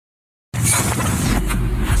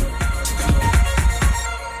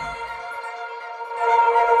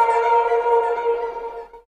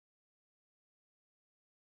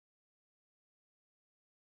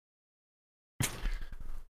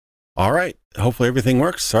All right. Hopefully everything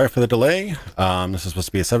works. Sorry for the delay. This is supposed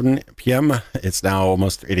to be at 7 p.m. It's now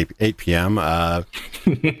almost 8 p.m. Well,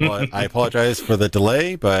 I apologize for the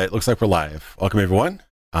delay, but it looks like we're live. Welcome, everyone.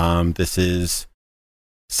 This is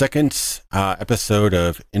second episode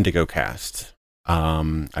of Indigo Cast.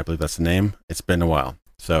 I believe that's the name. It's been a while.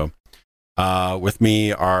 So with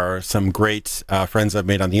me are some great friends I've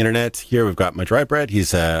made on the internet. Here we've got MyDryBread.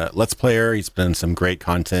 He's a Let's Player. He's done some great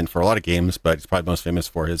content for a lot of games, but he's probably most famous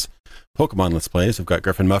for his Pokemon Let's Plays. We've got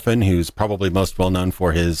Griffin Muffin, who's probably most well known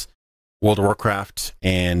for his World of Warcraft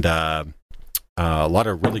and a lot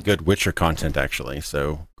of really good Witcher content, actually.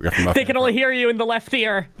 So Griffin Muffin. They can only hear you in the left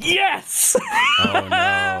ear. Yes! Oh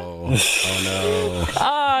no. Oh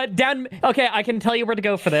no. Down. Okay, I can tell you where to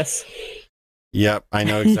go for this. Yep, I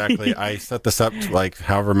know exactly. I set this up like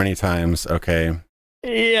however many times. Okay.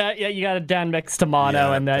 Yeah, you got a down mix to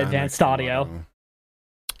mono and the advanced audio.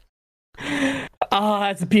 Oh,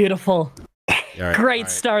 that's beautiful. Right, Great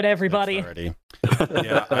start, everybody.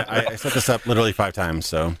 Yeah, I set this up literally 5 times,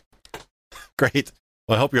 so great.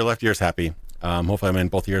 Well, I hope your left ear's happy. Hopefully I'm in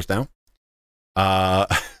both ears now.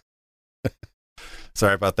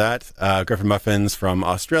 Sorry about that. Griffin Muffin's from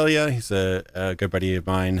Australia. He's a good buddy of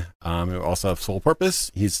mine. We also have Soul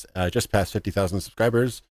Purpose. He's just passed 50,000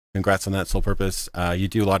 subscribers. Congrats on that, Soul Purpose. You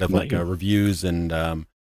do a lot of reviews and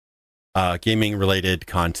gaming related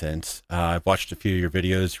content. I've watched a few of your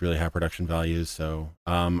videos, really high production values. So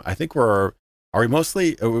I think are we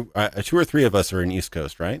mostly 2 or 3 of us are in East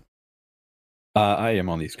Coast, right? I am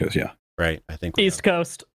on the East Coast, yeah. Right. I think East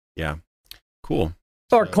Coast. Yeah. Cool.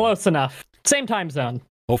 Or close enough. Same time zone.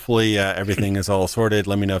 Hopefully everything is all sorted.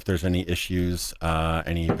 Let me know if there's any issues,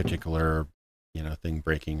 any particular, thing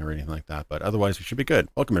breaking or anything like that. But otherwise, we should be good.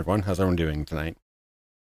 Welcome, everyone. How's everyone doing tonight?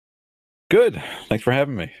 Good. Thanks for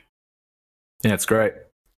having me. Yeah, it's great.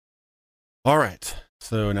 All right.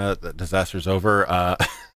 So now that the disaster's over,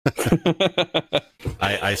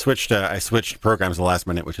 I switched programs the last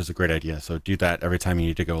minute, which is a great idea. So do that every time you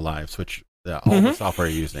need to go live. Switch all the software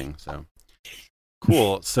you're using. So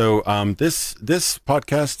cool. So this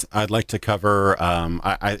podcast, I'd like to cover.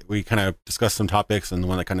 We kind of discussed some topics, and the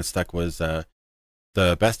one that kind of stuck was the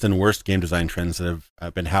best and worst game design trends that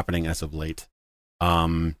have been happening as of late.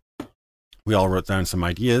 We all wrote down some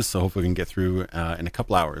ideas, so hopefully we can get through in a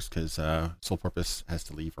couple hours because Soul Purpose has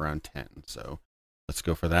to leave around 10. So let's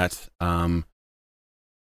go for that.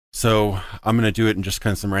 So I'm going to do it in just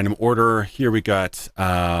kind of some random order. Here we got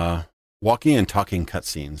walking and talking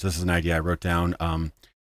cutscenes. This is an idea I wrote down.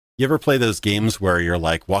 You ever play those games where you're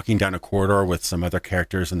like walking down a corridor with some other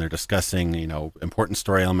characters and they're discussing, important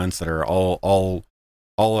story elements that are all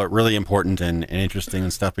really important and interesting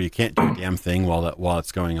and stuff, but you can't do a damn thing while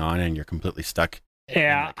it's going on and you're completely stuck.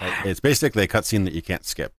 Yeah. It's basically a cutscene that you can't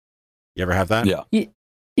skip. You ever have that? Yeah.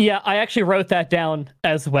 Yeah, I actually wrote that down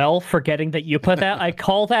as well, forgetting that you put that. I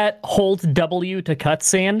call that hold W to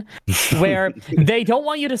cutscene, where they don't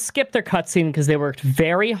want you to skip their cutscene because they worked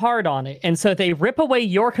very hard on it. And so they rip away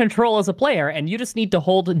your control as a player, and you just need to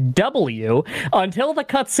hold W until the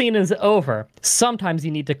cutscene is over. Sometimes you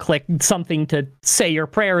need to click something to say your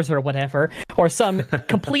prayers or whatever, or some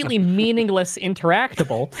completely meaningless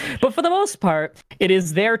interactable. But for the most part, it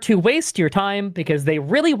is there to waste your time because they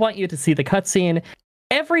really want you to see the cutscene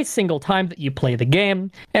every single time that you play the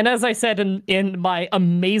game. And as I said in my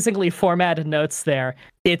amazingly formatted notes there,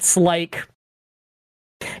 it's like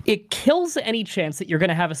it kills any chance that you're going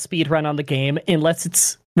to have a speed run on the game unless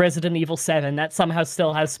it's Resident Evil 7 that somehow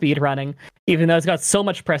still has speed running, even though it's got so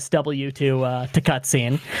much press W to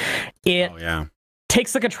cutscene. It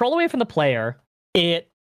takes the control away from the player.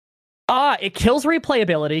 It kills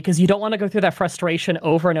replayability because you don't want to go through that frustration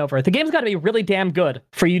over and over. The game's got to be really damn good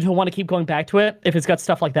for you to want to keep going back to it if it's got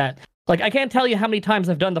stuff like that. Like, I can't tell you how many times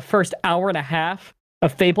I've done the first hour and a half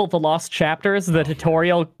of Fable The Lost Chapters, the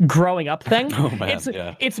tutorial growing up thing. Oh, man,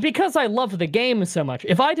 it's because I love the game so much.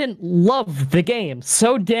 If I didn't love the game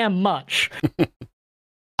so damn much,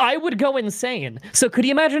 I would go insane. So could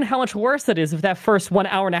you imagine how much worse that is if that first 1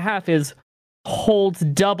 hour and a half is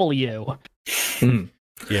hold W?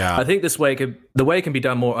 Yeah, I think the way it can be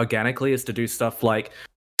done more organically is to do stuff like,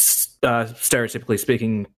 stereotypically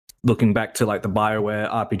speaking, looking back to like the BioWare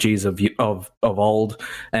RPGs of old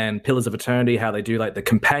and Pillars of Eternity, how they do like the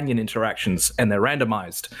companion interactions and they're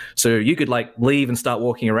randomized. So you could like leave and start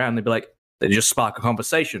walking around and they'd be like, they just spark a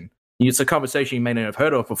conversation. It's a conversation you may not have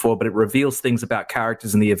heard of before, but it reveals things about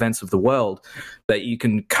characters and the events of the world that you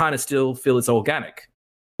can kind of still feel is organic,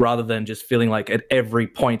 rather than just feeling like at every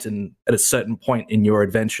point at a certain point in your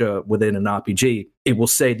adventure within an RPG, it will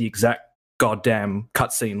say the exact goddamn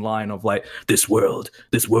cutscene line of like, this world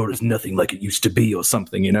is nothing like it used to be, or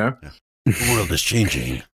something, you know? Yeah. The world is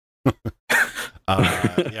changing.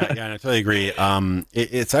 Yeah, and I totally agree.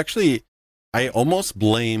 It's actually, I almost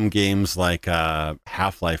blame games like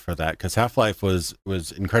Half-Life for that, because Half-Life was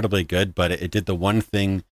incredibly good, but it did the one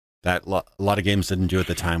thing that a lot of games didn't do at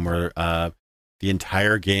the time, where the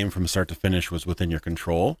entire game from start to finish was within your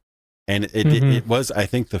control. And it was, I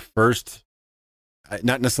think, the first,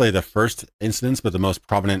 not necessarily the first instance, but the most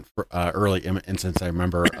prominent early instance I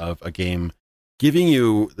remember of a game giving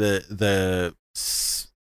you the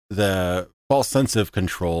false sense of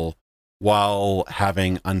control while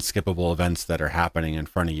having unskippable events that are happening in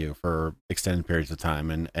front of you for extended periods of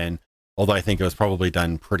time. And although I think it was probably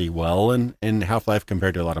done pretty well in Half-Life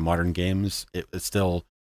compared to a lot of modern games, it's still,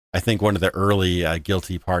 I think, one of the early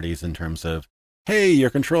guilty parties in terms of, hey, you're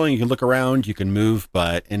controlling, you can look around, you can move,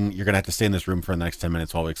 and you're going to have to stay in this room for the next 10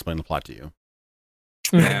 minutes while we explain the plot to you.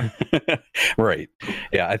 Yeah. Right.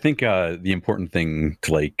 Yeah, I think the important thing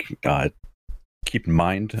to like keep in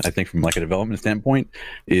mind, I think from like a development standpoint,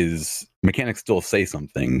 is mechanics still say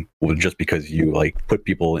something. Well, just because you like put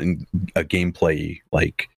people in a gameplay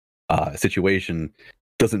like situation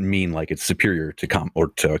doesn't mean like it's superior to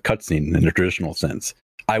to a cutscene in a traditional sense.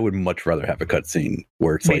 I would much rather have a cutscene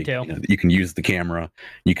where it's like, you know, you can use the camera,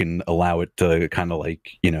 you can allow it to kind of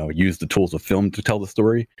like, you know, use the tools of film to tell the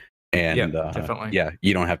story. And definitely. Yeah,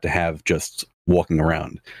 you don't have to have just walking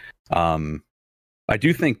around. I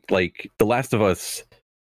do think like The Last of Us,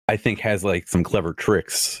 I think, has like some clever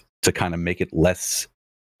tricks to kind of make it less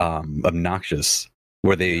obnoxious,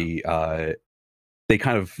 where they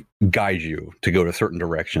kind of guide you to go to a certain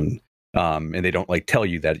direction. And they don't like tell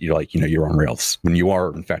you that you're like, you know, you're on rails when you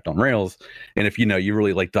are in fact on rails. And if, you know, you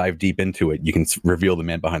really like dive deep into it, you can reveal the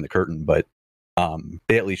man behind the curtain, but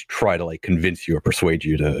they at least try to like convince you or persuade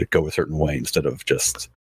you to go a certain way instead of just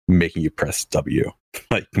making you press W.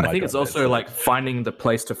 Like, I think it's also like finding the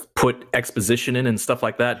place to put exposition in and stuff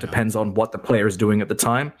like that depends on what the player is doing at the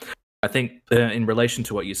time. I think in relation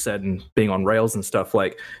to what you said and being on rails and stuff,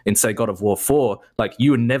 like in, say, God of War 4, like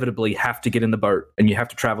you inevitably have to get in the boat and you have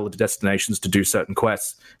to travel to destinations to do certain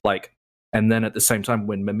quests. Like, and then at the same time,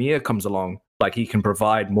 when Mimir comes along, like he can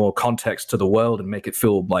provide more context to the world and make it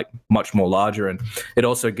feel like much more larger. And it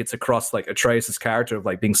also gets across like Atreus' character of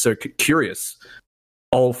like being so curious,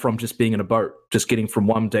 all from just being in a boat, just getting from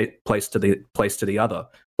one place to the other.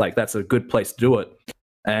 Like that's a good place to do it.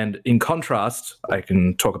 And in contrast, I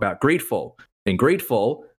can talk about Greedfall. In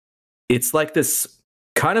Greedfall, it's like this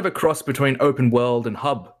kind of a cross between open world and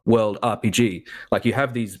hub world RPG. Like you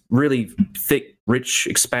have these really thick, rich,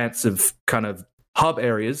 expansive kind of hub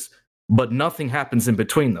areas, but nothing happens in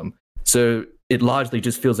between them. So it largely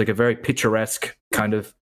just feels like a very picturesque kind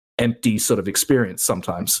of empty sort of experience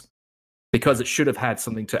sometimes, because it should have had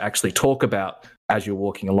something to actually talk about as you're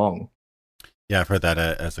walking along. Yeah, I've heard that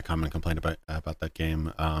as a common complaint about that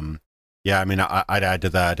game. Yeah, I mean, I'd add to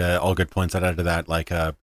that, all good points. I'd add to that, like,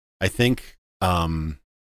 I think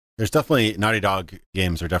there's definitely, Naughty Dog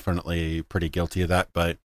games are definitely pretty guilty of that,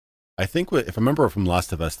 but I think if I remember from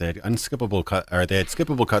Last of Us, they had skippable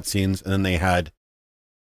cutscenes, and then they had,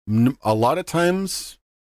 a lot of times,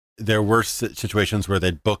 there were situations where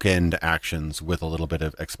they'd bookend actions with a little bit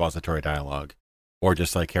of expository dialogue, or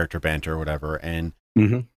just like character banter or whatever, and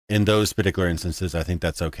in those particular instances, I think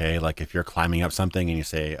that's okay. Like if you're climbing up something and you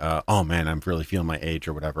say, oh man, I'm really feeling my age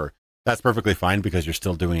or whatever, that's perfectly fine because you're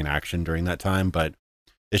still doing an action during that time. But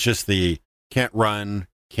it's just the can't run,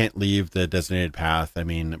 can't leave the designated path. I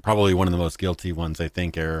mean, probably one of the most guilty ones, I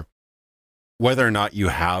think, are whether or not you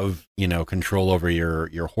have, you know, control over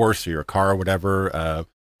your horse or your car or whatever.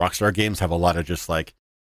 Rockstar games have a lot of just like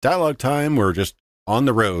dialogue time. We're just on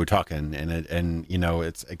the road talking, and you know,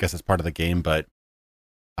 I guess it's part of the game, but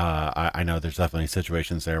I know there's definitely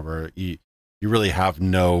situations there where you really have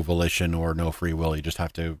no volition or no free will. You just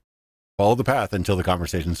have to follow the path until the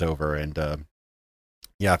conversation's over. And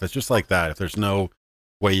yeah, if it's just like that, if there's no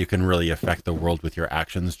way you can really affect the world with your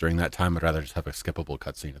actions during that time, I'd rather just have a skippable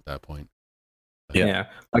cutscene at that point. Yeah.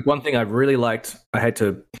 Like one thing I really liked, I hate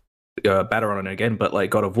to batter on it again, but like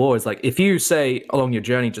God of War is like, if you say along your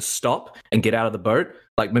journey, just stop and get out of the boat,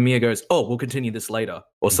 like Mimir goes, oh, we'll continue this later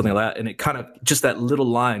or something like that. And it kind of just that little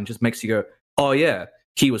line just makes you go, oh yeah,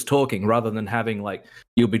 he was talking, rather than having like,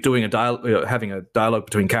 you'll be doing having a dialogue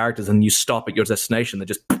between characters and you stop at your destination,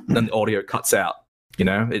 then the audio cuts out, you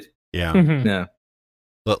know? Yeah.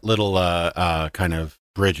 Little kind of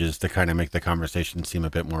bridges to kind of make the conversation seem a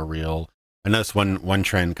bit more real. I noticed one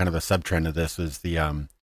trend, kind of a sub-trend of this, was the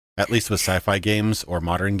at least with sci-fi games or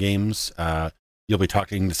modern games, you'll be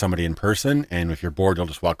talking to somebody in person, and if you're bored, you'll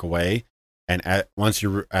just walk away. and once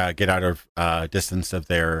you get out of distance of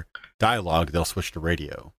their dialogue, they'll switch to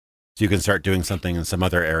radio. So you can start doing something in some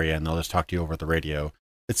other area, and they'll just talk to you over the radio.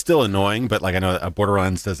 It's still annoying, but like I know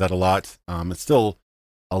Borderlands does that a lot. It's still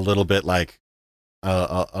a little bit like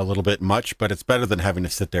a little bit much, but it's better than having to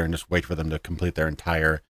sit there and just wait for them to complete their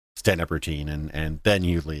entire stand-up routine, and then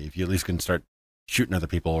you leave. You at least can start shooting other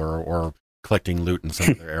people or collecting loot in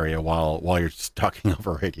some other area while you're just talking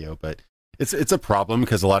over radio. But it's a problem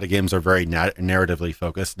because a lot of games are very narratively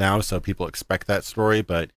focused now, so people expect that story.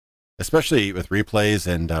 But especially with replays,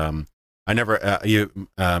 and I never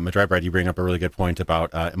Madrive Brad, you bring up a really good point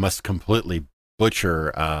about it must completely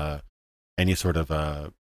butcher any sort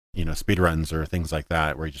of speed runs or things like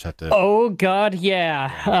that, where you just have to. Oh God,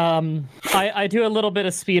 yeah. I do a little bit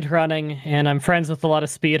of speed running, and I'm friends with a lot of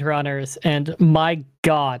speed runners. And my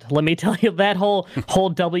God, let me tell you, that whole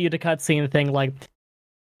W to cutscene thing, like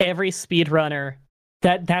every speed runner,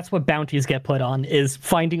 that's what bounties get put on, is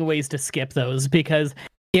finding ways to skip those because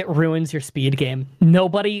it ruins your speed game.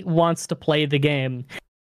 Nobody wants to play the game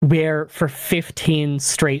where for 15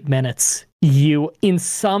 straight minutes you, in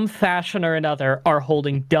some fashion or another, are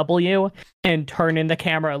holding W and turning the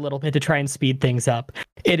camera a little bit to try and speed things up.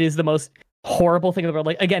 It is the most horrible thing in the world.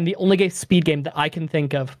 Like, again, the only speed game that I can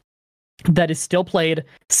think of that is still played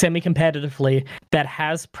semi-competitively that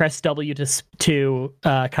has press W to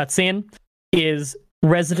cutscene is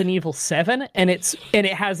Resident Evil 7, and it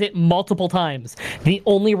has it multiple times. The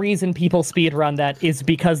only reason people speedrun that is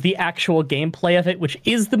because the actual gameplay of it, which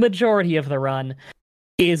is the majority of the run,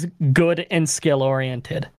 is good and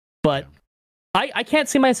skill-oriented. But I can't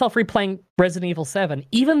see myself replaying Resident Evil 7,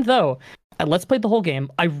 even though Let's Play the whole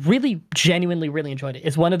game. I really, genuinely, really enjoyed it.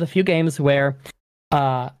 It's one of the few games where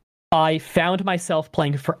I found myself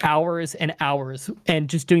playing for hours and hours and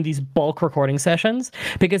just doing these bulk recording sessions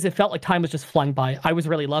because it felt like time was just flying by. I was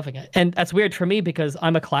really loving it. And that's weird for me because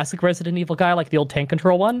I'm a classic Resident Evil guy, like the old tank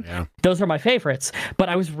control one. Yeah. Those are my favorites. But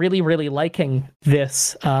I was really, really liking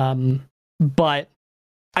this. But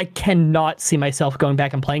I cannot see myself going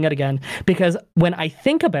back and playing it again because when I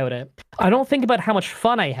think about it, I don't think about how much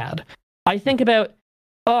fun I had. I think about,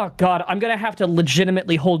 oh God, I'm going to have to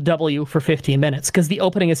legitimately hold W for 15 minutes because the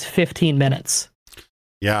opening is 15 minutes.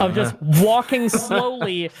 Yeah. Of just walking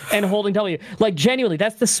slowly and holding W. Like, genuinely,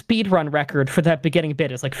 that's the speedrun record for that beginning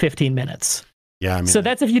bit is like 15 minutes. Yeah, I mean, so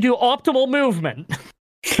that's if you do optimal movement.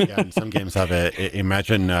 Yeah, and some games have it.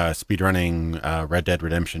 Imagine speedrunning Red Dead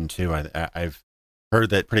Redemption 2. I've heard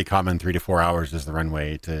that pretty common 3 to 4 hours is the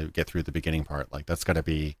runway to get through the beginning part. Like, that's got to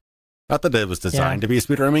be... Not that it was designed to be a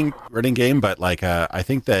speedrunning game, but like I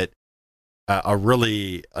think that a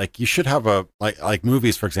really like you should have a like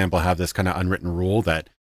movies, for example, have this kind of unwritten rule that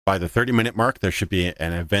by the 30-minute mark there should be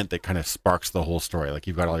an event that kind of sparks the whole story. Like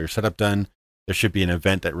you've got all your setup done, there should be an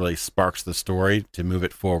event that really sparks the story to move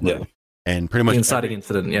it forward. Yeah. And pretty much The inciting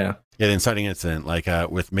incident, yeah. Yeah, the inciting incident. Like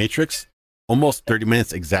with Matrix, almost 30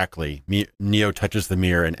 minutes exactly, Neo touches the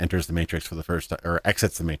mirror and enters the Matrix for the first time, or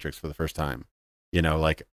exits the Matrix for the first time. You know,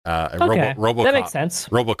 like RoboCop. That makes sense.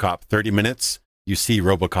 RoboCop, 30 minutes, you see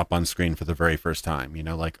RoboCop on screen for the very first time. You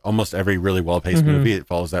know, like almost every really well-paced movie, it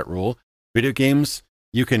follows that rule. Video games,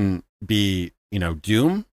 you can be,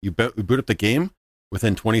 Doom, you boot up the game,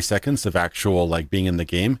 within 20 seconds of actual, like, being in the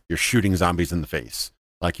game, you're shooting zombies in the face.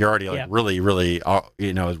 Like, you're already, like, really, really,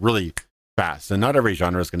 really fast. And not every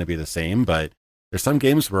genre is going to be the same, but there's some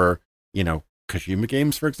games where, Kojima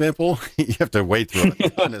games, for example, you have to wade through a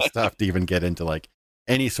ton of stuff to even get into like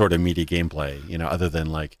any sort of meaty gameplay, other than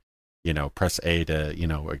like, press A to,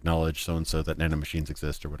 acknowledge so-and-so that nanomachines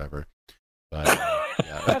exist or whatever. But,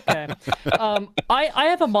 yeah. Okay. I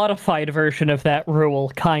have a modified version of that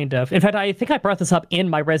rule, kind of. In fact, I think I brought this up in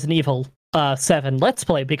my Resident Evil 7 Let's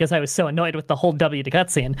Play because I was so annoyed with the whole W to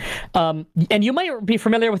cutscene. And you might be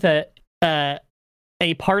familiar with a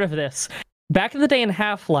part of this. Back in the day in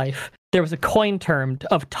Half-Life, there was a coin term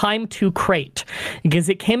of time to crate, because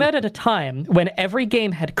it came out at a time when every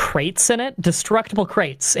game had crates in it, destructible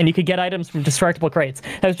crates, and you could get items from destructible crates.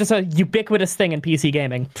 That was just a ubiquitous thing in PC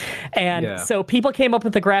gaming. And so people came up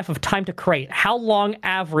with the graph of time to crate. How long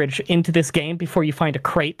average into this game before you find a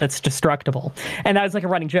crate that's destructible? And that was like a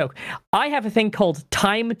running joke. I have a thing called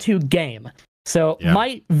time to game. So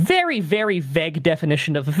my very, very vague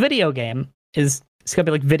definition of a video game is... It's going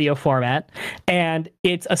to be like video format, and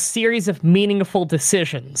it's a series of meaningful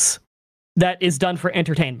decisions that is done for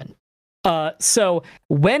entertainment. So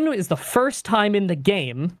when is the first time in the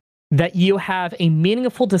game that you have a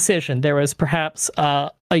meaningful decision? There was perhaps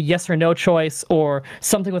a yes or no choice, or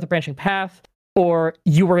something with a branching path, or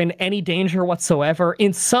you were in any danger whatsoever.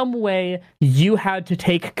 In some way, you had to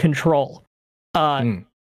take control.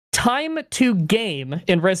 time to game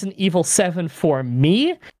in Resident Evil 7 for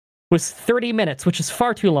me was 30 minutes, which is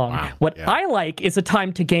far too long. Wow, What yeah. I like is a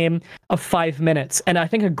time to game of 5 minutes. And I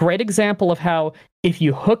think a great example of how if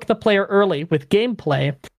you hook the player early with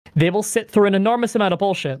gameplay, they will sit through an enormous amount of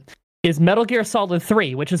bullshit is Metal Gear Solid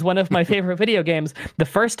 3, which is one of my favorite video games. The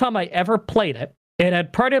first time I ever played it, it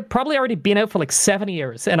had probably already been out for like 7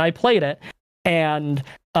 years, and I played it, and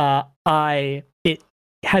it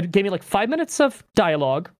gave me like 5 minutes of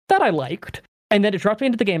dialogue that I liked, and then it dropped me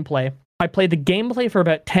into the gameplay. I played the gameplay for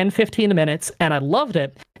about 10-15 minutes, and I loved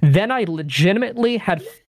it. Then I legitimately had,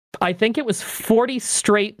 I think it was 40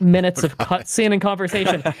 straight minutes of cutscene and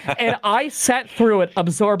conversation, and I sat through it,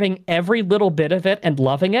 absorbing every little bit of it and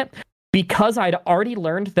loving it, because I'd already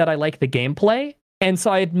learned that I like the gameplay. And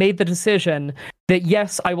so I had made the decision that,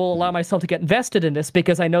 yes, I will allow myself to get invested in this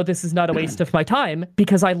because I know this is not a waste of my time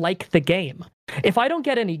because I like the game. If I don't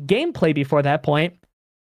get any gameplay before that point,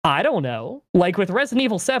 I don't know. Like with Resident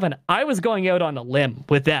Evil 7, I was going out on a limb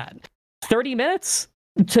with that. 30 minutes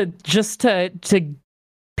to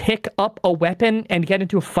pick up a weapon and get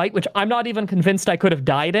into a fight, which I'm not even convinced I could have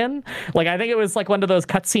died in. Like, I think it was like one of those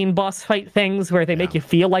cutscene boss fight things where they make you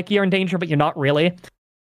feel like you're in danger, but you're not really.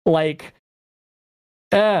 Like,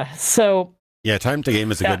 so Yeah, time to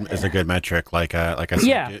game is a good metric. Like I said,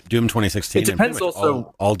 Yeah. Doom 2016. It and pretty depends much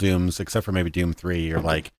also- all Dooms except for maybe Doom 3 are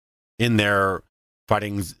like in there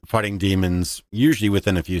fighting demons usually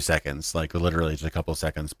within a few seconds, like literally just a couple of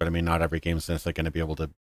seconds. But I mean, not every game's necessarily going to be able to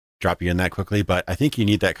drop you in that quickly. But I think you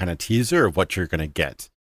need that kind of teaser of what you're going to get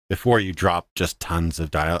before you drop just tons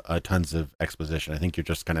of exposition. I think you're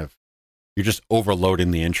just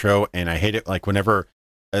overloading the intro, and I hate it. Like whenever.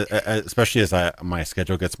 Especially as my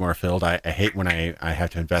schedule gets more filled, I hate when I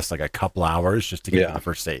have to invest like a couple hours just to get to the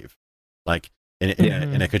first save. Like in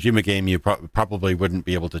a Kojima game, you probably wouldn't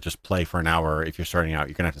be able to just play for an hour if you're starting out.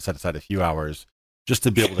 You're gonna have to set aside a few hours just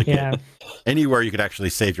to be able to get anywhere you could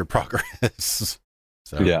actually save your progress.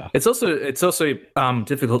 So Yeah. It's also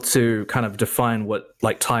difficult to kind of define what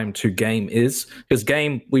like time to game is, because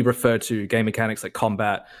game, we refer to game mechanics like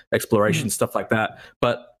combat, exploration, stuff like that.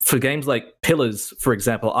 But for games like Pillars, for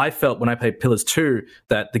example, I felt when I played Pillars 2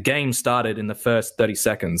 that the game started in the first 30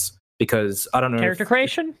 seconds because I don't know. character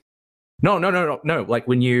creation? No. Like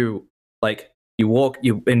when you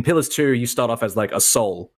in Pillars 2, you start off as like a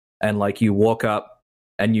soul, and like you walk up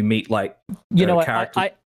and you meet like You know what? character.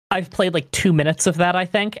 I've played like 2 minutes of that, I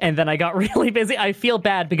think, and then I got really busy. I feel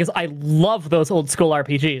bad because I love those old school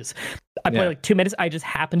RPGs. I played like 2 minutes. I just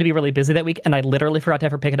happened to be really busy that week, and I literally forgot to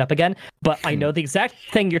ever pick it up again. But I know the exact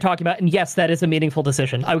thing you're talking about, and yes, that is a meaningful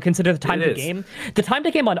decision. I would consider the time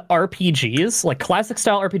to game on RPGs, like classic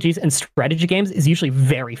style RPGs and strategy games, is usually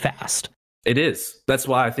very fast. It is. That's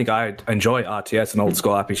why I think I enjoy RTS and old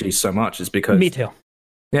school RPGs so much, is because Me too.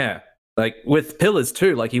 Yeah. Like with Pillars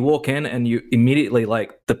too, like you walk in and you immediately,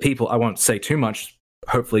 like, the people, I won't say too much,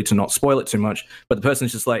 hopefully to not spoil it too much, but the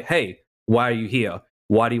person's just like, hey, why are you here?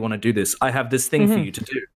 Why do you want to do this? I have this thing for you to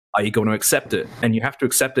do. Are you going to accept it? And you have to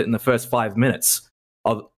accept it in the first 5 minutes.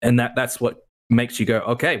 And that's what makes you go,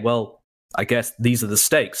 okay, well, I guess these are the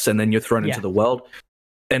stakes. And then you're thrown into the world.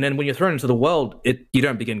 And then when you're thrown into the world, you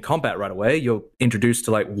don't begin combat right away. You're introduced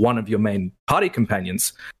to like one of your main party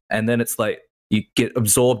companions. And then it's like, you get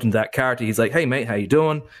absorbed into that character. He's like, hey, mate, how you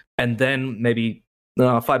doing? And then maybe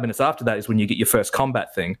 5 minutes after that is when you get your first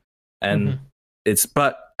combat thing. And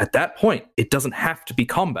but at that point, it doesn't have to be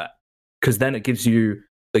combat, because then it gives you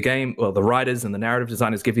the game, well, the writers and the narrative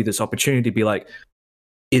designers give you this opportunity to be like,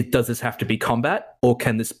 does this have to be combat, or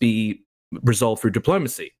can this be resolved through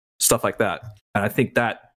diplomacy? Stuff like that. And I think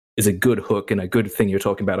that is a good hook and a good thing you're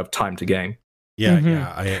talking about of time to game.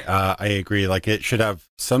 Yeah, I agree. Like it should have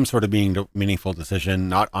some sort of meaningful decision,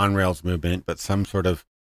 not on rails movement, but some sort of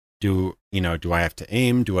do I have to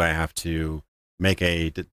aim? Do I have to make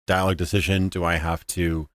a dialogue decision? Do I have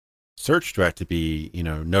to search? Do I have to be,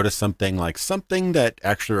 notice something, like something that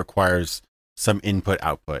actually requires some input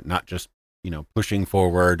output, not just, pushing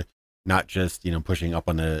forward, not just, pushing up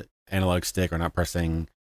on the analog stick, or not pressing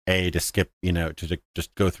A to skip, to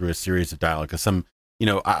just go through a series of dialogue. Because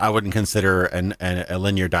I wouldn't consider a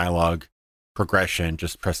linear dialogue progression.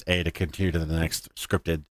 Just press A to continue to the next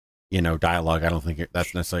scripted, dialogue. I don't think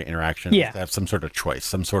that's necessarily interaction. Yeah. To have some sort of choice,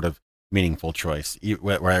 some sort of meaningful choice.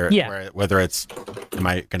 Whether it's, am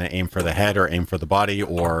I going to aim for the head or aim for the body,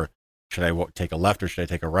 or should I take a left or should I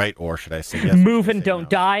take a right, or should I say yes? Move and don't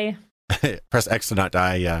die. Press X to not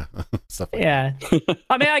die. Yeah. Stuff like that.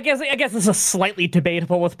 I mean, I guess this is slightly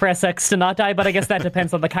debatable with press X to not die, but I guess that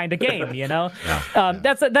depends on the kind of game,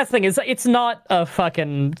 That's the thing, is it's not a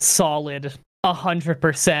fucking solid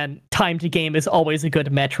 100% time to game is always a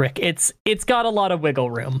good metric. It's got a lot of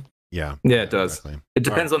wiggle room. Yeah. Yeah, it does. Exactly. It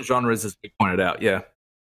depends on genres, as we pointed out. Yeah.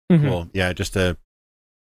 Mhm. Cool. Yeah, just to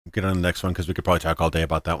get on the next one, because we could probably talk all day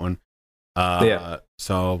about that one. Yeah.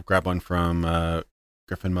 So I'll grab one from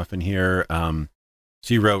Griffin Muffin here.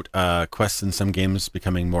 So you wrote quests in some games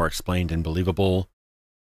becoming more explained and believable.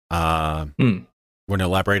 Want to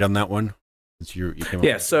elaborate on that one? Since you came up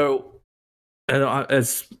Yeah. with- So,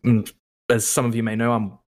 as some of you may know,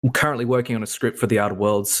 I'm currently working on a script for the Outer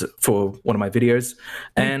Worlds for one of my videos.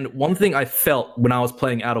 And one thing I felt when I was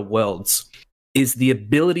playing Outer Worlds is the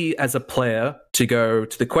ability as a player to go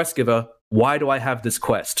to the quest giver, why do I have this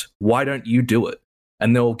quest? Why don't you do it?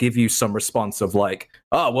 And they'll give you some response of like,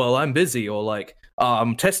 oh, well, I'm busy, or like, oh,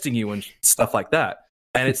 I'm testing you and stuff like that.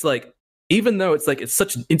 And it's like, even though it's like, it's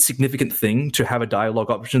such an insignificant thing to have a dialogue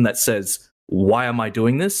option that says, why am I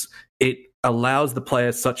doing this? It allows the player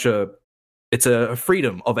it's a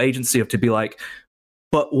freedom of agency of to be like,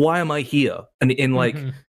 but why am I here? And in like,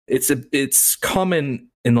 Mhm. it's common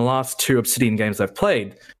in the last 2 Obsidian games I've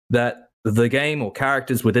played that the game or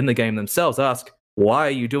characters within the game themselves ask, why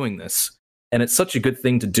are you doing this? And it's such a good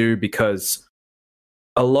thing to do because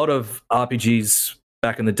a lot of RPGs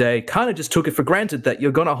back in the day kind of just took it for granted that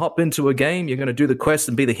you're going to hop into a game, you're going to do the quest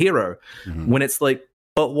and be the hero. Mhm. When it's like,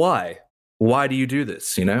 but why? Why do you do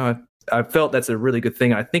this? You know, I felt that's a really good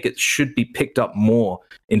thing. I think it should be picked up more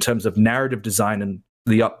in terms of narrative design and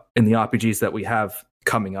in the RPGs that we have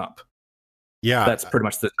coming up. Yeah, That's pretty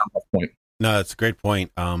much the point. no, that's a great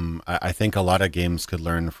point. I think a lot of games could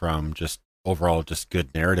learn from just overall just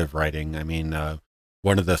good narrative writing. I mean,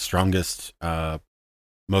 one of the strongest,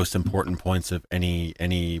 most important points of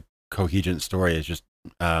any coherent story is just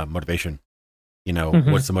motivation. You know,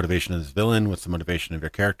 Mhm. what's the motivation of this villain? What's the motivation of your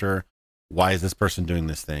character? Why is this person doing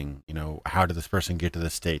this thing? You know, how did this person get to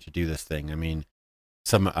this state to do this thing? I mean,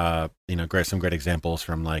 some great examples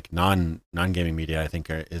from like non-gaming media. I think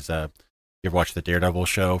is you ever watch the Daredevil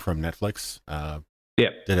show from Netflix? Yeah.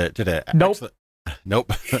 Did it? Nope. Excellent.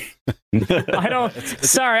 Nope. I don't.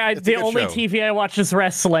 Sorry, it's a the good only show. TV I watch is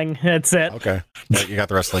wrestling. That's it. Okay, yeah, you got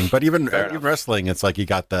the wrestling, but even Fair even enough. wrestling, it's like you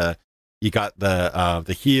got the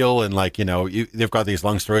heel, and like they've got these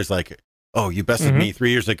long stories like, oh, you bested Mhm. me 3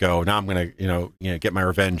 years ago, now I'm gonna get my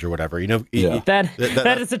revenge or whatever. Yeah.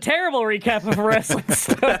 That is a terrible recap of a wrestling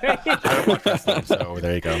story. I watch wrestling, so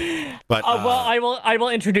there you go. But well, I will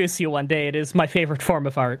introduce you one day. It is my favorite form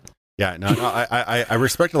of art. yeah, no, I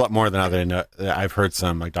respect it a lot more than I've heard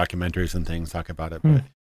some like documentaries and things talk about it, Hmm.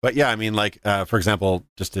 but yeah, I mean, like for example,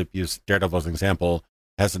 just to use Daredevil as an example,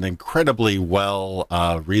 has an incredibly well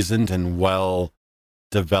reasoned and well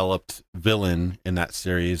developed villain in that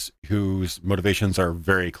series whose motivations are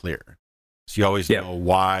very clear. So you always Yeah. know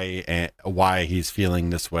why he's feeling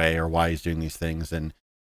this way or why he's doing these things. And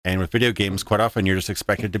with video games, quite often you're just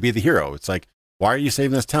expected to be the hero. It's like, why are you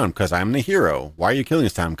saving this town? Because I'm the hero. Why are you killing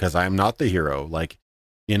this town? Because I'm not the hero. Like,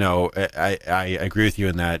 I agree with you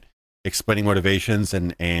in that explaining motivations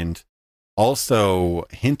and also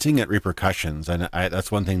hinting at repercussions. And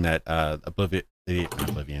that's one thing that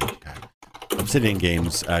Obsidian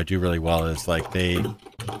games do really well is like they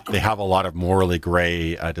have a lot of morally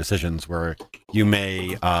gray decisions where you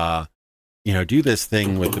may do this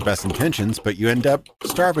thing with the best intentions, but you end up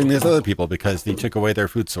starving these other people because they took away their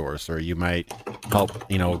food source, or you might help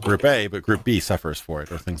group A but group B suffers for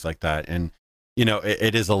it, or things like that. And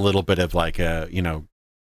it is a little bit of like a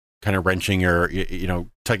kind of wrenching your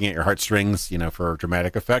tugging at your heartstrings for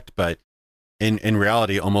dramatic effect, but in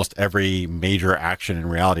reality almost every major action in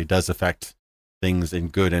reality does affect things in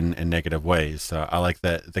good and negative ways. So I like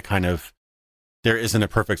that the kind of there isn't a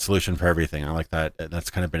perfect solution for everything. I like that. That's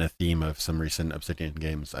kind of been a theme of some recent Obsidian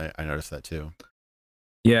games. I noticed that too.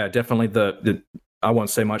 Yeah, definitely. The I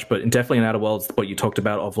won't say much, but definitely in Outer Worlds, what you talked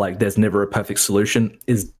about of like there's never a perfect solution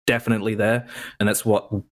is definitely there, and that's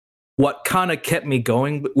what kind of kept me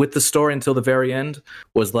going with the story until the very end.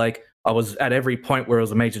 Was like I was at every point where it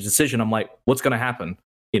was a major decision. I'm like, what's going to happen?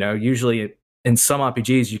 Usually in some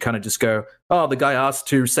RPGs, you kind of just go, oh, the guy asked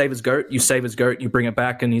to save his goat. You save his goat, you bring it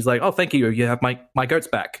back, and he's like, oh, thank you. You have my goats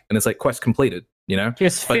back, and it's like quest completed.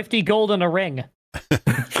 Just But- 50 gold and a ring.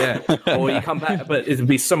 Yeah. Or you come back, but it would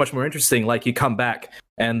be so much more interesting. Like you come back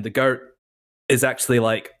and the goat is actually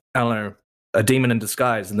like, I don't know, a demon in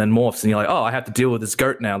disguise and then morphs and you're like, oh, I have to deal with this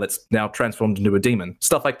goat now that's now transformed into a demon.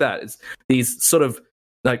 Stuff like that. It's these sort of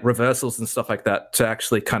like reversals and stuff like that to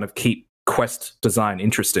actually kind of keep quest design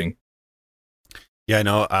interesting. Yeah, I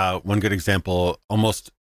know. One good example,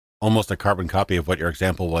 almost a carbon copy of what your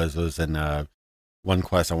example was in one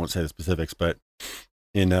quest. I won't say the specifics, but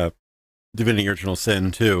in Divinity Original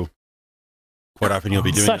Sin 2, quite often you'll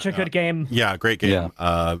be doing Such a good game. Yeah, great game. Yeah.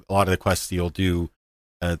 A lot of the quests you'll do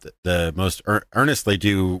the most earnestly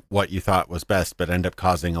do what you thought was best, but end up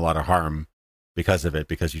causing a lot of harm because of it,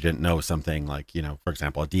 because you didn't know something like, for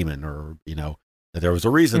example, a demon, or, that there was a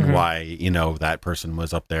reason why, that person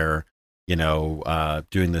was up there,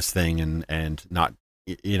 doing this thing and not,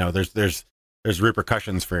 there's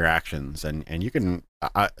repercussions for your actions, and you can,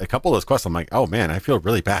 a couple of those quests, I'm like, oh man, I feel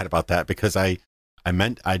really bad about that, because I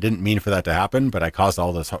didn't mean for that to happen, but I caused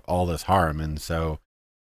all this harm. And so,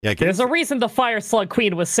 yeah, there's a reason the Fire Slug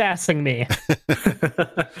Queen was sassing me.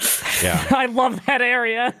 Yeah, I love that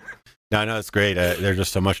area. No, it's great. There's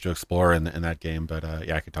just so much to explore in that game, but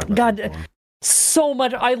yeah, I could talk about that. So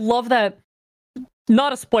much. I love that.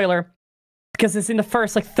 Not a spoiler, because it's in the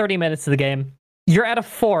first 30 minutes of the game. You're at a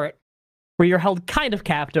fort where you're held kind of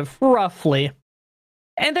captive, roughly.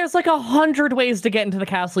 And there's 100 ways to get into the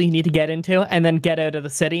castle you need to get into, and then get out of the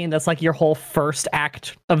city, and that's your whole first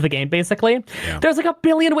act of the game, basically. Yeah. There's a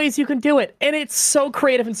billion ways you can do it, and it's so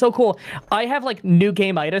creative and so cool. I have new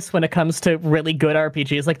game-itis when it comes to really good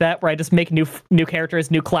RPGs like that, where I just make new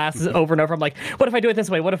characters, new classes over and over. I'm like, what if I do it this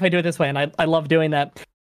way? What if I do it this way? And I love doing that.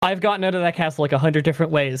 I've gotten out of that castle 100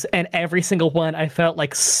 different ways, and every single one I felt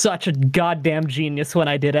like such a goddamn genius when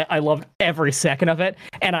I did it. I loved every second of it,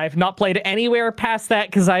 and I've not played anywhere past that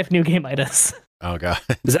because I have new game-itis. Oh god.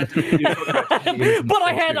 Is that but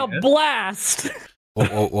I had a blast.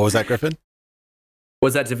 What was that, Griffin?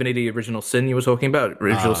 Was that Divinity Original Sin you were talking about?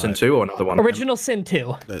 Original Sin 2 or another one? Original Sin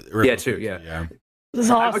 2. Yeah, 2, yeah. This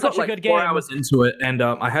is such a good game. 4 hours into it, and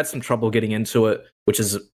I had some trouble getting into it, which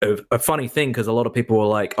is a funny thing, because a lot of people were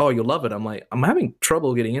like, oh, you'll love it. I'm like, I'm having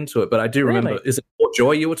trouble getting into it, but I do remember, is it Fort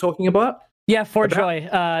Joy you were talking about? Yeah, Fort Joy.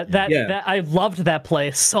 That I loved that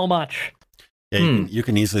place so much. Yeah, you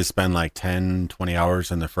can easily spend 10, 20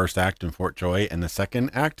 hours in the first act in Fort Joy, and the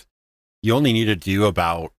second act, you only need to do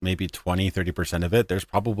about maybe 20, 30% of it. There's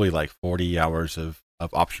probably 40 hours of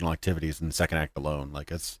optional activities in the second act alone.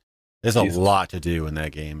 There's a lot to do in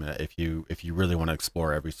that game if you really want to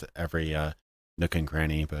explore every nook and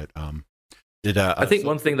cranny. But I think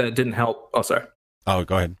one thing that didn't help. Oh, sorry. Oh,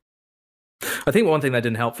 go ahead. I think one thing that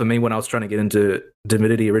didn't help for me when I was trying to get into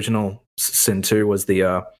Divinity Original Sin 2 was the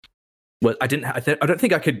I don't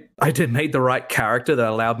think I made the right character that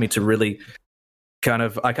allowed me to really kind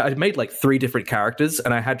of. I made 3 different characters,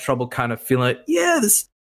 and I had trouble kind of feeling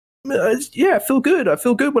I feel good. I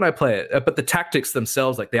feel good when I play it. But the tactics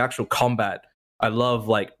themselves, the actual combat, I love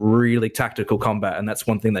really tactical combat, and that's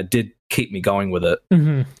one thing that did keep me going with it.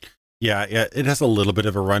 Mm-hmm. Yeah, it has a little bit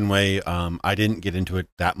of a runway. I didn't get into it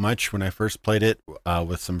that much when I first played it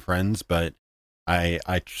with some friends, but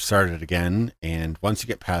I started again, and once you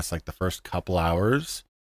get past the first couple hours,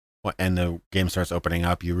 and the game starts opening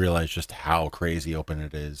up, you realize just how crazy open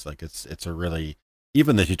it is. It's a really,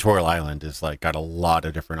 even the tutorial island is got a lot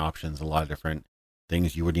of different options, a lot of different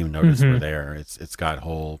things you wouldn't even notice were there. It's got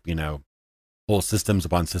whole systems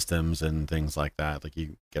upon systems and things like that.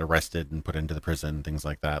 You get arrested and put into the prison, things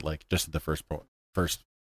like that. Just the first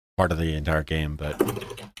part of the entire game. But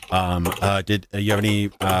did you have any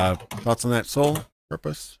thoughts on that, Soul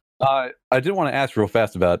Purpose? I did want to ask real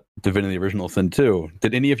fast about Divinity Original Sin 2.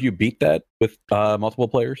 Did any of you beat that with multiple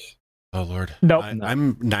players? Oh Lord, nope.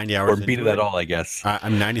 I'm 90 hours. Or beat it at all, I guess.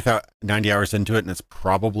 I'm 90 hours into it, and it's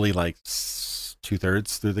probably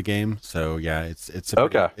 2/3 through the game. So yeah, it's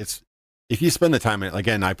okay. It's if you spend the time.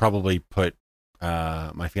 Again, I probably put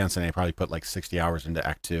my fiance and I probably put 60 hours into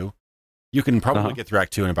Act 2. You can probably get through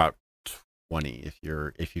Act 2 in about 20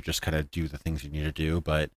 if you just kind of do the things you need to do.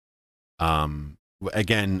 But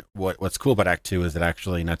again, what's cool about Act 2 is that,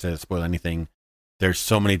 actually, not to spoil anything, there's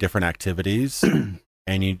so many different activities.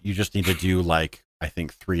 And you just need to do I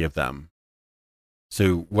think 3 of them.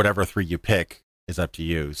 So whatever 3 you pick is up to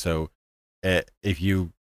you. So if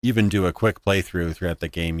you even do a quick playthrough throughout the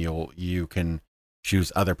game, you can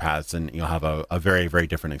choose other paths, and you'll have a very, very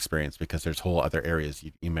different experience, because there's whole other areas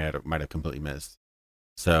you might have completely missed.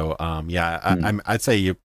 So I'd say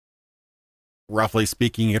you, roughly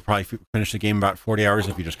speaking, you could probably finish the game about 40 hours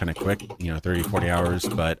if you just kind of quick, 30, 40 hours.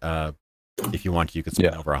 But if you want, you could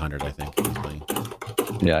spend over 100, I think, easily.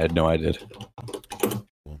 Yeah, I know I did.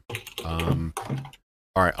 Cool.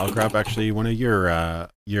 All right, I'll grab actually one of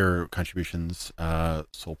your contributions,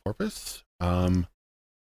 Soul Porpoise.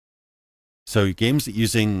 So games that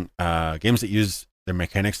use their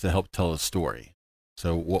mechanics to help tell a story.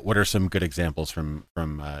 So what are some good examples from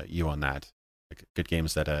you on that? Good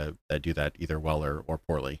games that do that either well or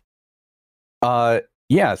poorly.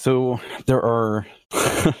 Yeah, so there are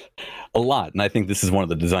a lot, and I think this is one of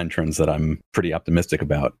the design trends that I'm pretty optimistic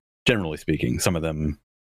about, generally speaking. Some of them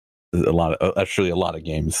a lot of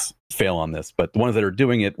games fail on this, but the ones that are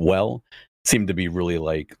doing it well seem to be really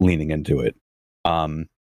like leaning into it.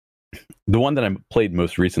 The one that I played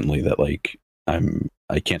most recently that like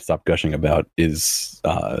I can't stop gushing about is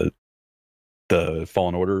the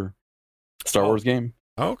Fallen Order Star Wars game.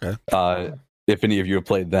 Oh, okay. If any of you have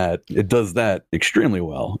played that, it does that extremely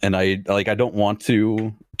well. And I don't want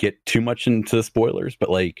to get too much into spoilers, but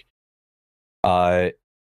like it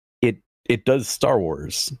does Star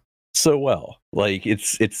Wars so well. Like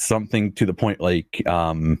it's something to the point like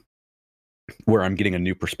where I'm getting a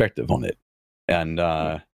new perspective on it. And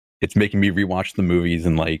it's making me rewatch the movies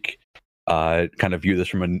and like kind of view this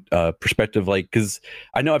from a perspective, like, because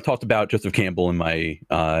I know I've talked about Joseph Campbell in my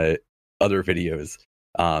other videos,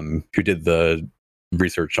 who did the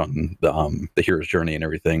research on the hero's journey and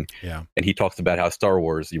everything. Yeah. And he talks about how Star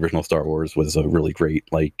Wars, the original Star Wars, was a really great,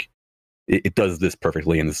 like, it does this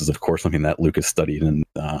perfectly. And this is, of course, something that Lucas studied and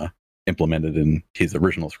implemented in his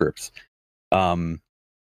original scripts. And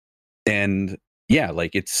yeah,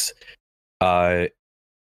 like it's about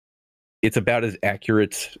as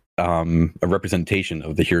accurate a representation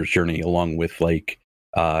of the hero's journey, along with like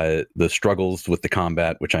the struggles with the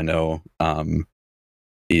combat, which I know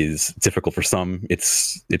is difficult for some.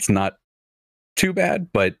 It's not too bad,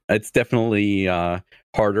 but it's definitely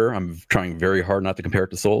harder. I'm trying very hard not to compare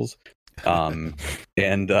it to Souls. And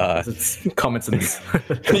It's comments in this.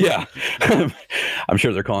 yeah, I'm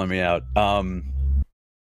sure they're calling me out.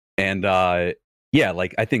 Yeah,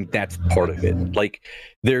 like I think that's part of it. Like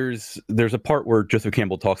there's a part where Joseph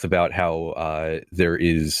Campbell talks about how there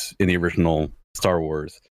is in the original Star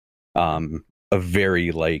Wars a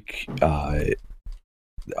very like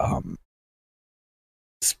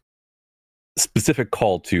specific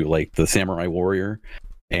call to like the samurai warrior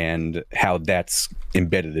and how that's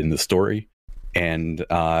embedded in the story, and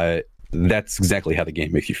that's exactly how the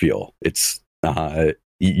game makes you feel. It's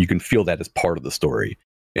you can feel that as part of the story,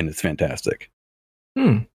 and it's fantastic.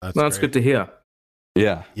 That's good to hear.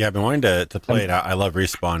 Yeah, I've been wanting to play it. I love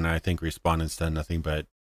Respawn, and I think Respawn has done nothing but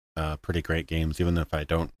pretty great games. Even if I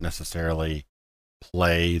don't necessarily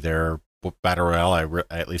play their battle royale, I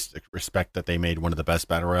at least respect that they made one of the best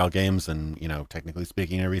battle royale games, and technically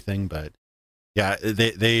speaking, and everything. But yeah,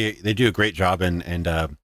 they do a great job, and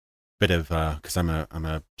bit of because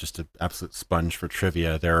I'm just an absolute sponge for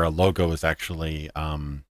trivia. Their logo is actually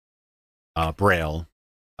Braille.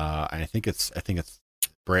 I think it's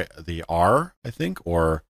the R, I think,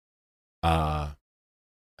 or I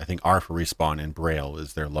think R for Respawn and Braille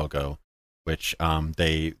is their logo, which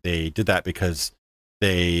they did that because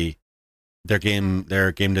their game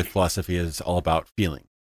philosophy is all about feeling.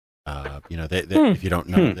 If you don't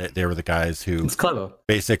know, they were the guys who It's clever.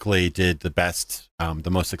 basically did the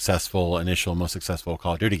most successful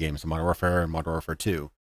Call of Duty games, Modern Warfare and Modern Warfare 2.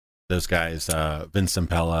 Those guys, Vince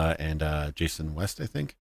Zampella and Jason West, I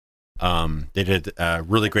think. They did a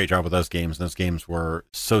really great job with those games. Those games were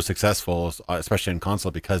so successful, especially in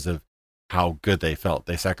console, because of how good they felt.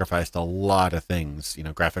 They sacrificed a lot of things,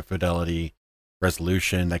 graphic fidelity,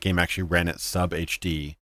 resolution. That game actually ran at sub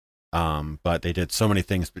HD. But they did so many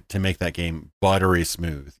things to make that game buttery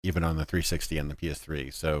smooth, even on the 360 and the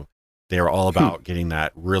PS3. So they were all about getting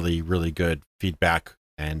that really, really good feedback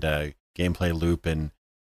and gameplay loop and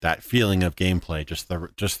that feeling of gameplay, just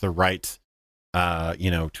the right,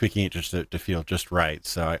 tweaking it just to feel just right.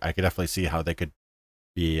 So I could definitely see how they could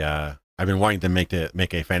be. I've been wanting to make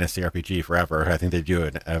a fantasy RPG forever. I think they do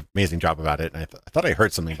an amazing job about it. And I thought I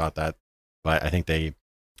heard something about that, but I think they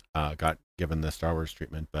got given the Star Wars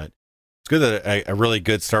treatment. But it's good that a really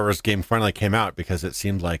good Star Wars game finally came out, because it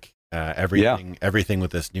seemed like everything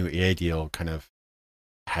with this new EA deal kind of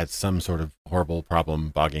had some sort of horrible problem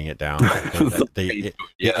bogging it down. The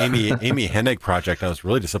Amy Hennig project, I was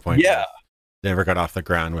really disappointed. Yeah, never got off the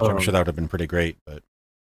ground, which I'm sure that would have been pretty great. But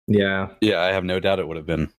yeah, I have no doubt it would have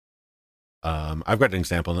been. I've got an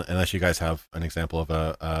example, unless you guys have an example of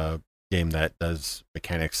a game that does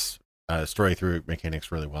mechanics, story through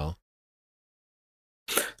mechanics really well.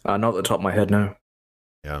 Not at the top of my head, no.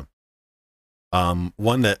 Yeah.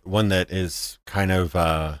 One that is kind of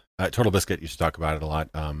Total Biscuit used to talk about it a lot.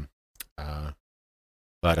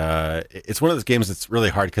 But it's one of those games that's really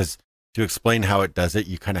hard, because to explain how it does it,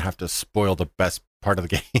 you kind of have to spoil the best part of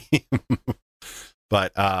the game.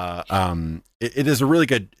 But it is a really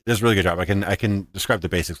good job. I can describe the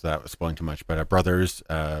basics without spoiling too much. But Brothers,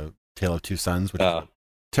 Tale of Two Sons, which is a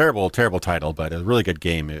terrible title, but a really good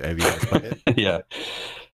game. Have you guys played it?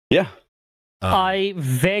 Yeah. I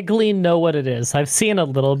vaguely know what it is. I've seen a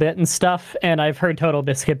little bit and stuff, and I've heard Total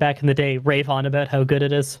Biscuit back in the day rave on about how good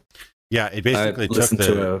it is. Yeah, it basically I listened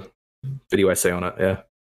to a video essay on it. Yeah.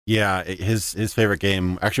 Yeah, his favorite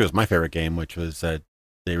game actually was my favorite game, which was the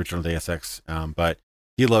original Deus Ex. But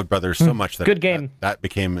he loved Brothers so much that Good game. that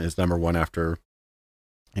became his number one after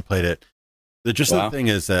he played it. The thing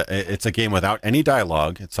is that it's a game without any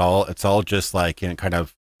dialogue. It's all just like kind of kind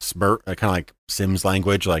of like Sims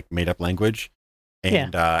language, like made up language,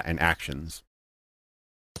 and actions.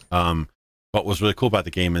 What was really cool about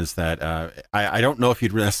the game is that I don't know if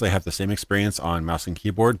you'd necessarily have the same experience on mouse and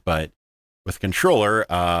keyboard, but with controller,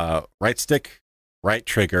 right stick, right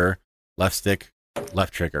trigger, left stick,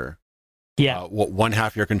 left trigger. Yeah. One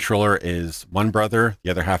half of your controller is one brother, the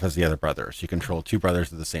other half is the other brother. So you control two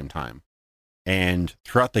brothers at the same time. And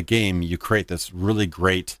throughout the game, you create this really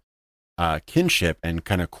great kinship and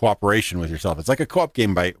kind of cooperation with yourself. It's like a co-op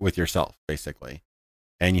game with yourself, basically.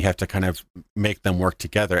 And you have to kind of make them work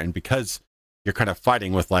together. And because you're kind of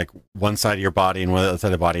fighting with like one side of your body and one other side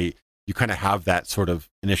of the body, you kind of have that sort of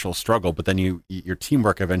initial struggle. But then your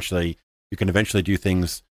teamwork you can eventually do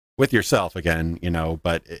things with yourself again,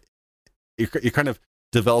 but you're kind of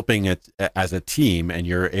developing it as a team, and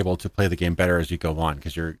you're able to play the game better as you go on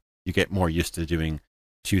because you get more used to doing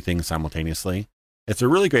two things simultaneously. It's a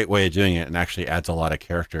really great way of doing it, and actually adds a lot of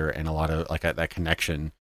character and a lot of like that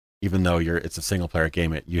connection. Even though it's a single player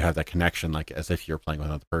game, you have that connection like as if you're playing with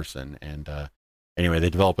another person. And anyway, they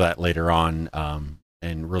develop that later on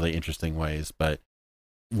in really interesting ways. But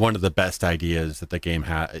one of the best ideas that the game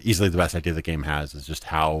has, easily the best idea the game has, is just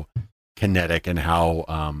how kinetic and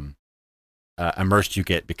how immersed you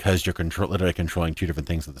get because you're literally controlling two different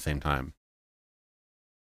things at the same time.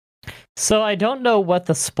 So I don't know what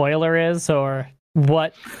the spoiler is or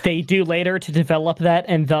what they do later to develop that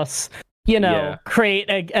and thus, create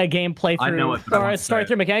a game playthrough or a story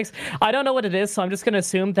through mechanics. I don't know what it is, so I'm just going to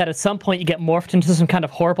assume that at some point you get morphed into some kind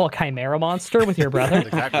of horrible chimera monster with your brother,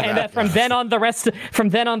 and that from then on the rest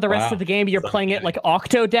of the game you're playing it like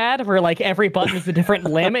Octodad, where like every button is a different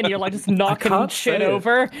limb, and you're like just knocking shit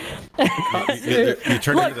over. You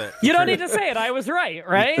turn into the. You don't need to say it. I was right?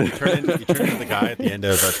 You turn into the guy at the end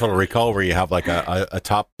of Total Recall, where you have like a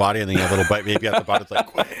top body, and then you have a little bite baby at the bottom. It's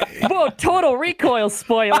like, whoa, Total Recoil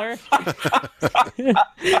spoiler.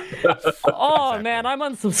 Oh man, I'm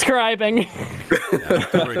unsubscribing.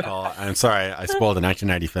 Total Recall. I'm sorry, I spoiled a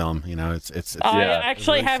 1990 film. It's I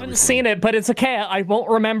actually really haven't seen it, but it's okay. I won't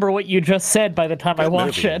remember what you just said by the time I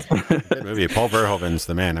watch it. Good movie. Paul Verhoeven's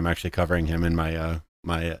the man. I'm actually covering him in my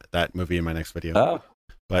that movie in my next video. Oh,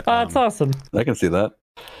 but that's awesome. I can see that.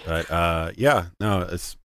 But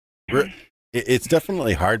it's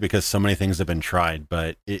definitely hard because so many things have been tried.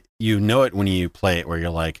 But it when you play it, where you're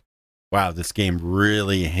like, wow, this game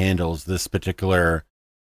really handles this particular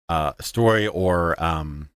story or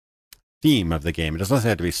theme of the game. It doesn't necessarily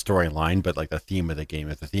have to be storyline, but like the theme of the game.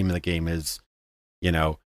 If the theme of the game is,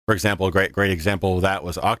 for example, a great example of that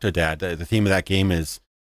was Octodad. The theme of that game is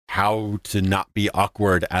how to not be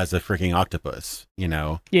awkward as a freaking octopus,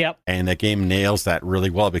 Yep. And the game nails that really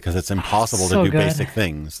well because it's impossible to do basic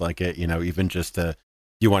things like it, even just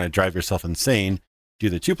you want to drive yourself insane. Do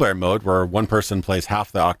the 2-player mode where one person plays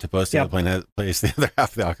half the octopus, the other player plays the other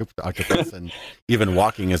half of the octopus, and even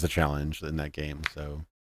walking is a challenge in that game. So,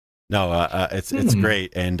 no, it's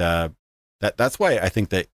great, and that's why I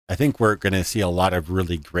think we're going to see a lot of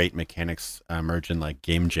really great mechanics emerge in like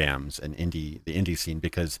game jams and the indie scene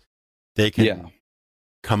because they can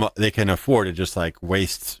they can afford to just like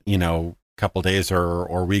waste a couple days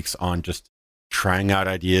or weeks on just trying out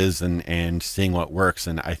ideas and seeing what works.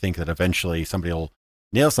 And I think that eventually somebody will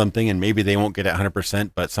nail something, and maybe they won't get it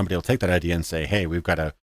 100%, but somebody will take that idea and say, hey, we've got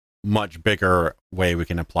a much bigger way we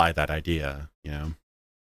can apply that idea, Yeah,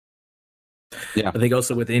 I think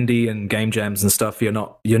also with indie and game jams and stuff, you're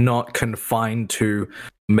not confined to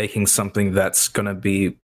making something that's going to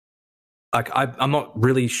be like I'm not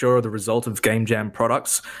really sure of the result of game jam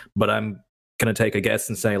products, but I'm going to take a guess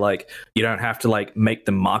and say like you don't have to like make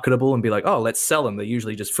them marketable and be like, oh, let's sell them. They're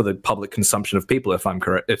usually just for the public consumption of people, if I'm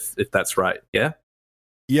correct, if that's right.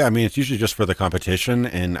 Yeah, I mean, it's usually just for the competition,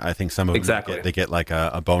 and I think some of them they get like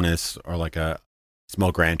a bonus or like a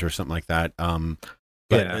small grant or something like that.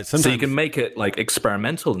 But so you can make it like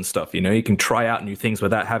experimental and stuff. You can try out new things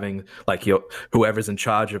without having like whoever's in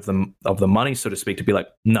charge of the money, so to speak, to be like,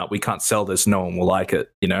 no, we can't sell this. No one will like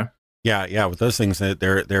it. Yeah. With those things,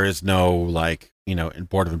 there is no like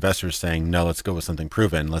board of investors saying no. Let's go with something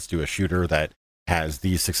proven. Let's do a shooter that has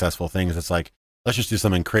these successful things. It's like, let's just do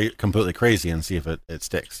something completely crazy and see if it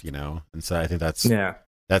sticks, And so I think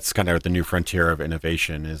that's kind of the new frontier of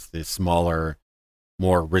innovation is the smaller,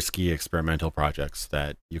 more risky experimental projects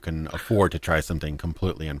that you can afford to try something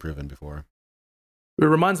completely unproven before. It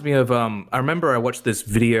reminds me of I remember I watched this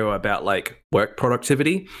video about like work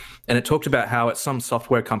productivity, and it talked about how at some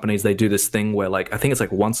software companies they do this thing where like I think it's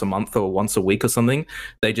like once a month or once a week or something.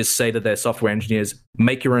 They just say to their software engineers,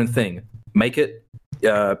 make your own thing. Make it.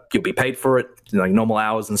 You'll be paid for it, like normal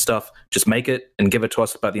hours and stuff. Just make it and give it to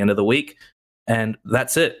us by the end of the week. And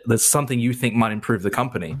that's it. There's something you think might improve the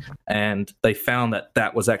company. And they found that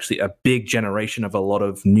that was actually a big generation of a lot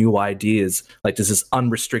of new ideas. Like there's this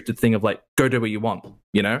unrestricted thing of like, go do what you want,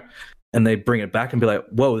 you know? And they bring it back and be like,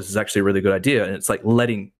 whoa, this is actually a really good idea. And it's like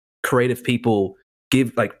letting creative people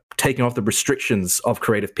taking off the restrictions of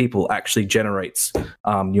creative people actually generates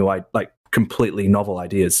completely novel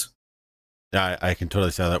ideas. Yeah, I can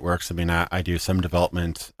totally see how that works. I mean, I do some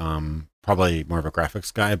development, probably more of a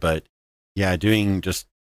graphics guy, but yeah, doing just,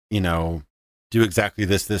 do exactly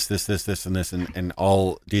this, and this, and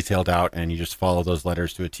all detailed out, and you just follow those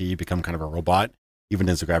letters to a T, you become kind of a robot, even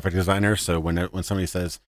as a graphic designer. So when somebody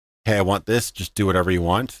says, hey, I want this, just do whatever you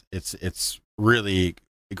want, it's really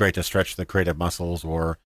great to stretch the creative muscles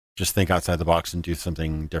or just think outside the box and do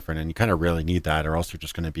something different. And you kind of really need that, or else you're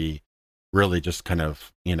just going to be really just kind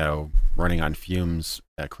of, running on fumes,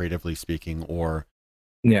 creatively speaking, or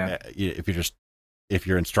if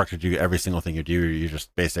you're instructed to do every single thing you do, you're just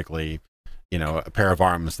basically, a pair of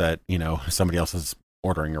arms that, somebody else is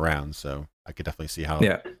ordering around. So I could definitely see how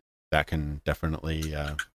that can definitely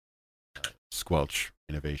squelch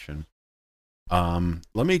innovation.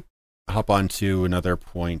 Let me hop on to another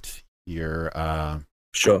point here.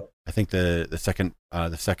 Sure. I think the second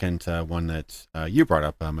one that you brought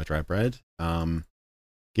up, my dry bread.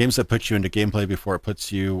 Games that put you into gameplay before it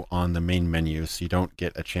puts you on the main menu, so you don't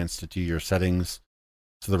get a chance to do your settings.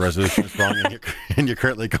 So the resolution is wrong, and you're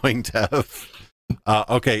currently going dev.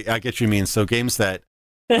 Okay, I get what you mean. So games that.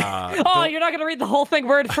 You're not going to read the whole thing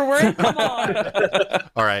word for word? Come on.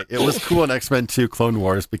 All right, it was cool in X-Men 2 Clone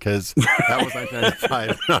Wars because that was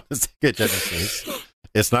 1995 on the Sega Genesis.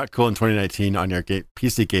 It's not cool in 2019 on your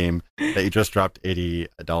PC game that you just dropped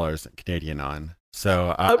 $80 Canadian on.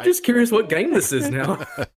 So I'm just curious what game this is now.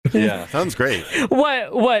 Yeah, sounds great.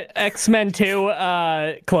 What X-Men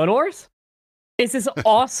 2 Clone Wars? It's this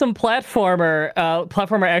awesome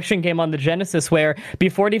platformer action game on the Genesis where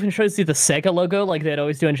before it even shows you the Sega logo like they'd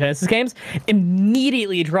always do in Genesis games,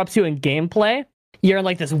 immediately drops you in gameplay. You're in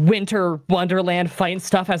like this winter wonderland fighting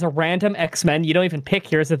stuff as a random X-Men. You don't even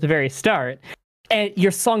pick yours at the very start. And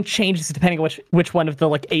your song changes depending on which one of the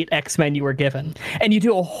like 8 X-Men you were given. And you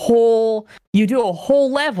do a whole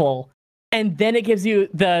level, and then it gives you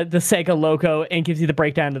the Sega logo and gives you the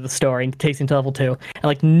breakdown of the story and takes you into level 2. And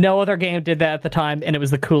like no other game did that at the time, and it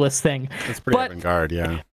was the coolest thing. It's pretty avant-garde,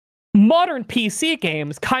 yeah. Modern PC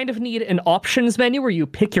games kind of need an options menu where you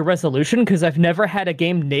pick your resolution, because I've never had a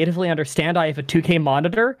game natively understand I have a 2K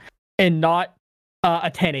monitor and not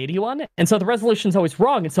a 1080 one, and so the resolution's always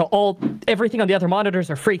wrong, and so everything on the other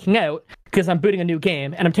monitors are freaking out because I'm booting a new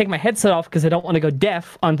game and I'm taking my headset off because I don't want to go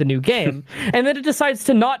deaf on the new game. And then it decides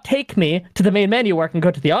to not take me to the main menu where I can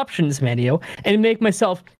go to the options menu and make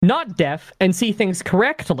myself not deaf and see things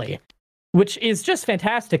correctly, which is just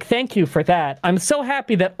fantastic. Thank you for that. I'm so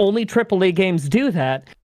happy that only AAA games do that.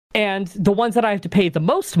 And the ones that I have to pay the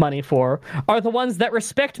most money for are the ones that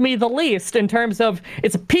respect me the least in terms of,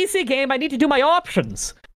 it's a PC game, I need to do my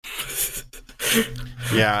options.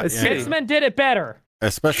 Yeah. X-Men did it better.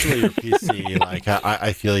 Especially your PC. Like,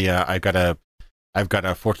 I feel I've got a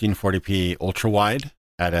 1440p ultra wide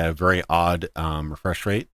at a very odd refresh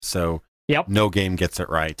rate. So no game gets it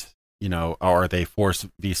right. Or they force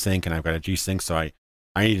VSync and I've got a G-Sync. So I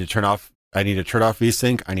need to turn off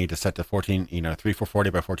VSync. I need to set to 3440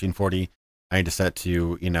 by 1440. I need to set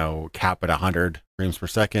to, cap at 100 frames per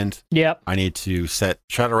second. Yep. I need to set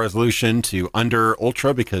shutter resolution to under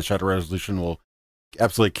ultra because shutter resolution will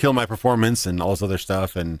absolutely kill my performance and all this other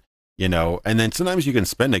stuff. And, and then sometimes you can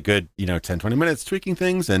spend a good, 10, 20 minutes tweaking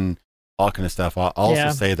things and all kind of stuff. I'll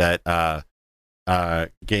also say that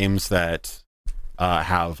games that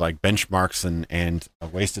have like benchmarks and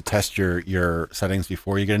ways to test your settings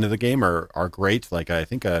before you get into the game are great. Like I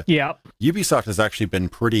think Ubisoft has actually been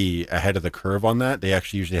pretty ahead of the curve on that. They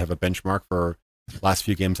actually usually have a benchmark for last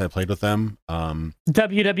few games I played with them.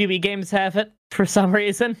 WWE games have it for some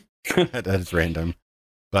reason. That is random.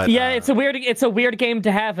 But it's a weird game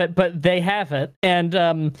to have it, but they have it. And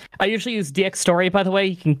I usually use DX Story, by the way.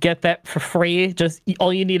 You can get that for free. Just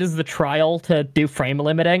all you need is the trial to do frame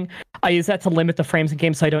limiting. I use that to limit the frames in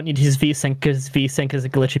games, so I don't need to use VSync because VSync is a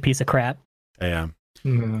glitchy piece of crap. Yeah.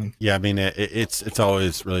 Mm-hmm. Yeah, I mean it's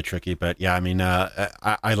always really tricky, but yeah, I mean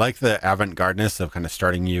I like the avant-gardeness of kind of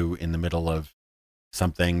starting you in the middle of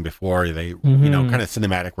something before they kind of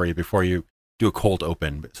cinematic where before you do a cold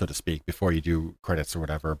open, so to speak, before you do credits or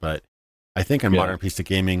whatever. But I think in Yeah. modern PC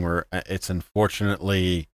gaming, where it's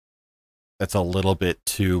unfortunately that's a little bit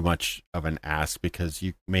too much of an ask because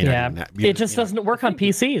you may not. Yeah, even it just doesn't work on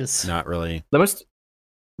PCs. Not really.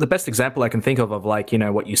 The best example I can think of like, you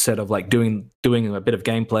know, what you said of like doing a bit of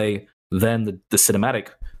gameplay, then the cinematic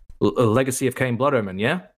Legacy of Kain Blood Omen.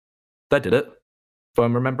 Yeah, that did it. If I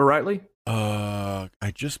remember rightly.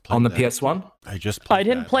 I just played On the that. PS1. I just played I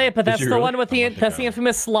didn't that. play it, but Did that's you the really? one with A month that's the ago.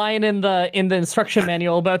 infamous line in the instruction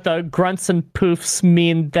manual about the grunts and poofs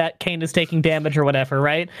mean that Kain is taking damage or whatever,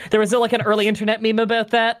 right? There was like an early internet meme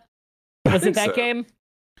about that. Was it think that so. game?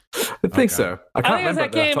 I think so. I think it was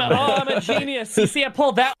that game. Oh, I'm a genius. You see, I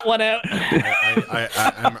pulled that one out.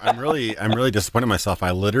 I'm really disappointed in myself.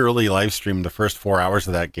 I literally live streamed the first 4 hours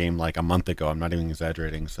of that game like a month ago. I'm not even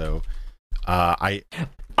exaggerating. So,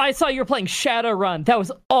 I saw you were playing Shadowrun. That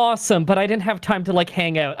was awesome, but I didn't have time to like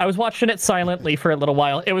hang out. I was watching it silently for a little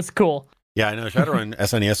while. It was cool. yeah, I know Shadowrun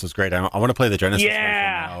SNES was great. I want to play the Genesis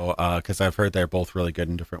Yeah. version now because I've heard they're both really good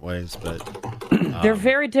in different ways. But They're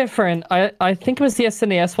very different. I think it was the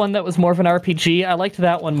SNES one that was more of an RPG. I liked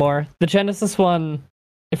that one more. The Genesis one,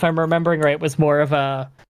 if I'm remembering right, was more of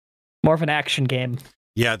an action game.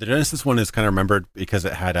 yeah, the Genesis one is kind of remembered because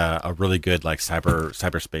it had a really good like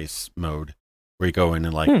cyberspace mode where you go in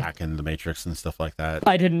and like hack into the Matrix and stuff like that.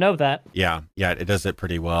 I didn't know that. Yeah, it does it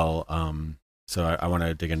pretty well. So I want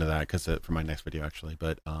to dig into that because for my next video actually.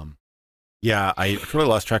 But yeah, I totally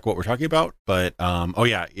lost track of what we're talking about. But oh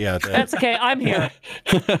yeah. That's okay. I'm here.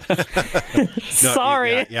 No,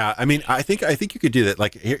 Sorry. Yeah. I mean, I think you could do that.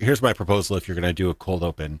 Like, here's my proposal: if you're going to do a cold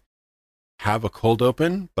open, have a cold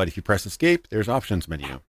open, but if you press escape, there's options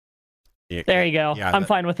menu. There you go. Yeah, I'm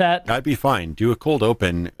fine with that. That'd be fine. Do a cold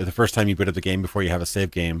open the first time you boot up the game before you have a save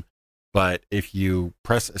game. But if you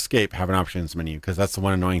press escape, have an options menu because that's the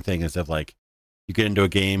one annoying thing is if like you get into a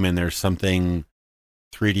game and there's something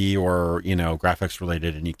 3D or graphics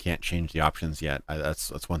related and you can't change the options yet.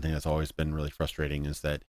 That's one thing that's always been really frustrating is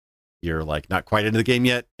that you're like not quite into the game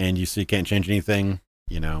yet and you can't change anything.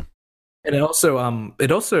 And it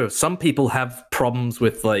also some people have problems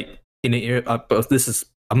with like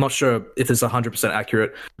I'm not sure if this is 100%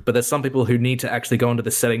 accurate, but there's some people who need to actually go into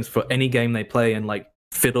the settings for any game they play and like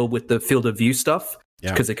fiddle with the field of view stuff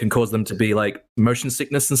because it can cause them to be like motion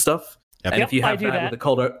sickness and stuff. Yep. And if you I have do that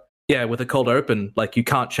with a cold open, like you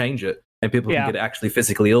can't change it and people can get actually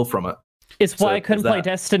physically ill from it. It's why So I couldn't there's play that.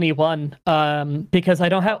 Destiny 1 because I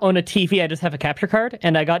don't own a TV. I just have a capture card,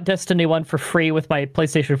 and I got Destiny 1 for free with my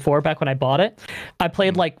PlayStation 4 back when I bought it. I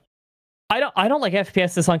played like I don't like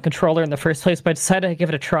FPSs on controller in the first place, but I decided to give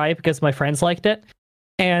it a try because my friends liked it.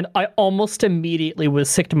 And I almost immediately was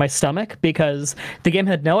sick to my stomach because the game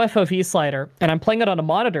had no FOV slider, and I'm playing it on a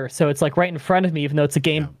monitor, so it's like right in front of me, even though it's a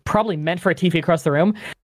game probably meant for a TV across the room.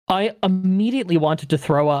 I immediately wanted to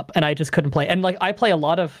throw up, and I just couldn't play. And like I played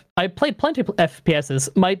plenty of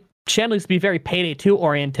FPSs. My channel used to be very Payday 2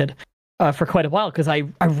 oriented for quite a while because I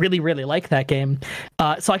really, really like that game.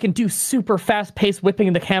 So I can do super fast-paced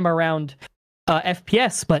whipping the camera around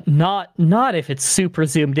FPS, but not if it's super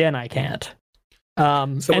zoomed in, I can't.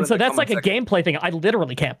 So that's like a gameplay thing. I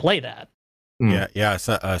literally can't play that. Yeah.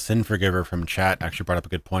 So, Sin Forgiver from chat actually brought up a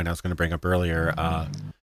good point I was going to bring up earlier.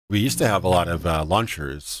 We used to have a lot of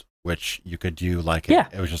launchers, which you could do like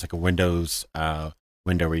it was just like a Windows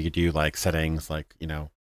window where you could do like settings, like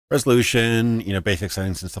resolution, basic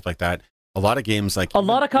settings and stuff like that. A lot of games, like a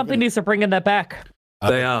lot of companies are bringing that back.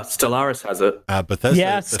 They are. Stellaris has it. Bethesda.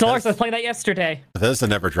 Yeah, Stellaris. I was playing that yesterday. Bethesda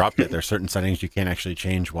never dropped it. There's certain settings you can't actually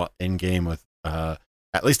change while in game with.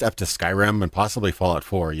 At least up to Skyrim and possibly Fallout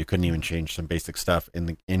 4, you couldn't even change some basic stuff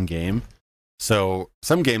in game. So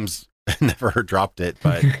some games never dropped it,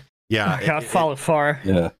 but yeah, Oh, God, Fallout 4.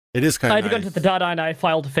 Yeah. it is kind I of. had to go into the .ini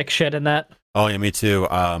file to fix shit in that. Oh yeah, me too.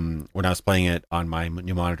 When I was playing it on my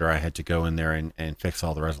new monitor, I had to go in there and fix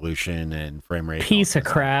all the resolution and frame rate. Piece of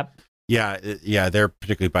crap. Yeah, they're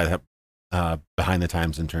particularly behind the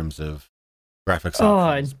times in terms of graphics Oh,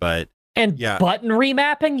 options, but. And button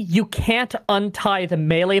remapping, you can't untie the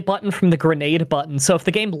melee button from the grenade button. So if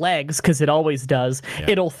the game lags, because it always does,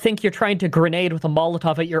 it'll think you're trying to grenade with a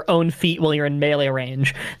Molotov at your own feet while you're in melee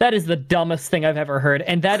range. That is the dumbest thing I've ever heard.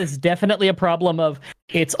 And that is definitely a problem of,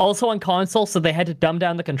 it's also on console, so they had to dumb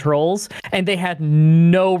down the controls, and they had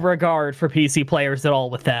no regard for PC players at all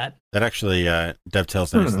with that. That actually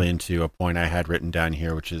dovetails nicely into a point I had written down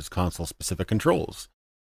here, which is console-specific controls.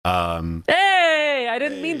 Hey, I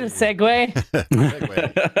didn't mean to segue.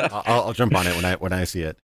 I'll jump on it when I see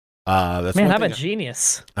it. That's Man, one I'm a thing.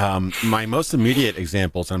 genius. My most immediate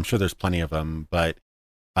examples, I'm sure there's plenty of them, but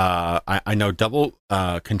I know double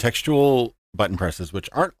contextual button presses, which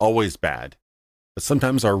aren't always bad, but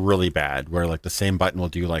sometimes are really bad, where like the same button will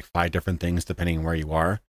do like 5 different things depending on where you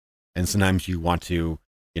are. And sometimes you want to,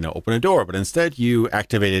 open a door, but instead you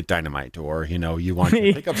activated dynamite, or, you want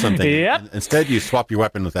to pick up something. Yep. And instead you swap your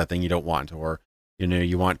weapon with that thing you don't want, or,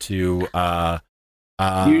 you want to,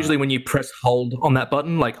 Usually when you press hold on that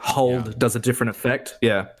button, like hold does a different effect.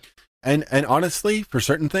 Yeah. And honestly, for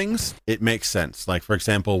certain things, it makes sense. Like, for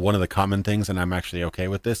example, one of the common things, and I'm actually okay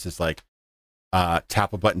with this, is like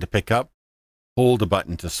tap a button to pick up, hold a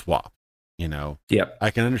button to swap. Yep. I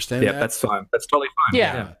can understand that. That's fine. That's totally fine.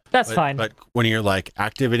 Yeah. That's fine. But when you're like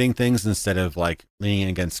activating things instead of like leaning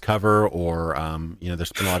against cover, or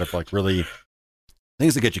there's been a lot of like really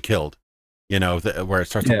things that get you killed. Where it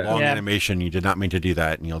starts a long animation, you did not mean to do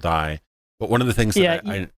that, and you'll die. But one of the things that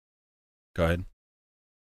I go ahead.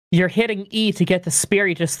 You're hitting E to get the spear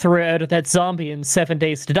you just threw out of that zombie in 7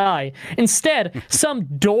 Days to Die. Instead, some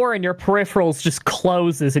door in your peripherals just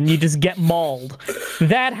closes and you just get mauled.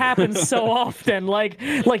 That happens so often. Like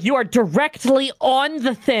you are directly on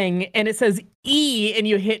the thing and it says E and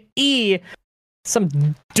you hit E.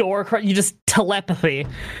 Some door, you just telepathy.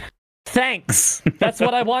 Thanks. That's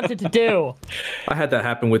what I wanted to do. I had that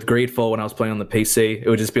happen with Greedfall when I was playing on the PC. It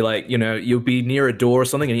would just be like, you'll be near a door or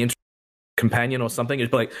something and you companion or something, it'd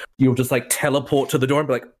be like you'll just like teleport to the door and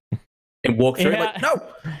be like and walk through like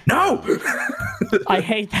no. I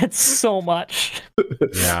hate that so much.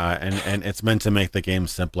 Yeah, and it's meant to make the game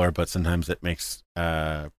simpler, but sometimes it makes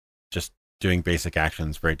just doing basic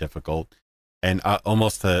actions very difficult. And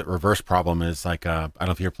almost the reverse problem is like I don't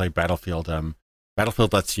know if you ever played Battlefield.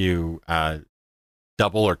 Battlefield lets you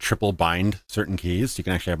double or triple bind certain keys. You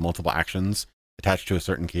can actually have multiple actions attached to a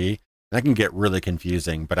certain key. That can get really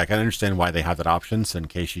confusing, but I can understand why they have that option. So in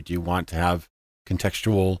case you do want to have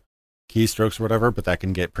contextual keystrokes or whatever, but that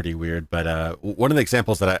can get pretty weird. But one of the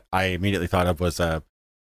examples that I immediately thought of was like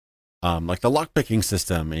the lockpicking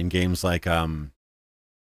system in games like Elder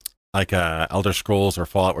Scrolls or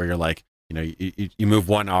Fallout, where you're like, you move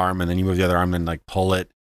one arm and then you move the other arm and like pull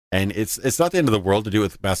it. And it's not the end of the world to do it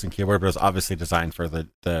with mouse and keyboard, but it's obviously designed for the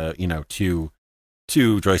two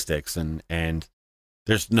joysticks and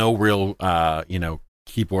there's no real,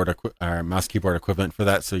 keyboard or mouse keyboard equivalent for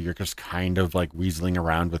that. So you're just kind of like weaseling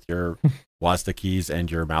around with your WASD keys and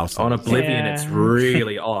your mouse. On Oblivion, it's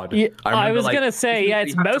really odd. I was going to say,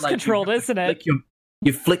 it's mouse controlled, isn't it?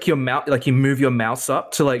 You flick your mouse, like you move your mouse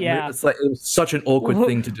up to like, it's like, it was such an awkward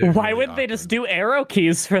thing to do. Why wouldn't they just do arrow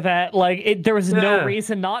keys for that? Like there was no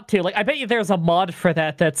reason not to. Like I bet you there's a mod for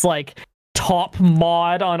that that's like top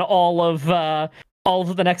mod on all of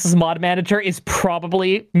the Nexus Mod Manager is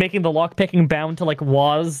probably making the lockpicking bound to like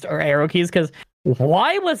WASD or arrow keys, because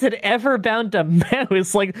why was it ever bound to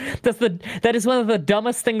mouse? Like that is one of the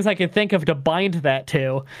dumbest things I could think of to bind that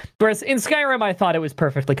to. Whereas in Skyrim, I thought it was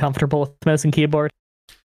perfectly comfortable with mouse and keyboard.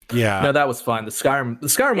 Yeah, no, that was fine. The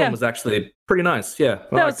Skyrim one was actually pretty nice. Yeah,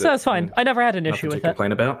 that was fine. I never had an issue with it.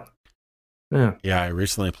 Complain about. Yeah, I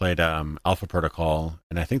recently played Alpha Protocol,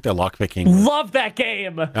 and I think the lockpicking. Love that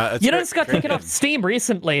game. It's got taken off Steam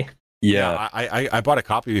recently. Yeah, I bought a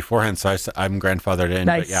copy beforehand, so I'm grandfathered in.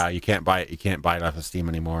 Nice. But yeah, you can't buy it. You can't buy it off of Steam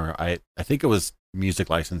anymore. I think it was music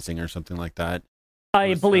licensing or something like that.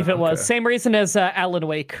 I believe it was. Okay. Same reason as Alan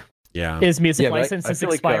Wake. Yeah, his music license is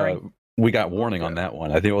expiring. Like, we got warning on that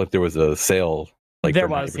one. I think like there was a sale, like there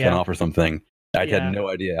for was 90% off or something. I had no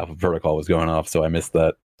idea Alpha Protocol was going off, so I missed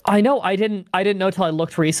that. I know. I didn't know till I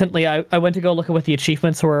looked recently. I went to go look at what the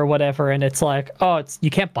achievements were or whatever, and it's like, you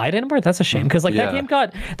can't buy it anymore. That's a shame, because like that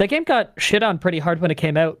game got shit on pretty hard when it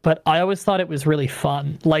came out. But I always thought it was really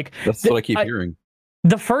fun. Like that's what I keep hearing.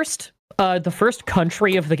 The first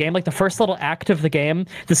country of the game, like the first little act of the game,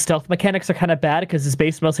 the stealth mechanics are kind of bad because it's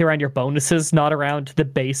based mostly around your bonuses, not around the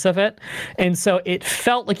base of it, and so it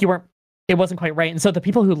felt like it wasn't quite right. And so the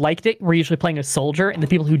people who liked it were usually playing a soldier, and the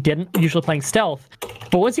people who didn't were usually playing stealth.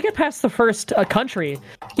 But once you get past the first country,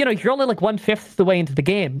 you're only like 1/5 the way into the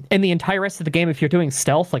game. And the entire rest of the game, if you're doing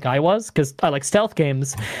stealth like I was, because I like stealth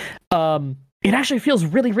games, it actually feels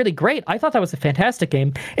really, really great. I thought that was a fantastic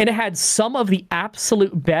game. And it had some of the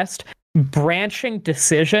absolute best branching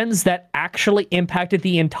decisions that actually impacted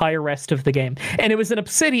the entire rest of the game. And it was an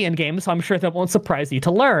Obsidian game, so I'm sure that won't surprise you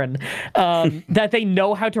to learn that they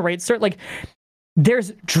know how to rate certain, like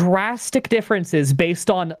there's drastic differences based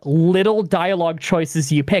on little dialogue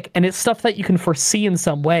choices you pick, and it's stuff that you can foresee in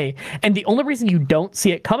some way. And the only reason you don't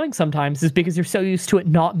see it coming sometimes is because you're so used to it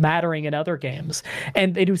not mattering in other games.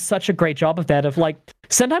 And they do such a great job of that, of like,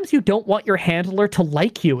 sometimes you don't want your handler to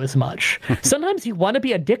like you as much. Sometimes you want to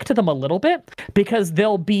be a dick to them a little bit because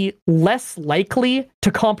they'll be less likely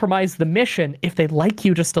to compromise the mission if they like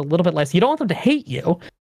you just a little bit less. You don't want them to hate you,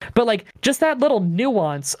 but like just that little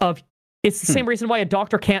nuance of, it's the same reason why a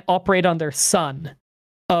doctor can't operate on their son.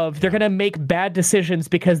 Of they're going to make bad decisions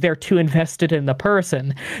because they're too invested in the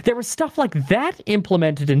person. There was stuff like that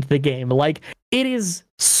implemented into the game. Like, it is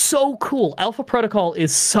so cool. Alpha Protocol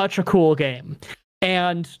is such a cool game.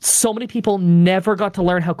 And so many people never got to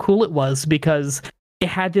learn how cool it was because it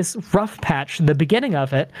had this rough patch in the beginning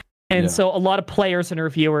of it. And so a lot of players and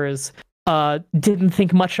reviewers didn't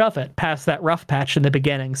think much of it past that rough patch in the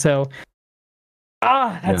beginning. So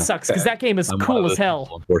that sucks because that game is cool as hell.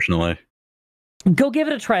 People, unfortunately, go give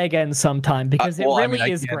it a try again sometime because it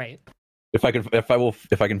really is great. If I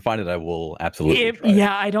can find it, I will absolutely. Try.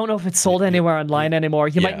 Yeah, I don't know if it's sold anywhere online anymore.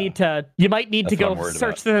 You might need to. You might need to go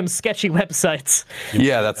search through them sketchy websites.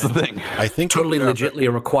 Yeah, that's the thing. I think totally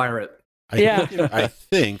legitly require it. I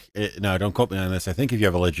think no, don't quote me on this. I think if you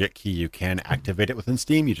have a legit key, you can activate it within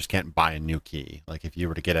Steam. You just can't buy a new key. Like if you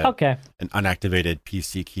were to get an unactivated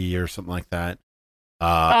PC key or something like that.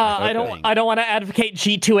 I don't want to advocate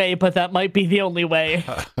G2A, but that might be the only way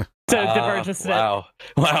to diverge us. Wow,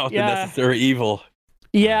 the necessary evil.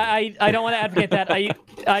 Yeah, I don't want to advocate that.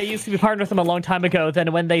 I used to be partnered with them a long time ago.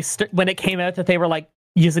 Then when it came out that they were like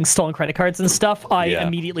using stolen credit cards and stuff, I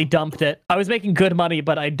immediately dumped it. I was making good money,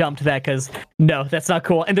 but I dumped that because no, that's not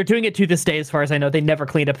cool. And they're doing it to this day, as far as I know. They never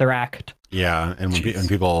cleaned up their act. Yeah, and when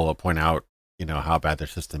people point out, you know, how bad their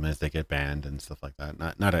system is, they get banned and stuff like that.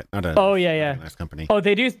 Not a nice company. Oh,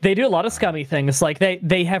 they do a lot of scummy things. Like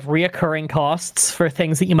they have reoccurring costs for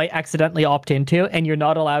things that you might accidentally opt into, and you're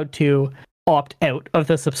not allowed to opt out of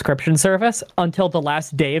the subscription service until the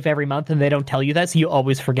last day of every month, and they don't tell you that, so you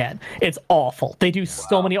always forget. It's awful. They do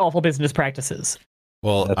so many awful business practices.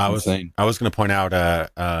 Well, I was going to point out,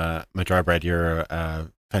 Madrybread, you're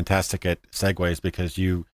fantastic at segues because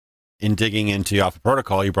you, in digging into Alpha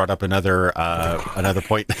Protocol, you brought up another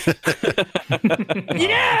point.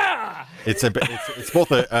 Yeah, it's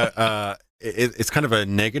both it's kind of a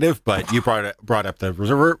negative, but you brought up the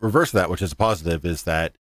reverse of that, which is a positive. Is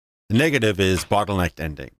that the negative is bottlenecked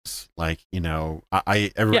endings? Like, you know,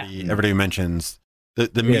 everybody mentions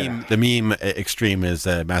the meme extreme is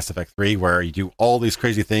Mass Effect 3, where you do all these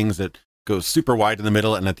crazy things that go super wide in the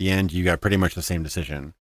middle, and at the end you got pretty much the same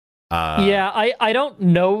decision. I don't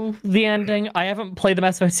know the ending. I haven't played the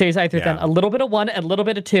Mass Effect series either. Then a little bit of 1 and a little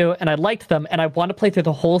bit of 2, and I liked them, and I want to play through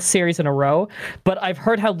the whole series in a row. But I've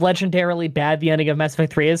heard how legendarily bad the ending of Mass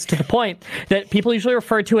Effect 3 is, to the point that people usually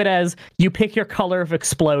refer to it as you pick your color of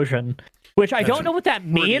explosion. Which I don't know what that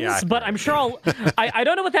means, but I'm sure I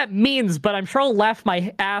don't know what that means, but I'm sure I'll laugh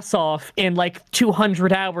my ass off in like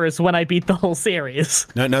 200 hours when I beat the whole series.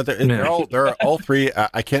 No, they're all three.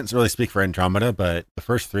 I can't really speak for Andromeda, but the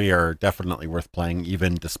first 3 are definitely worth playing,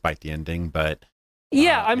 even despite the ending. But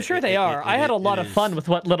yeah, I'm sure they are. I had a lot of fun with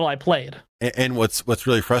what little I played. And what's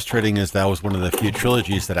really frustrating is that was one of the few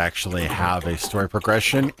trilogies that actually have a story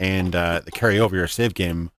progression and the carry over your save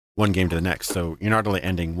game. One game to the next, so you're not only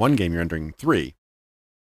ending one game, you're ending 3.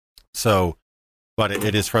 So, but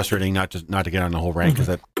it is frustrating not to get on the whole rank, because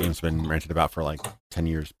that game's been ranted about for like 10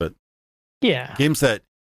 years. But yeah, games that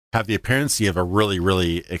have the appearance of a really,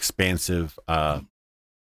 really expansive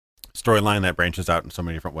storyline that branches out in so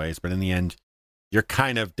many different ways, but in the end, you're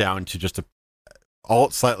kind of down to just all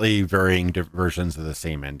slightly varying versions of the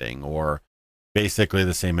same ending, or basically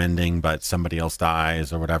the same ending, but somebody else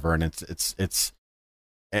dies or whatever, and it's.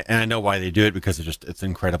 And I know why they do it, because it's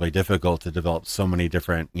incredibly difficult to develop so many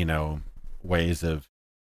different, you know, ways of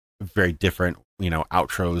very different, you know,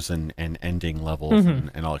 outros and ending levels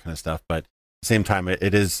and all that kind of stuff. But at the same time,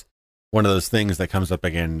 it is one of those things that comes up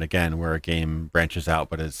again and again, where a game branches out,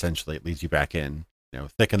 but essentially it leads you back in, you know,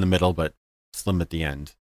 thick in the middle, but slim at the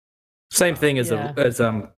end. Same thing as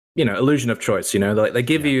you know, illusion of choice. You know, they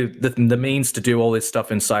give you the means to do all this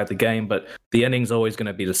stuff inside the game, but the ending's always going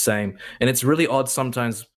to be the same. And it's really odd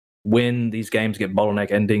sometimes when these games get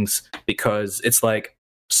bottleneck endings, because it's like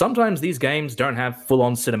sometimes these games don't have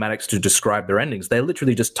full-on cinematics to describe their endings. They're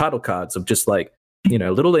literally just title cards of just like, you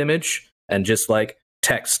know, little image and just like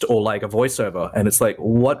text or like a voiceover. And it's like,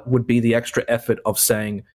 what would be the extra effort of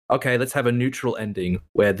saying, okay, let's have a neutral ending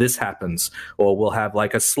where this happens, or we'll have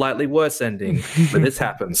like a slightly worse ending where this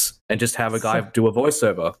happens, and just have a guy do a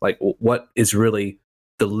voiceover. Like, what is really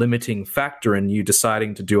the limiting factor in you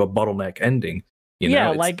deciding to do a bottleneck ending. You know,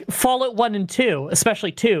 yeah, it's- like Fallout 1 and 2,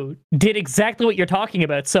 especially 2, did exactly what you're talking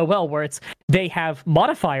about so well, where they have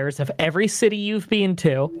modifiers of every city you've been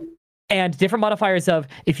to, and different modifiers of,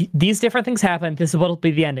 if these different things happen, this is what will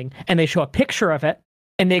be the ending. And they show a picture of it,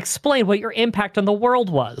 and they explain what your impact on the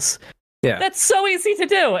world was. yeah. That's so easy to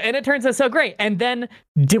do, and it turns out so great. And then,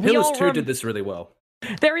 Pillars 2 did this really well.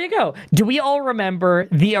 there you go. Do we all remember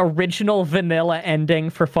the original vanilla ending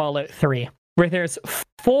for Fallout 3, where there's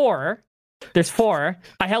four?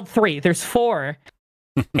 I held 3. There's 4,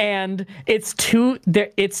 and it's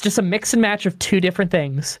just a mix and match of 2 different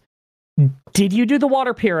things. Did you do the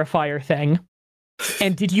water purifier thing?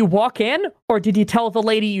 And did you walk in, or did you tell the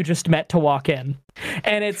lady you just met to walk in?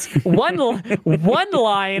 And it's one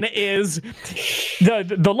line is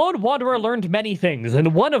the lone wanderer learned many things,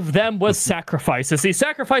 and one of them was sacrifices. He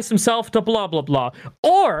sacrificed himself to blah blah blah.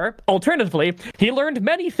 Or alternatively, he learned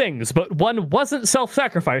many things, but one wasn't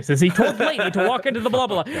self-sacrifices. He told the lady to walk into the blah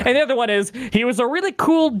blah. And the other one is he was a really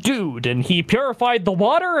cool dude, and he purified the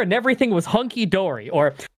water, and everything was hunky dory.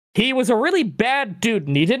 Or he was a really bad dude,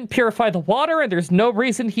 and he didn't purify the water, and there's no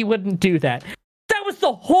reason he wouldn't do that. That was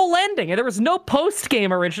the whole ending, and there was no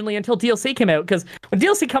post-game originally until DLC came out, because when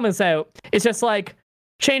DLC comes out, it's just like,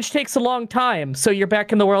 change takes a long time, so you're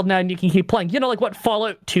back in the world now and you can keep playing. You know, like what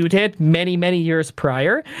Fallout 2 did many, many years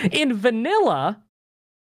prior? In vanilla,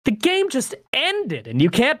 the game just ended, and you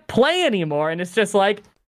can't play anymore, and it's just like,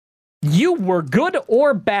 you were good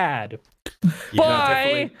or bad.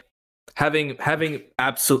 Bye! Having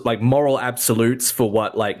absolute, like, moral absolutes for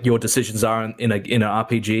what, like, your decisions are in an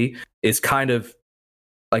RPG is kind of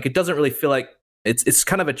like, it doesn't really feel like it's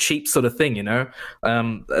kind of a cheap sort of thing, you know.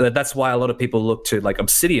 That's why a lot of people look to, like,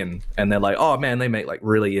 Obsidian, and they're like, oh man, they make, like,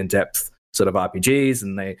 really in-depth sort of RPGs,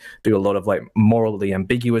 and they do a lot of, like, morally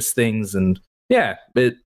ambiguous things. And yeah,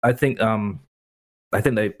 I think I'll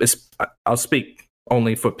speak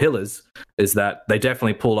only for Pillars, is that they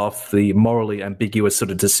definitely pulled off the morally ambiguous sort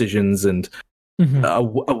of decisions, and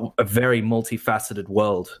a very multifaceted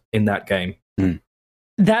world in that game.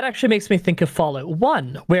 That actually makes me think of Fallout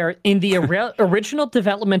 1, where in the original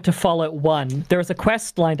development of Fallout 1, there was a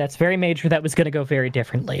quest line that's very major that was going to go very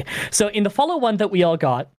differently. So in the Fallout 1 that we all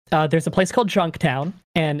got, there's a place called Junktown,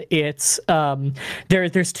 and it's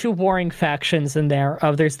there's 2 warring factions in there.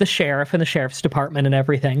 There's the sheriff and the sheriff's department and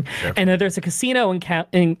everything, and then there's a casino in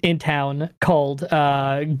town called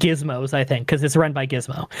Gizmos, I think, because it's run by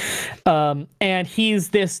Gizmo, and he's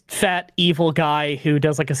this fat evil guy who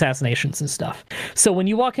does, like, assassinations and stuff. So when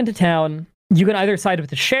you walk into town, you can either side with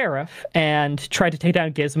the sheriff and try to take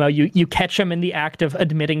down Gizmo. You catch him in the act of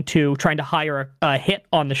admitting to trying to hire a hit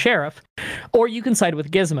on the sheriff, or you can side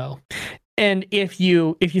with Gizmo. And if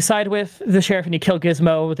you side with the sheriff and you kill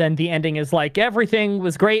Gizmo, then the ending is like, everything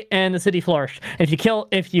was great and the city flourished. And if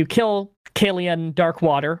you kill Killian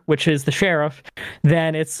Darkwater, which is the sheriff,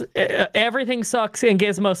 then it's everything sucks and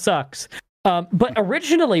Gizmo sucks. But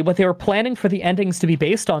originally, what they were planning for the endings to be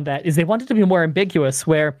based on that is they wanted to be more ambiguous,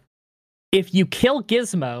 where if you kill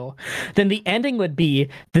Gizmo, then the ending would be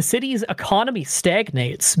the city's economy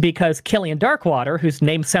stagnates because Killian Darkwater, whose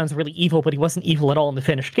name sounds really evil, but he wasn't evil at all in the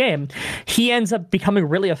finished game, he ends up becoming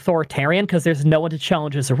really authoritarian because there's no one to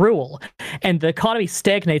challenge his rule. And the economy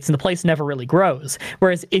stagnates and the place never really grows.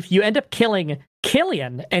 Whereas if you end up killing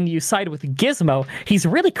Killian and you side with Gizmo, he's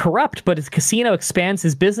really corrupt, but his casino expands,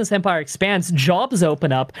 his business empire expands, jobs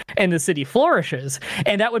open up, and the city flourishes.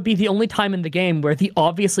 And that would be the only time in the game where the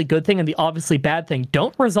obviously good thing and the obviously bad thing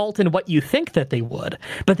don't result in what you think that they would,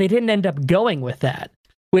 but they didn't end up going with that,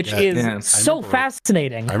 which is so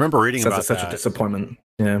fascinating. I remember reading about such a disappointment.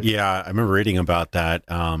 Yeah, I remember reading about that,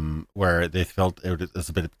 where they felt it was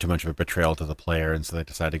a bit too much of a betrayal to the player, and so they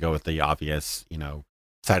decided to go with the obvious,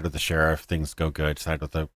 side with the sheriff, things go good. Side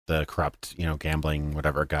with the corrupt, gambling,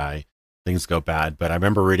 whatever guy, things go bad. But I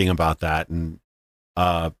remember reading about that, and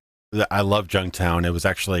I love Junktown. It was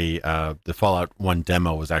actually the Fallout 1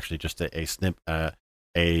 demo was actually just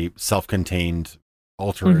a self-contained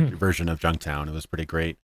altered version of Junktown. It was pretty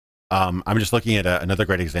great. I'm just looking at another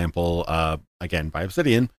great example, again by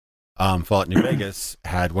Obsidian. Fallout New Vegas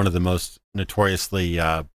had one of the most notoriously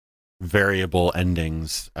variable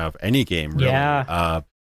endings of any game, really. Yeah.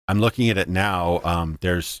 I'm looking at it now.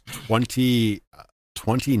 There's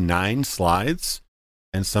 29 slides,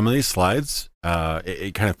 and some of these slides,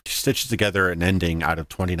 it kind of stitches together an ending out of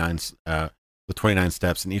 29 with 29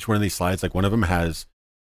 steps, and each one of these slides, like one of them has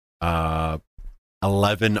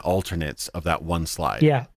 11 alternates of that one slide.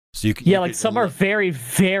 Yeah. So Yeah, like some are very,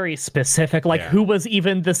 very specific. Like who was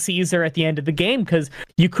even the Caesar at the end of the game? Because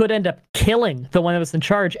you could end up killing the one that was in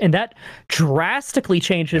charge, and that drastically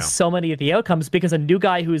changes so many of the outcomes because a new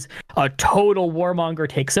guy who's a total warmonger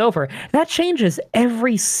takes over. That changes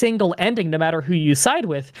every single ending, no matter who you side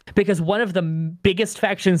with, because one of the biggest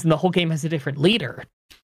factions in the whole game has a different leader.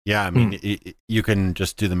 Yeah, I mean, you can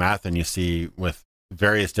just do the math, and you see with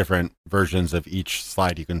various different versions of each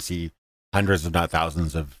slide, you can see hundreds, if not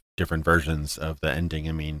thousands, of different versions of the ending.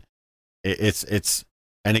 I mean, it's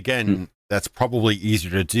and again, that's probably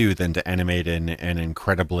easier to do than to animate an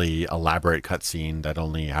incredibly elaborate cutscene that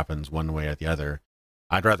only happens one way or the other.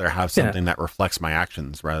 I'd rather have something that reflects my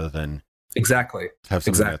actions rather than have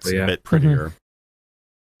something that's a bit prettier.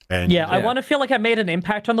 And I want to feel like I made an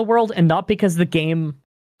impact on the world, and not because the game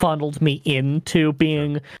funneled me into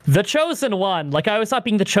being the chosen one. Like, I always thought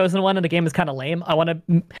being the chosen one in a game is kind of lame. I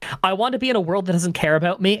want to be in a world that doesn't care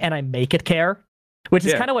about me, and I make it care, which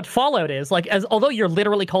is kind of what Fallout is. Like, although you're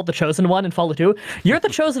literally called the chosen one in Fallout 2, you're the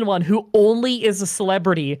chosen one who only is a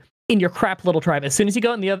celebrity in your crap little tribe. As soon as you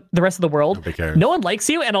go in the rest of the world, no one likes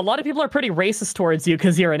you, and a lot of people are pretty racist towards you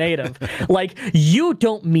because you're a native. Like, you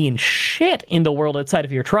don't mean shit in the world outside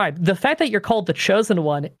of your tribe. The fact that you're called the chosen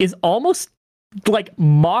one is almost like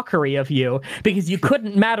mockery of you, because you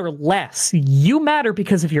couldn't matter less. You matter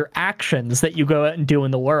because of your actions that you go out and do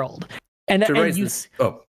in the world. And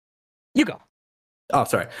you go. Oh,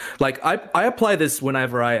 sorry. Like, I apply this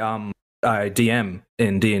whenever I DM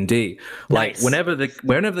in D&D. Like, whenever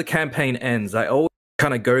the campaign ends, I always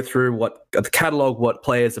kind of go through the catalog, what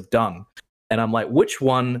players have done, and I'm like, which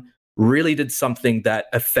one really did something that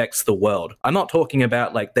affects the world? I'm not talking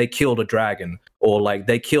about like they killed a dragon, or like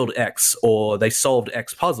they killed X, or they solved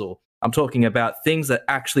X puzzle. I'm talking about things that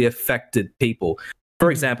actually affected people. For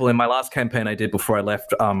example, in my last campaign I did before I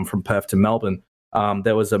left from Perth to Melbourne,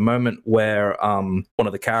 there was a moment where one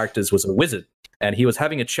of the characters was a wizard, and he was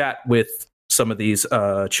having a chat with some of these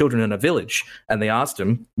children in a village, and they asked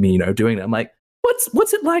him, doing that. I'm like,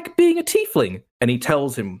 what's it like being a tiefling? And he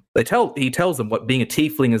tells them what being a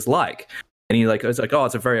tiefling is like. And it's like, oh,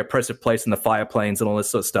 it's a very oppressive place in the Fire Plains and all this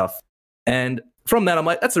sort of stuff. And from that, I'm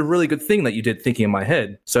like, that's a really good thing that you did, thinking in my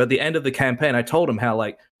head. So at the end of the campaign, I told him how,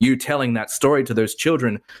 like, you telling that story to those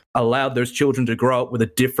children allowed those children to grow up with a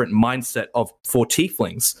different mindset for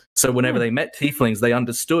tieflings. So whenever they met tieflings, they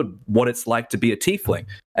understood what it's like to be a tiefling.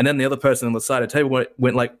 And then the other person on the side of the table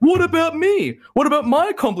went like, what about me? What about my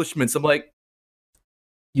accomplishments? I'm like,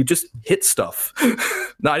 you just hit stuff.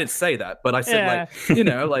 No, I didn't say that, but I said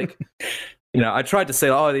I tried to say,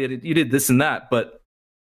 oh, you did this and that, but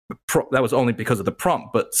that was only because of the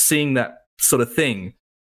prompt. But seeing that sort of thing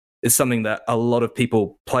is something that a lot of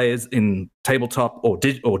players in tabletop or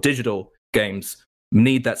digital games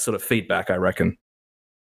need, that sort of feedback, I reckon.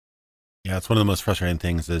 Yeah, it's one of the most frustrating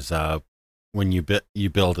things is when you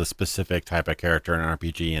build a specific type of character in an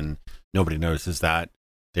RPG and nobody notices that.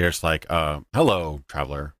 They're just like, hello,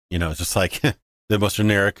 traveler. It's just like the most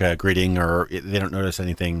generic greeting, or they don't notice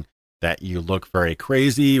anything that you look very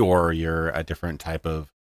crazy, or you're a different type of,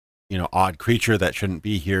 odd creature that shouldn't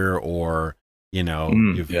be here, or,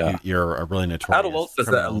 you're a really notorious Outer Worlds does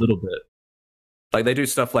that a little bit. Like, they do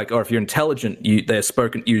stuff like, or if you're intelligent,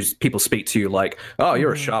 people speak to you like, oh,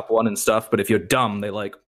 you're a sharp one and stuff. But if you're dumb, they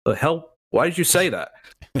like, the hell? Why did you say that?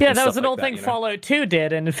 Yeah, that was an old thing Fallout 2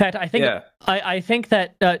 did, and in fact, I think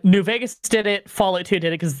that New Vegas did it, Fallout 2 did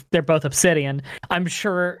it, because they're both Obsidian. I'm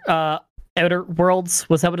sure Outer Worlds,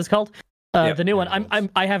 was that what it's called? The new one.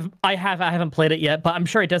 I haven't played it yet, but I'm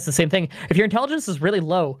sure it does the same thing. If your intelligence is really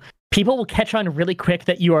low, people will catch on really quick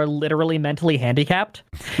that you are literally mentally handicapped,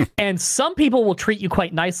 and some people will treat you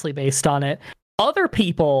quite nicely based on it. Other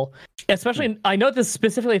people, especially, I know this is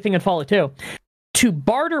specifically a thing in Fallout 2. To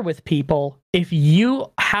barter with people, if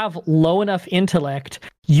you have low enough intellect,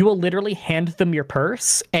 you will literally hand them your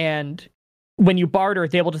purse, and when you barter,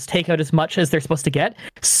 they will just take out as much as they're supposed to get.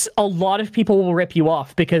 A lot of people will rip you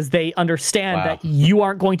off because they understand that you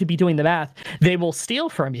aren't going to be doing the math. They will steal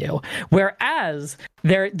from you. Whereas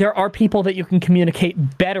there are people that you can communicate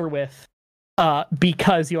better with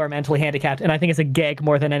because you are mentally handicapped, and I think it's a gag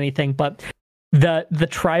more than anything, but the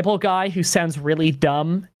tribal guy who sounds really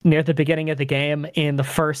dumb near the beginning of the game in the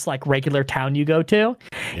first like regular town you go to,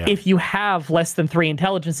 if you have less than 3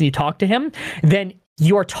 intelligence and you talk to him, then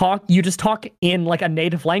you just talk in like a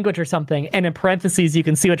native language or something, and in parentheses you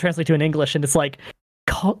can see what translates to in English, and it's like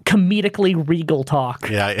comedically regal talk.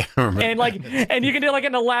 Yeah, I remember. And you can do like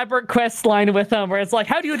an elaborate quest line with him where it's like,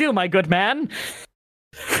 how do you do, my good man?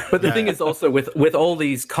 But the thing is also with all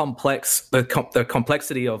these the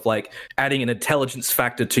complexity of like adding an intelligence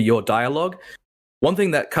factor to your dialogue, one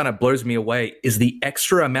thing that kind of blows me away is the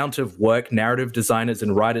extra amount of work narrative designers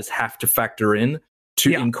and writers have to factor in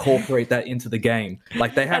to incorporate that into the game.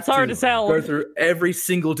 Like they have hard to sell. Go through every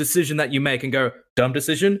single decision that you make and go, dumb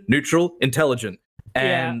decision, neutral, intelligent.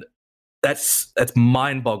 And that's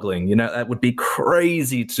mind-boggling. You know, that would be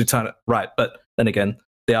crazy to turn it right. But then again,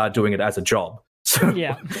 they are doing it as a job. So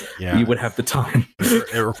you would have the time.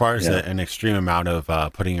 It requires an extreme amount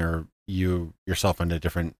of putting yourself into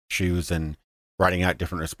different shoes and writing out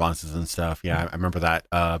different responses and stuff. Yeah, I remember that.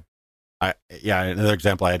 Another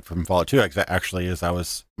example I had from Fallout 2 actually is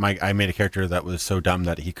I made a character that was so dumb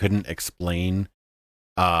that he couldn't explain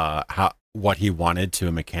what he wanted to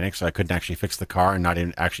a mechanic, so I couldn't actually fix the car and not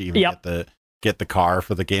even get the car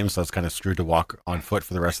for the game, so I was kind of screwed to walk on foot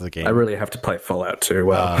for the rest of the game. I really have to play Fallout 2.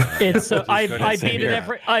 Well, it's I beat it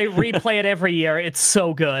I replay it every year. It's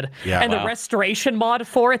so good. Yeah, and the restoration mod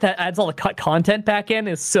for it that adds all the cut content back in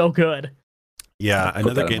is so good. Yeah,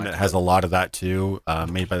 another game that has a lot of that too,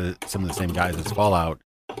 made by some of the same guys as Fallout.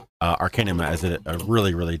 Arcanum has a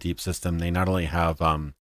really, really deep system. They not only have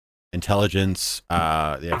intelligence, they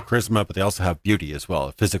have charisma, but they also have beauty as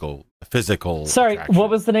well. Physical. Sorry, attraction. What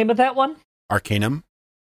was the name of that one? Arcanum.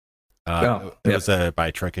 It was by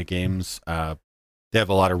Troika Games. They have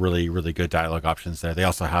a lot of really, really good dialogue options there. They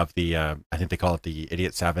also have the, I think they call it the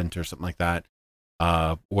Idiot Savant or something like that.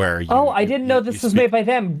 Where I didn't know this was made by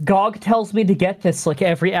them. GOG tells me to get this like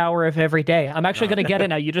every hour of every day. I'm actually going to get it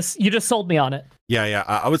now. You just sold me on it. Yeah.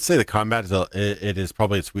 I would say the combat is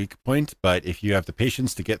probably its weak point, but if you have the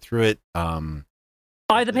patience to get through it, I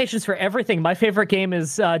have the patience for everything. My favorite game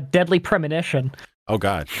is Deadly Premonition. Oh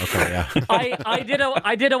God. Okay. Yeah. I did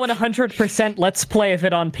a 100% Let's Play of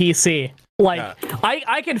it on PC.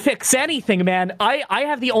 I can fix anything, man. I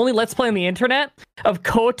have the only Let's Play on the internet of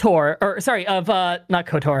KOTOR, not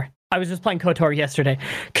KOTOR. I was just playing KOTOR yesterday.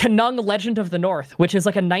 Kanung Legend of the North, which is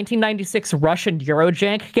like a 1996 Russian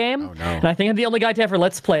Eurojank game. Oh, no. And I think I'm the only guy to ever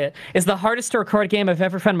Let's Play it. It's the hardest to record game I've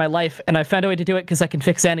ever found in my life, and I found a way to do it because I can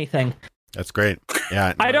fix anything. That's great.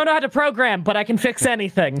 Yeah. I don't know how to program, but I can fix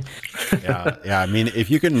anything. Yeah. I mean, if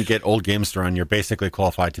you can get old games to run, you're basically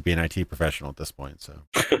qualified to be an IT professional at this point. So.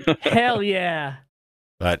 Hell yeah.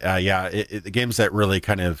 But the games that really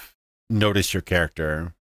kind of notice your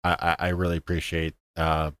character, I really appreciate.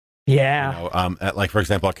 Like for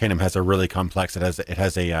example, Arcanum has a really complex. It has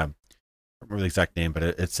a I don't remember the exact name, but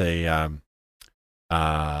it's a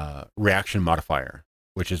reaction modifier,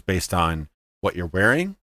 which is based on what you're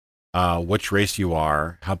wearing. Which race you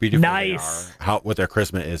are, how beautiful they are, what their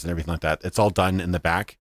charisma is, and everything like that. It's all done in the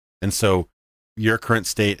back, and so your current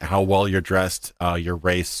state, how well you're dressed, your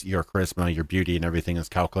race, your charisma, your beauty, and everything is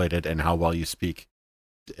calculated, and how well you speak.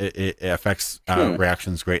 It affects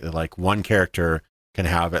reactions greatly. Like one character can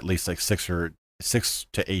have at least like 6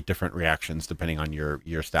 to 8 different reactions depending on your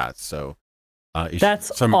stats. So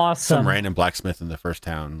that's awesome. Some random blacksmith in the first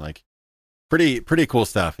town, like. Pretty cool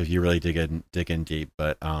stuff if you really dig in deep.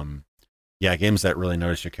 But games that really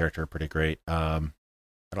notice your character are pretty great. I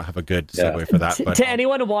don't have a good segue for that. But to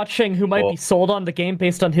anyone watching who might be sold on the game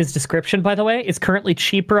based on his description, by the way, it's currently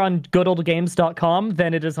cheaper on goodoldgames.com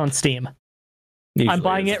than it is on Steam. Usually I'm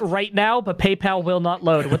buying it right now, but PayPal will not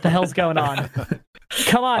load. What the hell's going on?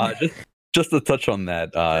 Come on. Just to touch on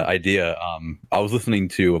that idea, I was listening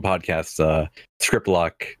to a podcast,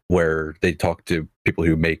 Scriptlock, where they talk to people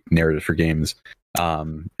who make narratives for games,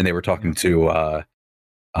 and they were talking to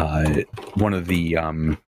one of the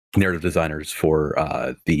narrative designers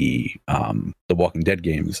for the Walking Dead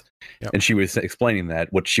games, and she was explaining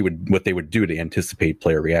that what they would do to anticipate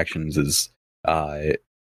player reactions is because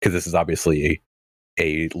this is obviously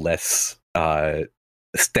a less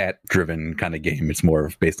stat-driven kind of game. It's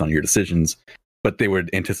more based on your decisions, but they would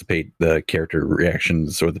anticipate the character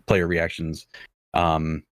reactions or the player reactions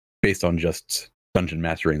based on just dungeon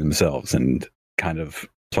mastering themselves and kind of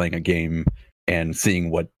playing a game and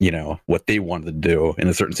seeing what they wanted to do in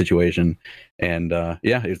a certain situation. And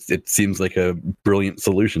it seems like a brilliant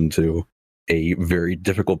solution to a very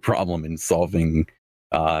difficult problem in solving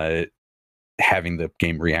having the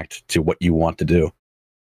game react to what you want to do.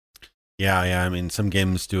 Yeah. I mean, some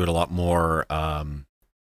games do it a lot more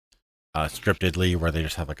scriptedly, where they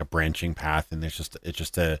just have like a branching path, and it's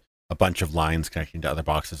just a bunch of lines connecting to other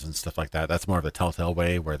boxes and stuff like that. That's more of the Telltale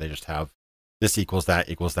way, where they just have this equals that,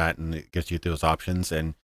 and it gives you those options.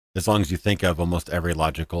 And as long as you think of almost every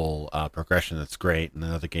logical progression, that's great. And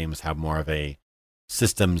then other games have more of a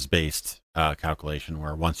systems-based calculation,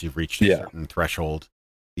 where once you've reached a certain threshold,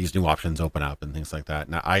 these new options open up and things like that.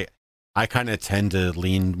 Now, I kind of tend to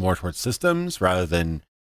lean more towards systems rather than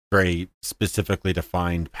very specifically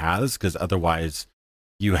defined paths, because otherwise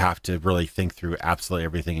you have to really think through absolutely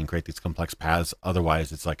everything and create these complex paths.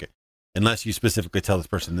 Otherwise, it's like, unless you specifically tell this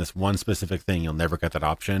person this one specific thing, you'll never get that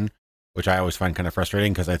option, which I always find kind of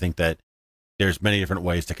frustrating because I think that there's many different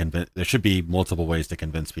ways to convince. There should be multiple ways to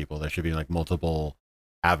convince people. There should be like multiple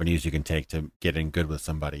avenues you can take to get in good with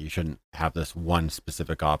somebody. You shouldn't have this one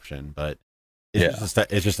specific option, but it's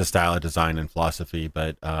just a style of design and philosophy.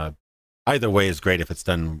 But either way is great if it's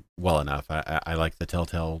done well enough. I like the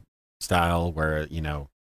Telltale style where, you know,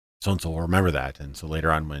 so-and-so will remember that. And so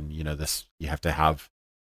later on when, you know, this, you have to have,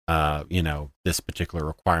 you know, this particular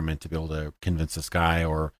requirement to be able to convince this guy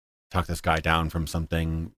or talk this guy down from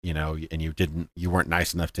something, you know, and you weren't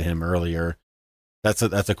nice enough to him earlier. That's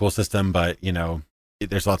a cool system, but, you know,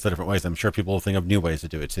 there's lots of different ways. I'm sure people will think of new ways to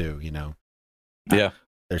do it too, you know? Yeah.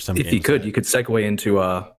 There's some. If you could segue into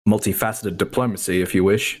multifaceted diplomacy if you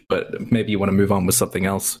wish, but maybe you want to move on with something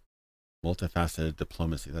else. Multifaceted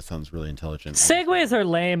diplomacy. That sounds really intelligent. Segues are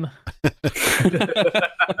lame.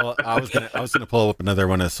 Well, I was gonna pull up another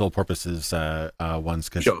one of Soul Purpose's ones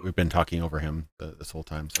because we've been talking over him this whole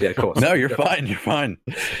time. So. Yeah, of course. No, you're fine. You're fine.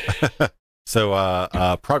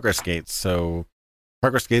 So progress gates. So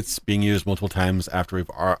progress gates being used multiple times after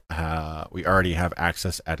we already have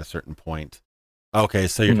access at a certain point. Okay,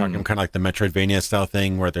 so you're talking kind of like the Metroidvania style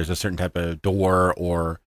thing where there's a certain type of door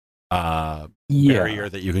or barrier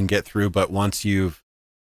that you can get through, but once you've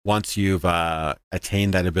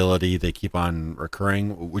attained that ability, they keep on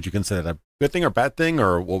recurring. Would you consider that a good thing or bad thing,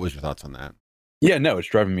 or what was your thoughts on that? Yeah, no, it's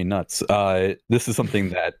driving me nuts. This is something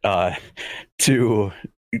that to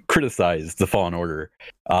criticize the Fallen Order,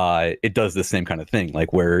 it does the same kind of thing,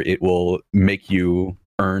 like where it will make you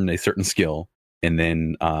earn a certain skill, and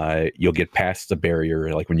then you'll get past the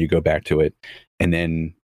barrier, like when you go back to it, and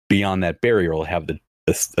then beyond that barrier, will have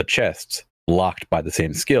a chest locked by the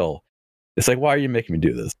same skill. It's like, why are you making me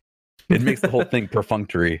do this? It makes the whole thing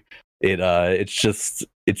perfunctory. It's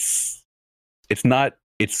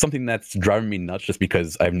something that's driving me nuts just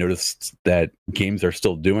because I've noticed that games are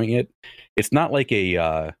still doing it. It's not like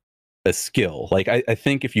a skill. Like I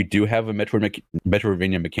think if you do have a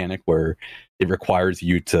Metroidvania mechanic where it requires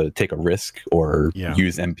you to take a risk or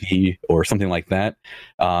use MP or something like that,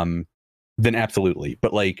 then absolutely.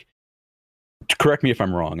 But like, correct me if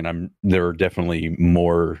I'm wrong, and there are definitely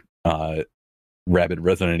more rabid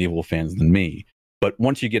Resident Evil fans than me. But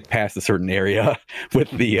once you get past a certain area with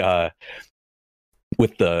the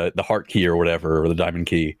heart key or whatever, or the diamond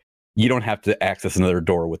key, you don't have to access another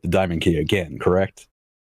door with the diamond key again, correct?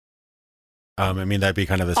 I mean, that'd be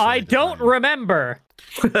kind of a... I don't remember.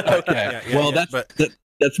 Okay. Well,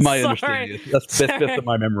 that's my understanding. That's best of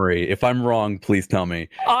my memory. If I'm wrong, please tell me.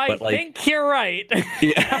 I think you're right.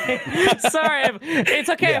 Yeah. Sorry. It's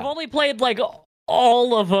okay. Yeah. I've only played like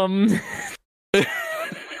all of them.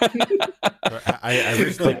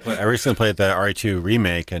 I recently played the RE2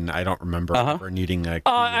 remake, and I don't remember ever needing a.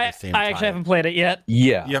 I actually haven't played it yet.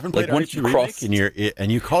 Yeah, you haven't played RE2 remake,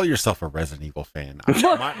 and you call yourself a Resident Evil fan.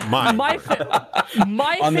 Look, my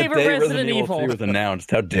favorite Resident Evil 3 was announced.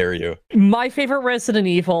 How dare you? My favorite Resident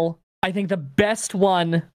Evil, I think the best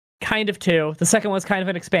one, kind of 2. The second one's kind of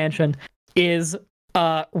an expansion. Is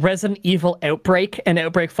Resident Evil Outbreak and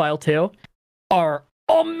Outbreak File 2 are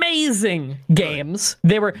amazing games.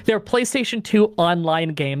 They were PlayStation 2 online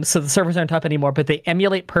games, so the servers aren't up anymore, but they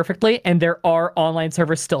emulate perfectly, and there are online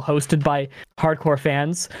servers still hosted by hardcore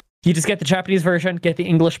fans. You just get the Japanese version, get the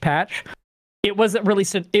English patch. It was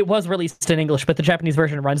released in English, but the Japanese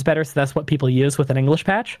version runs better, so that's what people use with an English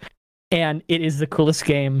patch. And it is the coolest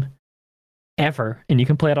game ever, and you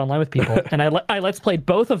can play it online with people. And I let's played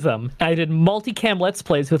both of them. I did multicam let's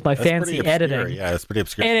plays with my fancy editing. Yeah, it's pretty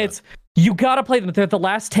obscure. And you gotta play them. They're the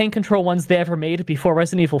last tank control ones they ever made before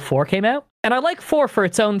Resident Evil 4 came out. And I like 4 for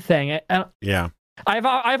its own thing. Yeah. I have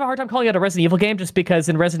a hard time calling it a Resident Evil game just because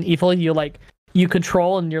in Resident Evil you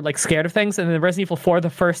control and you're like scared of things. And in Resident Evil 4, the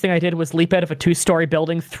first thing I did was leap out of a 2-story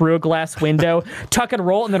building through a glass window, tuck and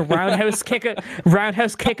roll, and then roundhouse kick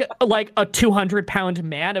like a 200-pound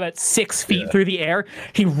man about 6 feet through the air.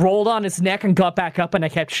 He rolled on his neck and got back up, and I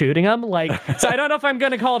kept shooting him. So I don't know if I'm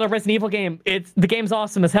gonna call it a Resident Evil game. The game's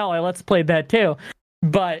awesome as hell. I let's played that too,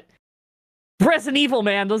 but Resident Evil,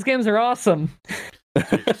 man, those games are awesome.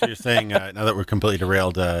 So you're saying, now that we're completely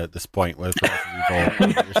derailed this point with Resident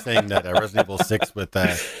Evil, you're saying that Resident Evil 6 with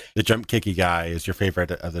the jump kicky guy is your favorite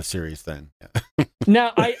of the series then? Yeah.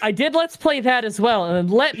 Now, I did let's play that as well, and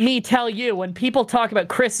let me tell you, when people talk about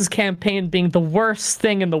Chris's campaign being the worst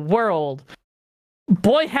thing in the world,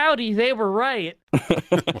 boy howdy, they were right.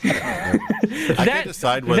 I can't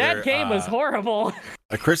decide whether... That game was horrible.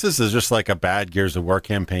 Chris's is just like a bad Gears of War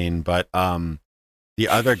campaign, but... the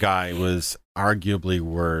other guy was arguably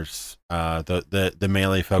worse. The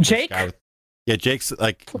melee focus Jake? guy. Yeah, Jake's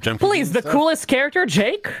like jumping. Please, the coolest character,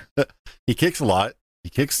 Jake. He kicks a lot. He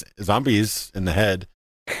kicks zombies in the head.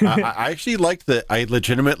 I actually liked I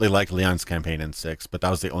legitimately liked Leon's campaign in 6, but that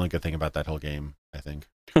was the only good thing about that whole game, I think.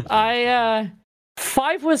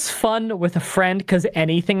 5 was fun with a friend because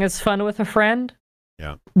anything is fun with a friend.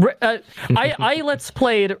 Yeah. I let's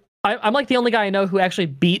played. I'm like the only guy I know who actually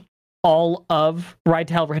beat all of Ride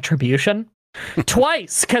to Hell Retribution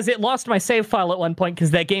twice because it lost my save file at one point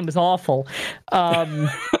because that game is awful.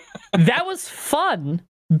 That was fun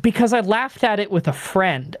because I laughed at it with a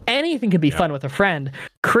friend. Anything can be fun with a friend.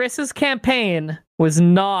 Chris's campaign was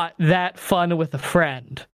not that fun with a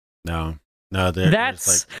friend. No,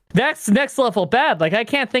 that's next level bad. Like I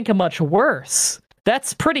can't think of much worse.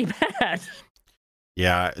 That's pretty bad.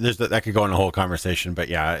 Yeah, that could go on a whole conversation, but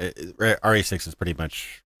yeah, RE6 is pretty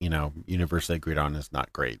much universally agreed on is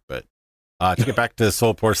not great. But to get back to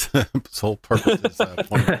Sole Purpose's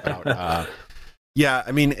point about. Yeah,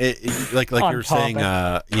 I mean, like you were saying,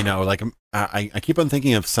 like I keep on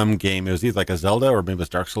thinking of some game. It was either like a Zelda or maybe it was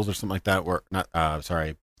Dark Souls or something like that. Or not,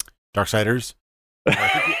 Darksiders.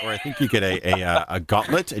 Or I think you get a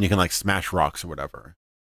gauntlet and you can like smash rocks or whatever.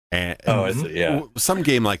 And I see, yeah. Some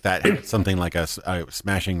game like that had something like a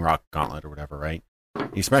smashing rock gauntlet or whatever, right?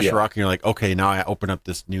 You smash a rock and you're like, okay, now I open up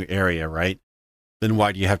this new area, right? Then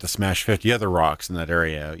why do you have to smash 50 other rocks in that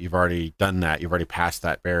area? You've already done that. You've already passed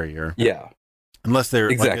that barrier. Yeah. Unless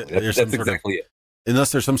there's exactly it.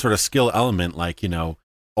 Unless there's some sort of skill element, like I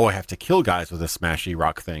have to kill guys with a smashy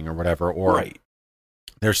rock thing or whatever, or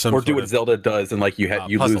there's some or do what Zelda does, and like you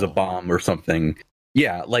lose a bomb or something.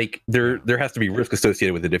 Yeah, like there has to be risk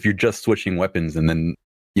associated with it. If you're just switching weapons and then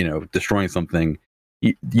destroying something,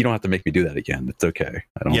 you don't have to make me do that again. It's okay.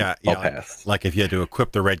 I'll pass. Like if you had to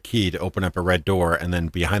equip the red key to open up a red door, and then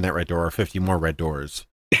behind that red door are 50 more red doors.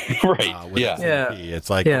 Right. It's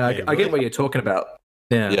like I get what you're talking about.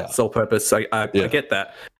 Sole purpose. I get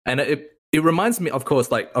that, and it reminds me, of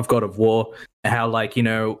course, like of God of War, how like you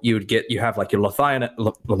have like your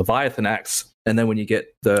Leviathan axe, and then when you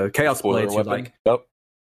get the Chaos Blades, you're like,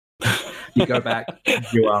 you go back,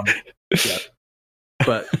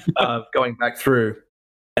 but going back through.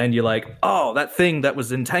 And you're like, oh, that thing that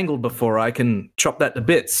was entangled before, I can chop that to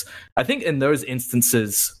bits. I think in those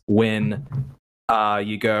instances when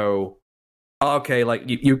you go, okay, like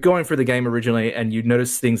you're going through the game originally and you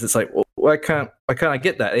notice things that's like, well, why can't I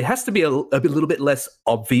get that? It has to be a little bit less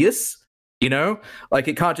obvious, like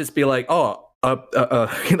it can't just be like, like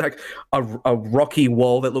a rocky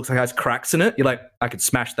wall that looks like it has cracks in it. You're like, I could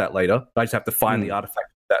smash that later. I just have to find the artifact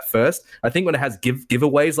of that first. I think when it has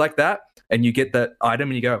giveaways like that and you get that item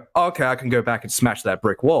and you go, okay, I can go back and smash that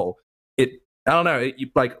brick wall. I don't know.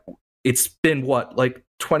 It's been what, like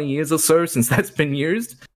 20 years or so since that's been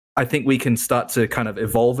used. I think we can start to kind of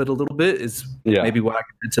evolve it a little bit is maybe what I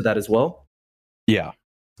can add to that as well. Yeah.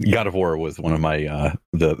 God of War was one of my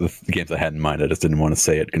the games I had in mind. I just didn't want to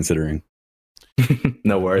say it considering.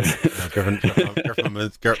 No worries. Griffin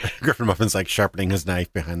Muffin's like sharpening his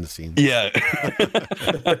knife behind the scenes. Yeah.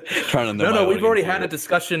 No, we've already had a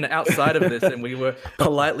discussion outside of this and we were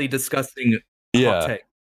politely discussing hot take.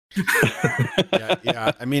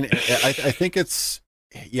 I mean, I think it's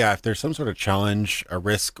if there's some sort of challenge, a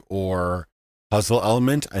risk, or puzzle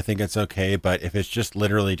element, I think it's okay. But if it's just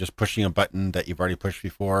literally just pushing a button that you've already pushed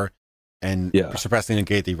before and surpassing a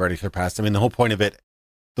gate that you've already surpassed, I mean, the whole point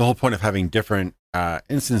of having different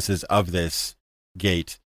instances of this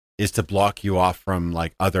gate is to block you off from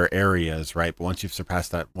like other areas, right? But once you've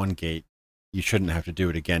surpassed that one gate, you shouldn't have to do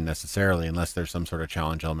it again necessarily, unless there's some sort of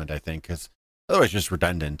challenge element, I think, because otherwise it's just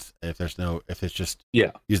redundant if it's just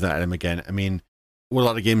using that item again. I mean, what a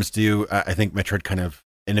lot of games do, I think Metroid kind of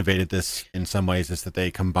innovated this in some ways, is that they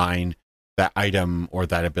combine that item or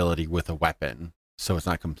that ability with a weapon, so it's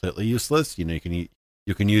not completely useless. You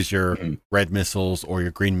can use your red missiles or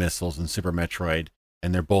your green missiles in Super Metroid,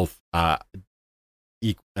 and they're both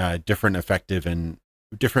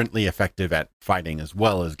differently effective at fighting as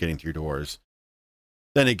well as getting through doors.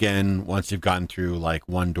 Then again, once you've gotten through like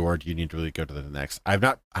one door, do you need to really go to the next? I've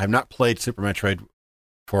not played Super Metroid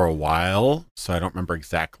for a while, so I don't remember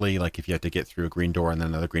exactly like if you have to get through a green door and then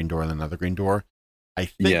another green door and then another green door. I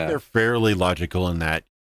think they're fairly logical in that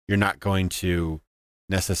you're not going to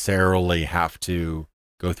necessarily have to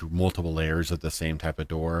go through multiple layers of the same type of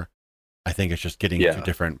door. I think it's just getting to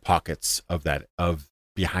different pockets of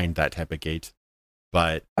behind that type of gate.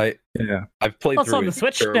 But I've played through on the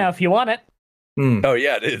Switch now if you want it. Oh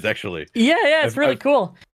yeah, it is actually. Yeah, it's really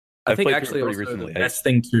cool. I think actually also the best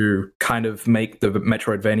thing to kind of make the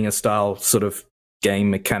Metroidvania style sort of game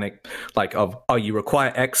mechanic, like of you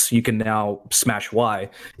require X, you can now smash Y,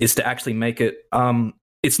 is to actually make it.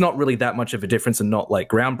 It's not really that much of a difference and not like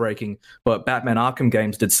groundbreaking, but Batman Arkham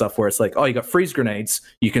games did stuff where it's like, oh, you got freeze grenades,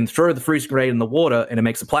 you can throw the freeze grenade in the water and it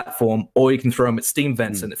makes a platform, or you can throw them at steam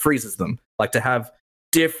vents and it freezes them. Like, to have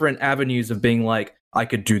different avenues of being like, I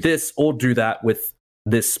could do this or do that with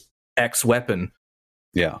this X weapon.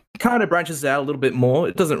 Yeah. Kind of branches it out a little bit more.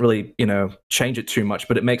 It doesn't really, change it too much,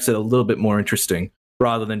 but it makes it a little bit more interesting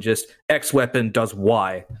rather than just X weapon does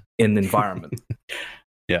Y in the environment.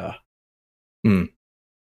 Yeah.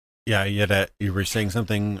 Yeah, you were saying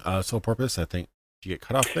something, Soul Porpoise. I think, did you get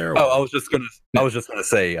cut off there? Oh, I was just gonna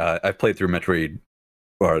say, I've played through Metroid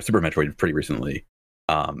or Super Metroid pretty recently.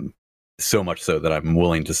 So much so that I'm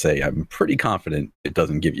willing to say I'm pretty confident it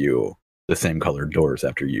doesn't give you the same colored doors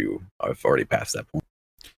after you have already passed that point.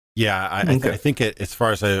 Yeah, I think it, as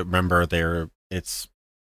far as I remember, it's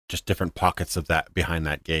just different pockets of that behind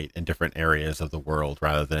that gate in different areas of the world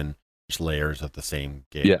rather than just layers of the same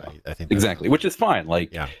gate. Yeah, I think exactly, which is fine.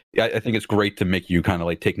 Like, yeah, I think it's great to make you kind of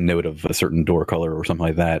like take note of a certain door color or something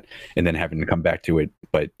like that, and then having to come back to it.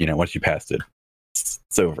 But once you passed it,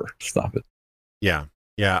 it's over. Stop it. Yeah.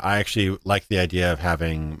 Yeah, I actually like the idea of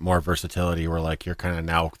having more versatility where like you're kind of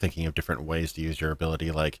now thinking of different ways to use your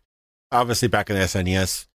ability. Like, obviously back in the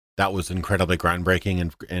SNES, that was incredibly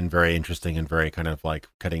groundbreaking and very interesting and very kind of like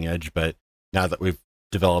cutting edge. But now that we've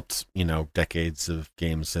developed, decades of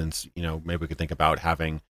games since, maybe we could think about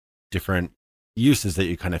having different uses that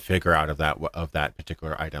you kind of figure out of that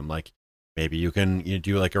particular item. Like maybe you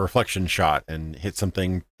do like a reflection shot and hit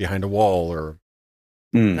something behind a wall, or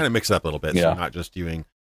kind of mix it up a little bit. So you're not just doing,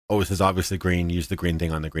 oh, this is obviously green, use the green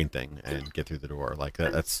thing on the green thing and get through the door. Like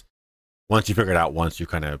that's once you figure it out once, you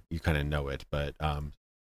kind of know it. But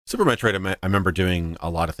Super Metroid, I remember doing a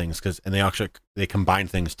lot of things they combine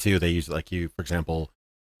things too. They use, like, for example,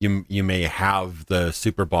 you may have the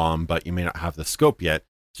super bomb, but you may not have the scope yet,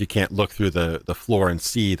 so you can't look through the floor and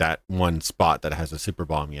see that one spot that has a super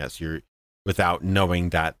bomb yet. So you're, without knowing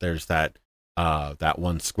that there's that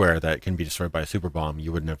one square that can be destroyed by a super bomb,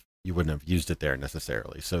 you wouldn't have used it there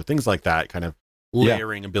necessarily. So things like that, kind of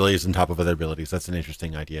layering abilities on top of other abilities. That's an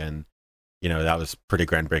interesting idea, and that was pretty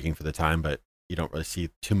groundbreaking for the time. But you don't really see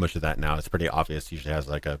too much of that now. It's pretty obvious. Usually has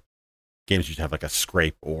games usually have like a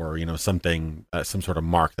scrape or something, some sort of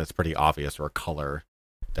mark that's pretty obvious, or a color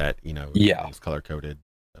that is color coded.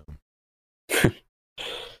 So.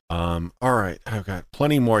 All right, I've got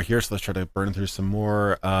plenty more here, so let's try to burn through some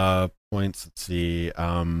more points. Let's see.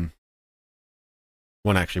 One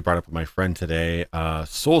I actually brought up with my friend today.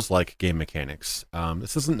 Souls-like game mechanics.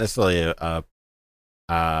 This isn't necessarily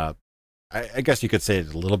I guess you could say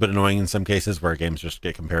it's a little bit annoying in some cases where games just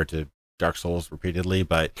get compared to Dark Souls repeatedly,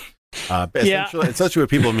 but essentially what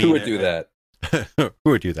people mean. Who would do that? Who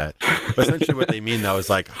would do that? But essentially what they mean, though, is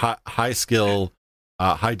like high skill,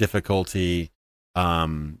 high difficulty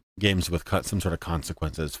games with some sort of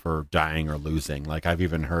consequences for dying or losing. Like, I've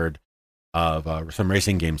even heard of some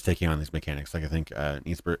racing games taking on these mechanics. Like, I think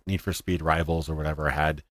Need for Speed Rivals or whatever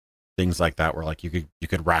had things like that, where like you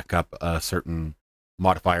could rack up a certain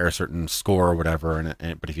modifier, a certain score or whatever,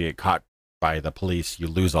 but if you get caught by the police, you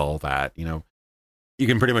lose all of that. You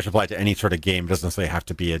can pretty much apply it to any sort of game. It doesn't necessarily have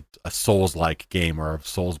to be a Souls-like game or a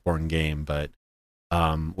Soulsborne game. But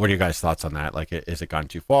what are your guys' thoughts on that? Like, is it gone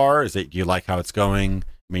too far? Do you like how it's going?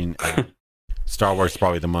 I mean, Star Wars is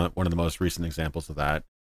probably one of the most recent examples of that,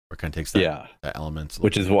 where it kind of takes that elements.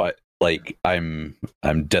 Which is what, like, I'm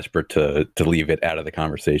desperate to leave it out of the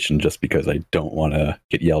conversation just because I don't want to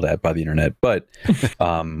get yelled at by the internet. But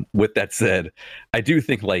with that said, I do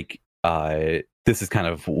think like this is kind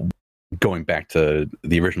of going back to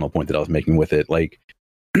the original point that I was making with it. Like,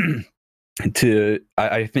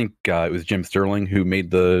 I think it was Jim Sterling who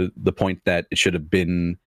made the point that it should have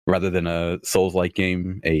been, rather than a Souls-like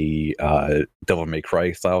game, a Devil May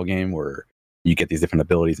Cry style game where you get these different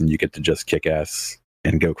abilities and you get to just kick ass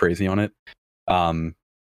and go crazy on it.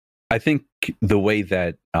 I think the way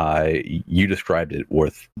that you described it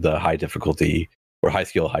with the high difficulty or high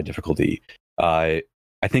skill, high difficulty,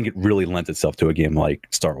 I think it really lends itself to a game like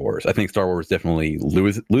Star Wars. I think Star Wars definitely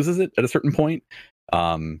loses it at a certain point,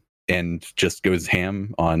 and just goes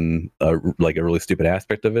ham on a really stupid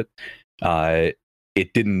aspect of it.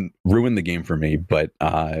 It didn't ruin the game for me, but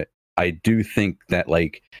I do think that,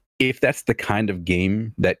 like, if that's the kind of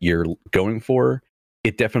game that you're going for,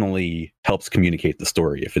 it definitely helps communicate the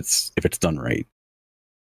story if it's done right.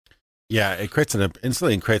 Yeah, it creates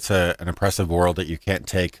instantly creates an impressive world that you can't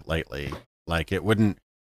take lightly. Like, it wouldn't.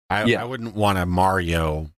 I wouldn't want a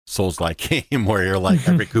Mario Souls-like game where you're like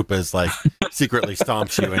every Koopa is like secretly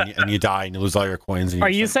stomps you and you die and you lose all your coins. And Are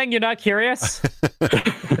you saying you're not curious?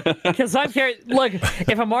 Because I'm curious. Look,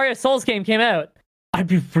 if a Mario Souls game came out, I'd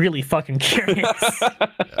be really fucking curious.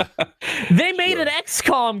 They made an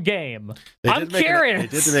XCOM game. I'm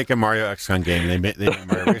curious. They did make a Mario XCOM game. They made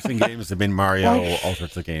Mario racing games. They made Mario all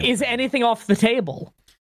sorts of games. Is anything off the table?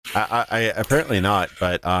 I apparently not,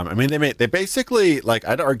 but I mean they basically, like,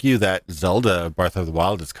 I'd argue that Zelda Breath of the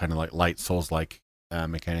Wild is kind of like light Souls-like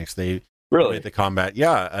mechanics. They Really? made the combat.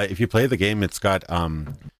 Yeah, if you play the game, it's got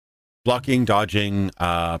blocking, dodging,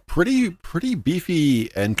 pretty beefy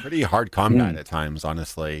and pretty hard combat at times,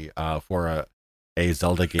 honestly, for a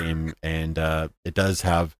Zelda game. And it has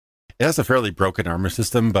a fairly broken armor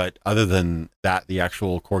system, but other than that, the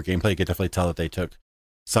actual core gameplay, you can definitely tell that they took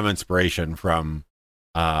some inspiration from,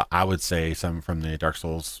 I would say, some from the Dark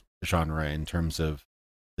Souls genre in terms of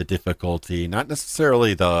the difficulty, not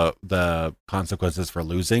necessarily the consequences for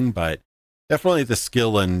losing, but definitely the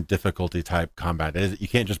skill and difficulty type combat. You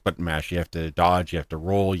can't just button mash. You have to dodge. You have to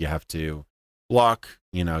roll. You have to block.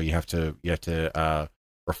 You have to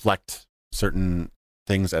reflect certain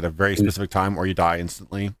things at a very specific time, or you die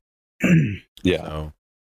instantly. Yeah.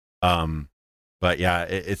 So, but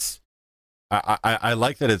yeah, I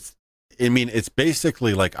like that it's. I mean, it's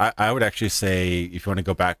basically like I would actually say, if you want to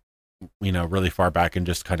go back, really far back and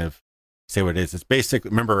just kind of say what it is. It's basically,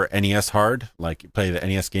 remember NES hard? Like, you play the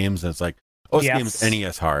NES games and it's like, oh, this game's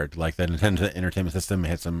NES hard. Like the Nintendo Entertainment System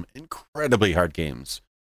had some incredibly hard games,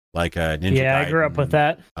 like Ninja Gaiden. Yeah, I grew up with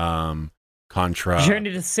that. Contra.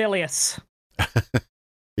 Journey to Silius.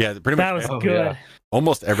 Yeah, pretty much. That was good. Yeah.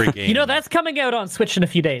 Almost every game. That's coming out on Switch in a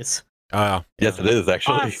few days. Yes, it is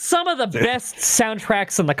actually. Some of the best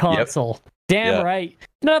soundtracks on the console. Yep. Damn right.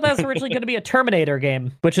 That was originally going to be a Terminator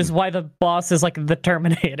game, which is why the boss is like the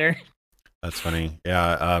Terminator. That's funny.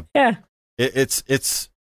 Yeah. Yeah. It's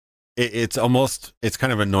almost, it's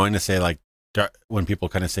kind of annoying to say, like, when people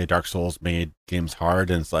kind of say Dark Souls made games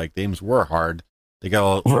hard, and it's like games were hard. They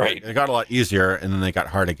got a lot easier, and then they got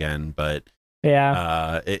hard again. But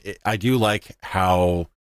yeah, I do like how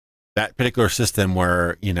that particular system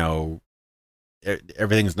where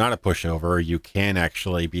everything's not a pushover. You can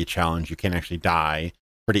actually be challenged. You can actually die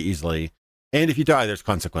pretty easily, and if you die, there's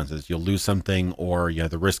consequences. You'll lose something, or you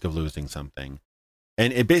have the risk of losing something.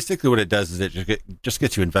 And it basically, what it does is it just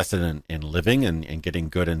gets you invested in living and getting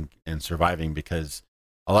good and surviving, because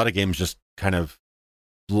a lot of games just kind of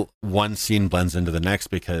one scene blends into the next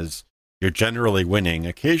because you're generally winning.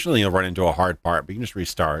 Occasionally you'll run into a hard part, but you can just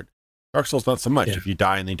restart. Dark Souls, not so much. Yeah. If you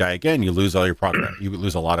die and then die again, you lose all your progress. You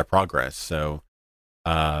lose a lot of progress. So,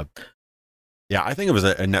 yeah, I think it was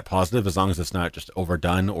a net positive, as long as it's not just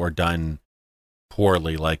overdone or done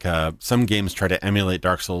poorly. Like some games try to emulate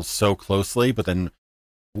Dark Souls so closely, but then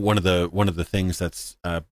one of the things that's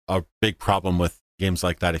a big problem with games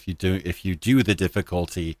like that, if you do the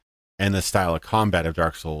difficulty and the style of combat of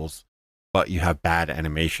Dark Souls, but you have bad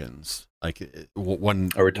animations, like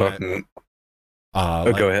one. Are we talking?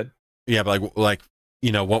 Go ahead. Yeah, but like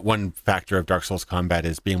what one factor of Dark Souls combat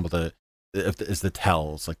is being able to, is the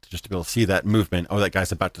tells, like just to be able to see that movement. Oh, that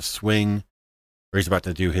guy's about to swing, or he's about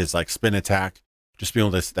to do his like spin attack. Just being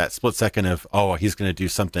able to, that split second of, oh, he's going to do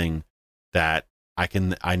something that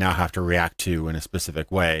I now have to react to in a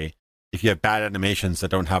specific way. If you have bad animations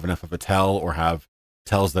that don't have enough of a tell, or have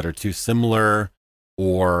tells that are too similar,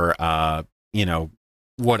 or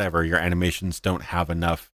whatever, your animations don't have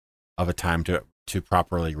enough of a time to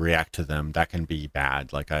properly react to them, that can be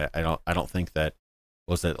bad. Like I don't think that,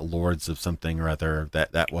 was it Lords of something or other,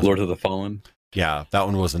 that was Lords of the Fallen. Yeah, that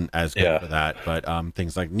one wasn't as good for that. But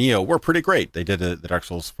things like Neo were pretty great. They did the Dark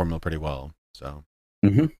Souls formula pretty well. So.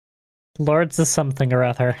 Mm-hmm. Lords of something or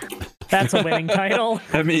other. That's a winning title.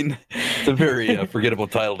 I mean, it's a very forgettable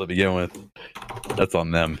title to begin with. That's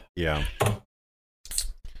on them. Yeah.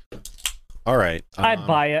 All right. I'd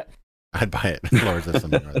buy it. I'd buy it. Lords of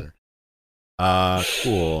something or other.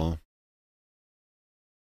 Cool.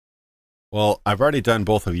 Well, I've already done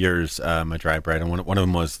both of yours, my dry bread, and one of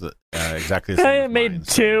them was exactly the same. I made mine,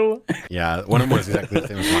 two. So, yeah, one of them was exactly the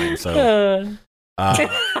same as mine. So.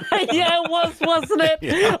 Yeah, it was, wasn't it?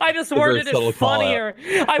 Yeah. I just worded it funnier.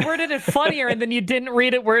 I worded it funnier, and then you didn't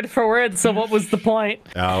read it word for word. So what was the point?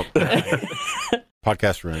 Oh,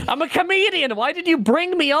 podcast room. I'm a comedian. Why did you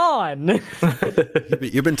bring me on?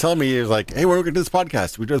 You've been telling me, you're like, hey, we're going to do this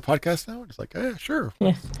podcast. We do the podcast now? It's like, yeah, sure.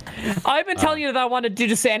 Yeah. I've been telling you that I want to do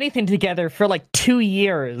just anything together for like 2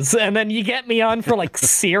 years, and then you get me on for like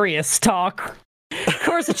serious talk. Of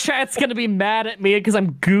course, the chat's going to be mad at me because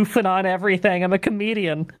I'm goofing on everything. I'm a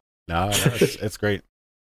comedian. No, it's great.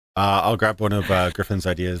 I'll grab one of Griffin's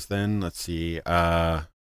ideas then. Let's see.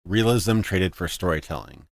 Realism traded for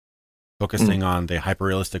storytelling, focusing on the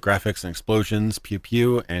hyper-realistic graphics and explosions, pew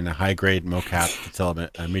pew, and a high-grade mocap to tell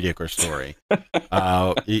a mediocre story.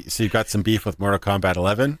 So you've got some beef with Mortal Kombat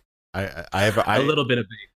 11. I have a little bit of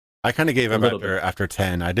beef. I kind of gave up after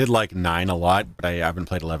 10. I did like 9 a lot, but I haven't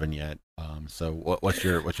played 11 yet. So what's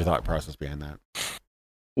your thought process behind that?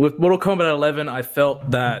 With Mortal Kombat 11, I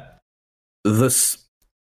felt that this.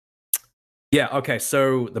 Yeah, okay,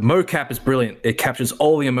 so the mocap is brilliant. It captures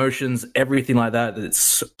all the emotions, everything like that.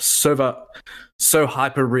 It's so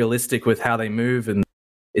hyper realistic with how they move, and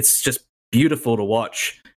it's just beautiful to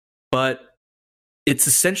watch. But it's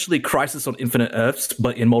essentially Crisis on Infinite Earths,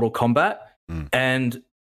 but in Mortal Kombat, and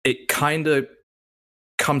it kind of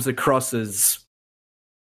comes across as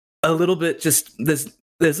a little bit just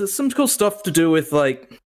there's some cool stuff to do with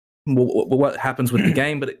like what happens with the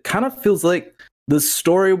game, but it kind of feels like the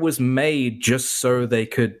story was made just so they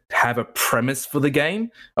could have a premise for the game.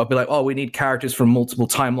 I'll be like, oh, we need characters from multiple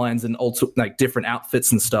timelines and also like different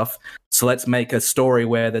outfits and stuff. So let's make a story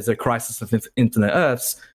where there's a Crisis of Infinite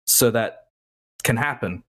Earths so that can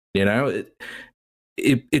happen. You know,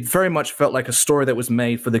 it very much felt like a story that was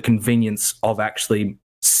made for the convenience of actually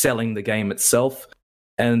selling the game itself.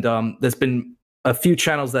 And there's been a few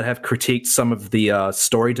channels that have critiqued some of the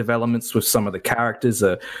story developments with some of the characters.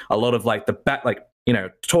 A lot of like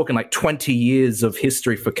talking like 20 years of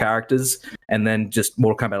history for characters, and then just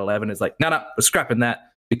Mortal Kombat 11 is like, no, we're scrapping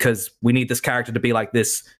that because we need this character to be like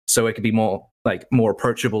this, so it could be more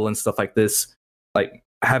approachable and stuff like this. Like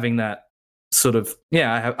having that sort of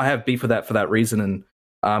I have beef with that for that reason, and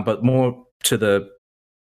but more to the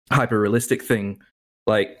hyper realistic thing,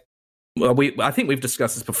 like. Well, I think we've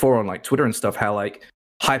discussed this before on like Twitter and stuff, how like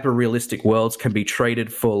hyper realistic worlds can be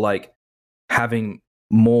traded for like having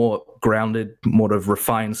more grounded, more of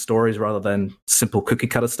refined stories rather than simple cookie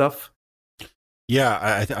cutter stuff.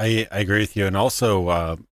 Yeah, I agree with you. And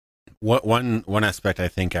also one aspect I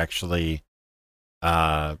think actually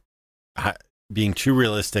being too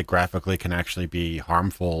realistic graphically can actually be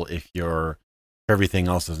harmful if everything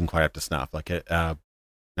else isn't quite up to snuff. Like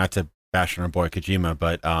not to bash on our boy Kojima,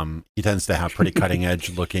 but he tends to have pretty cutting edge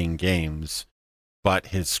looking games, but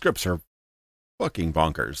his scripts are fucking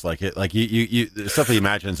bonkers. You the stuff he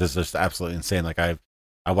imagines is just absolutely insane. Like I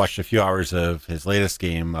watched a few hours of his latest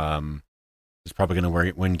game. He's probably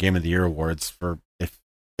going to win Game of the Year awards for if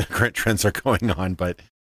current trends are going on. But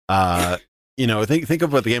think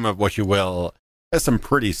of what the game of what you will. Has some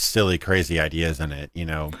pretty silly, crazy ideas in it.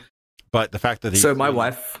 But the fact that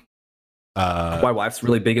my wife's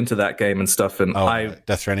really big into that game and stuff, and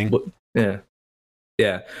Death Stranding.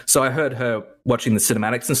 Yeah. So I heard her watching the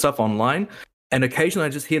cinematics and stuff online, and occasionally I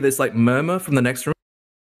just hear this like murmur from the next room.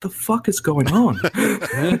 What the fuck is going on?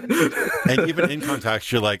 And even in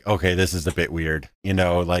context, you're like, okay, this is a bit weird.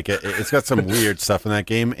 Like it's got some weird stuff in that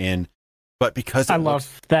game, but because I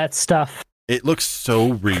love that stuff. It looks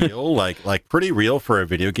so real, like pretty real for a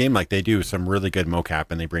video game. Like they do some really good mocap,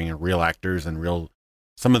 and they bring in real actors and real.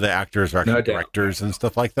 Some of the actors are actually directors and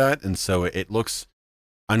stuff like that, and so it looks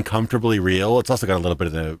uncomfortably real. It's also got a little bit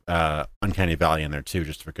of the uncanny valley in there too,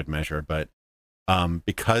 just for good measure. But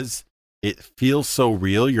because it feels so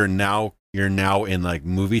real, you're now in like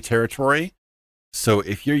movie territory. So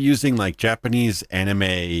if you're using like Japanese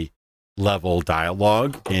anime level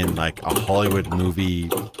dialogue in like a Hollywood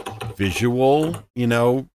movie visual,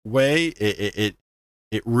 way, it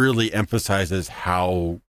really emphasizes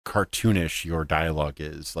how cartoonish your dialogue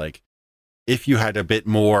is. Like if you had a bit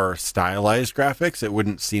more stylized graphics, it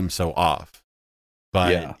wouldn't seem so off.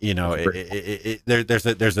 But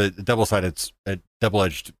there's a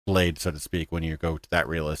double-edged blade, so to speak, when you go to that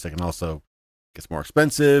realistic, and also it gets more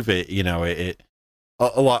expensive. A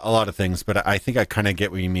lot of things. But I think I kind of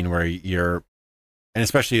get what you mean, where and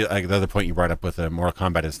especially like the other point you brought up with Mortal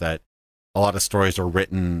Kombat is that a lot of stories are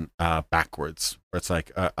written backwards, where it's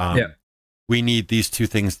like we need these two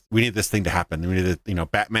things. We need this thing to happen. We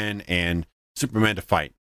need Batman and Superman to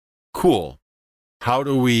fight. Cool. How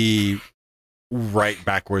do we write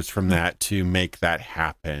backwards from that to make that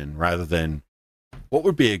happen? Rather than what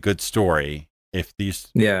would be a good story if these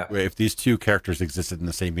two characters existed in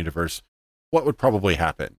the same universe? What would probably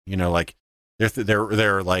happen? Like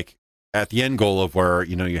they're like at the end goal of where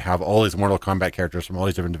you have all these Mortal Kombat characters from all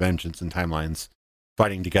these different dimensions and timelines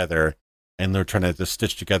fighting together. And they're trying to just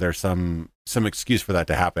stitch together some excuse for that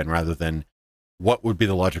to happen, rather than what would be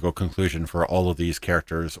the logical conclusion for all of these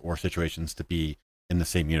characters or situations to be in the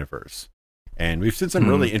same universe. And we've seen some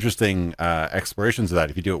really interesting explorations of that.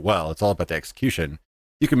 If you do it well, it's all about the execution.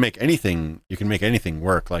 You can make anything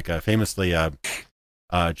work. Like famously,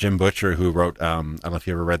 Jim Butcher, who wrote I don't know if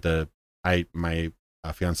you ever read my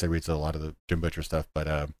fiance reads a lot of the Jim Butcher stuff,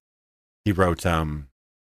 but he wrote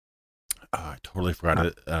I totally forgot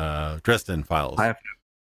it. Dresden Files. I have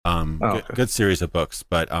Good series of books,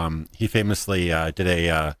 but he famously did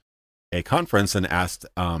a conference and asked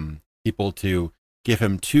people to give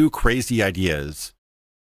him two crazy ideas,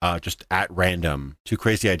 just at random, two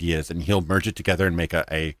crazy ideas, and he'll merge it together and make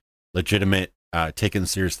a legitimate, taken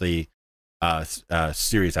seriously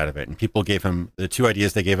series out of it. And people gave him the two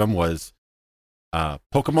ideas they gave him was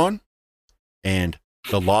Pokemon and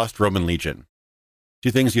the Lost Roman Legion. Two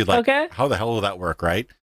things you'd like. Okay. How the hell will that work, right?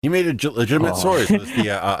 He made a legitimate story. So it's the,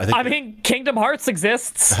 I mean, Kingdom Hearts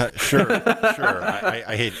exists. Sure.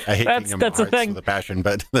 I hate Kingdom that's a Hearts thing. with a passion,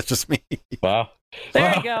 but that's just me. Wow.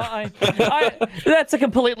 There you go. That's a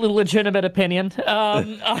completely legitimate opinion.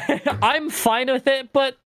 I'm fine with it,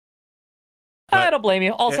 but I don't blame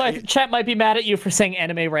you. Also, chat might be mad at you for saying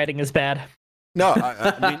anime writing is bad. No,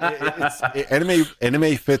 I mean,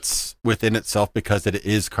 anime fits within itself because it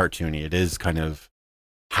is cartoony. It is kind of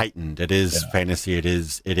heightened. It is fantasy. It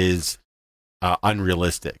is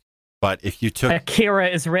unrealistic. But if you took Akira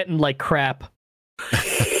is written like crap.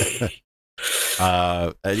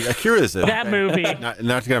 Akira is that movie. Not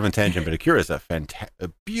to get off on a tangent, but Akira is a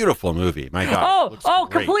beautiful movie. My God. Oh,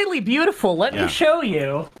 completely beautiful. Let me show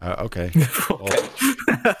you. Okay.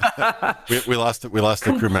 we lost the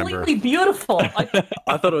crew member. Completely beautiful.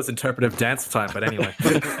 I thought it was interpretive dance time, but anyway.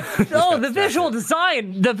 No, the visual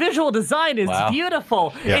design. The visual design is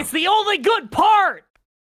beautiful. Yeah. It's the only good part.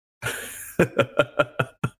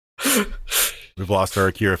 We've lost our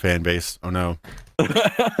Akira fan base. Oh no. No,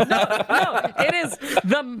 it is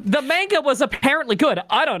the manga was apparently good.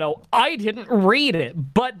 I don't know. I didn't read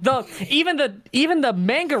it, but even the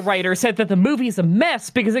manga writer said that the movie is a mess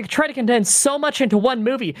because they try to condense so much into one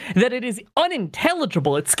movie that it is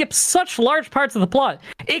unintelligible. It skips such large parts of the plot.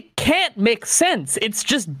 It can't make sense. It's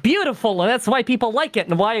just beautiful, and that's why people like it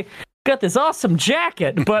and why I got this awesome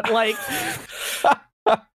jacket. But like,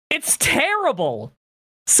 it's terrible.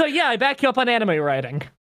 So yeah, I back you up on anime writing.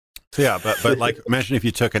 So yeah, but like, imagine if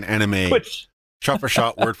you took an anime shot for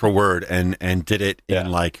shot, word for word, and did it in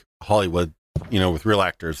like Hollywood, with real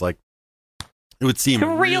actors. Like, it would seem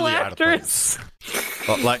real really actors,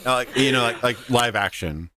 like live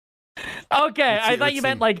action. Okay, I thought you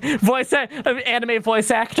meant like anime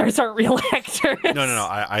voice actors aren't real actors. No.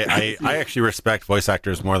 I actually respect voice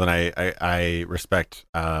actors more than I respect.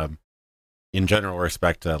 In general,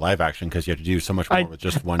 respect live action because you have to do so much more with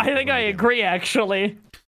just one. I think I agree, actually.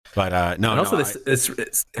 But no. And also,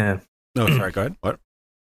 No, sorry. Go ahead. What?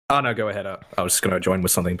 Oh no, go ahead. I was just going to join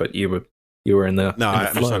with something, but you were in the. No,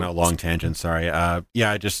 I'm just on a long tangent. Sorry. I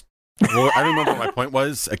don't remember what my point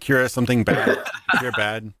was. Akira, something bad. Akira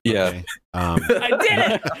bad. Yeah. Okay. I did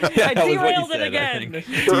it. I derailed it again.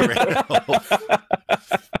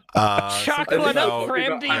 Chocolate up for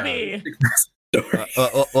MDB.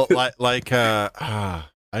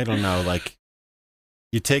 I don't know, like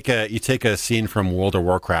you take a scene from World of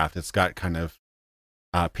Warcraft. It's got kind of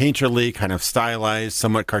painterly, kind of stylized,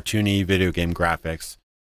 somewhat cartoony video game graphics.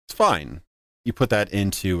 It's fine. You put that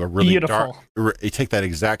into a really beautiful. Dark. You take that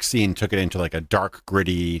exact scene, took it into like a dark,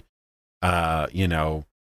 gritty, live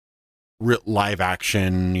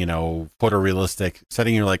action, photorealistic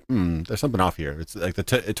setting. You're like, there's something off here. It's like it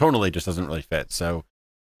tonally just doesn't really fit. So.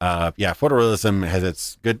 Photorealism has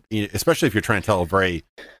its good, especially if you're trying to tell a very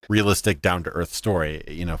realistic, down-to-earth story.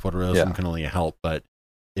 Photorealism can only help. But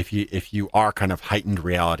if you are kind of heightened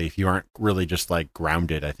reality, if you aren't really just like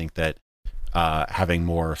grounded, I think that having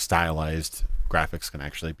more stylized graphics can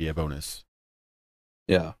actually be a bonus.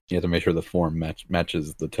 Yeah, you have to make sure the form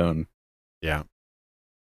matches the tone. Yeah.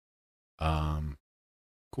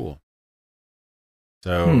 Cool.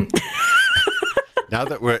 So. Now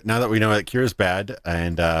that we know that Kira's bad,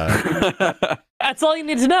 and that's all you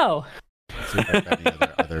need to know. Let's see if I've got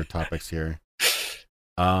any other topics here.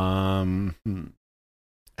 I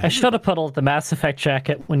should have put all the Mass Effect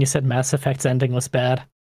jacket when you said Mass Effect's ending was bad.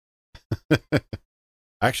 I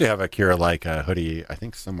actually have a Kira like hoodie, I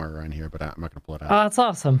think somewhere around here, but I'm not gonna pull it out. Oh, that's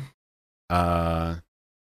awesome. I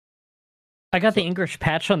got the English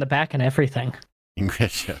patch on the back and everything.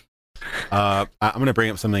 English. Yeah. I'm going to bring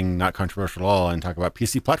up something not controversial at all and talk about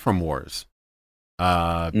PC platform wars.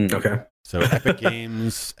 Okay. So Epic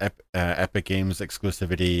Games, Epic Games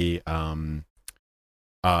exclusivity.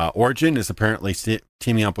 Origin is apparently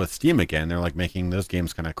teaming up with Steam again. They're like making those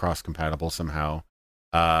games kind of cross-compatible somehow.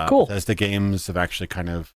 Cool. Bethesda games have actually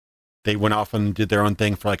they went off and did their own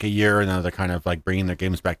thing for like a year, and now they're kind of like bringing their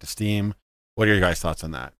games back to Steam. What are your guys' thoughts on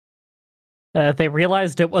that? They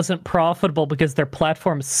realized it wasn't profitable because their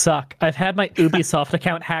platforms suck. I've had my Ubisoft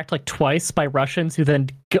account hacked like twice by Russians who then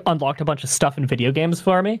unlocked a bunch of stuff in video games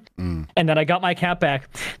for me. And then I got my account back.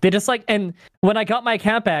 They just like, and when I got my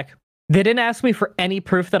account back, they didn't ask me for any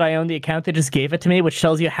proof that I owned the account. They just gave it to me, which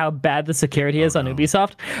tells you how bad the security is on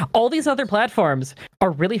Ubisoft. All these other platforms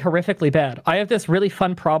are really horrifically bad. I have this really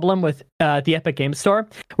fun problem with the Epic Game Store,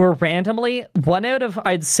 where randomly, 1 out of,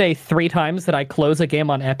 I'd say, 3 times that I close a game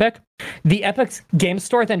on Epic, the Epic Game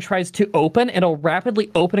Store then tries to open, and it'll rapidly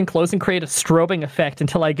open and close and create a strobing effect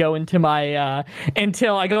until I go into my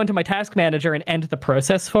task manager and end the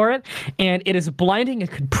process for it. And it is blinding. It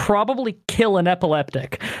could probably kill an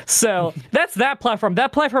epileptic. So that's that platform.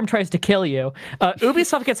 That platform tries to kill you.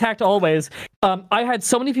 Ubisoft gets hacked always. I had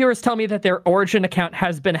so many viewers tell me that their Origin account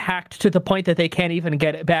has been hacked to the point that they can't even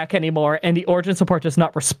get it back anymore, and the Origin support does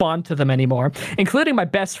not respond to them anymore, including my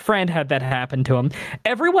best friend had that happen to him.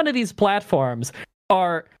 Every one of these platforms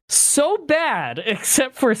are so bad,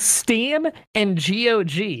 except for Steam and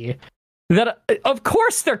GOG, that of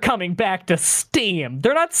course they're coming back to Steam.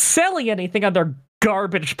 They're not selling anything on their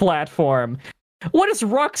garbage platform. What is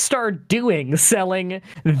Rockstar doing selling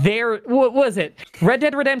their, what was it, Red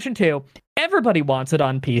Dead Redemption 2? Everybody wants it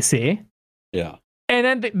on PC. Yeah.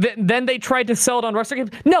 And then they tried to sell it on Rockstar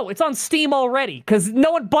Games. No, it's on Steam already, because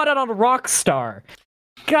no one bought it on Rockstar.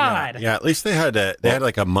 God. Yeah, at least they had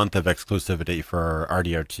like a month of exclusivity for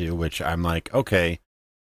RDR2, which I'm like, okay,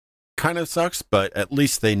 kind of sucks, but at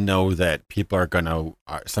least they know that people are gonna,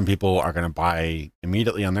 some people are gonna buy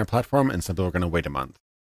immediately on their platform, and some people are gonna wait a month.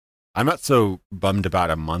 I'm not so bummed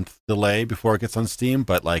about a month delay before it gets on Steam,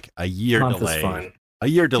 but like a year delay. A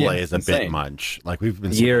year delay is a bit much. Like we've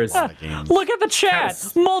been seeing a lot of games. Look at the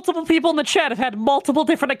chat. Multiple people in the chat have had multiple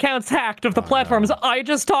different accounts hacked of the platforms I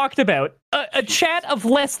just talked about. A chat of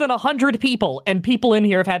less than 100 people, and people in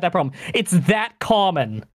here have had that problem. It's that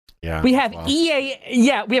common. Yeah. We have EA.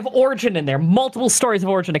 Yeah, we have Origin in there. Multiple stories of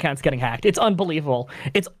Origin accounts getting hacked. It's unbelievable.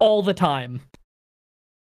 It's all the time.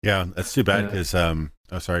 Yeah, that's too bad because oh,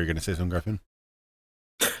 sorry, you're gonna say something, Griffin?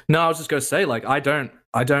 No, I was just gonna say, like, I don't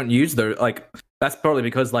use the, like, that's probably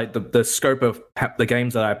because like the scope of the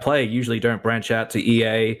games that I play usually don't branch out to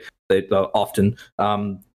EA often.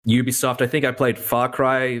 Ubisoft, I think I played Far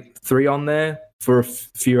Cry 3 on there for a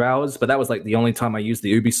few hours, but that was like the only time I used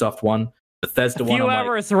the Ubisoft one. Bethesda one, a few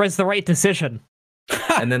hours was the right decision.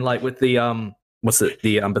 And then like with the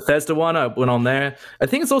Bethesda one, I went on there. I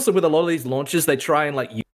think it's also with a lot of these launches, they try and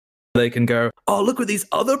like they can go, oh, look at these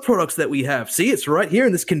other products that we have. See, it's right here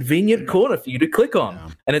in this convenient corner for you to click on. Yeah.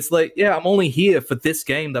 And it's like, yeah, I'm only here for this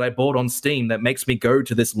game that I bought on Steam that makes me go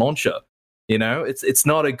to this launcher. You know, it's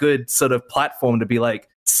not a good sort of platform to be like,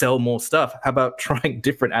 sell more stuff. How about trying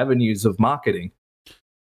different avenues of marketing?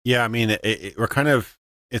 Yeah, I mean, we're kind of,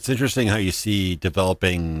 it's interesting how you see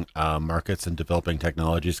developing markets and developing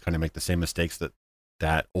technologies kind of make the same mistakes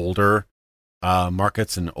that older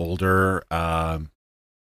markets and older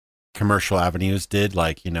commercial avenues did.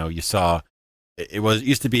 Like, you know, you saw it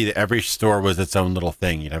used to be that every store was its own little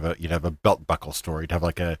thing. You'd have a belt buckle store, you'd have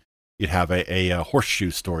like a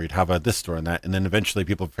horseshoe store, you'd have a this store and that, and then eventually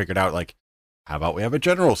people figured out, like, how about we have a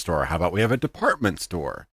general store, how about we have a department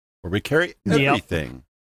store where we carry everything.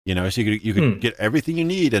 You know, so you could get everything you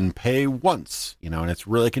need and pay once, you know, and it's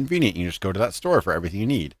really convenient. You just go to that store for everything you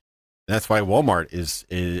need. And that's why Walmart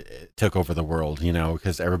took over the world, you know,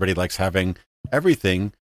 because everybody likes having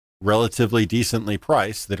everything relatively decently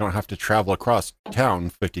priced. They don't have to travel across town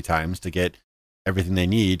 50 times to get everything they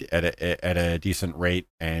need at a decent rate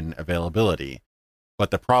and availability. But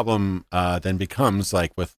the problem then becomes,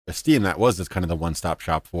 like with Steam, that was kind of the one-stop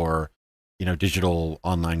shop for, you know, digital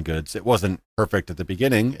online goods. It wasn't perfect at the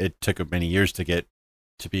beginning. It took many years to get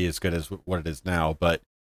to be as good as what it is now. But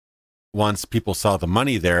once people saw the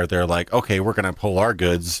money there, they're like, okay, we're going to pull our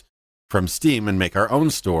goods from Steam and make our own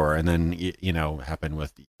store. And then, you know, it happened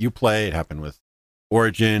with Uplay, it happened with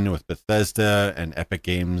Origin, with Bethesda and Epic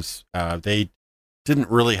Games. They didn't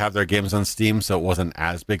really have their games on Steam, so it wasn't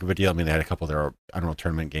as big of a deal. I mean, they had a couple of their, I don't know,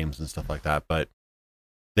 tournament games and stuff like that, but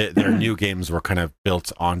their new games were kind of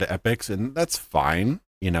built onto Epic's, and that's fine.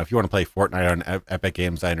 You know, if you want to play Fortnite on Epic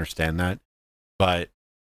Games, I understand that. But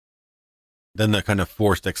then the kind of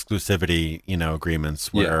forced exclusivity, you know,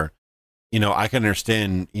 agreements where, you know, I can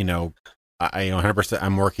understand, you know, I 100%,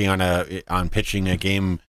 I'm working on pitching a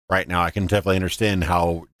game right now. I can definitely understand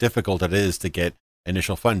how difficult it is to get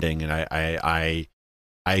initial funding, and I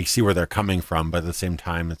see where they're coming from, but at the same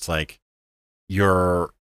time, it's like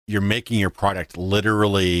you're making your product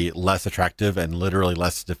literally less attractive and literally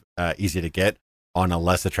less easy to get on a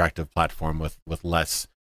less attractive platform with less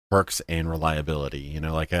perks and reliability. You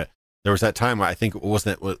know, like there was that time, I think,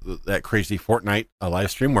 wasn't it that crazy Fortnite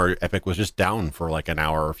live stream where Epic was just down for like an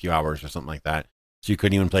hour or a few hours or something like that. So you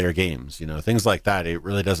couldn't even play your games, things like that. It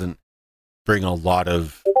really doesn't bring a lot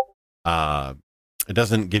of, it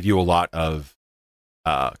doesn't give you a lot of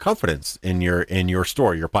confidence in your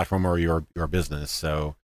store, your platform, or your business.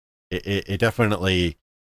 So it definitely,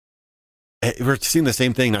 we're seeing the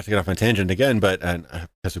same thing, not to get off on a tangent again, but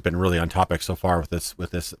because we've been really on topic so far with this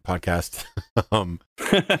podcast.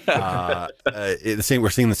 We're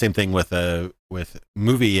seeing the same thing with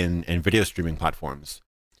movie and video streaming platforms.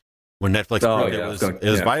 When Netflix it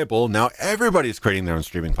was viable, now everybody's creating their own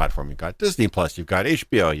streaming platform. You've got Disney Plus, you've got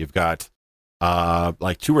HBO, you've got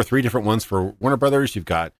like 2 or 3 different ones for Warner Brothers. You've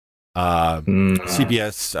got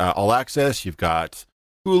CBS All Access. You've got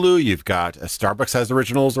Hulu. You've got Starbucks has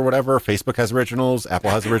originals or whatever. Facebook has originals.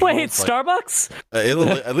 Apple has originals. Wait, Starbucks?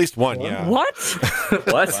 At least one, yeah. What?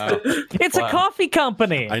 What? Wow. It's a coffee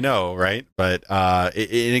company. I know, right? But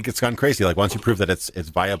it's gone crazy. Like once you prove that it's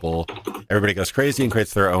viable, everybody goes crazy and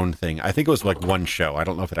creates their own thing. I think it was like one show. I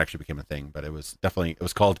don't know if it actually became a thing, but it was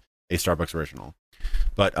called a Starbucks original.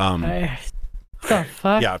 But the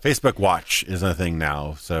fuck? yeah, Facebook Watch is a thing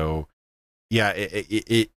now. So yeah,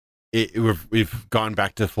 we've gone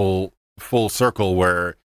back to full circle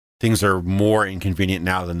where things are more inconvenient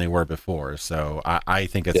now than they were before. So I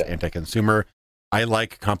think it's anti-consumer. I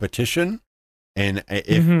like competition, and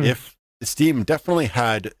if Steam definitely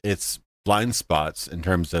had its blind spots in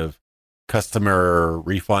terms of customer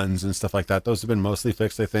refunds and stuff like that, those have been mostly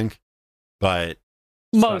fixed, I think. But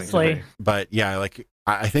yeah, like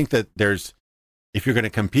I think that if you're going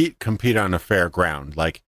to compete on a fair ground,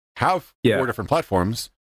 like have 4 different platforms,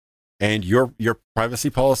 and your privacy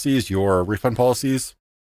policies, your refund policies,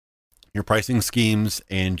 your pricing schemes,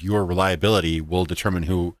 and your reliability will determine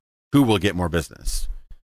who will get more business.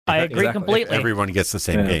 I agree completely. Everyone gets the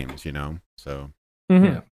same games, so.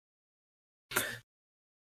 Mm-hmm.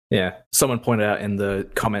 Yeah. Someone pointed out in the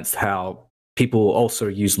comments how people also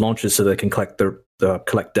use launchers so they can collect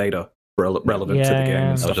collect data relevant to the game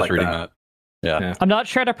and stuff like that. Yeah. I'm not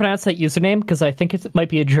sure how to pronounce that username because I think it might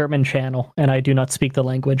be a German channel and I do not speak the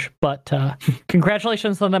language. But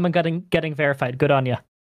congratulations on them and getting verified. Good on you.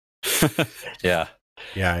 Yeah.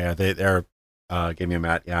 They're gave me a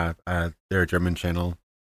mat. Yeah, they're a German channel.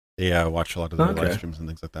 They watch a lot of their live streams and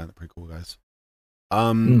things like that. They're pretty cool guys.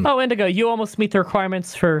 Oh, Indigo, you almost meet the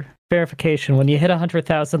requirements for verification. When you hit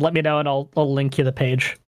 100,000, let me know and I'll link you the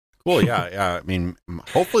page. Cool. Yeah. I mean,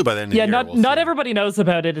 hopefully by the end of the year. Not everybody knows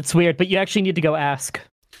about it. It's weird, but you actually need to go ask.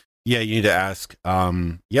 Yeah, you need to ask.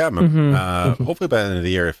 Hopefully by the end of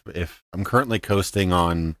the year, if I'm currently coasting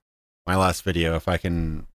on my last video, if I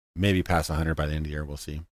can maybe pass 100 by the end of the year, we'll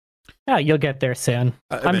see. Yeah, you'll get there soon.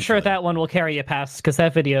 I'm sure that one will carry you past because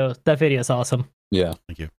that video is awesome. Yeah.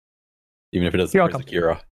 Thank you. Even if it doesn't praise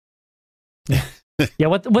Akira. Yeah,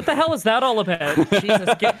 what the hell is that all about? Jesus,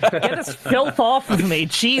 get this filth off of me,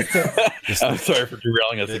 Jesus. I'm sorry for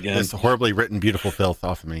derailing us again. This horribly written, beautiful filth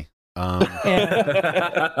off of me.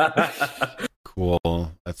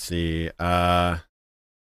 Cool. Let's see. All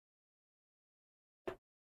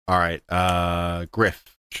right.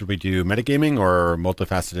 Griff, should we do metagaming or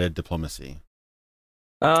multifaceted diplomacy?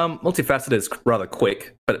 Multifaceted is rather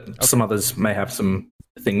quick, but some others may have some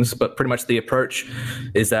things. But pretty much the approach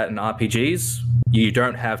is that in RPGs, you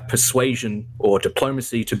don't have persuasion or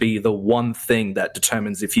diplomacy to be the one thing that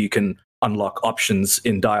determines if you can unlock options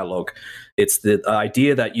in dialogue. It's the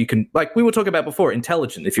idea that you can, like we were talking about before,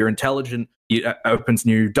 intelligent. If you're intelligent, it opens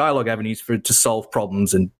new dialogue avenues to solve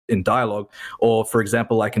problems in dialogue. Or, for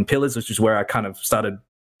example, like in Pillars, which is where I kind of started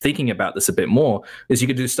thinking about this a bit more, is you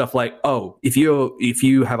can do stuff like, if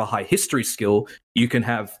you have a high history skill, you can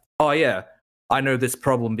have, I know this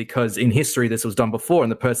problem because in history this was done before,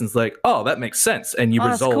 and the person's like, that makes sense, and you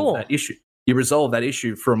resolve that issue. You resolve that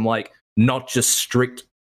issue from like not just strict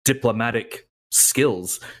diplomatic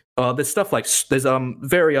skills. There's stuff like there's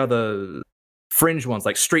very other fringe ones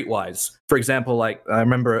like Streetwise, for example. Like I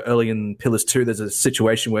remember early in Pillars 2, there's a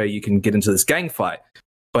situation where you can get into this gang fight,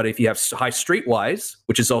 but if you have high Streetwise,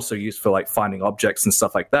 which is also used for like finding objects and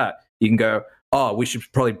stuff like that, you can go, we should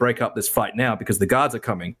probably break up this fight now because the guards are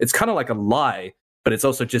coming. It's kind of like a lie, but it's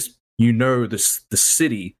also just, the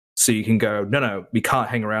city, so you can go, no, we can't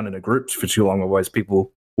hang around in a group for too long, otherwise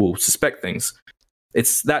people will suspect things.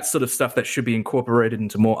 It's that sort of stuff that should be incorporated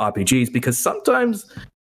into more RPGs, because sometimes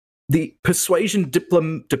the persuasion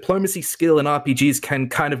diplomacy skill in RPGs can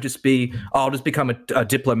kind of just be, I'll just become a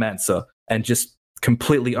diplomancer and just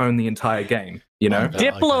completely own the entire game,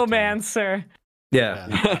 Diplomancer.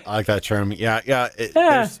 Yeah. I like that term. Yeah.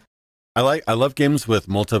 I love games with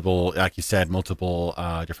multiple, like you said, multiple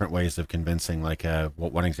different ways of convincing. Like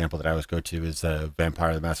one example that I always go to is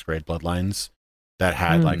Vampire the Masquerade Bloodlines that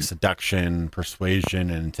had like seduction, persuasion,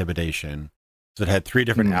 and intimidation. So it had 3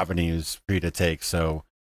 different avenues for you to take. So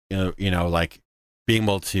like being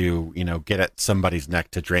able to get at somebody's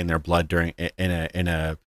neck to drain their blood during in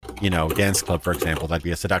a dance club, for example, that'd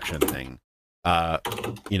be a seduction thing.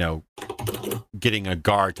 Getting a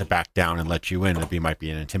guard to back down and let you in might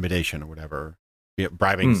be an intimidation or whatever.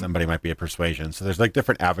 Bribing somebody might be a persuasion. So there's like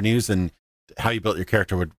different avenues, and how you built your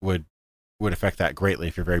character would affect that greatly.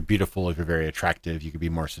 If you're very beautiful, if you're very attractive, you could be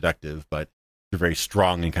more seductive. But if you're very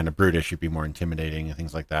strong and kind of brutish, you'd be more intimidating and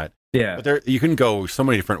things like that. Yeah. But you can go so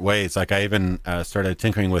many different ways. Like I even started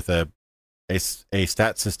tinkering with a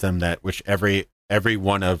stat system which every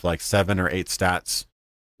one of like 7 or 8 stats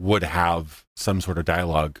would have some sort of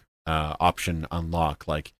dialogue option unlock.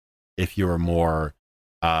 Like if you were more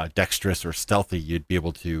dexterous or stealthy, you'd be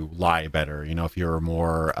able to lie better. If you were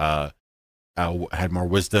more had more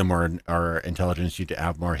wisdom or intelligence, you'd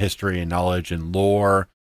have more history and knowledge and lore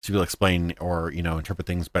to be able to explain or interpret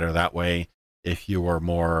things better that way. If you were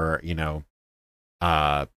more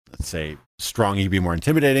let's say strong, you'd be more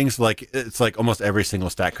intimidating. So like it's like almost every single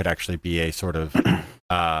stat could actually be a sort of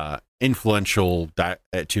influential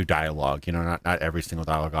to dialogue. Not every single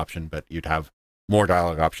dialogue option, but you'd have more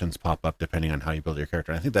dialogue options pop up depending on how you build your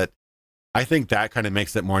character. And I think that kind of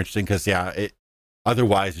makes it more interesting because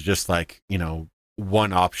otherwise it's just like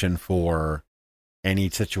one option for any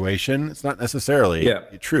situation. It's not necessarily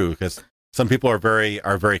true, because some people are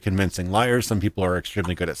very convincing liars. Some people are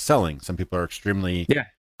extremely good at selling. Some people are extremely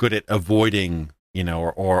good at avoiding,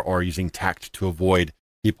 or using tact to avoid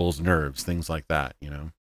people's nerves, things like that,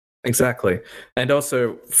 Exactly. And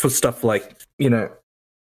also for stuff like,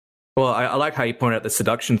 well, I like how you point out the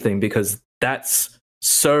seduction thing, because that's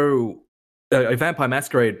so... Vampire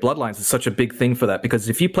Masquerade Bloodlines is such a big thing for that, because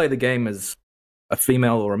if you play the game as a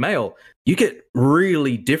female or a male, you get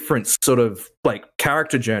really different sort of like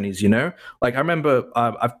character journeys, Like I remember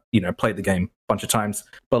I've played the game a bunch of times,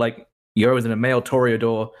 but like you're always in a male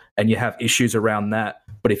toreador and you have issues around that.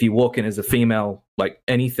 But if you walk in as a female, like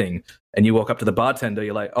anything, and you walk up to the bartender,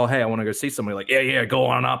 you're like, oh, hey, I want to go see somebody. Like, yeah, go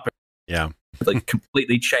on up. Yeah. It like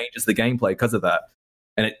completely changes the gameplay because of that.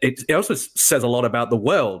 And it also says a lot about the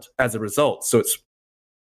world as a result. So it's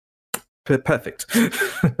perfect.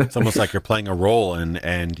 It's almost like you're playing a role,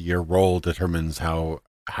 and your role determines how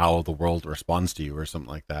the world responds to you, or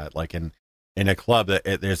something like that. Like in a club,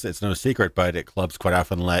 it's no secret, but clubs quite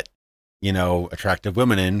often let attractive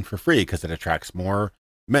women in for free because it attracts more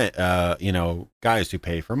men, guys who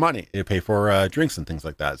pay for money, pay for drinks and things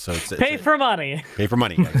like that. So pay for money,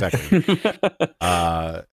 exactly.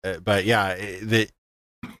 But yeah,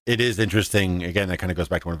 it is interesting. Again, that kind of goes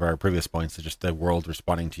back to one of our previous points. It's just the world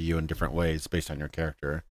responding to you in different ways based on your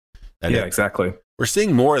character. Exactly. We're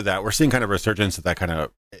seeing more of that. We're seeing kind of a resurgence of that kind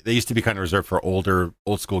of. They used to be kind of reserved for old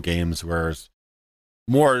school games, whereas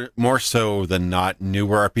more so than not,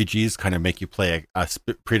 newer RPGs kind of make you play a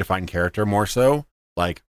predefined character more so.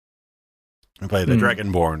 Like you play the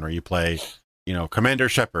Dragonborn, or you play Commander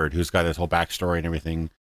Shepard, who's got his whole backstory and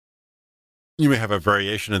everything. You may have a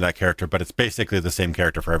variation of that character, but it's basically the same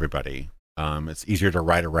character for everybody. It's easier to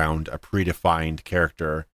write around a predefined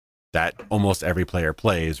character that almost every player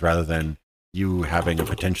plays, rather than you having a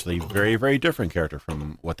potentially very, very different character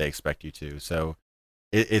from what they expect you to. So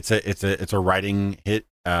it's a writing hit,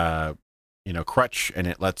 crutch, and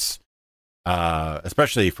it lets,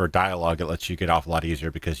 especially for dialogue, it lets you get off a lot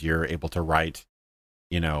easier because you're able to write,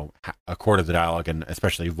 a quarter of the dialogue, and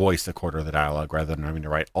especially voice a quarter of the dialogue, rather than having to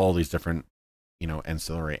write all these different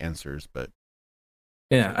ancillary answers. But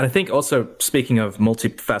yeah, and I think also, speaking of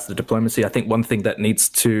multifaceted diplomacy, I think one thing that needs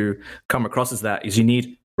to come across is you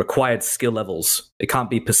need required skill levels. It can't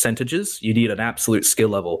be percentages. You need an absolute skill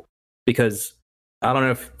level, because I don't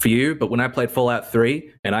know if for you, but when I played Fallout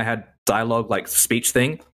 3 and I had dialogue, like speech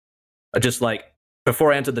thing, I just like,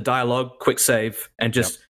 before I entered the dialogue, quick save and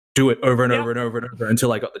just do it over and over and over and over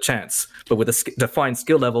until I got the chance. But with a defined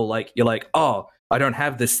skill level, like you're like, oh, I don't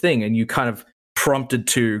have this thing, and you kind of prompted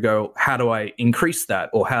to go, how do I increase that,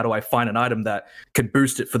 or how do I find an item that can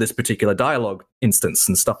boost it for this particular dialogue instance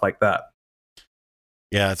and stuff like that.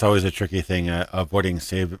 Yeah, it's always a tricky thing. Avoiding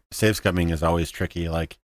save scumming is always tricky.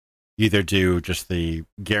 Like, you either do just the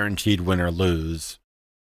guaranteed win or lose,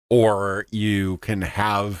 or you can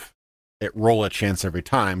have it roll a chance every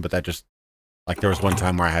time, but that just, like, there was one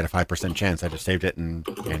time where I had a 5% chance. I just saved it and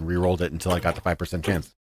re-rolled it until I got the 5%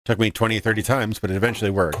 chance. Took me 20, 30 times, but it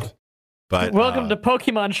eventually worked. But welcome to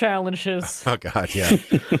Pokemon challenges. Oh god, yeah.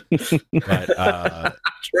 But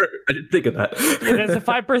true. I didn't think of that.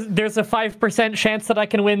 There's a 5% chance that I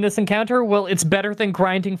can win this encounter. Well, it's better than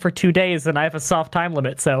grinding for 2 days, and I have a soft time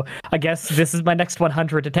limit. So I guess this is my next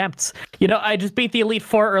 100 attempts. You know, I just beat the Elite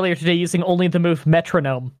Four earlier today using only the move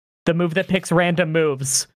Metronome, the move that picks random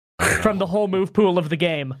moves from the whole move pool of the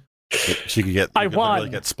game. She could get. I won.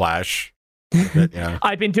 Really get splash. But, yeah.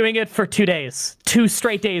 I've been doing it for 2 days, 2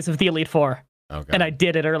 straight days of the Elite Four, Okay. and I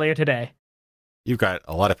did it earlier today. You've got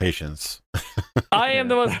a lot of patience. I am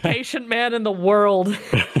the most patient man in the world.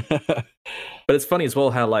 But it's funny as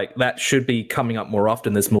well how like that should be coming up more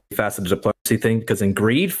often, this multifaceted diplomacy thing, because in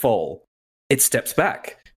Greedfall, it steps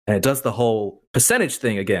back and it does the whole percentage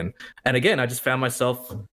thing again. And again, I just found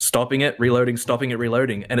myself stopping it,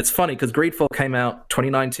 reloading. And it's funny because Greedfall came out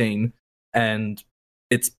 2019 and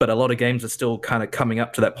but a lot of games are still kind of coming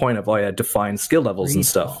up to that point of defined skill levels and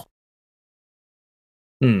stuff.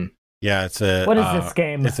 Yeah, it's a. What is this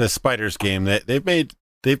game? It's a spiders game. They've made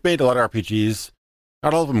a lot of RPGs.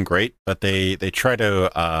 Not all of them great, but they try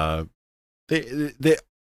to they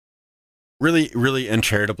really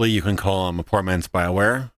uncharitably, you can call them a poor man's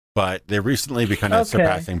BioWare, but they've recently been kind of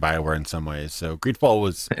surpassing BioWare in some ways. So Greedfall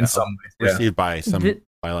was in some ways, received by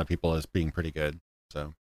a lot of people as being pretty good.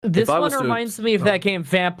 So this one reminds me of that game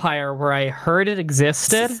Vampire, where I heard it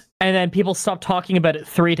existed, and then people stopped talking about it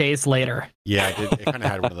 3 days later. Yeah, it kind of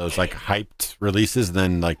had one of those like hyped releases, and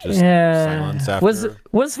then like just silence after.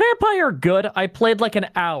 Was Vampire good? I played like an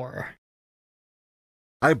hour.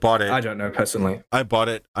 I bought it. I don't know personally. I bought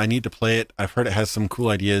it. I need to play it. I've heard it has some cool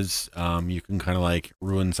ideas. You can kind of like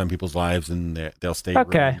ruin some people's lives, and they'll stay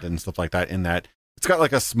ruined and stuff like that. In that, it's got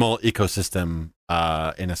like a small ecosystem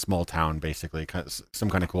in a small town, basically. Some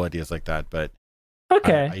kind of cool ideas like that. But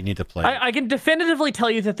I need to play. I can definitively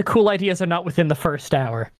tell you that the cool ideas are not within the first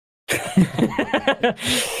hour.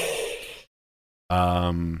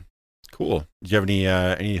 Cool. Do you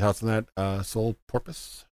have any thoughts on that, Soul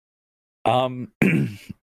Porpoise?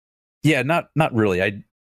 Yeah, not really.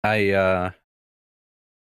 I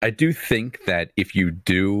do think that if you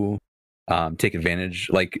do take advantage,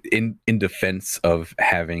 like in defense of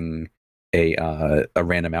having a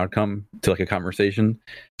random outcome to like a conversation,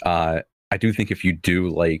 I do think if you do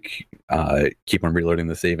like keep on reloading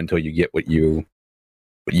the save until you get what you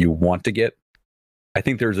want to get, I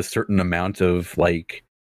think there's a certain amount of like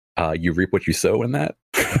you reap what you sow in that.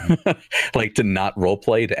 Like to not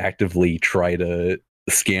roleplay, to actively try to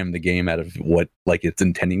scam the game out of what like it's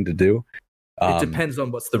intending to do. It depends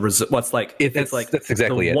on what's the what's like. If it's like that's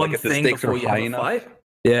exactly the it. one like, if the thing stakes before are you high have a enough, fight.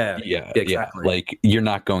 Yeah, exactly. Like you're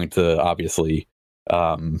not going to obviously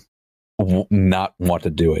not want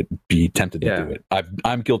to do it, be tempted to do it.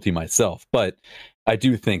 I'm guilty myself, but I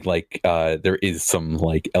do think like there is some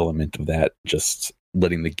like element of that, just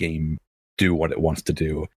letting the game do what it wants to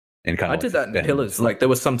do. And kind of I did that in Pillars. Like there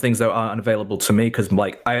were some things that are unavailable to me because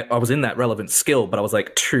like I was in that relevant skill, but I was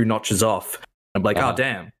like 2 notches off. I'm like, oh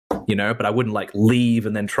damn, but I wouldn't like leave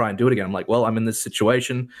and then try and do it again. I'm like, well, I'm in this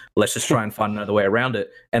situation. Let's just try and find another way around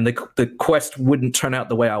it. And the quest wouldn't turn out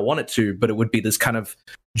the way I want it to, but it would be this kind of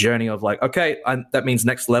journey of like, okay, that means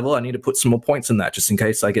next level. I need to put some more points in that just in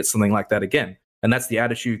case I get something like that again. And that's the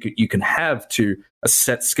attitude you can have to a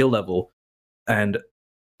set skill level. And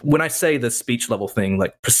when I say the speech level thing,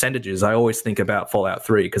 like percentages, I always think about Fallout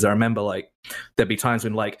 3 because I remember like there'd be times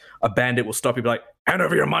when like a bandit will stop you, be like, hand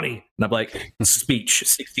over your money. And I'm like, speech,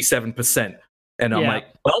 67%. And I'm like,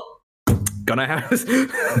 well, gonna have this.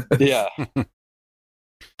 Yeah.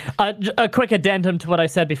 A quick addendum to what I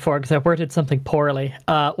said before, because I worded something poorly.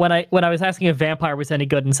 When I was asking if Vampire was any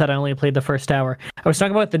good and said I only played the first hour, I was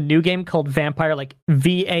talking about the new game called Vampire, like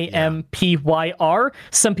VAMPYR.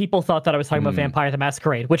 Some people thought that I was talking about Vampire the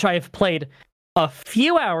Masquerade, which I have played a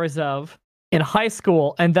few hours of in high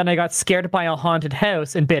school, and then I got scared by a haunted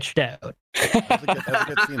house and bitched out. I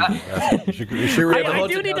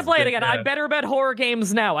do need to play it again. I'm better about horror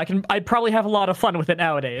games now. I'd probably have a lot of fun with it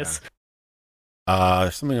nowadays. Yeah.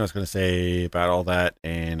 Something I was going to say about all that,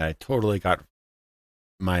 and I totally got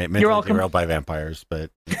my mentally derailed by vampires,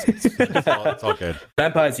 but it's all good.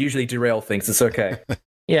 Vampires usually derail things. It's okay.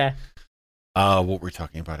 Yeah. What were we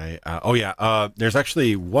talking about? There's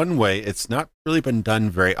actually one way. It's not really been done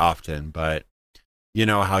very often, but you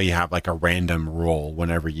know how you have like a random roll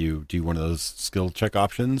whenever you do one of those skill check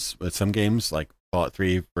options with some games, like Fallout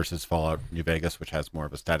 3 versus Fallout New Vegas, which has more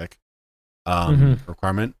of a static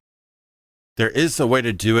requirement. There is a way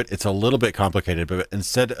to do it. It's a little bit complicated, but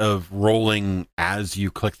instead of rolling as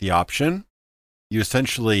you click the option, you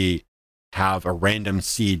essentially have a random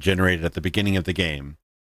seed generated at the beginning of the game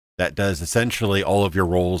that does essentially all of your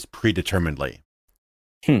rolls predeterminedly.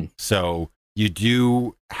 So you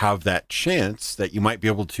do have that chance that you might be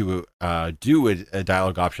able to do a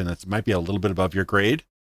dialogue option that might be a little bit above your grade.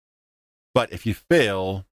 But if you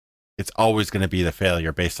fail, it's always going to be the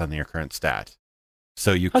failure based on your current stat.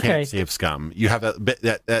 So you can't save scum. You have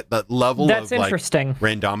that level That's of interesting.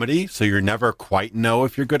 randomity, so you never quite know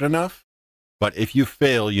if you're good enough. But if you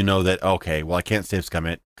fail, you know that okay, well I can't save scum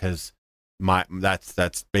it because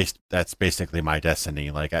that's basically my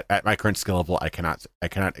destiny. Like at my current skill level, I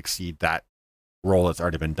cannot exceed that roll that's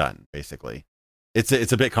already been done. Basically, it's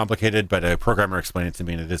a bit complicated, but a programmer explained it to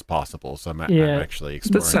me, and it is possible. So I'm actually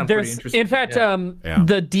exploring. In fact,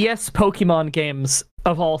 the DS Pokemon games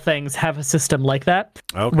of all things have a system like that,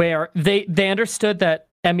 where they understood that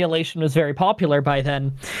emulation was very popular by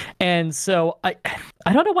then, and so I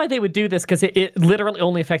don't know why they would do this, because it literally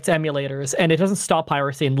only affects emulators and it doesn't stop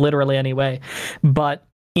piracy in literally any way. But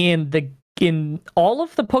in all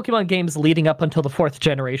of the Pokemon games leading up until the 4th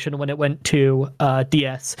generation, when it went to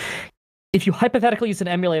DS, if you hypothetically use an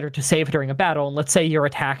emulator to save during a battle, and let's say your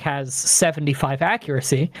attack has 75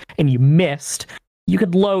 accuracy and you missed, you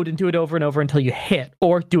could load and do it over and over until you hit,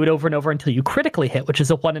 or do it over and over until you critically hit, which is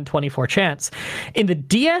a 1 in 24 chance. In the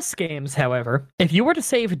DS games, however, if you were to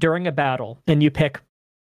save during a battle and you pick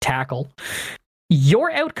Tackle, your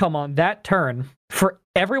outcome on that turn for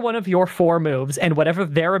every one of your 4 moves and whatever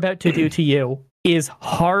they're about to do to you is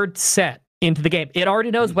hard set into the game. It already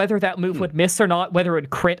knows whether that move would miss or not, whether it would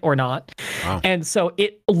crit or not. Wow. And so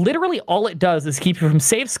it literally all it does is keep you from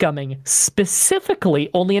save scumming, specifically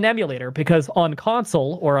only an emulator, because on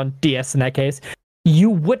console, or on DS in that case, you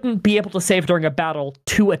wouldn't be able to save during a battle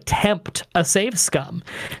to attempt a save scum.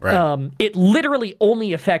 Right. It literally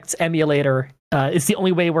only affects emulator. It's the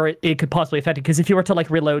only way where it could possibly affect it, because if you were to like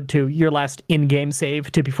reload to your last in-game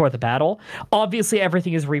save to before the battle, obviously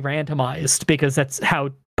everything is re-randomized, because that's how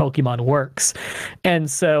Pokemon works. And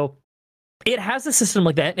so it has a system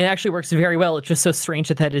like that. It actually works very well. It's just so strange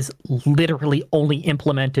that is literally only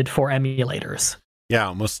implemented for emulators. Yeah,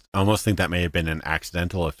 almost think that may have been an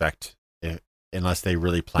accidental effect, unless they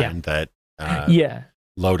really planned that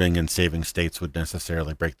loading and saving states would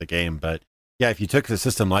necessarily break the game. But yeah, if you took a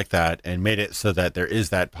system like that and made it so that there is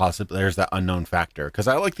that there's that unknown factor, because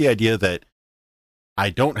I like the idea that I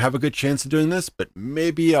don't have a good chance of doing this, but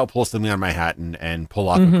maybe I'll pull something out of my hat and pull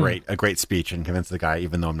off a great speech and convince the guy,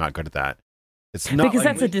 even though I'm not good at that. It's not because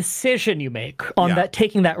that's a decision you make on that,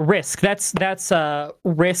 taking that risk. That's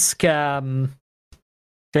risk.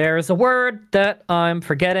 There's a word that I'm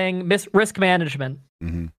forgetting. Risk management,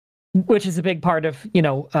 which is a big part of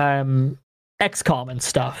XCOM and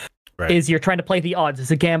stuff. Right. Is you're trying to play the odds. It's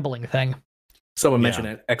a gambling thing. Someone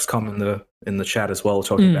mentioned XCOM in the chat as well,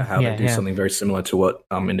 talking about how they do something very similar to what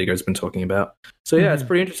Indigo's been talking about. So it's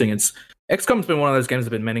pretty interesting. XCOM's been one of those games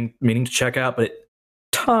I've been meaning to check out, but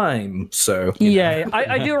time. So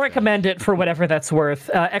I do recommend it for whatever that's worth.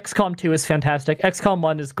 XCOM 2 is fantastic. XCOM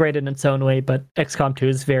 1 is great in its own way, but XCOM 2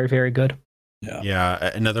 is very, very good.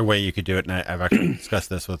 Yeah. Another way you could do it, and I've actually discussed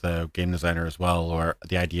this with a game designer as well, or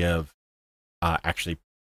the idea of actually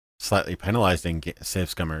slightly penalizing save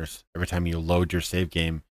scummers. Every time you load your save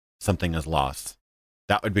game, something is lost.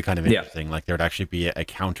 That would be kind of interesting. Like there would actually be a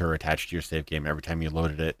counter attached to your save game. Every time you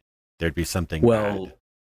loaded it, there'd be something bad.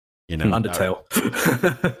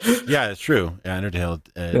 Undertale. Yeah, it's true. Yeah,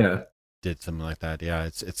 Undertale did something like that. Yeah,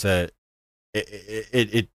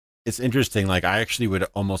 it's interesting. Like I actually would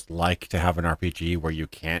almost like to have an RPG where you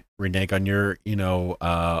can't renege on your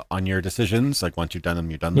on your decisions. Like once you've done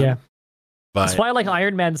them, you've done them. Yeah. But, that's why I like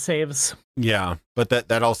Iron Man saves. Yeah, but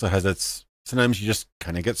that also has its. Sometimes you just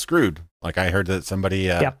kind of get screwed. Like I heard that somebody,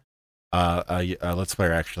 a Let's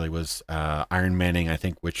Player actually was Iron Manning, I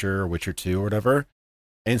think Witcher 2 or whatever,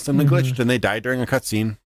 and something glitched and they died during a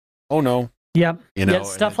cutscene. Oh no. Yep.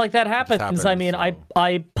 Stuff like that happens. I mean, so.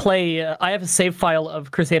 I play. I have a save file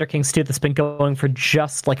of Crusader Kings 2 that's been going for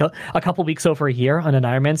just like a couple weeks over a year on an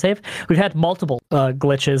Iron Man save. We've had multiple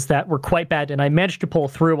glitches that were quite bad, and I managed to pull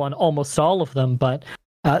through on almost all of them. But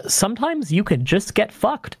sometimes you can just get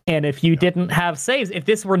fucked. And if you didn't have saves, if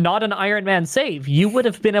this were not an Iron Man save, you would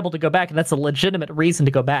have been able to go back, and that's a legitimate reason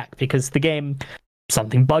to go back because the game.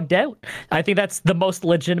 Something bugged out. I think that's the most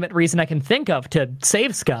legitimate reason I can think of to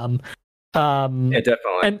save scum.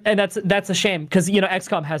 Definitely. And that's a shame because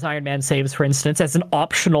XCOM has Iron Man saves, for instance, as an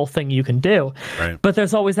optional thing you can do. Right. But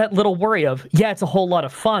there's always that little worry of it's a whole lot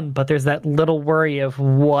of fun, but there's that little worry of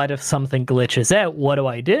what if something glitches out? What do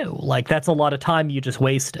I do? Like that's a lot of time you just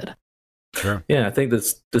wasted. Sure. Yeah, I think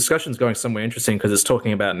this discussion's going somewhere interesting because it's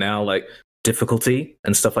talking about now like difficulty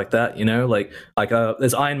and stuff like that.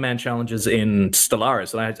 There's Iron Man challenges in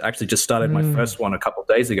Stellaris, and I actually just started my first one a couple of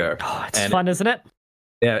days ago. Oh, it's fun, isn't it?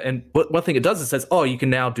 Yeah, and one thing it does, it says, "Oh, you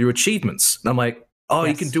can now do achievements." And I'm like, "Oh,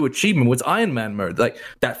 you can do achievement with Iron Man mode." Like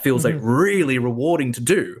that feels like really rewarding to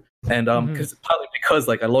do. And partly because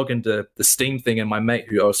like I log into the Steam thing, and my mate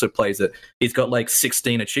who also plays it, he's got like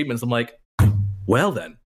 16 achievements. I'm like, well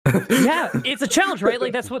then. Yeah, it's a challenge, right?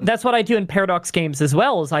 Like that's what I do in Paradox games as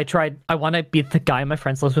well. Is I want to be the guy on my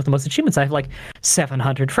friends list with the most achievements. I have like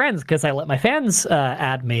 700 friends because I let my fans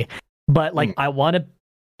add me. But like I want to.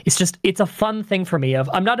 It's a fun thing for me.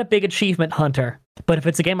 I'm not a big achievement hunter, but if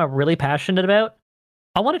it's a game I'm really passionate about,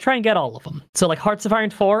 I want to try and get all of them. So like Hearts of Iron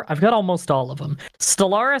 4, I've got almost all of them.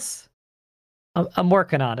 Stellaris, I'm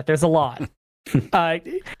working on it. There's a lot.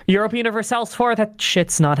 Europa Universalis 4, that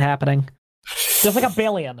shit's not happening. There's like a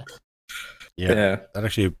billion. Yeah. That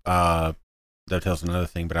actually dovetails another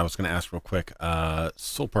thing, but I was going to ask real quick.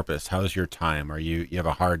 Sole Purpose, how's your time? You have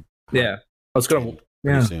a hard Yeah. I was going to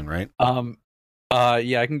pretty soon, right?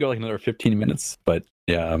 Yeah, I can go like another 15 minutes, but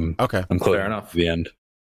yeah, okay. I'm close. Fair enough. To the end.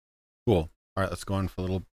 Cool. All right, let's go on for a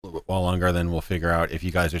little while longer, then we'll figure out if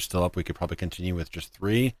you guys are still up. We could probably continue with just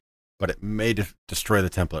 3, but it may destroy the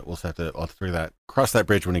template. I'll have to figure that, cross that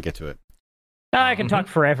bridge when we get to it. I can talk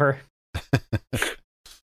forever.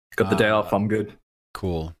 Got the day off. I'm good.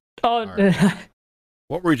 Cool. Oh, right.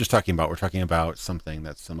 What were we just talking about? We're talking about something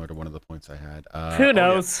that's similar to one of the points I had. Who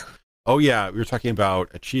knows? Oh yeah, we were talking about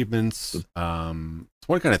achievements. It's one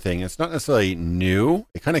kind of thing. It's not necessarily new.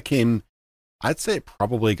 It kind of came. I'd say it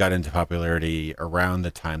probably got into popularity around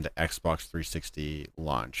the time the Xbox 360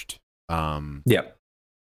 launched.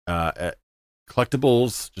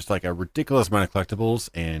 Collectibles, just like a ridiculous amount of collectibles,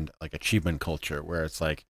 and like achievement culture, where it's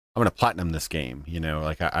like, I'm gonna platinum this game. You know,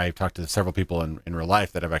 like I've talked to several people in real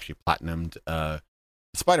life that have actually platinumed the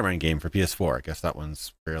Spider-Man game for PS4. I guess that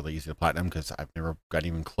one's fairly easy to platinum because I've never gotten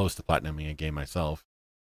even close to platinuming a game myself.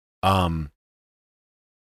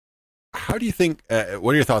 How do you think?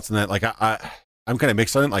 What are your thoughts on that? Like, I'm kind of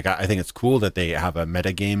mixed on it. Like, I think it's cool that they have a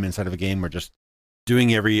meta game inside of a game, where just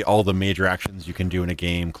doing all the major actions you can do in a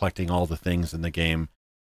game, collecting all the things in the game.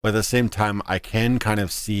 But at the same time, I can kind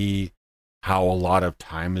of see how a lot of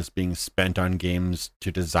time is being spent on games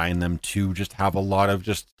to design them to just have a lot of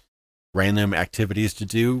just random activities to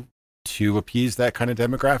do to appease that kind of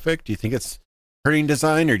demographic. Do you think it's hurting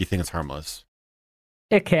design, or do you think it's harmless?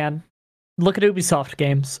 It can. Look at Ubisoft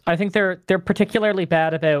games. I think they're particularly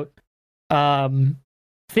bad about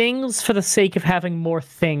things for the sake of having more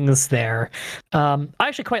things there. I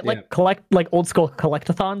actually quite like old school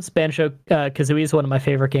collectathons. Banjo Kazooie is one of my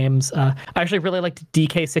favorite games. I actually really liked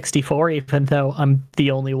DK64, even though I'm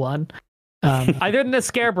the only one. Other than the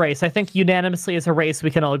Scare Brace, I think unanimously as a race we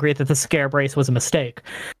can all agree that the Scare Brace was a mistake.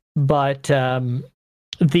 But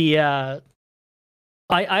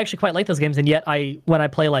I actually quite like those games, and yet when I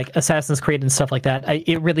play like Assassin's Creed and stuff like that,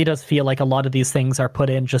 it really does feel like a lot of these things are put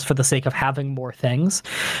in just for the sake of having more things.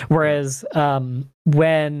 Whereas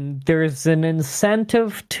when there's an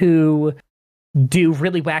incentive to do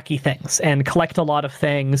really wacky things and collect a lot of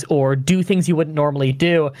things or do things you wouldn't normally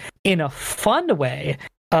do in a fun way,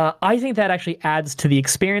 I think that actually adds to the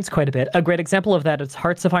experience quite a bit. A great example of that is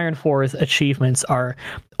Hearts of Iron 4's achievements are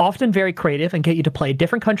often very creative and get you to play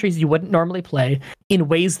different countries you wouldn't normally play in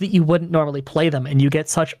ways that you wouldn't normally play them, and you get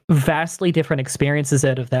such vastly different experiences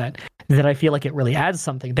out of that I feel like it really adds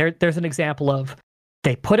something. There's an example of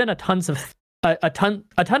they put in a ton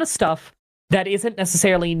of stuff that isn't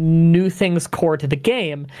necessarily new things core to the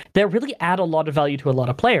game that really add a lot of value to a lot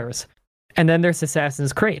of players. And then there's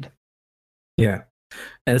Assassin's Creed. Yeah.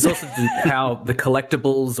 And it's also how the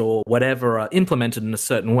collectibles or whatever are implemented in a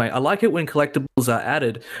certain way. I like it when collectibles are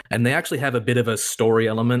added and they actually have a bit of a story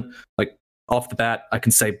element. Like off the bat, I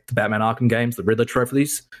can say the Batman Arkham games, the Riddler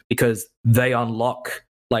trophies, because they unlock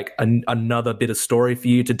like another bit of story for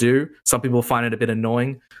you to do. Some people find it a bit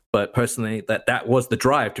annoying, but personally, that was the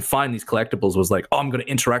drive to find these collectibles. Was like, oh, I'm going to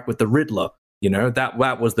interact with the Riddler. You know, that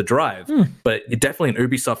was the drive. But definitely in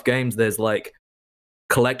Ubisoft games, there's like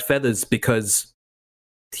collect feathers because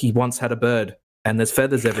he once had a bird and there's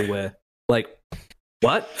feathers everywhere. Like,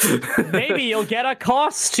 what? Maybe you'll get a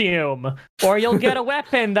costume or you'll get a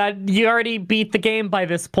weapon that you already beat the game by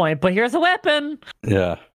this point, but here's a weapon.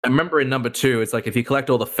 Yeah. I remember in number 2, it's like if you collect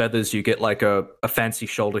all the feathers, you get like a fancy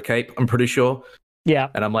shoulder cape, I'm pretty sure. Yeah.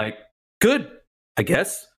 And I'm like, good, I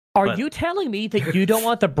guess. Are you telling me that you don't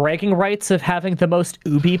want the bragging rights of having the most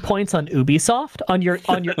Ubi points on Ubisoft on your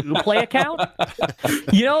Uplay account?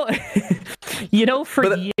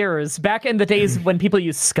 For years, back in the days when people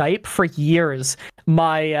used Skype, for years,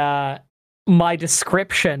 my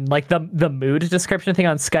description, like the mood description thing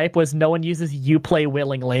on Skype was no one uses Uplay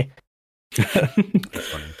willingly.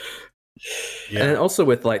 Yeah. And also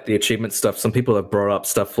with like the achievement stuff, some people have brought up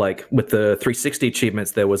stuff like with the 360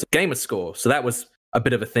 achievements, there was a gamer score. So that was a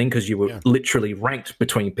bit of a thing because you were literally ranked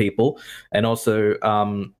between people. And also,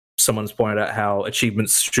 someone's pointed out how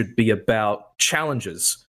achievements should be about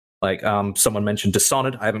challenges. Like someone mentioned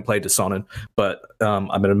Dishonored. I haven't played Dishonored, but I'm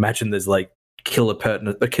going to imagine there's like kill a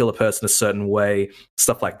person a certain way,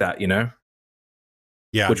 stuff like that, you know?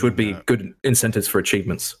 Yeah. Which would be good incentives for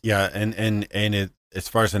achievements. Yeah, and it, as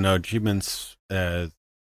far as I know, achievements they've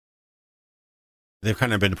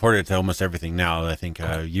kind of been ported to almost everything now. I think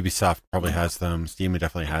Ubisoft probably has them. Steam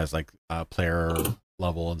definitely has like player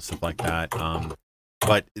level and stuff like that.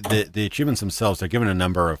 But the achievements themselves, they're given a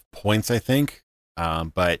number of points, I think.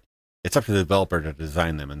 But it's up to the developer to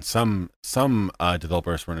design them. And some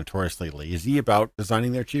developers were notoriously lazy about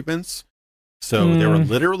designing their achievements. So there were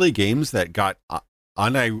literally games that got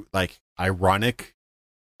ironic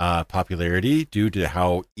popularity due to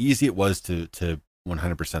how easy it was to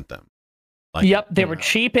 100% them. Like, yep, they were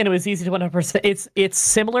cheap and it was easy to 100%. It's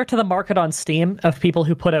similar to the market on Steam of people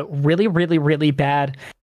who put out really, really, really bad,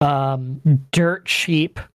 dirt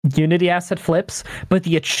cheap Unity asset flips, but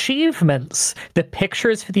the achievements, the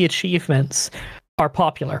pictures for the achievements are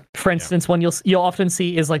popular. For instance, one you'll often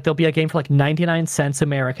see is like there'll be a game for like 99 cents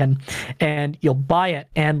American, and you'll buy it,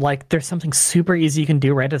 and like there's something super easy you can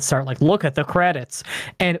do right at the start, like look at the credits,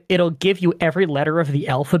 and it'll give you every letter of the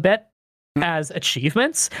alphabet as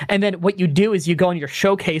achievements, and then what you do is you go in your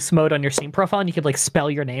showcase mode on your Steam profile and you could like spell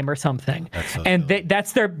your name or something. And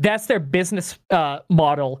that's their business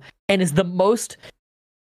model, and is the most,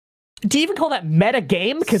 do you even call that meta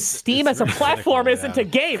game? Because Steam as a platform isn't a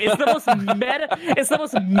game. It's the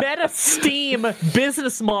most meta Steam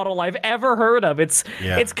business model I've ever heard of. It's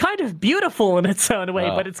kind of beautiful in its own way,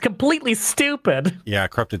 but it's completely stupid. Yeah,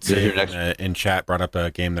 Corrupted Save in chat brought up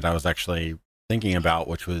a game that I was actually thinking about,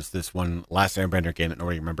 which was this one Last Airbender game that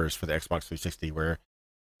nobody remembers for the Xbox 360, where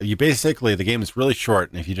you basically, the game is really short,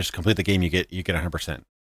 and if you just complete the game, you get 100%.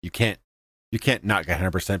 You can't not get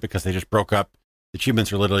 100% because they just broke up. The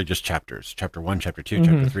achievements are literally just chapters: chapter 1, chapter 2,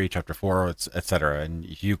 chapter 3, chapter 4, etc. And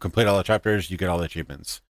if you complete all the chapters, you get all the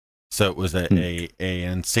achievements. So it was a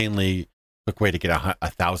insanely quick way to get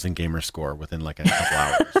 1,000 gamer score within like a couple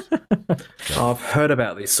hours. So. I've heard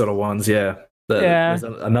about these sort of ones, yeah. There's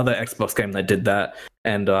another Xbox game that did that,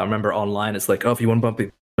 and I remember online it's like, oh, if you want to bump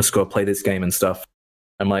your score, play this game and stuff.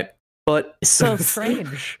 I'm like, but it's so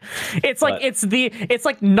strange. It's like it's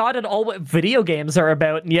like not at all what video games are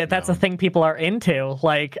about, and yet that's a thing people are into.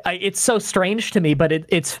 Like it's so strange to me, but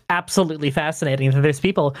it's absolutely fascinating that there's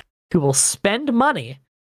people who will spend money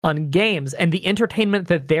on games, and the entertainment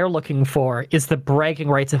that they're looking for is the bragging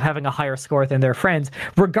rights of having a higher score than their friends,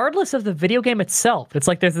 regardless of the video game itself. It's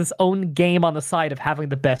like there's this own game on the side of having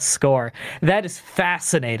the best score. That is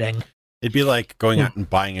fascinating. It'd be like going out and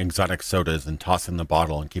buying exotic sodas and tossing the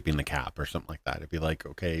bottle and keeping the cap or something like that. It'd be like,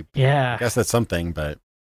 okay, I guess that's something, but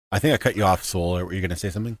I think I cut you off, Soul. Were you going to say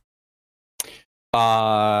something?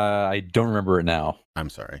 I don't remember it now. I'm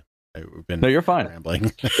sorry. No, you're fine.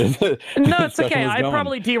 Rambling. No, it's okay. I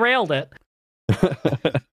probably derailed it.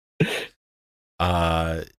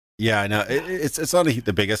 Yeah, no, it's not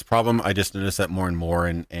the biggest problem. I just noticed that more and more,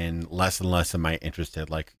 and less am I interested.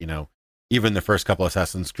 Like, you know, even the first couple of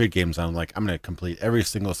Assassin's Creed games, I'm like, I'm going to complete every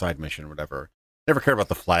single side mission or whatever. Never cared about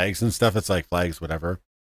the flags and stuff. It's like flags, whatever.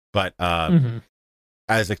 But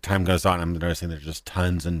as the time goes on, I'm noticing there's just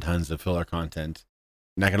tons and tons of filler content.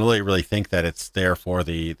 And I can really think that it's there for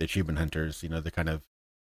the achievement hunters, you know, the kind of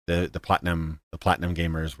the platinum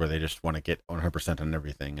gamers where they just want to get 100% on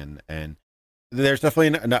everything. And there's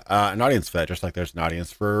definitely an audience for that, just like there's an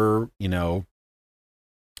audience for, you know,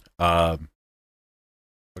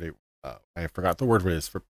 I forgot the word for this,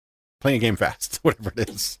 for playing a game fast, whatever it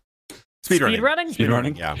is.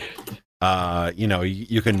 Speedrunning? Yeah. You know,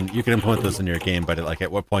 you can implement this in your game, but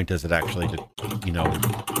at what point does it actually, you know,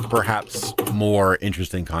 perhaps more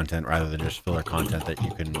interesting content rather than just filler content that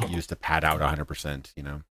you can use to pad out 100%, you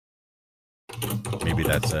know? Maybe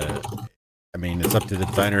that's I mean, it's up to the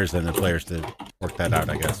designers and the players to work that out,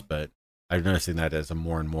 I guess, but I'm noticing that as a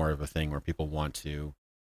more and more of a thing where people want to,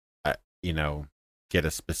 you know, get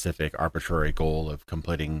a specific arbitrary goal of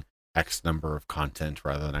completing X number of content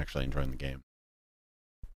rather than actually enjoying the game.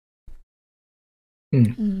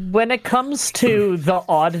 When it comes to the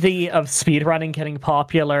oddity of speedrunning getting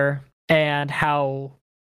popular and how,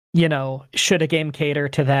 you know, should a game cater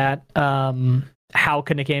to that? How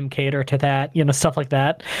can a game cater to that? You know, stuff like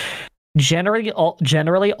that. generally all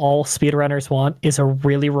speedrunners want is a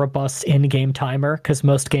really robust in-game timer, because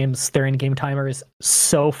most games, their in-game timer is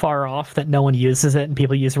so far off that no one uses it, and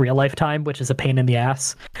people use real-life time, which is a pain in the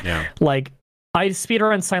ass. Yeah. Like, I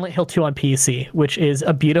speedrun Silent Hill 2 on PC, which is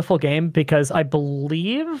a beautiful game because I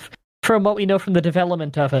believe, from what we know from the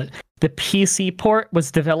development of it, the PC port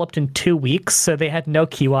was developed in 2 weeks, so they had no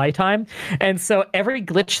QI time. And so every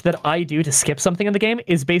glitch that I do to skip something in the game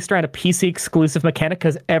is based around a PC exclusive mechanic,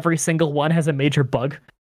 because every single one has a major bug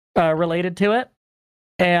related to it.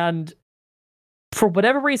 And for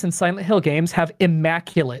whatever reason, Silent Hill games have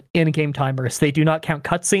immaculate in-game timers. They do not count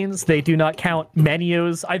cutscenes. They do not count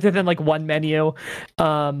menus, other than like one menu.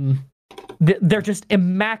 They're just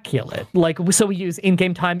immaculate. Like, so we use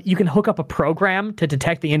in-game time. You can hook up a program to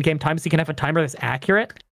detect the in-game time, so you can have a timer that's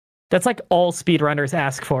accurate. That's like all speedrunners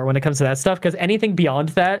ask for when it comes to that stuff, because anything beyond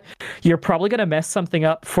that, you're probably going to mess something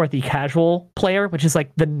up for the casual player, which is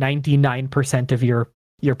like the 99% of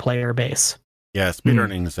your player base. Yeah,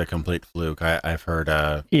 speedrunning is a complete fluke. I've heard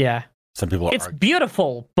yeah. some people It's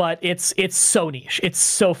beautiful, but it's so niche. It's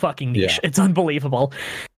so fucking niche. Yeah. It's unbelievable.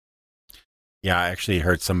 Yeah, I actually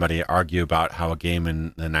heard somebody argue about how a game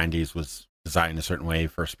in the 90s was designed a certain way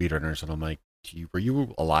for speedrunners, and I'm like, were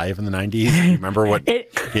you alive in the 90s? Do you remember what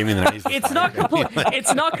game in the 90s was?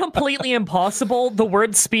 It's not completely impossible. The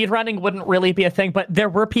word speedrunning wouldn't really be a thing, but there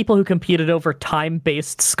were people who competed over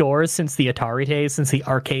time-based scores since the Atari days, since the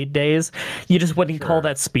arcade days. You just wouldn't call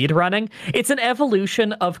that speedrunning. It's an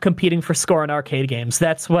evolution of competing for score in arcade games.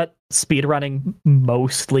 That's what speedrunning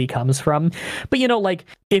mostly comes from. But, you know, like,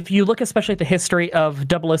 if you look especially at the history of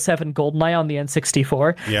 007 GoldenEye on the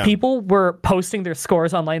N64, people were posting their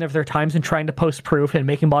scores online of their times and trying to post proof and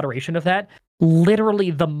making moderation of that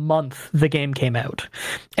literally the month the game came out.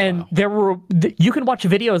 And you can watch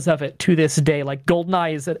videos of it to this day. Like,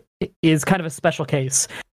 GoldenEye is kind of a special case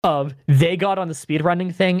of, they got on the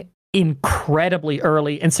speedrunning thing incredibly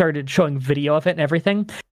early and started showing video of it and everything.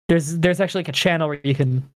 There's actually like a channel where you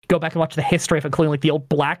can go back and watch the history of it, including like the old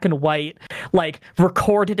black and white, like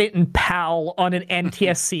recorded it in PAL on an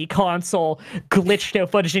NTSC console, glitched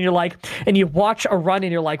out footage, and you're like, and you watch a run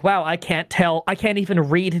and you're like, wow, I can't even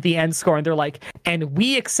read the end score, and they're like, and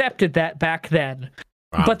we accepted that back then.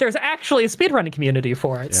 Wow. But there's actually a speedrunning community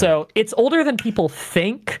for it. Yeah. So it's older than people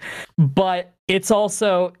think, but it's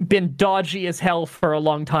also been dodgy as hell for a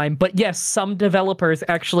long time. But yes, some developers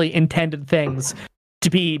actually intended things to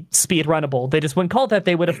be speed runnable. They just wouldn't call it that.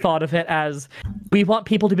 They would have thought of it as, we want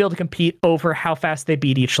people to be able to compete over how fast they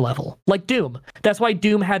beat each level. Like Doom. That's why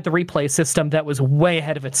Doom had the replay system that was way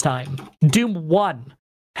ahead of its time. Doom 1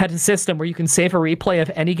 had a system where you can save a replay of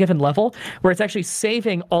any given level, where it's actually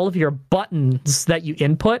saving all of your buttons that you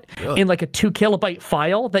input in like a 2 kilobyte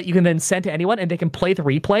file that you can then send to anyone, and they can play the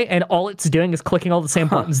replay, and all it's doing is clicking all the same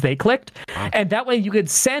buttons they clicked. And that way you could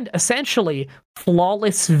send essentially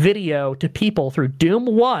flawless video to people through Doom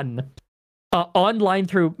 1 online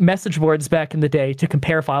through message boards back in the day to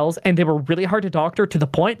compare files, and they were really hard to doctor, to the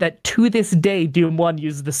point that to this day Doom 1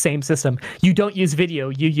 uses the same system. You don't use video,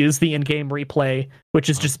 you use the in-game replay, which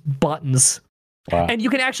is just buttons. Wow. And you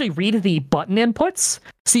can actually read the button inputs,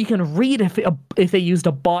 so you can read if they used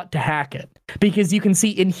a bot to hack it, because you can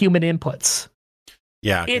see inhuman inputs.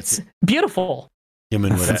 Yeah, it's beautiful.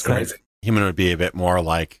 Human would be a bit more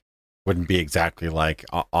like, wouldn't be exactly like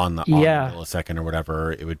on the millisecond or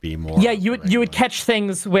whatever. It would be more. Yeah, you would catch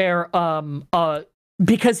things where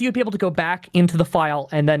because you'd be able to go back into the file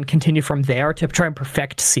and then continue from there to try and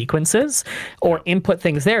perfect sequences or input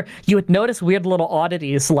things there. You would notice weird little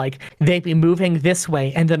oddities, like they'd be moving this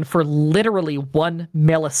way, and then for literally 1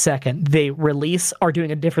 millisecond they release, are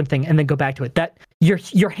doing a different thing, and then go back to it. That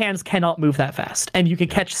your hands cannot move that fast, and you could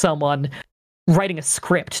catch someone writing a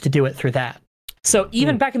script to do it through that. So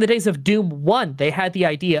even back in the days of Doom 1, they had the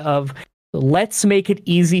idea of, let's make it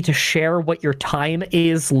easy to share what your time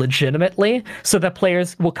is legitimately, so that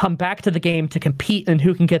players will come back to the game to compete in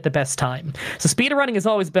who can get the best time. So speedrunning has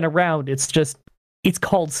always been around. It's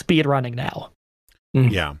called speedrunning now.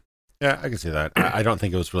 Yeah, I can see that. I don't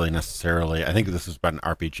think it was really necessarily. I think this was about an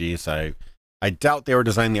RPG, so I doubt they were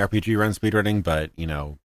designing the RPG around speedrunning, but you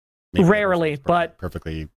know, rarely, but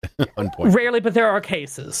perfectly on point. Rarely, but there are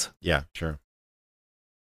cases. Yeah, sure.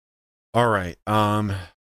 All right.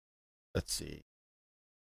 Let's see.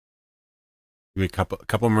 Do we a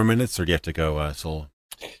couple more minutes, or do you have to go, Soul?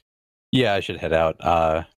 Yeah, I should head out.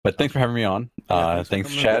 But thanks for having me on.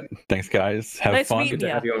 Thanks, chat. Thanks, guys. Have fun. Good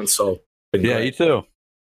to have you on, Soul. Yeah, you too.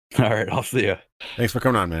 All right, I'll see you. Thanks for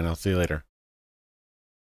coming on, man. I'll see you later.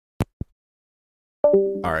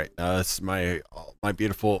 All right. This is my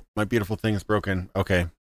beautiful thing is broken. Okay.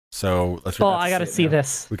 So let's. Oh, I gotta see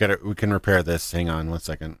this. We can repair this. Hang on 1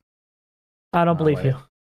 second. I don't believe wait. you.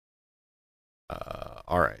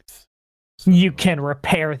 All right. You can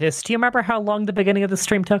repair this. Do you remember how long the beginning of the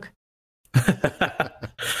stream took?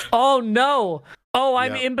 Oh no! Oh,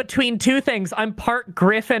 I'm in between two things. I'm part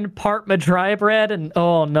Griffin, part Madry bread, and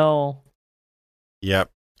oh no. Yep.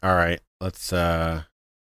 All right. Let's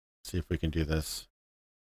see if we can do this.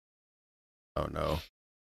 Oh no.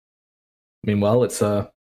 Meanwhile, it's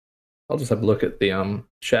I'll just have a look at the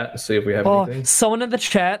chat and see if we have anything. Someone in the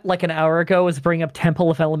chat like an hour ago was bringing up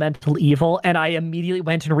Temple of Elemental Evil, and I immediately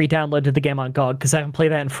went and re-downloaded the game on GOG because I haven't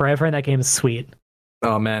played that in forever, and that game is sweet.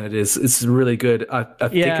 Oh man, it is. It's really good. I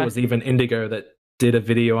think it was even Indigo that did a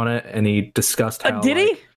video on it, and he discussed how. Did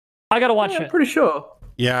he? I gotta watch it. I'm pretty sure.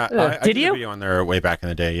 Yeah, I did you? A video on there way back in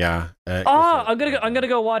the day. Yeah. I'm gonna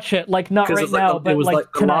go watch it. Like not right now, but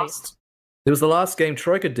like tonight. It was the last game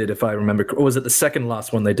Troika did, if I remember. Or was it the second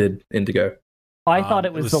last one they did, Indigo? I thought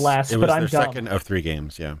it was the last, but I'm dumb. Second of 3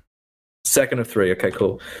 games, yeah. Second of 3, okay,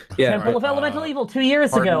 cool. Yeah. Temple of Elemental Evil 2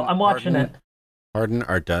 years ago. I'm watching it. Pardon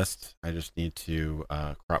our dust. I just need to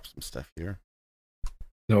crop some stuff here.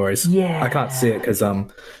 No worries. Yeah. I can't see it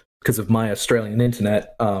because of my Australian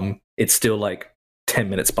internet. It's still like 10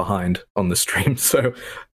 minutes behind on the stream, so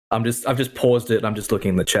I've just paused it. And I'm just looking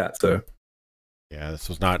in the chat. So. Yeah, this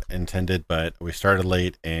was not intended, but we started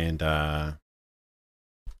late, and our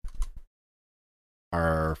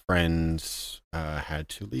friends had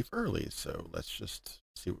to leave early, so let's just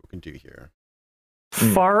see what we can do here.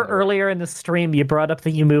 Far earlier in the stream, you brought up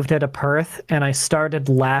that you moved out of Perth, and I started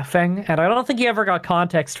laughing, and I don't think you ever got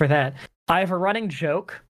context for that. I have a running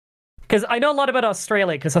joke, because I know a lot about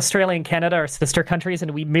Australia, because Australia and Canada are sister countries,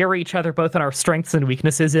 and we mirror each other both in our strengths and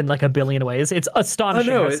weaknesses in like a billion ways. It's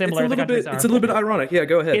astonishing how similar the countries are. It's a little bit ironic. Yeah,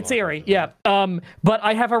 go ahead. It's eerie, yeah. But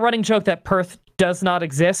I have a running joke that Perth does not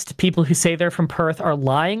exist. People who say they're from Perth are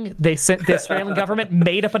lying. The Australian government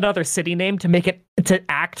made up another city name to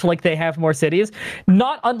act like they have more cities.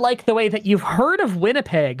 Not unlike the way that you've heard of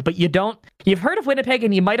Winnipeg, but you don't. You've heard of Winnipeg,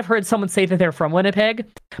 and you might have heard someone say that they're from Winnipeg,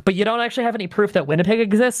 but you don't actually have any proof that Winnipeg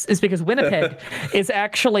exists. Is because Winnipeg is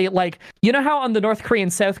actually like, you know how on the North Korean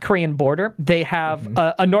South Korean border they have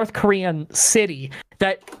a North Korean city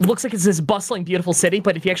that looks like it's this bustling, beautiful city,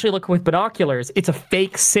 but if you actually look with binoculars, it's a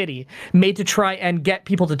fake city made to try and get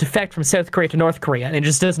people to defect from South Korea to North Korea, and it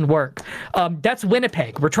just doesn't work. That's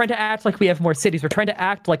Winnipeg. We're trying to act like we have more cities. We're trying to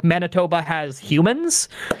act like Manitoba has humans,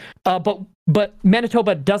 but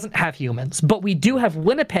Manitoba doesn't have humans. But we do have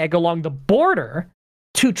Winnipeg along the border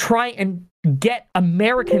to try and get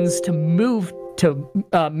Americans to move to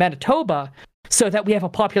Manitoba so that we have a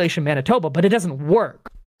population in Manitoba, but it doesn't work.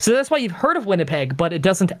 So that's why you've heard of Winnipeg, but it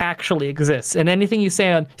doesn't actually exist. And anything you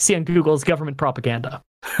see on Google is government propaganda.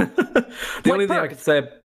 The only thing I could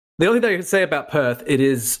say about Perth, it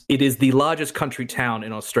is the largest country town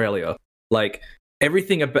in Australia. Like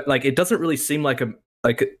everything about, like, it doesn't really seem like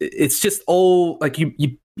it's just all like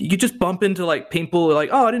you just bump into like people like,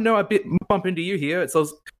 oh, I didn't know I bump into you here. It's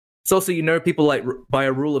also, you know, people like by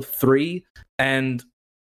a rule of 3, and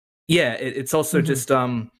yeah, it's also just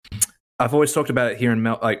I've always talked about it here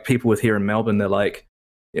in people here in Melbourne. They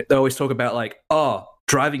always talk about like, oh,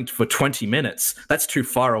 driving for 20 minutes, that's too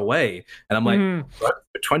far away. And I'm like, for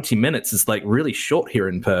 20 minutes is like really short here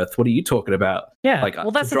in Perth. What are you talking about? Yeah, like,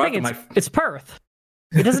 well, that's the thing. It's Perth.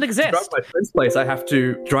 It doesn't exist. To drive to my friend's place, I have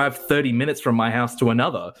to drive 30 minutes from my house to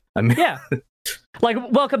another. I mean, yeah. Like,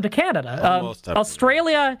 welcome to Canada.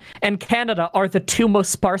 Australia and Canada are the 2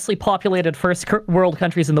 most sparsely populated first world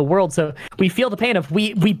countries in the world, so we feel the pain of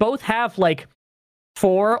we both have like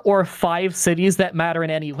 4 or 5 cities that matter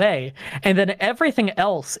in any way, and then everything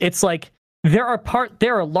else, it's like there are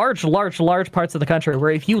large parts of the country where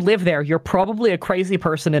if you live there, you're probably a crazy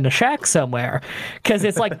person in a shack somewhere, because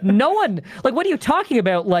it's like no one, like, what are you talking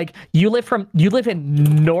about? Like, you live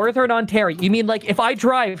in northern Ontario. You mean like if I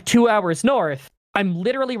drive 2 hours north, I'm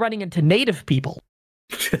literally running into native people.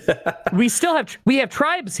 we have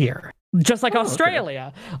tribes here, just like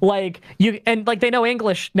Australia. Okay. Like they know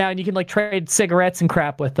English now, and you can like trade cigarettes and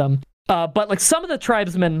crap with them. But like some of the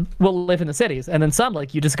tribesmen will live in the cities, and then some,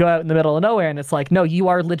 like, you just go out in the middle of nowhere, and it's like, no, you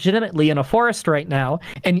are legitimately in a forest right now,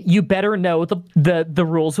 and you better know the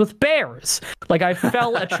rules with bears. Like, I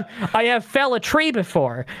have fell a tree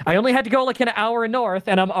before. I only had to go like an hour north,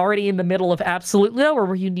 and I'm already in the middle of absolutely nowhere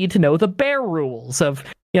where you need to know the bear rules of,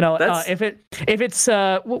 you know, if it's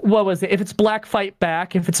what was it? If it's black, fight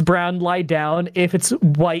back. If it's brown, lie down. If it's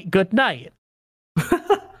white, good night.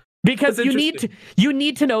 Because you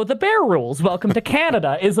need to know the bear rules. Welcome to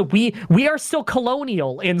Canada. We are still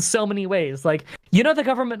colonial in so many ways. Like, you know, the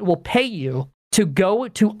government will pay you to go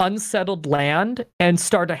to unsettled land and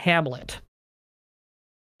start a hamlet.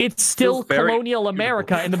 It's still colonial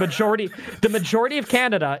America, and the majority of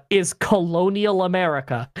Canada is colonial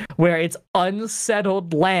America, where it's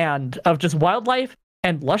unsettled land of just wildlife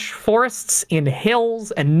and lush forests in hills,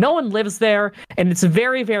 and no one lives there, and it's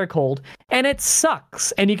very, very cold, and it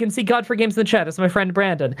sucks. And you can see Godfrey Games in the chat. That's my friend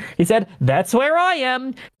Brandon. He said, "That's where I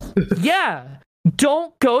am." Yeah.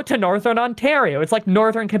 Don't go to Northern Ontario. It's like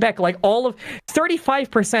Northern Quebec. Like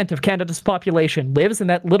 35% of Canada's population lives in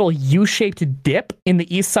that little U-shaped dip in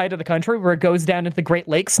the east side of the country where it goes down into the Great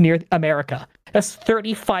Lakes near America. That's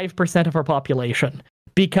 35% of our population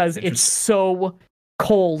because it's so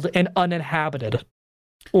cold and uninhabited.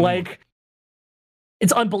 Like,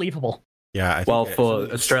 it's unbelievable. Yeah.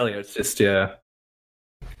 For Australia, it's just, yeah.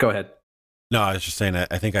 Go ahead. No, I was just saying that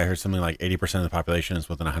I think I heard something like 80% of the population is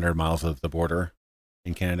within 100 miles of the border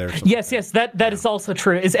in Canada. Or something yes, that is also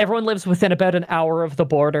true. Is everyone lives within about an hour of the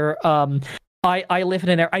border. I live in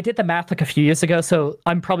an area. I did the math like a few years ago, so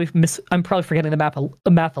I'm probably forgetting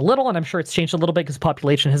the math a little, and I'm sure it's changed a little bit because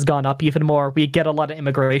population has gone up even more. We get a lot of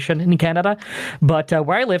immigration in Canada, but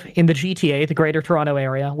where I live in the GTA, the Greater Toronto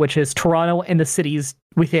Area, which is Toronto and the cities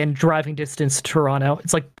within driving distance to Toronto,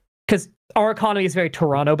 it's like because our economy is very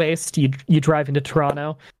Toronto-based. You drive into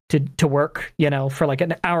Toronto to work, for like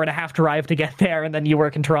an hour and a half drive to get there, and then you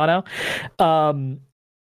work in Toronto. The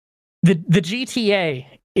GTA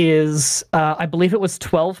is, I believe it was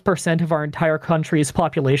 12% of our entire country's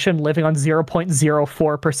population living on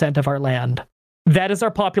 0.04% of our land. That is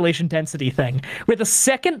our population density thing. We're the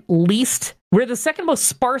second most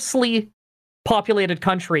sparsely populated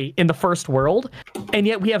country in the first world, and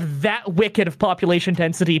yet we have that wicked of population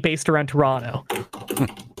density based around Toronto.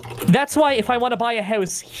 That's why if I want to buy a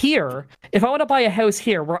house here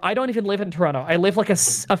where I don't even live in Toronto, I live like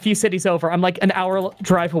a few cities over, I'm like an hour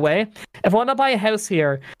drive away. If I want to buy a house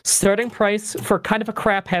here, starting price for kind of a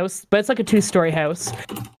crap house, but it's like a 2-story house,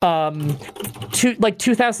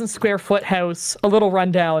 2,000 square foot house, a little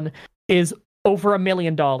rundown, is over $1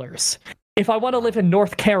 million. If I want to live in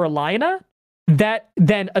North Carolina,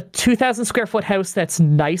 then a 2,000 square foot house that's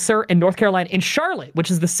nicer in North Carolina, in Charlotte, which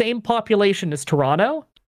is the same population as Toronto,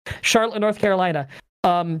 Charlotte, North Carolina,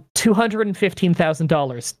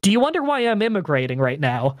 $215,000. Do you wonder why I'm immigrating right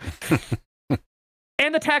now?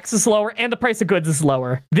 And the tax is lower, and the price of goods is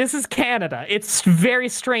lower. This is Canada. It's very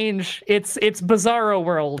strange. It's bizarro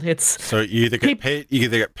world. So you either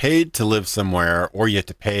get paid to live somewhere, or you have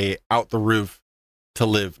to pay out the roof to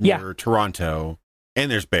live near Toronto, and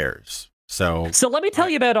there's bears. So let me tell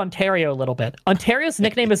you about Ontario a little bit. Ontario's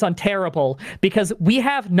nickname is Ontariable because we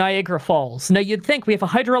have Niagara Falls. Now, you'd think we have a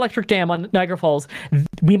hydroelectric dam on Niagara Falls.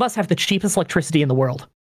 We must have the cheapest electricity in the world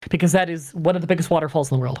because that is one of the biggest waterfalls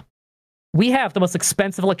in the world. We have the most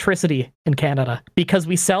expensive electricity in Canada because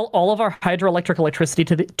we sell all of our hydroelectric electricity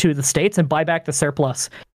to the States and buy back the surplus.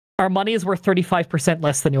 Our money is worth 35%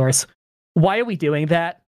 less than yours. Why are we doing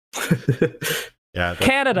that? Yeah,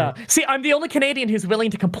 Canada. See, I'm the only Canadian who's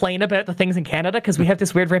willing to complain about the things in Canada because we have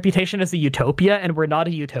this weird reputation as a utopia, and we're not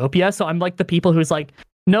a utopia. So I'm like the people who's like,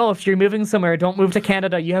 no, if you're moving somewhere, don't move to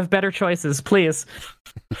Canada. You have better choices, please.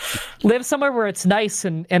 Live somewhere where it's nice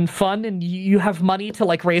and fun, and you have money to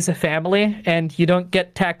like raise a family, and you don't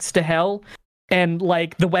get taxed to hell, and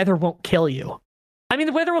like the weather won't kill you. I mean,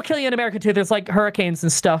 the weather will kill you in America too. There's like hurricanes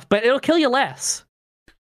and stuff, but it'll kill you less.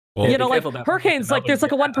 Well, like hurricanes, like there's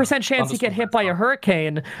like a 1% chance you get hit by a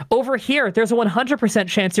hurricane. Over here, there's a 100%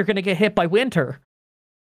 chance you're going to get hit by winter.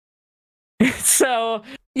 So,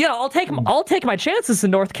 I'll take my chances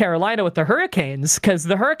in North Carolina with the hurricanes because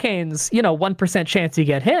the hurricanes, 1% chance you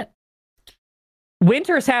get hit.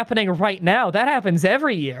 Winter's happening right now. That happens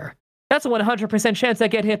every year. That's a 100% chance I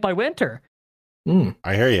get hit by winter.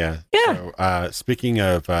 I hear you. Yeah. So, speaking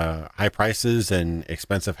of high prices and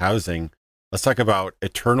expensive housing, let's talk about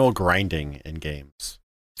eternal grinding in games.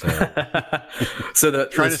 So the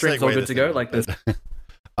stream's all good to go like this.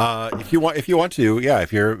 If you want to,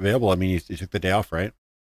 if you're available. I mean, you took the day off, right?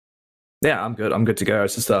 Yeah, I'm good. I'm good to go.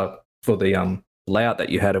 It's just for the layout that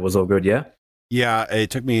you had, it was all good. Yeah. Yeah, it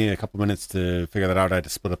took me a couple minutes to figure that out. I had to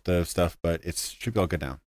split up the stuff, but it should be all good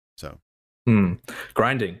now. So,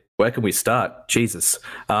 grinding. Where can we start? Jesus.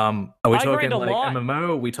 Are we talking like MMO?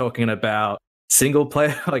 Are we talking about single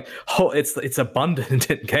player? Like, it's abundant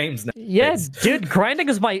in games now. Yes, dude. Grinding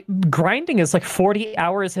is like 40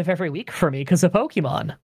 hours of every week for me because of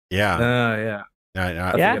Pokemon. Yeah.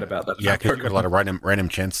 I forget about that. Yeah, because you got a lot of random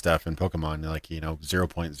chance stuff in Pokemon, like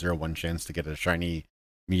 0.01 chance to get a shiny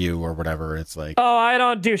Mew or whatever. It's like, Oh, I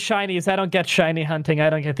don't do shinies. I don't get shiny hunting. I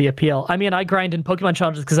don't get the appeal. I mean, I grind in Pokemon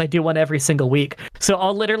challenges because I do one every single week. So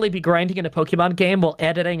I'll literally be grinding in a Pokemon game while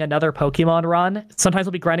editing another Pokemon run. Sometimes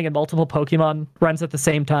I'll be grinding in multiple Pokemon runs at the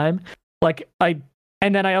same time.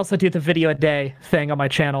 And then I also do the video a day thing on my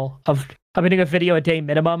channel. I've been doing a video a day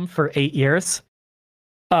minimum for 8 years.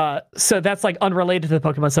 So that's like unrelated to the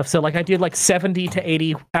Pokemon stuff. So like I do like 70 to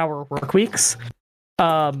 80 hour work weeks.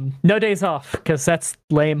 No days off because that's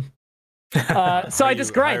lame. So I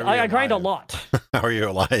just grind. I grind a lot. how are you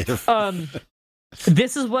alive?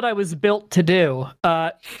 This is what I was built to do.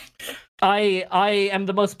 I am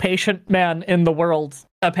the most patient man in the world,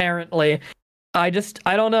 apparently. I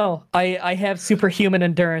don't know. I have superhuman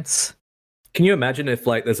endurance. Can you imagine if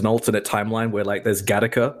like there's an alternate timeline where like there's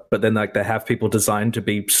Gattaca, but then like they have people designed to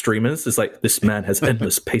be streamers? It's like this man has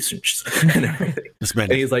endless patience and everything.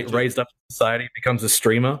 And he's like raised up in society, becomes a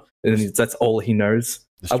streamer, and that's all he knows.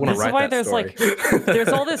 I want to write that story.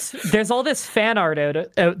 There's all this fan art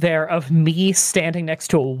out there of me standing next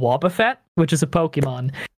to a Wobbuffet, which is a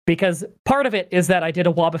Pokemon. Because part of it is that I did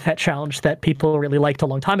a Wobbuffet challenge that people really liked a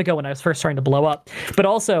long time ago when I was first starting to blow up. But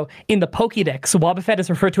also, in the Pokédex, Wobbuffet is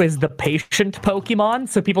referred to as the patient Pokemon,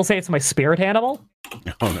 so people say it's my spirit animal.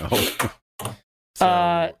 Oh, no.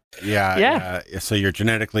 So, yeah. So you're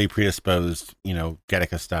genetically predisposed,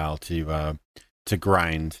 Gattaca style to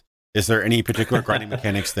grind. Is there any particular grinding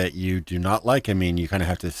mechanics that you do not like? I mean, you kind of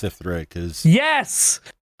have to sift through it because... Yes!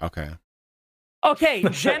 Okay,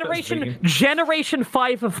 Generation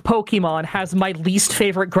 5 of Pokemon has my least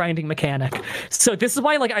favorite grinding mechanic. So this is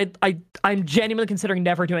why I'm genuinely considering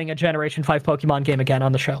never doing a Generation 5 Pokemon game again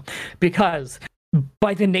on the show. Because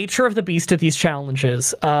by the nature of the beast of these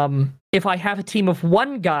challenges, if I have a team of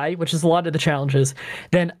one guy, which is a lot of the challenges,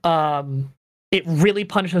 then it really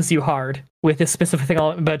punishes you hard with this specific thing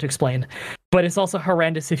I'm about to explain. But it's also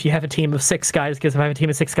horrendous if you have a team of 6 guys, because if I have a team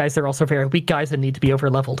of 6 guys, they're also very weak guys that need to be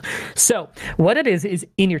over-leveled. So what it is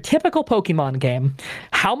in your typical Pokemon game,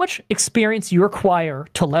 how much experience you require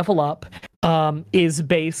to level up is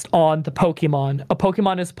based on the Pokemon. A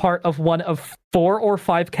Pokemon is part of one of 4 or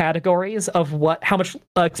 5 categories of how much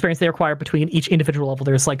experience they require between each individual level.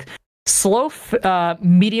 There's like slow,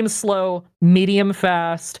 medium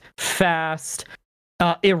fast,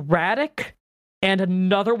 erratic, and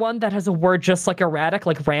another one that has a word just like erratic,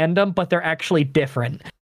 like random, but they're actually different.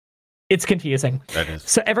 It's confusing. That is.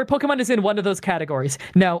 So every Pokemon is in one of those categories.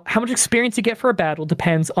 Now, how much experience you get for a battle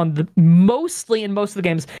depends on mostly in most of the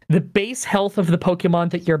games, the base health of the Pokemon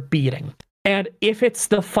that you're beating. And if it's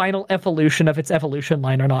the final evolution of its evolution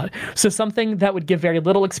line or not. So something that would give very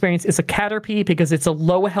little experience is a Caterpie, because it's a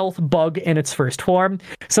low health bug in its first form.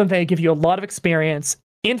 Something that give you a lot of experience.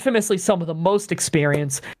 Infamously, some of the most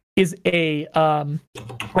experience is a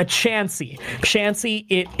Chansey. Chansey,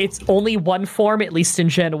 it's only one form, at least in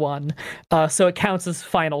Gen 1, so it counts as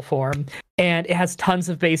final form, and it has tons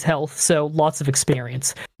of base health, so lots of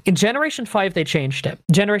experience. In Generation 5, they changed it.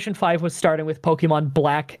 Generation 5 was starting with Pokemon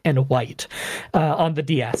Black and White on the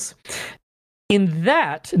DS. In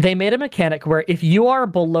that, they made a mechanic where if you are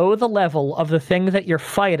below the level of the thing that you're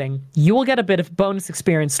fighting, you will get a bit of bonus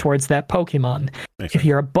experience towards that Pokemon. If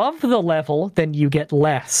you're above the level, then you get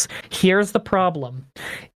less. Here's the problem.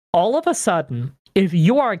 All of a sudden, if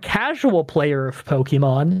you are a casual player of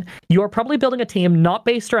Pokemon, you are probably building a team not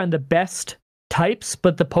based around the best types,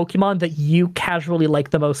 but the Pokemon that you casually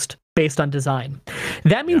like the most based on design.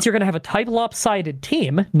 That means you're going to have a type lopsided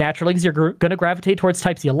team, naturally, because you're going to gravitate towards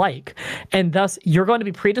types you like, and thus you're going to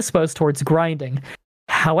be predisposed towards grinding.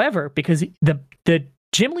 However, because the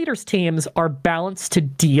gym leaders' teams are balanced to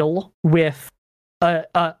deal with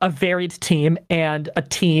a varied team and a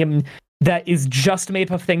team that is just made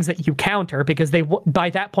up of things that you counter, because by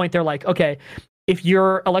that point they're like, okay, if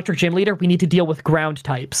you're electric gym leader, we need to deal with ground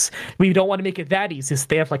types. We don't want to make it that easy, so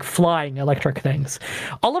they have like flying electric things.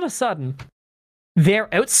 All of a sudden, they're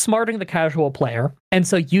outsmarting the casual player, and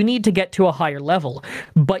so you need to get to a higher level,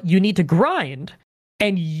 but you need to grind,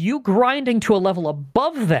 and you grinding to a level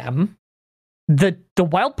above them, the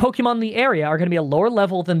wild Pokemon in the area are going to be a lower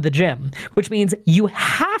level than the gym, which means you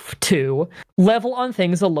have to level on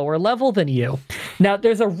things a lower level than you. Now,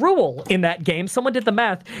 there's a rule in that game. Someone did the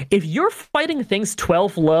math. If you're fighting things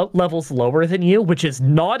 12 levels lower than you, which is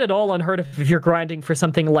not at all unheard of if you're grinding for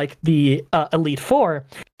something like the Elite Four,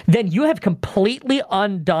 then you have completely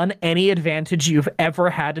undone any advantage you've ever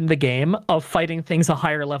had in the game of fighting things a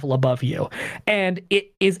higher level above you. And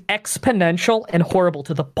it is exponential and horrible,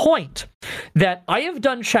 to the point that I have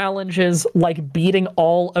done challenges like beating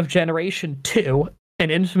all of Generation 2, an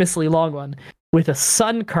infamously long one, with a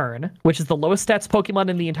Sunkern, which is the lowest stats Pokemon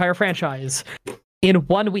in the entire franchise, in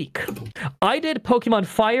 1 week. I did Pokemon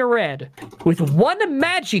Fire Red with 1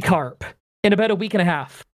 Magikarp in about a week and a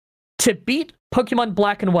half. To beat Pokemon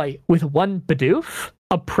Black and White with 1 Bidoof,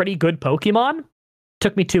 a pretty good Pokemon,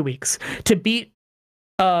 took me 2 weeks. To beat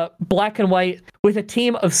Black and White with a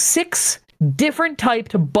team of 6 different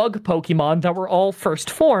typed bug Pokemon that were all first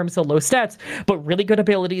forms, so low stats, but really good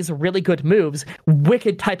abilities, really good moves,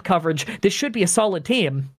 wicked type coverage. This should be a solid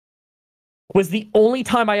team. Was the only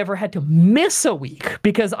time I ever had to miss a week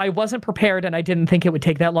because I wasn't prepared and I didn't think it would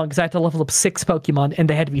take that long because I had to level up 6 Pokemon and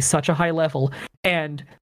they had to be such a high level. And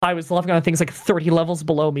I was leveling on things like 30 levels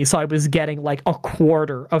below me, so I was getting like a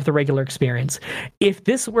quarter of the regular experience. If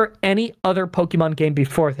this were any other Pokemon game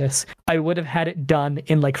before this, I would have had it done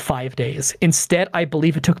in like 5 days. Instead, I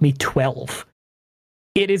believe it took me 12.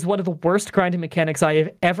 It is one of the worst grinding mechanics I have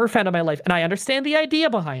ever found in my life, and I understand the idea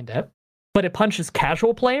behind it, but it punches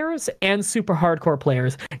casual players and super hardcore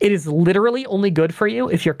players. It is literally only good for you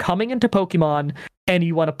if you're coming into Pokemon and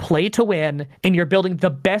you want to play to win and you're building the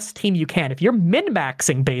best team you can. If you're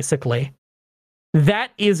min-maxing, basically,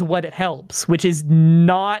 that is what it helps, which is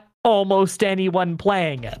not almost anyone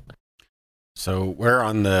playing it. So where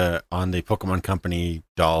on the Pokemon Company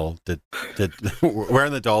doll where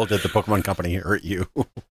on the doll did the Pokemon Company hurt you?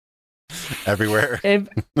 Everywhere.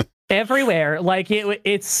 Everywhere. Like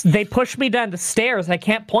it's they pushed me down the stairs. I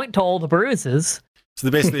can't point to all the bruises. So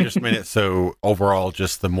they basically just made it so overall,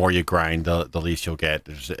 just the more you grind, the least you'll get.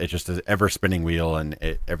 It's just an ever spinning wheel, and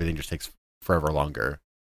everything just takes forever longer.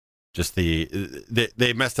 Just they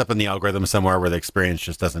messed up in the algorithm somewhere where the experience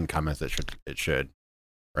just doesn't come as it should,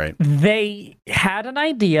 right? They had an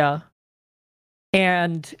idea,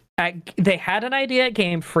 and they had an idea at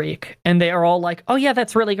Game Freak, and they are all like, "Oh yeah,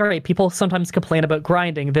 that's really great." People sometimes complain about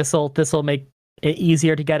grinding. This'll make it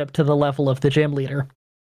easier to get up to the level of the gym leader.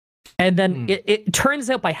 And then it turns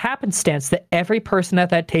out by happenstance that every person at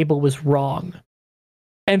that table was wrong,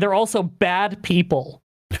 and they're also bad people.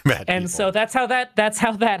 So that's how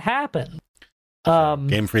that happened.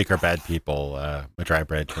 Game Freak are bad people. Madry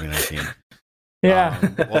Bread 2019. Yeah.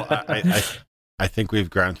 Well, I think we've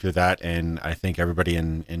ground through that, and I think everybody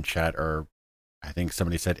in chat are, I think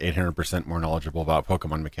somebody said 800% more knowledgeable about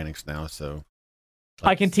Pokemon mechanics now. So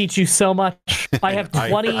I can teach you so much. I have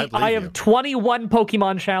 20. I have 21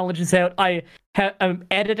 Pokemon challenges out. I'm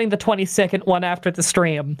editing the 22nd one after the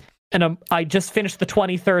stream, and I just finished the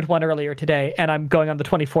 23rd one earlier today, and I'm going on the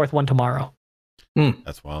 24th one tomorrow.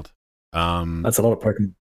 That's wild. That's a lot of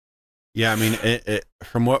Pokemon. Yeah, I mean,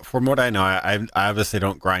 from what I know, I obviously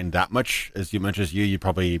don't grind that much as much as you. You'd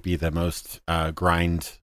probably be the most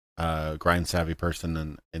grind savvy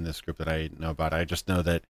person in this group that I know about. I just know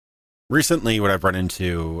that recently, what I've run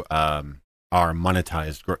into are the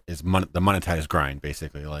monetized grind,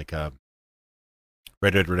 basically. Like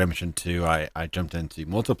Red Dead Redemption 2, I jumped into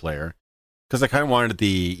multiplayer because I kind of wanted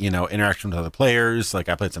the interaction with other players. Like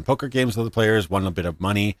I played some poker games with other players, won a bit of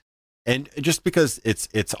money, and just because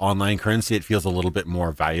it's online currency, it feels a little bit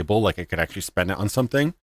more valuable. Like I could actually spend it on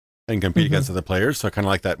something and compete against other players. So I kind of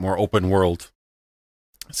like that more open world,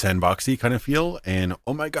 sandboxy kind of feel. And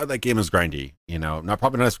oh my god, that game is grindy.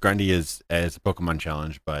 Probably not as grindy as a Pokemon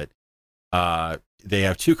challenge, but they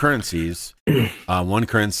have 2 currencies. One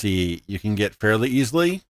currency you can get fairly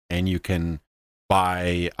easily, and you can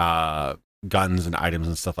buy guns and items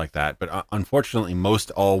and stuff like that. But unfortunately,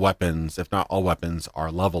 all weapons, if not all weapons,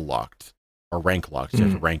 are level locked or rank locked. So you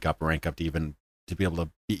have to rank up to be able to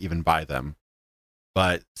even buy them.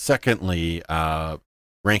 But secondly,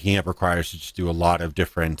 ranking up requires you to do a lot of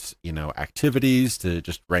different, activities to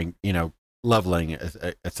just rank, leveling,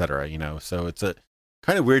 etc. So it's a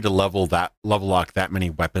kind of weird to level lock that many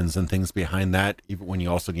weapons and things behind that, even when you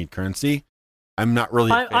also need currency. I'm not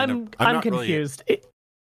really. I'm confused. Really...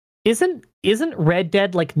 Isn't Red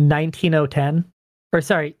Dead like 1910? Or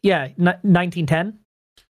sorry, 1910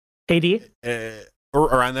 AD. Or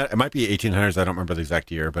around that. It might be 1800s. I don't remember the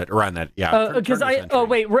exact year, but around that. Yeah. Because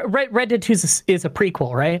Red Dead 2 is a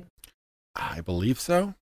prequel, right? I believe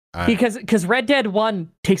so. Because Red Dead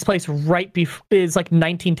 1 takes place is like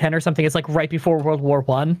 1910 or something. It's like right before World War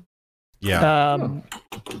One. Yeah.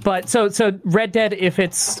 But so Red Dead, if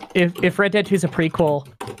Red Dead 2 is a prequel,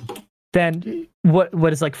 then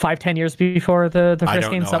what is like 5-10 years before the first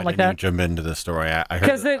game, something like that? I didn't jump into the story.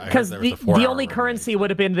 Because the only currency would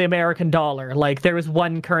have been the American dollar. Like there was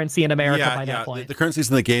one currency in America by that point. The currencies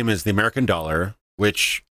in the game is the American dollar,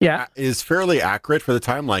 which is fairly accurate for the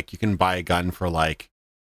time. Like you can buy a gun for like,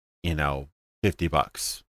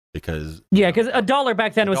 $50 because a dollar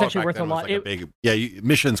back then was actually worth a lot.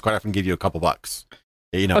 Missions quite often give you a couple bucks.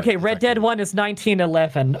 Okay, Red Dead 1 is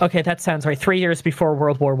 1911. Okay, that sounds right. 3 years before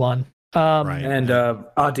World War One. Right. And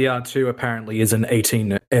RDR2 apparently is an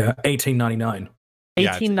 1899.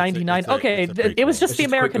 Yeah, 1899. it's a Okay, pretty it was cool- just the It's just quick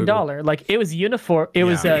American Google. dollar. Like it was uniform. It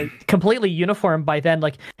was Yeah. completely uniform by then.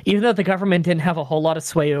 Like even though the government didn't have a whole lot of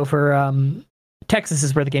sway over Texas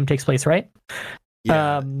is where the game takes place, right?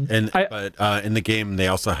 Yeah, Um, but in the game they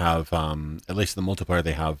also have, at least in the multiplayer,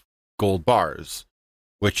 they have gold bars,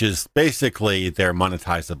 which is basically their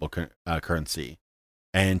monetizable currency.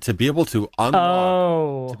 And to be able to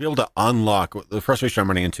Oh, unlock, the frustration I'm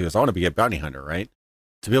running into is I want to be a bounty hunter, right?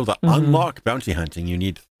 To be able to Mhm. unlock bounty hunting, you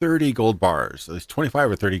need 30 gold bars. There's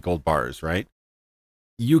 25 or 30 gold bars, right?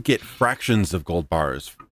 You get fractions of gold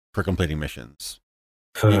bars for completing missions.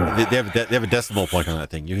 They have a decimal point on that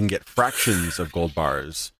thing. You can get fractions of gold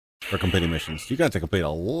bars for completing missions. You got to complete a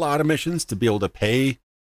lot of missions to be able to pay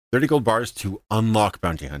 30 gold bars to unlock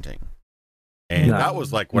bounty hunting. And No. that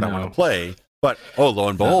was like what I want No. to play. But lo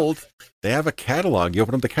and behold, they have a catalog. You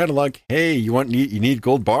open up the catalog. Hey, you need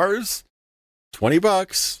gold bars?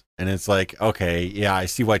 $20. And it's like, okay, yeah, I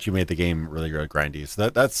see why you made the game really, really grindy. So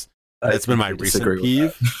that's been my recent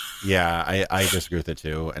peeve. Yeah, I disagree with it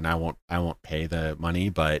too, and I won't pay the money,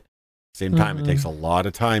 but at the same time, it takes a lot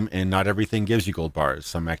of time, and not everything gives you gold bars.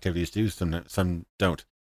 Some activities do, some don't.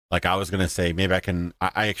 Like I was gonna say, maybe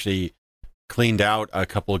I actually cleaned out a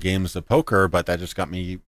couple of games of poker, but that just got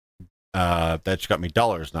me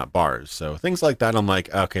dollars, not bars. So things like that, I'm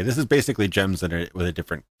like, okay, this is basically gems with a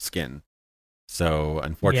different skin. So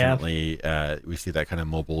unfortunately, we see that kind of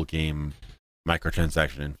mobile game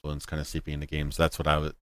microtransaction influence kind of seeping into games. That's what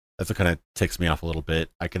kind of ticks me off a little bit.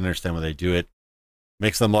 I can understand why they do it.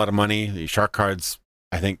 Makes them a lot of money. The shark cards,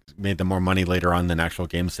 I think, made them more money later on than actual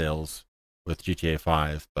game sales with GTA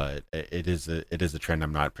 5, but it is a trend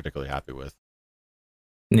I'm not particularly happy with.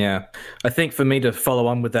 Yeah, I think for me to follow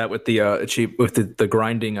on with that, with the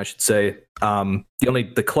grinding, I should say,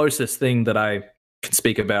 the closest thing that I can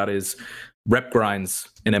speak about is rep grinds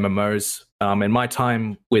in MMOs. In my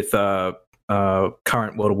time with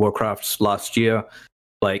current World of Warcraft last year,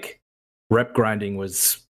 like rep grinding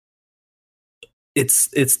was,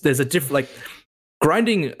 there's a different, like,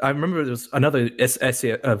 grinding. I remember there was another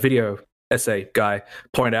video essay guy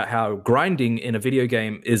pointed out how grinding in a video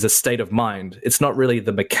game is a state of mind. It's not really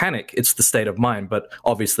the mechanic, it's the state of mind. But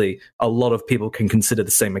obviously, a lot of people can consider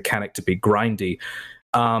the same mechanic to be grindy.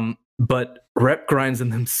 But rep grinds in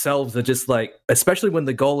themselves are just like, especially when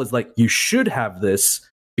the goal is like, you should have this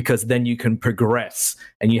because then you can progress,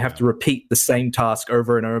 and you have to repeat the same task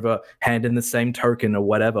over and over, hand in the same token or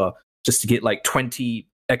whatever, just to get like 20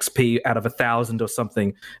 XP out of 1,000 or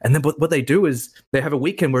something. And then what they do is they have a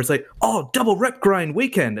weekend where it's like, oh, double rep grind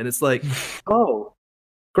weekend. And it's like, oh,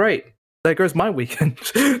 great. There goes my weekend.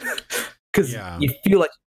 Because you feel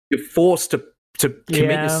like you're forced to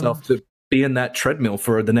commit yourself to be in that treadmill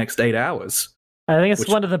for the next 8 hours. I think it's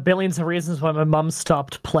one of the billions of reasons why my mom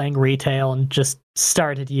stopped playing retail and just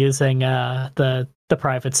started using the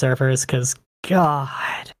private servers, because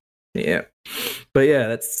God. Yeah. But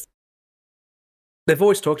yeah, they've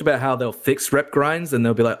always talked about how they'll fix rep grinds, and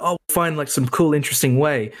they'll be like, oh, we'll find like some cool, interesting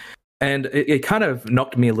way. And it kind of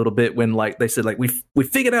knocked me a little bit when like they said, like, we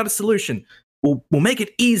figured out a solution. We'll make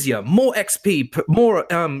it easier, more XP, more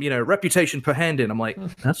reputation per hand in. I'm like,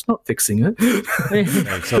 that's not fixing it.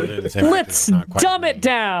 Let's dumb it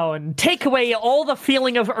down. Take away all the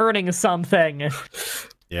feeling of earning something.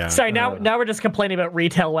 Yeah. Sorry, now we're just complaining about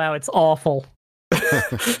retail. Wow, it's awful.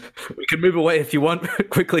 We can move away if you want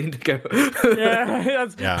quickly to go.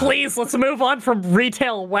 Yeah. Please, let's move on from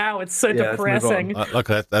retail. Wow, it's so depressing. Look,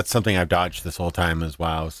 that's something I've dodged this whole time as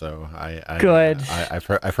well. So Good. I've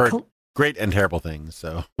heard great and terrible things.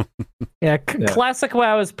 So classic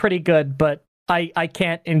WoW is pretty good, but I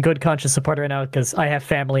can't in good conscience support it right now because I have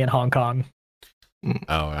family in Hong Kong. Oh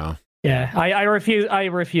wow. Yeah, I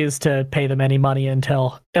refuse to pay them any money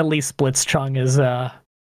until at least Blitzchung is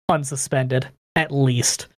unsuspended. At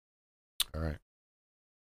least. All right.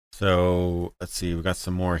 So let's see. We got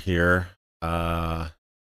some more here. Grinding.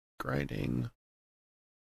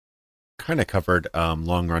 Kind of covered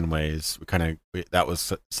long runways. That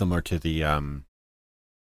was similar to the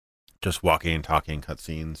just walking and talking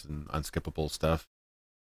cutscenes and unskippable stuff.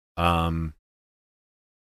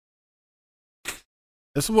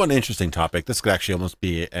 This is one interesting topic. This could actually almost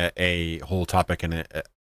be a whole topic in it,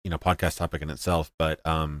 podcast topic in itself. But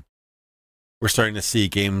we're starting to see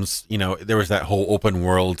games, there was that whole open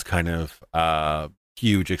world kind of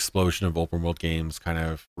huge explosion of open world games kind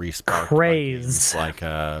of resparked. Craze. Like,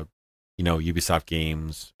 Ubisoft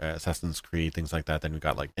games, Assassin's Creed, things like that. Then we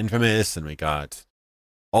got like Infamous, and we got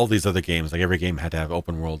all these other games, like every game had to have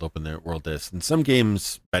open world this, and some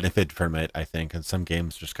games benefit from it, I think, and some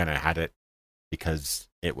games just kind of had it because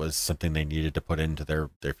it was something they needed to put into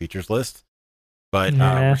their features list. But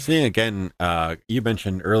we're seeing again. You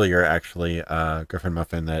mentioned earlier, actually, Griffin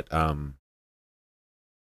Muffin, that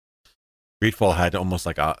Greedfall had almost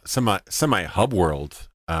like a semi hub world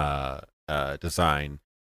design,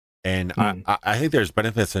 and I think there's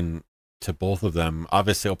benefits to both of them.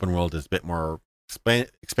 Obviously, open world is a bit more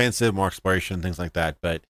expansive, more exploration, things like that.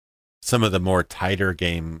 But some of the more tighter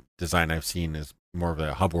game design I've seen is more of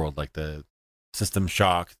a hub world, like the System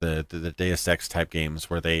Shock, the Deus Ex type games,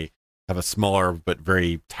 where they have a smaller but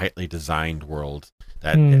very tightly designed world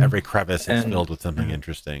that every crevice is filled with something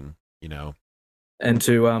interesting, you know. And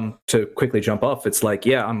to quickly jump off, it's like,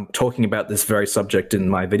 yeah, I'm talking about this very subject in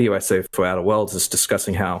my video essay for Outer Worlds, is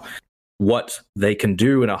discussing how what they can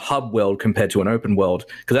do in a hub world compared to an open world,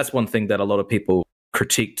 because that's one thing that a lot of people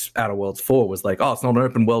critiqued Outer Worlds for, was like, oh, it's not an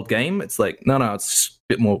open world game. It's like, no, it's a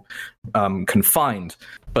bit more confined.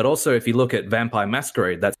 But also, if you look at Vampire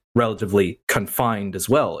Masquerade, that's relatively confined as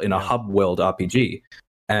well in a hub world RPG.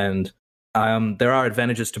 And there are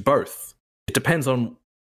advantages to both. It depends on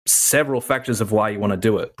several factors of why you want to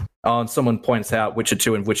do it. Someone points out Witcher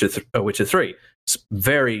 2 and Witcher 3. It's a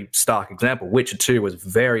very stark example. Witcher 2 was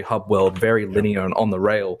very hub world, very linear and on the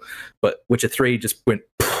rail. But Witcher 3 just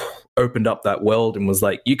opened up that world and was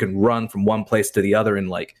like, you can run from one place to the other in,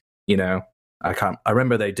 like, you know, I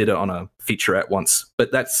remember they did it on a featurette once,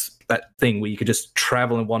 but that's that thing where you could just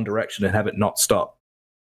travel in one direction and have it not stop.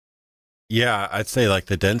 Yeah, I'd say like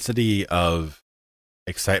the density of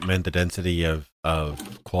excitement, the density of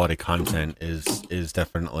quality content is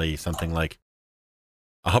definitely something. Like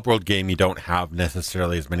a hub world game, you don't have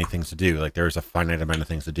necessarily as many things to do. Like there's a finite amount of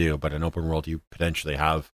things to do, but an open world you potentially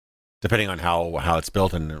have, depending on how it's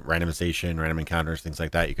built and randomization, random encounters, things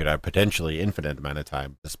like that, you could have potentially infinite amount of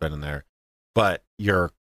time to spend in there. But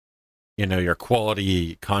your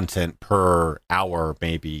quality content per hour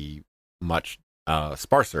may be much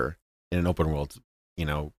sparser in an open world, you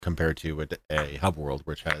know, compared to a hub world,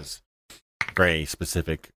 which has very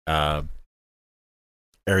specific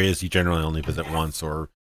areas you generally only visit once or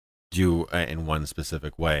do in one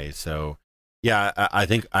specific way. So yeah, I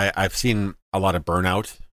think I've seen a lot of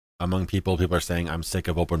burnout among people. People are saying, I'm sick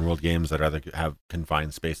of open world games. I'd rather have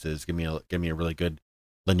confined spaces. Give me a really good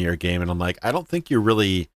linear game. And I'm like, I don't think you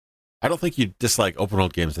dislike open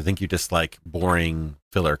world games. I think you dislike boring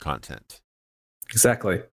filler content.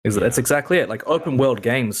 Exactly. That's exactly it. Like, open world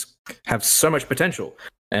games have so much potential.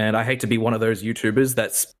 And I hate to be one of those YouTubers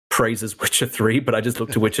that praises Witcher 3, but I just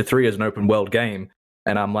look to Witcher 3 as an open world game.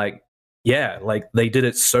 And I'm like, yeah, like they did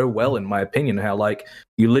it so well, in my opinion, how like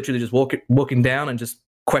you literally just walking down and just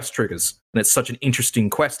quest triggers. And it's such an interesting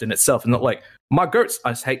quest in itself. And not like, my goat's,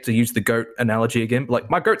 I hate to use the goat analogy again, but like,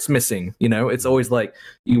 my goat's missing. You know, it's always like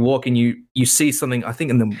you walk and you see something. I think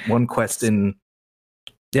in the one quest in,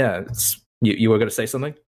 you were going to say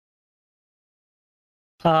something?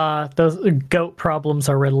 Those goat problems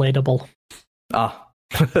are relatable.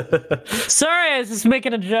 Sorry, I was just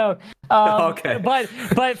making a joke. Okay.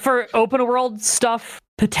 But for open world stuff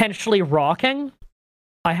potentially rocking,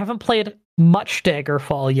 I haven't played much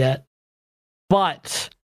Daggerfall yet. But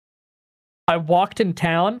I walked in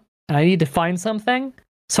town and I need to find something.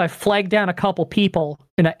 So I flagged down a couple people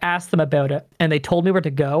and I asked them about it, and they told me where to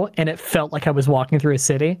go, and it felt like I was walking through a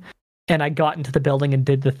city. And I got into the building and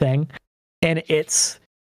did the thing. And it's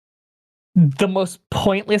the most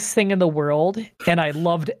pointless thing in the world, and I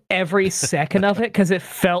loved every second of it because it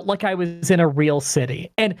felt like I was in a real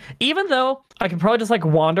city. And even though I can probably just like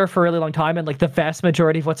wander for a really long time and like the vast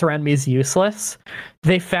majority of what's around me is useless,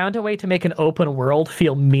 they found a way to make an open world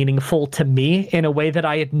feel meaningful to me in a way that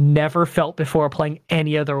I had never felt before playing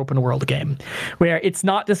any other open world game, where it's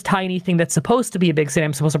not this tiny thing that's supposed to be a big city.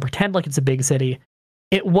 I'm supposed to pretend like it's a big city.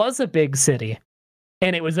 It was a big city,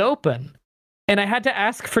 and it was open. And I had to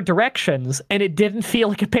ask for directions, and it didn't feel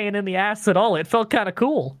like a pain in the ass at all. It felt kind of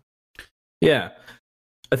cool. Yeah.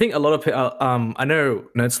 I think a lot of people, I know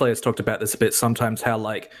Nerdslayer's talked about this a bit sometimes, how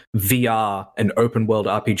like VR and open world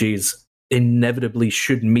RPGs inevitably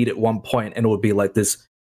should meet at one point, and it would be like this.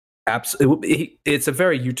 It's a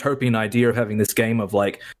very utopian idea of having this game of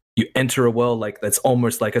like, you enter a world like that's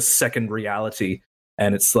almost like a second reality.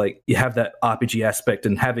 And it's like you have that RPG aspect,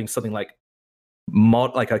 and having something like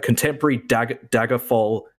like a contemporary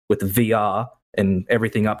Daggerfall with VR and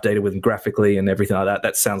everything updated with graphically and everything like that.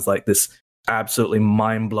 That sounds like this absolutely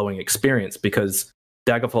mind-blowing experience, because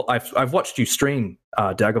Daggerfall. I've watched you stream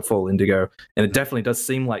Daggerfall, Indigo, and it definitely does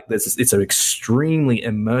seem like it's an extremely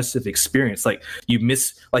immersive experience. Like you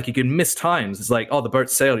can miss times. It's like, oh, the boat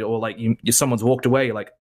sailed, or like someone's walked away. You're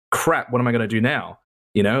like, crap, what am I going to do now?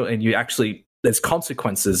 You know, and you actually there's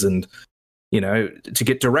consequences, and you know, to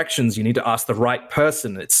get directions, you need to ask the right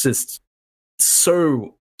person. It's just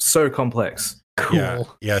so complex.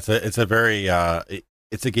 Cool. Yeah. It's a very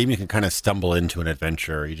it's a game you can kind of stumble into an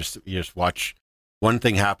adventure. You just watch one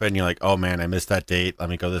thing happen. You're like, oh man, I missed that date. Let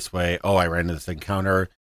me go this way. Oh, I ran into this encounter.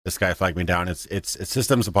 This guy flagged me down. It's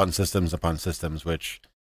systems upon systems upon systems, which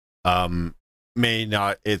may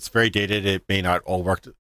not. It's very dated. It may not all work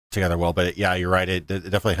together well. But yeah, you're right. It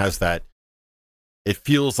definitely has that. It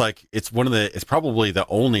feels like it's probably the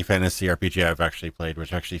only fantasy RPG I've actually played,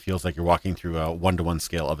 which actually feels like you're walking through a 1-to-1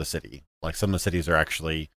 scale of a city. Like some of the cities are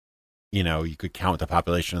actually, you know, you could count the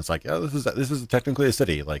population. It's like, oh, this is technically a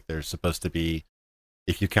city. Like there's supposed to be,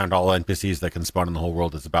 if you count all NPCs that can spawn in the whole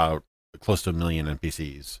world, it's about close to 1 million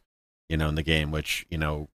NPCs, you know, in the game, which, you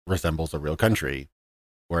know, resembles a real country.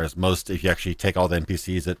 Whereas if you actually take all the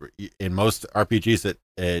NPCs, in most RPGs,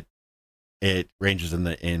 it ranges in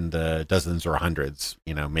the dozens or hundreds,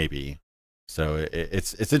 you know, maybe. So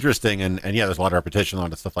it's interesting, and yeah, there's a lot of repetition, a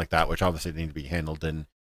lot of stuff like that, which obviously need to be handled. And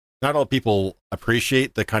not all people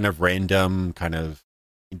appreciate the kind of random, kind of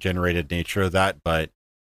generated nature of that. But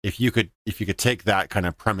if you could take that kind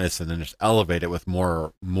of premise and then just elevate it with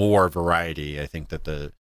more variety, I think that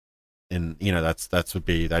that'd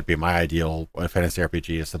be my ideal fantasy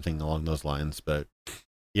RPG, is something along those lines. But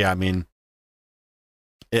yeah, I mean,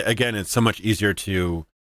 again, it's so much easier to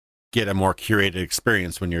get a more curated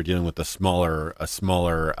experience when you're dealing with a smaller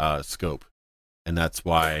scope, and that's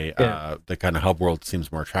why the kind of hub world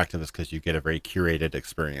seems more attractive, is because you get a very curated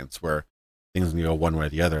experience where things can go one way or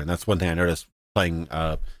the other. And that's one thing I noticed playing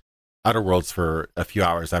Outer Worlds for a few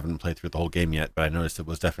hours. I haven't played through the whole game yet, but I noticed it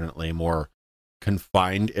was definitely a more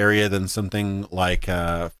confined area than something like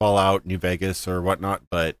Fallout, New Vegas, or whatnot.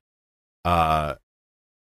 But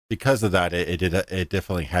because of that, it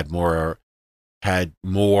definitely had more,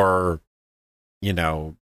 you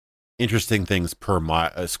know, interesting things per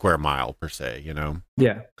square mile per se, you know.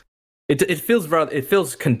 Yeah, it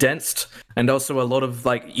feels condensed, and also a lot of,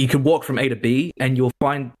 like, you can walk from A to B and you'll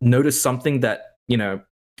notice something that, you know,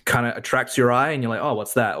 kind of attracts your eye, and you're like, oh,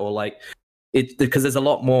 what's that? Or like because there's a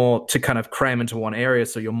lot more to kind of cram into one area,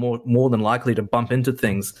 so you're more than likely to bump into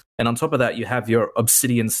things. And on top of that, you have your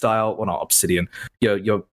Obsidian style, well, not Obsidian,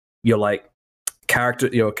 your like character,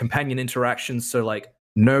 your companion interactions. So like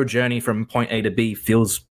no journey from point A to B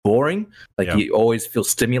feels boring. Like you always feel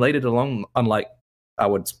stimulated along, unlike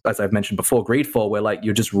as I've mentioned before, Greedfall, where like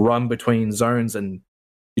you just run between zones and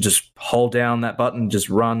you just hold down that button, just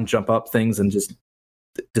run, jump up things, and just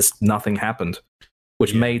nothing happened,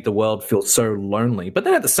 which made the world feel so lonely. But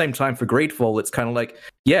then at the same time, for Greedfall, it's kind of like,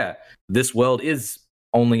 yeah, this world is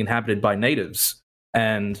only inhabited by natives,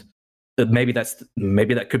 and maybe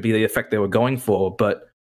that could be the effect they were going for, but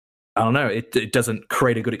I don't know. It doesn't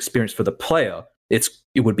create a good experience for the player. It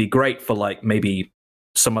would be great for like maybe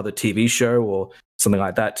some other TV show or something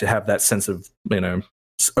like that to have that sense of, you know,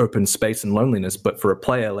 open space and loneliness. But for a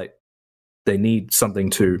player, like, they need something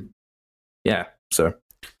to, So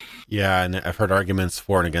yeah, and I've heard arguments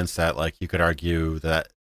for and against that. Like you could argue that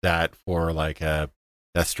for like Death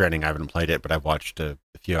Stranding, I haven't played it, but I've watched a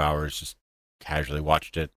few hours, just casually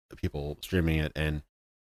watched it, people streaming it, and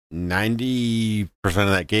 90% of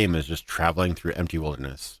that game is just traveling through empty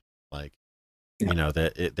wilderness. Like, you know,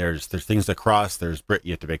 there's things to cross. You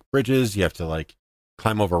have to make bridges. You have to like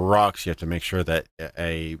climb over rocks. You have to make sure that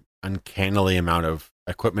a uncannily amount of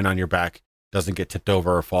equipment on your back doesn't get tipped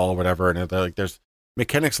over or fall or whatever. And there's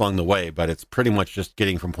mechanics along the way, but it's pretty much just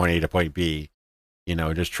getting from point A to point B. You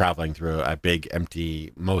know, just traveling through a big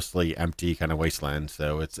mostly empty kind of wasteland.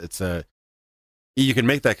 So you can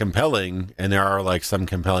make that compelling, and there are like some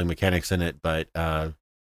compelling mechanics in it, but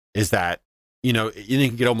is that, you know, you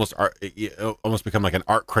can get almost become like an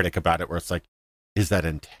art critic about it, where it's like, is that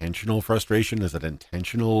intentional frustration? Is that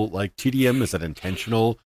intentional like tedium? Is that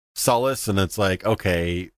intentional solace? And it's like,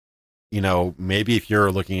 okay, you know, maybe if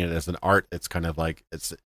you're looking at it as an art, it's kind of like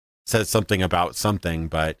it says something about something,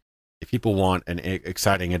 but if people want an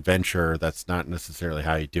exciting adventure, that's not necessarily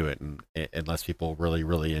how you do it. And unless people really,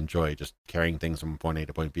 really enjoy just carrying things from point A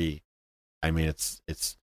to point B. I mean,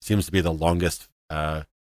 it seems to be the longest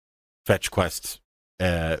fetch quest,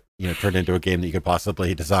 you know, turned into a game that you could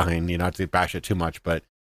possibly design. You know, not to bash it too much, but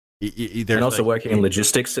And also working in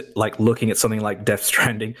logistics, like looking at something like Death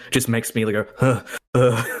Stranding just makes me go,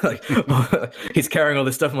 like he's carrying all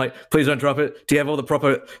this stuff. I'm like, please don't drop it. Do you have all the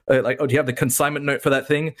proper do you have the consignment note for that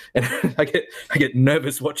thing? And I get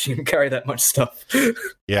nervous watching him carry that much stuff.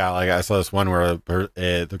 Yeah, like I saw this one where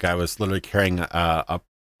the guy was literally carrying a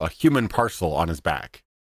human parcel on his back.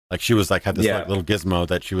 Like she was like had this like little gizmo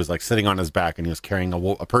that she was like sitting on his back, and he was carrying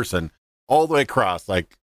a person all the way across,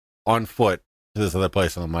 like on foot, to this other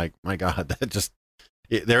place. And I'm like, my God, that just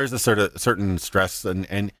there is a sort of certain stress,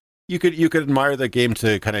 and you could admire the game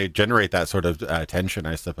to kind of generate that sort of tension,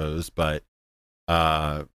 I suppose. But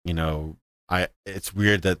it's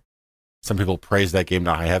weird that some people praise that game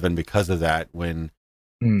to high heaven because of that. When,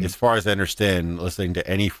 as far as I understand, listening to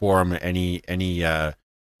any forum, any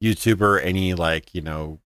YouTuber, any like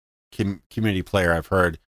community player I've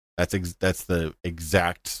heard, that's the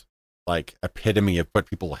exact like epitome of what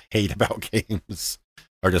people hate about games,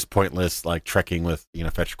 are just pointless like trekking with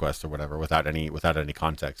fetch quests or whatever without any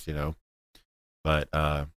context, But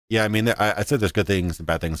yeah, I mean, I'd say there's good things and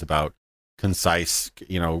bad things about concise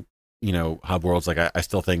hub worlds. Like I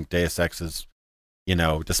still think Deus Ex is,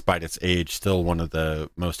 despite its age, still one of the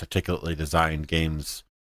most articulately designed games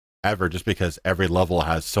ever, just because every level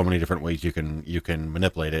has so many different ways you can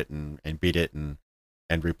manipulate it and beat it and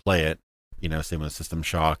replay it. Same with System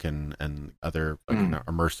Shock and other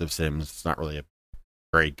immersive sims. It's not really a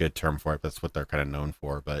very good term for it, but that's what they're kind of known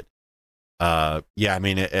for. But yeah, I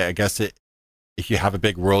mean, I guess if you have a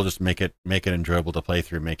big world, just make it enjoyable to play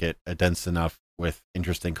through, make it dense enough with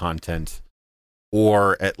interesting content,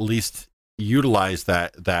 or at least utilize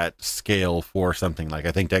that scale for something. Like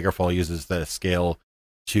I think Daggerfall uses the scale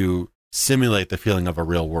to simulate the feeling of a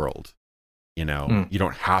real world. You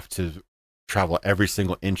don't have to travel every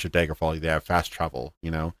single inch of Daggerfall. They have fast travel,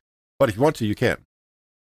 but if you want to, you can.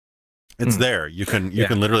 It's there. You can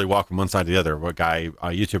literally walk from one side to the other. A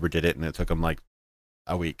YouTuber did it, and it took him like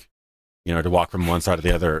a week, to walk from one side to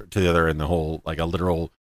the other in the whole, like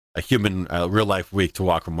a human real life week to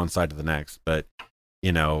walk from one side to the next. But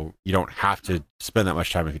you don't have to spend that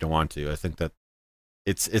much time if you don't want to. I think that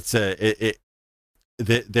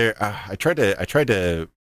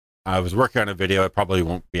I was working on a video. It probably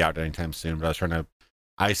won't be out anytime soon, but I was trying to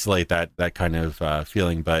isolate that kind of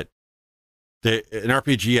feeling. But an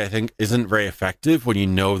RPG, I think, isn't very effective when you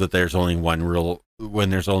know that there's only one real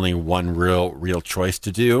choice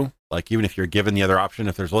to do. Like even if you're given the other option,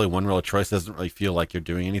 if there's only one real choice, it doesn't really feel like you're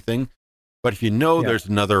doing anything. But if you know there's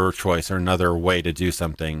another choice or another way to do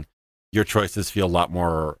something, your choices feel a lot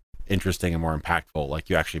more interesting and more impactful. Like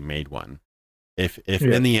you actually made one. If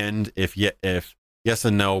in the end, if yes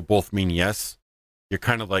and no both mean yes, you're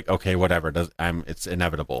kind of like, okay, whatever. It's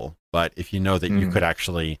inevitable. But if you know that you could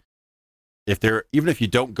actually, even if you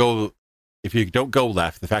don't go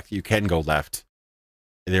left, the fact that you can go left,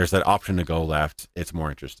 there's that option to go left. It's more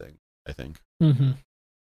interesting, I think. Mm-hmm.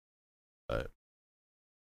 But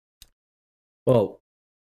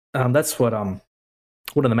that's what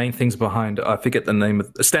one of the main things behind, I forget the name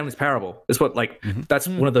of Stanley's Parable. Is what that's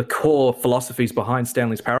one of the core philosophies behind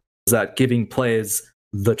Stanley's Parable, is that giving players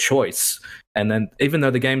the choice. And then even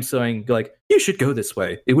though the game's saying like, you should go this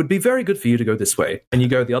way, it would be very good for you to go this way, and you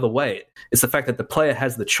go the other way, it's the fact that the player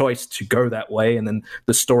has the choice to go that way, and then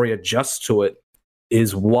the story adjusts to it,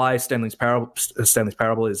 is why Stanley's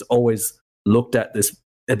Parable is always looked at this.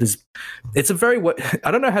 It's a very,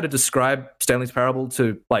 I don't know how to describe Stanley's Parable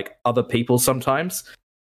to like other people sometimes,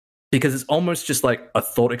 because it's almost just like a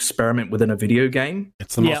thought experiment within a video game.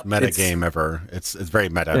 It's the most meta game ever. It's very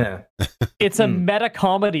meta. Yeah. It's a meta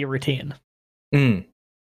comedy routine.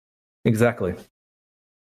 Exactly.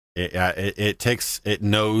 It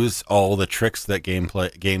knows all the tricks that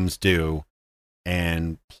games do,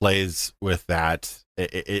 and plays with that.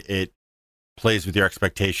 It plays with your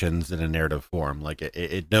expectations in a narrative form. Like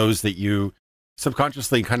it knows that you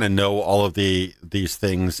subconsciously kind of know all of these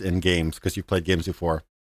things in games because you've played games before.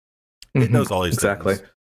 It knows all these things.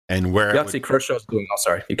 And where Yahtzee Crochet's doing. Oh,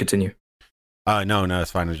 sorry, you continue. No,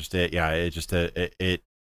 it's fine.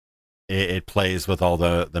 It plays with all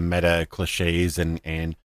the meta cliches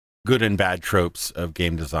and good and bad tropes of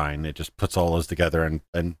game design. It just puts all those together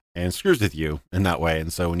and screws with you in that way.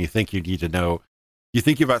 And so when you think you need to know, you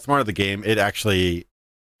think you've outsmarted the game, it actually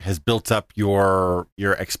has built up your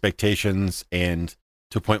expectations, and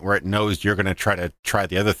to a point where it knows you're going to try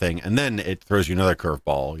the other thing, and then it throws you another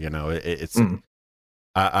curveball.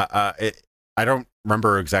 I don't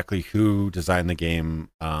remember exactly who designed the game,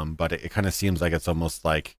 but it kind of seems like it's almost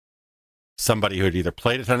like somebody who had either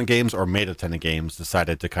played a ton of games or made a ton of games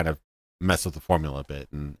decided to kind of mess with the formula a bit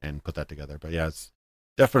and put that together. But yeah, it's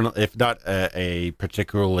definitely, if not a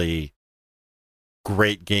particularly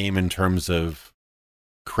great game in terms of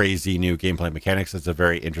crazy new gameplay mechanics, it's a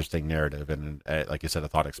very interesting narrative and, like you said, a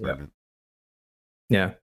thought experiment.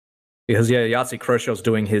 Yeah, because Yahtzee Crocew's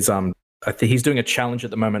doing his I think he's doing a challenge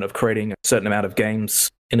at the moment of creating a certain amount of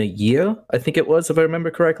games in a year, I think it was, if I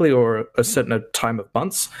remember correctly, or a certain time of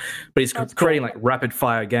months. But he's creating like rapid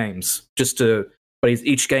fire games but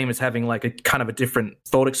each game is having like a kind of a different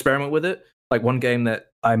thought experiment with it. Like one game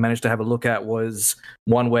that I managed to have a look at was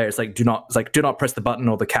one where it's like do not press the button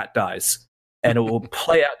or the cat dies, and it will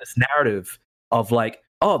play out this narrative of like,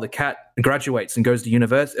 oh, the cat graduates and goes to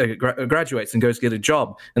university, graduates and goes to get a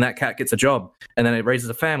job, and that cat gets a job, and then it raises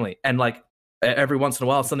a family, and like every once in a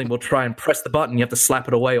while something will try and press the button, you have to slap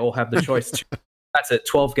it away or have the choice to. That's it,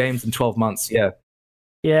 12 games in 12 months. Yeah,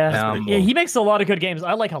 he makes a lot of good games.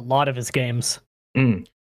 I like a lot of his games. And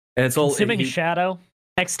it's all Consuming Shadow,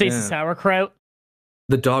 Ecstasy Sauerkraut.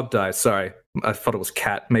 The dog dies. Sorry, I thought it was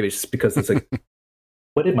cat. Maybe it's just because it's like,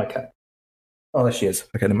 where did my cat? Oh, there she is.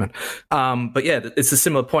 Okay, never mind. But yeah, it's a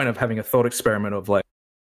similar point of having a thought experiment of like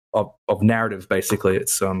of narrative. Basically,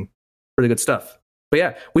 it's really good stuff. But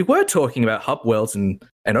yeah, we were talking about hub worlds and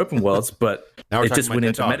open worlds, but it just went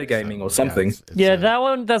into metagaming or something.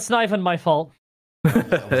 That's not even my fault.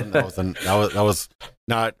 that was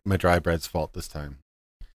not my dry bread's fault this time.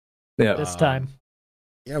 Yeah, this time.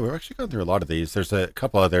 Yeah, we've actually gone through a lot of these. There's a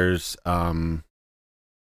couple others.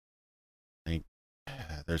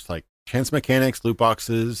 There's like chance mechanics, loot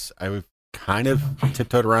boxes. I've kind of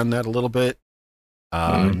tiptoed around that a little bit.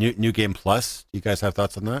 New Game Plus. Do you guys have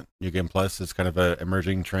thoughts on that? New Game Plus is kind of an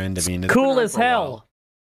emerging trend. I mean, it's cool as hell.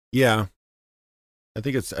 Yeah, I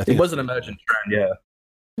think it was an emerging trend.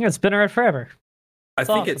 Yeah, it's been around forever. I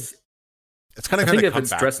think it's kind of. I think if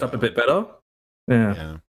it's dressed up a bit better.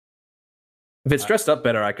 Yeah. If it's dressed up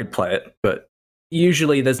better, I could play it. But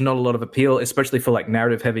usually, there's not a lot of appeal, especially for like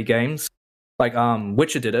narrative-heavy games. Like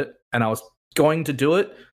Witcher did it, and I was going to do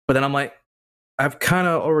it, but then I'm like, I've kind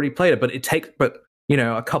of already played it. But it takes,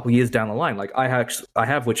 a couple years down the line, like I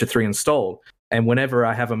have Witcher 3 installed, and whenever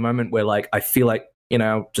I have a moment where like I feel like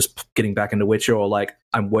just getting back into Witcher, or like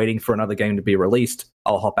I'm waiting for another game to be released,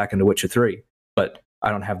 I'll hop back into Witcher 3. But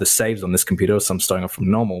I don't have the saves on this computer, so I'm starting off from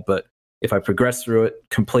normal. But if I progress through it,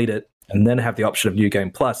 complete it, and then have the option of New Game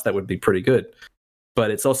Plus, that would be pretty good. But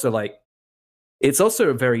it's also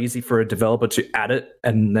very easy for a developer to add it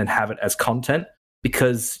and then have it as content,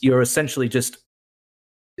 because you're essentially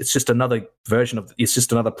it's just another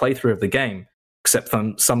playthrough of the game, except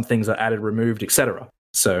some things are added, removed, etc.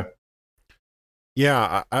 So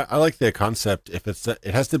yeah, I like the concept. If it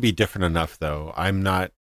has to be different enough, though. I'm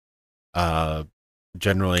not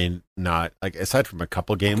generally not, like, aside from a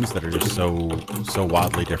couple games that are just so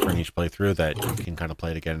wildly different each playthrough that you can kind of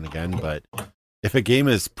play it again and again. But if a game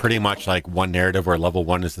is pretty much like one narrative where level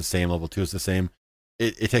 1 is the same, level 2 is the same,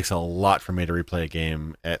 it takes a lot for me to replay a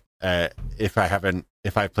game if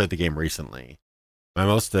I've played the game recently. My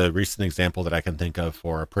most recent example that I can think of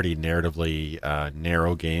for a pretty narratively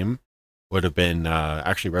narrow game would have been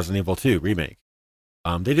actually Resident Evil 2 Remake.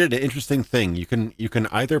 They did an interesting thing. You can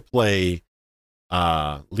either play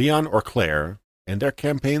Leon or Claire, and their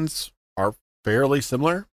campaigns are fairly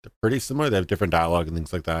similar. They're pretty similar. They have different dialogue and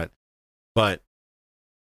things like that. But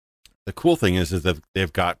the cool thing is that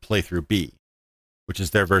they've got Playthrough B, which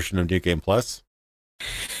is their version of New Game Plus.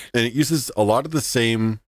 And it uses a lot of the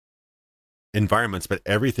same environments, but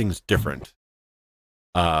everything's different.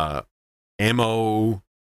 Ammo,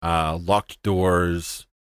 locked doors,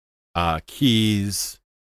 keys,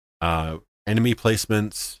 enemy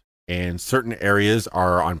placements, and certain areas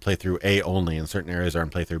are on Playthrough A only, and certain areas are on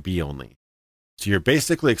Playthrough B only. So you're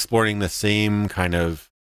basically exploring the same kind of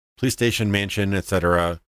police station, mansion,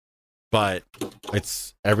 etc., but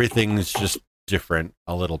everything's just different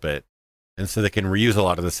a little bit, and so they can reuse a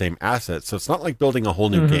lot of the same assets. So it's not like building a whole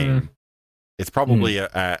new game. It's probably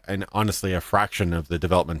honestly a fraction of the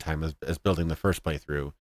development time as building the first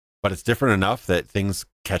playthrough, but it's different enough that things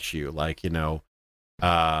catch you. Like, you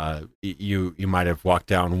might have walked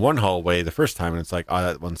down one hallway the first time and it's like, oh,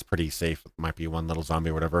 that one's pretty safe. It might be one little zombie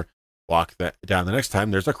or whatever. Walk that down the next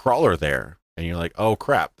time, there's a crawler there, and you're like, oh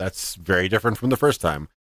crap, that's very different from the first time.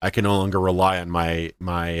 I can no longer rely on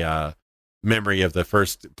my memory of the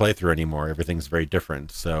first playthrough anymore. Everything's very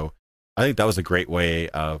different. So I think that was a great way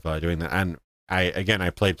of doing that. And I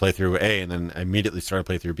played playthrough A and then immediately started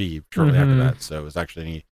playthrough B shortly after that. So it was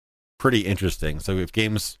actually pretty interesting. So if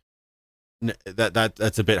games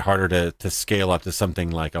that's a bit harder to scale up to something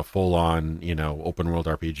like a full-on, open world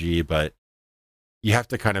RPG, but you have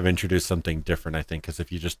to kind of introduce something different, I think, because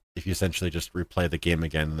if you essentially just replay the game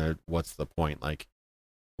again, then what's the point? Like,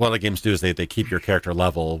 a lot of games do is they keep your character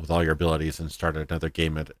level with all your abilities and start another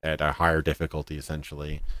game at a higher difficulty,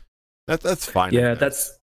 essentially. That's fine. Yeah,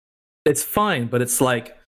 it's fine, but it's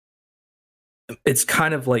like it's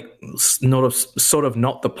kind of like sort of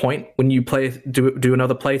not the point when you do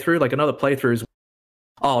another playthrough. Like another playthrough is,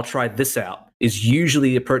 oh, I'll try this out, is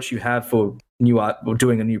usually the approach you have for new art or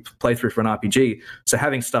doing a new playthrough for an RPG. So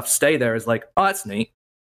having stuff stay there is like, oh, that's neat.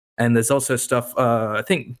 And there's also stuff, I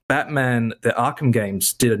think Batman, the Arkham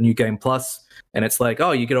games did a new game plus, and it's like,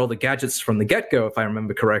 oh, you get all the gadgets from the get-go, if I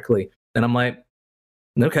remember correctly. And I'm like,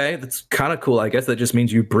 okay, that's kind of cool. I guess that just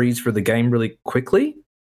means you breeze through the game really quickly.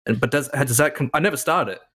 But does that? I never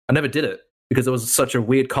started it. I never did it because it was such a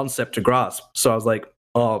weird concept to grasp. So I was like,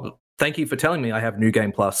 oh, thank you for telling me I have New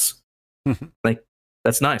Game Plus. Like,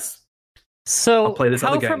 that's nice. So, I'll play this how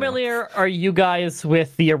other game familiar are you guys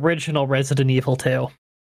with the original Resident Evil 2?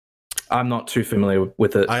 I'm not too familiar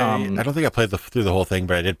with it. I don't think I played through the whole thing,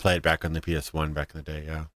 but I did play it back on the PS1 back in the day.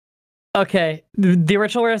 Yeah. Okay, the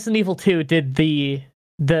original Resident Evil 2 did the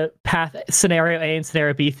path scenario A and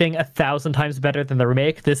scenario B thing 1,000 times better than the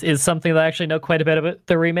remake. This is something that I actually know quite a bit about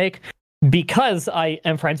the remake because I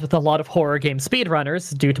am friends with a lot of horror game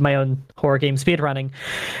speedrunners due to my own horror game speedrunning.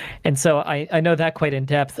 And so I know that quite in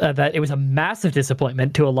depth, that it was a massive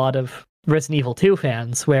disappointment to a lot of Resident Evil 2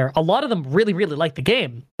 fans, where a lot of them really, really liked the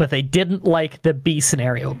game, but they didn't like the B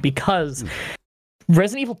scenario because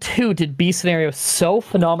Resident Evil 2 did B scenario so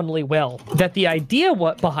phenomenally well that the idea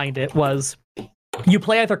behind it was you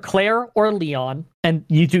play either Claire or Leon, and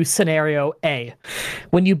you do scenario A.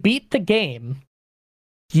 When you beat the game,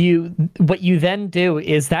 what you then do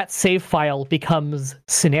is that save file becomes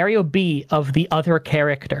scenario B of the other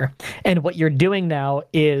character. And what you're doing now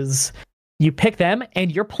is you pick them,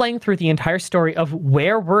 and you're playing through the entire story of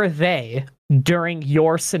where were they during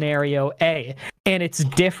your scenario A. And it's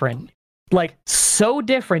different. Like, so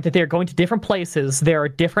different that they're going to different places. There are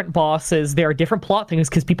different bosses. There are different plot things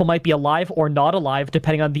because people might be alive or not alive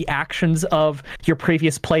depending on the actions of your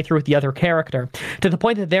previous playthrough with the other character. To the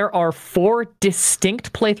point that there are 4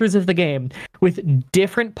 distinct playthroughs of the game with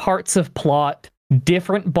different parts of plot,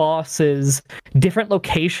 different bosses, different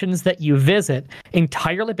locations that you visit,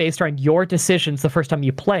 entirely based on your decisions the first time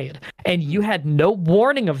you played. And you had no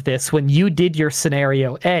warning of this when you did your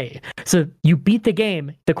scenario A. So you beat the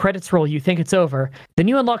game, the credits roll, you think it's over, then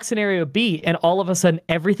you unlock scenario B, and all of a sudden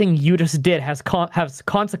everything you just did has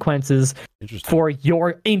consequences for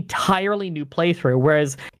your entirely new playthrough.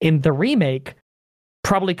 Whereas in the remake,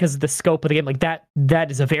 probably because of the scope of the game, like that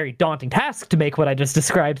is a very daunting task to make what I just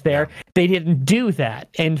described there. Yeah. They didn't do that.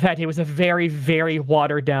 In fact, it was a very, very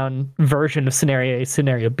watered down version of scenario A,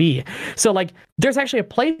 scenario B. So like there's actually a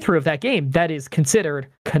playthrough of that game that is considered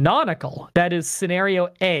canonical. That is scenario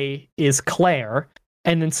A is Claire,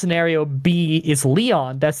 and then scenario B is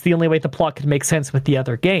Leon. That's the only way the plot could make sense with the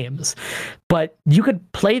other games. But you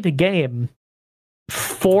could play the game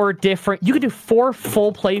you could do 4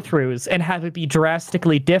 full playthroughs and have it be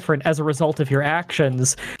drastically different as a result of your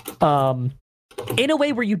actions, in a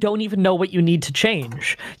way where you don't even know what you need to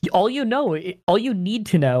change. All you need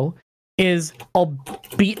to know is I'll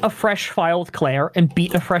beat a fresh file with Claire and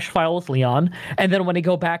beat a fresh file with Leon, and then when I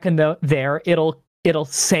go back in there, it'll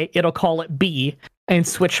call it B and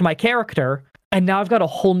switch my character. And now I've got a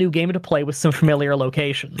whole new game to play with some familiar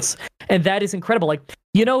locations. And that is incredible. Like,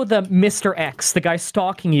 you know the Mr. X, the guy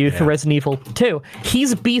stalking you through Resident Evil 2?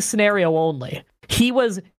 He's B scenario only.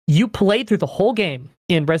 You played through the whole game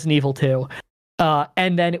in Resident Evil 2.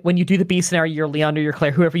 And then when you do the B scenario, you're Leon or you're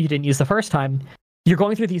Claire, whoever you didn't use the first time. You're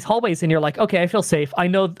going through these hallways and you're like, okay, I feel safe. I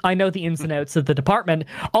know the ins and outs of the department.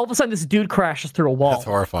 All of a sudden, this dude crashes through a wall. That's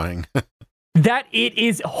horrifying. It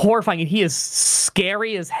is horrifying, and he is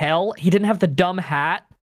scary as hell. He didn't have the dumb hat,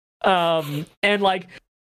 and like,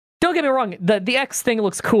 don't get me wrong, the X thing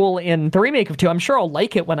looks cool in the remake of 2. I'm sure I'll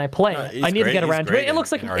like it when I play it. I need to get around to it. It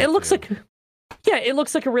looks like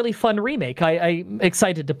a really fun remake. I'm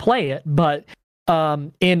excited to play it, but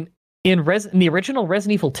in the original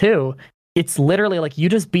Resident Evil 2, it's literally like you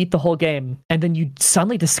just beat the whole game, and then you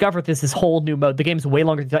suddenly discover this whole new mode. The game's way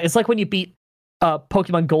longer than that. It's like when you beat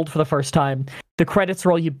Pokemon Gold for the first time. The credits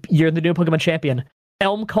roll, you're the new Pokemon champion.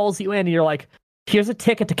 Elm calls you in, and you're like, here's a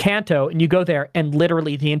ticket to Kanto, and you go there, and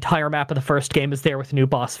literally the entire map of the first game is there with new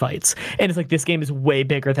boss fights. And it's like, this game is way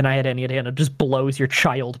bigger than I had any idea, and it just blows your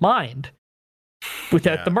child mind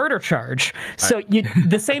without the murder charge. So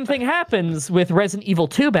the same thing happens with Resident Evil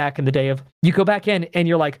 2 back in the day of, you go back in, and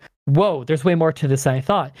you're like, whoa, there's way more to this than I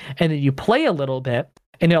thought. And then you play a little bit,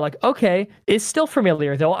 and you're like, okay, it's still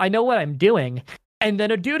familiar, though. I know what I'm doing. And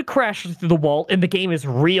then a dude crashes through the wall, and the game is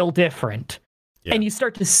real different. Yeah. And you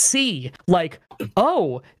start to see, like,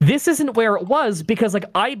 oh, this isn't where it was, because, like,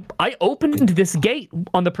 I opened this gate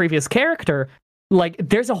on the previous character. Like,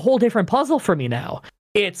 there's a whole different puzzle for me now.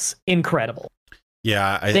 It's incredible.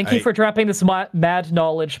 Yeah. Thank you for dropping this mad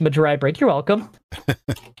knowledge, Madrai Break. You're welcome.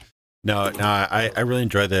 No, I really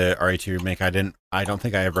enjoyed the RE2 remake. I don't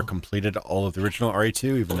think I ever completed all of the original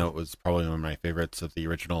RE2, even though it was probably one of my favorites of the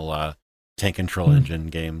original Tank Control Engine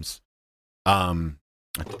games.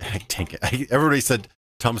 Everybody said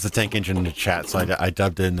Thomas the Tank Engine in the chat, so I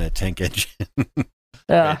dubbed in the Tank Engine.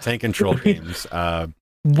 Tank Control games.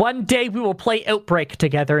 One day we will play Outbreak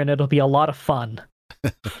together, and it'll be a lot of fun.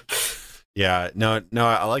 Yeah, no,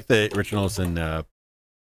 I like the originals, and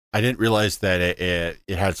I didn't realize that it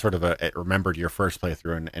had sort of it remembered your first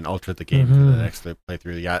playthrough and altered the game to the next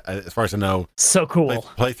playthrough. Yeah, as far as I know, so cool.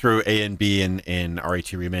 Playthrough A and B in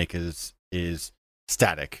RE2 remake is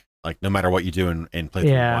static. Like, no matter what you do in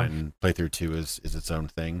playthrough 1, playthrough 2 is its own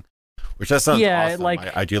thing. Which that sounds awesome.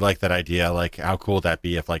 Like, I do like that idea. Like, how cool would that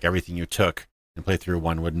be if, like, everything you took in playthrough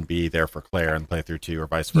 1 wouldn't be there for Claire in playthrough 2 or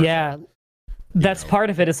vice versa. Yeah. That's part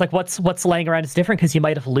of it. It's like what's laying around is different because you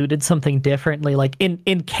might have looted something differently. Like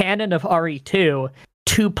in canon of RE2,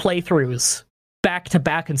 2 playthroughs back to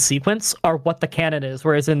back in sequence are what the canon is,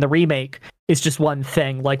 whereas in the remake it's just one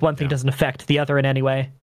thing. Like one thing doesn't affect the other in any way.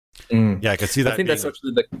 Yeah, I can see that. I think that's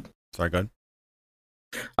actually Sorry, go ahead.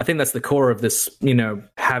 I think that's the core of this.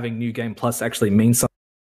 Having New Game Plus actually means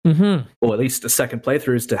something, or at least a second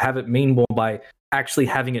playthrough, is to have it mean more by actually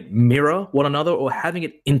having it mirror one another or having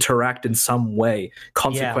it interact in some way,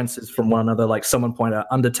 consequences from one another. Like someone pointed out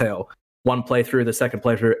Undertale, one playthrough, the second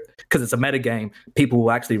playthrough, because it's a meta game, people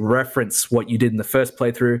will actually reference what you did in the first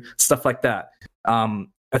playthrough, stuff like that.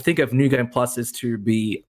 I think of New Game Plus is to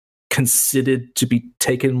be considered to be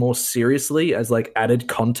taken more seriously as like added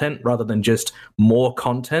content rather than just more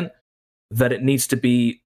content, that it needs to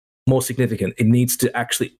be more significant. It needs to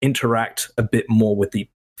actually interact a bit more with the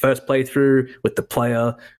first playthrough, with the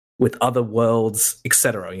player, with other worlds,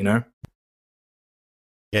 etc.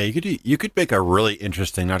 Yeah, you could make a really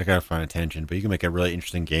interesting, not to go off on a tangent, but you can make a really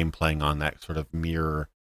interesting game playing on that sort of mirror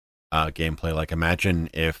gameplay. Like, imagine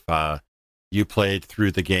if you played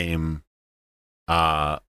through the game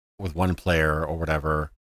with one player or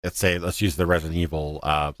whatever. Let's use the Resident Evil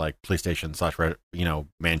like PlayStation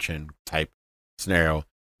 / mansion type scenario.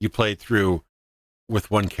 You played through with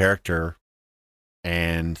one character,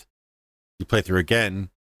 and you play through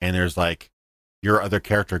again, and there's like your other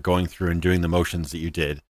character going through and doing the motions that you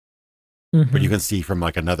did, but you can see from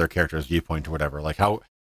like another character's viewpoint or whatever. Like how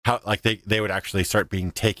like they would actually start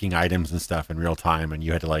taking items and stuff in real time, and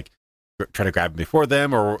you had to like try to grab them before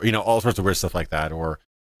them, or all sorts of weird stuff like that. Or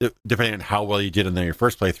depending on how well you did in your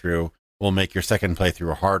first playthrough, will make your second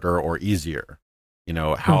playthrough harder or easier.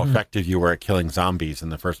 How effective you were at killing zombies in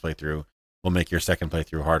the first playthrough will make your second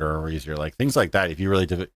playthrough harder or easier. Like things like that. If you really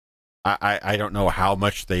did it, I don't know how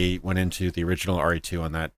much they went into the original RE2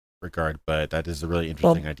 on that regard, but that is a really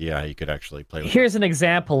interesting idea how you could actually play with Here's an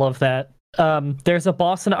example of that. There's a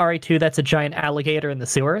boss in RE2 that's a giant alligator in the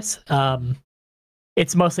sewers.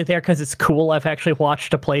 It's mostly there because it's cool. I've actually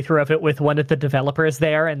watched a playthrough of it with one of the developers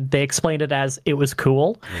there, and they explained it as it was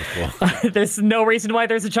cool. There's no reason why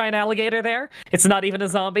there's a giant alligator there. It's not even a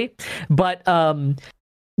zombie. But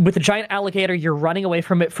with a giant alligator, you're running away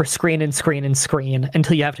from it for screen and screen and screen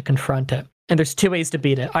until you have to confront it. And there's 2 ways to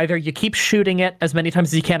beat it. Either you keep shooting it as many times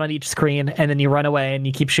as you can on each screen, and then you run away, and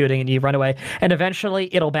you keep shooting, and you run away, and eventually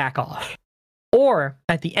it'll back off. Or,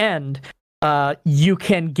 at the end, you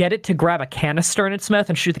can get it to grab a canister in its mouth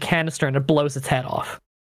and shoot the canister, and it blows its head off.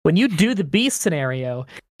 When you do the B scenario,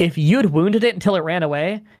 if you'd wounded it until it ran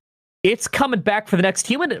away, it's coming back for the next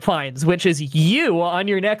human it finds, which is you on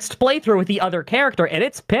your next playthrough with the other character, and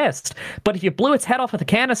it's pissed. But if you blew its head off with a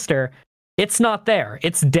canister, it's not there.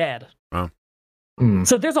 It's dead. Wow.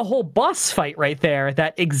 So there's a whole boss fight right there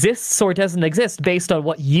that exists or doesn't exist based on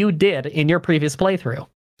what you did in your previous playthrough.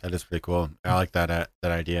 That is pretty cool. I like that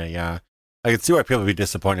idea. Yeah, I can see why people would be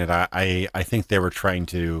disappointed. I think they were trying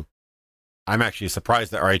to. I'm actually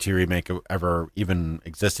surprised that RE2 remake ever even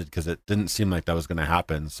existed, because it didn't seem like that was going to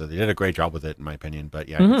happen. So they did a great job with it, in my opinion. But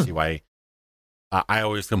yeah, I can see why. I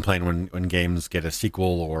always complain when games get a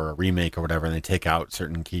sequel or a remake or whatever, and they take out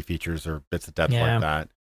certain key features or bits of depth like that.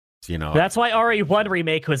 So, that's why RE1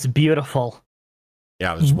 remake was beautiful.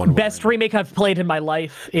 Yeah, it was one best remake I've played in my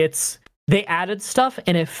life. They added stuff,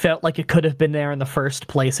 and it felt like it could have been there in the first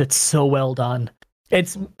place. It's so well done.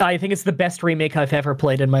 I think it's the best remake I've ever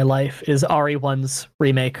played in my life, is RE1's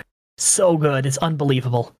remake. So good. It's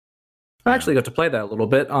unbelievable. I actually got to play that a little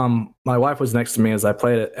bit. My wife was next to me as I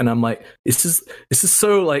played it, and I'm like, this is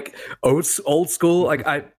so like old school. Like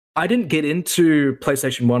I didn't get into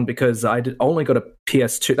PlayStation 1 because only got a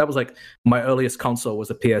PS2. That was like my earliest console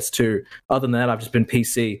was a PS2. Other than that, I've just been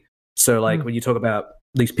PC. So like when you talk about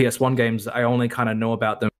these PS1 games, I only kind of know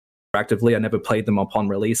about them actively. I never played them upon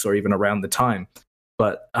release or even around the time.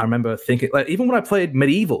 But I remember thinking, like, even when I played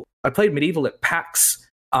Medieval at PAX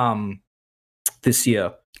this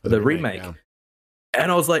year, the remake. Yeah.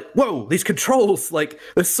 And I was like, whoa, these controls, like,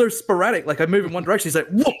 they're so sporadic. Like, I move in one direction, he's like,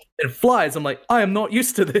 whoop, it flies. I'm like, I am not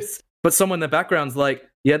used to this. But someone in the background's like,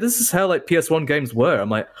 yeah, this is how, like, PS1 games were. I'm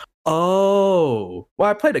like, oh. Well,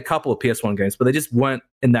 I played a couple of PS1 games, but they just weren't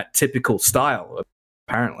in that typical style,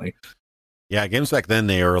 apparently. Yeah, games back then,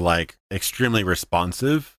 they were, like, extremely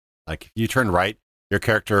responsive. Like, if you turned right, your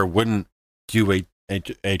character wouldn't do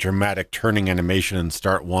a dramatic turning animation and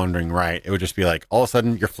start wandering right. It would just be like, all of a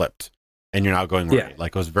sudden, you're flipped. And you're not going right. Yeah.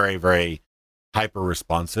 Like, it was very, very hyper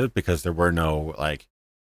responsive because there were no like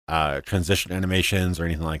transition animations or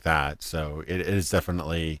anything like that. So it is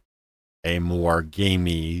definitely a more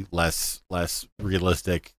gamey, less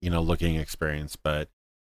realistic, looking experience. But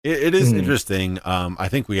it is interesting. I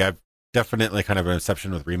think we have definitely kind of an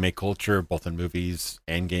exception with remake culture, both in movies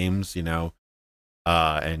and games,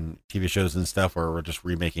 and TV shows and stuff, where we're just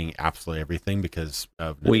remaking absolutely everything because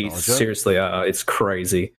of nostalgia. We seriously are. It's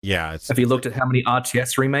crazy. Yeah. Have you looked at how many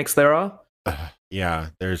RTS remakes there are? Yeah,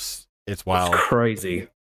 it's wild. It's crazy.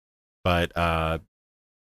 But there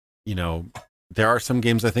are some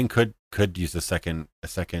games I think could use a second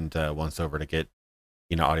once over to get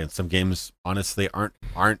audience. Some games honestly aren't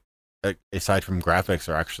aside from graphics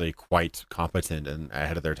are actually quite competent and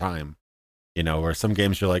ahead of their time. Where some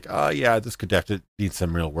games you're like, oh yeah, this could definitely need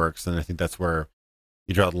some real works. And I think that's where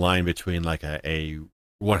you draw the line between like a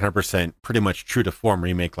 100% pretty much true to form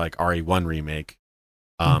remake, like RE1 remake.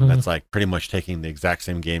 That's like pretty much taking the exact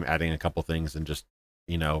same game, adding a couple things and just,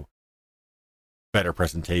 better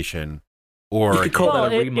presentation. Or you could call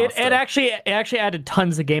that a remaster. It actually added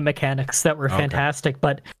tons of game mechanics that were fantastic,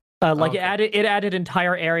 but it added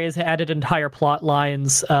entire areas, it added entire plot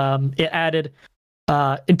lines, it added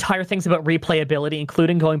entire things about replayability,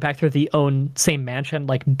 including going back through the same mansion,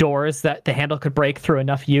 like doors that the handle could break through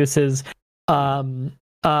enough uses. They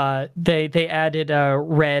added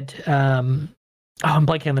red. I'm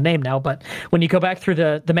blanking on the name now, but when you go back through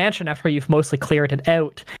the mansion after you've mostly cleared it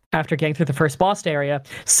out, after getting through the first boss area,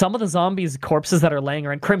 some of the zombies' corpses that are laying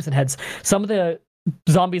around, Crimson Heads, some of the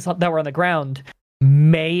zombies that were on the ground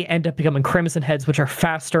may end up becoming Crimson Heads, which are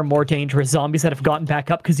faster, more dangerous zombies that have gotten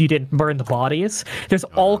back up because you didn't burn the bodies. There's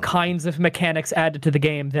all kinds of mechanics added to the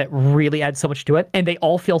game that really add so much to it, and they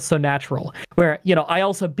all feel so natural. Where, I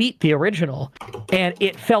also beat the original, and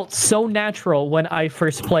it felt so natural when I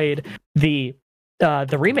first played the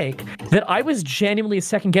remake that I was genuinely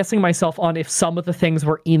second-guessing myself on if some of the things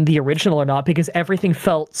were in the original or not, because everything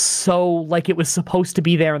felt so like it was supposed to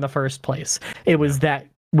be there in the first place. It was that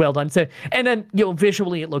well done. So, and then,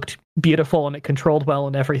 visually it looked beautiful and it controlled well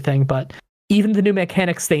and everything, but even the new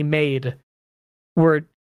mechanics they made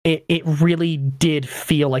it really did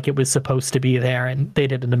feel like it was supposed to be there, and they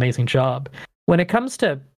did an amazing job. When it comes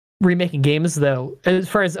to remaking games, though, as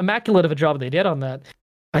far as immaculate of a job they did on that,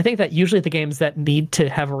 I think that usually the games that need to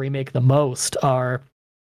have a remake the most are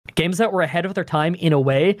games that were ahead of their time in a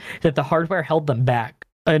way that the hardware held them back.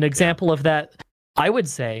 An example of that, I would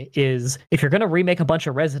say, is if you're going to remake a bunch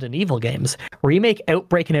of Resident Evil games, remake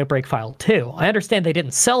Outbreak and Outbreak File 2. I understand they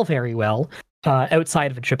didn't sell very well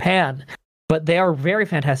outside of Japan, but they are very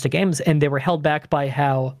fantastic games, and they were held back by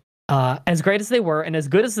how, as great as they were, and as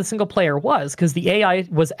good as the single player was, because the AI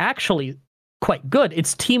was actually quite good.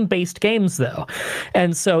 It's team-based games, though.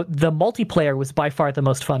 And so the multiplayer was by far the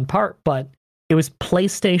most fun part, but it was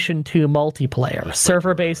PlayStation 2 multiplayer,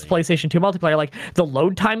 server-based PlayStation 2 multiplayer. Like, the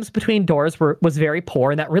load times between doors was very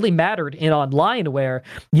poor, and that really mattered in online, where,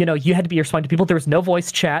 you had to be responding to people. There was no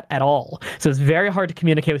voice chat at all. So it was very hard to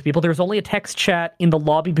communicate with people. There was only a text chat in the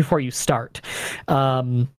lobby before you start.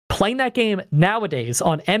 Playing that game nowadays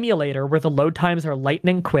on emulator, where the load times are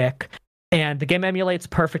lightning quick, and the game emulates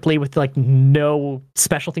perfectly with like no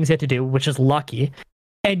special things you have to do, which is lucky.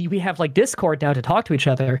 And we have like Discord now to talk to each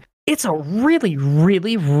other. It's a really,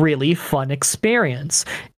 really, really fun experience.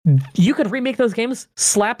 You could remake those games,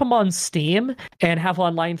 slap them on Steam, and have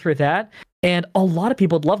online through that. And a lot of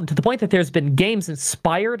people would love them, to the point that there's been games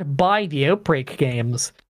inspired by the Outbreak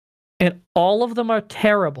games, and all of them are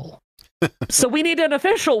terrible. So we need an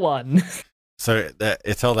official one. So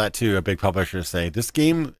tell that to a big publisher, say, this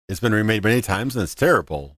game has been remade many times and it's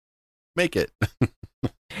terrible. Make it.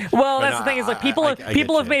 Well, But that's the thing is like people I have get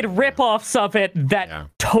people have you. made rip-offs of it that Yeah.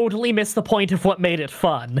 totally miss the point of what made it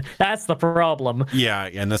fun. That's the problem. Yeah,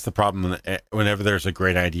 and that's the problem. Whenever there's a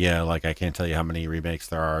great idea, like I can't tell you how many remakes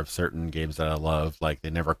there are of certain games that I love. Like they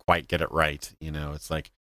never quite get it right. You know, it's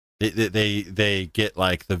like they get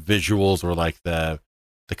like the visuals or like the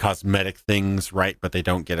cosmetic things right, but they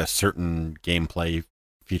don't get a certain gameplay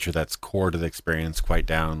feature that's core to the experience quite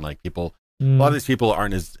down. Like people, a lot of these people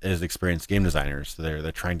aren't as experienced game designers. So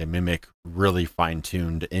they're trying to mimic really fine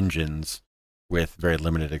tuned engines with very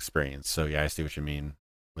limited experience. So yeah, I see what you mean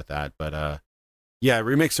with that. But yeah,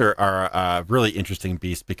 remakes are a really interesting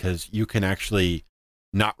beast because you can actually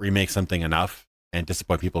not remake something enough and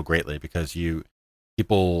disappoint people greatly because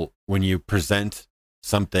people when you present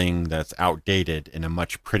something that's outdated in a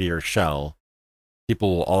much prettier shell,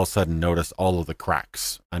 people will all of a sudden notice all of the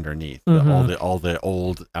cracks underneath, all the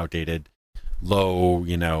old, outdated, low,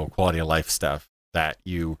 quality of life stuff that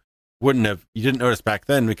you didn't notice back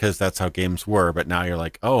then because that's how games were. But now you're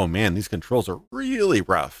like, oh man, these controls are really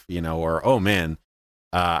rough, or oh man,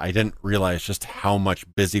 I didn't realize just how much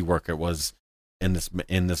busy work it was in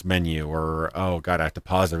this menu, or oh god, I have to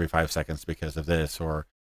pause every 5 seconds because of this, or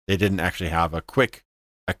they didn't actually have a quick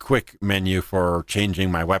menu for changing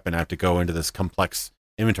my weapon. I have to go into this complex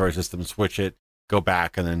inventory system, switch it, go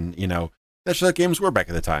back, and then that's just how games were back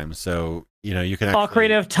at the time. So you can actually...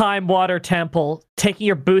 Ocarina of Time Water Temple, taking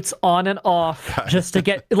your boots on and off just to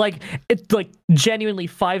get it's like genuinely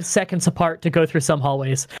 5 seconds apart to go through some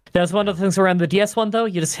hallways. That's one of the things around the DS one though.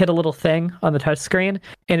 You just hit a little thing on the touch screen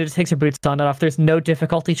and it just takes your boots on and off. There's no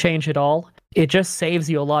difficulty change at all. It just saves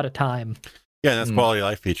you a lot of time. Yeah, that's quality of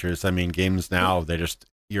life features. I mean, games now,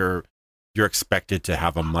 you're expected to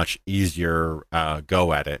have a much easier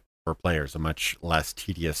go at it for players, a much less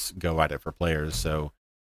tedious go at it for players. So,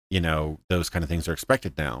 those kind of things are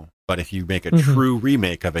expected now. But if you make a true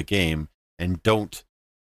remake of a game and don't,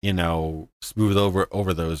 smooth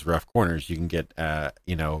over those rough corners, you can get,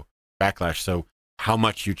 backlash. So how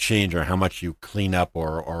much you change or how much you clean up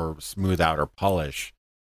or smooth out or polish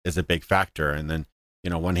is a big factor. And then,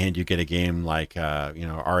 one hand you get a game like,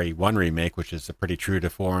 RE1 Remake, which is a pretty true to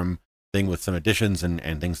form thing with some additions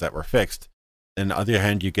and things that were fixed. And on the other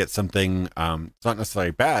hand, you get something, it's not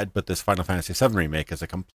necessarily bad, but this Final Fantasy VII Remake is a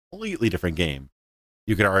completely different game.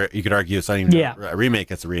 You could argue it's not even a remake,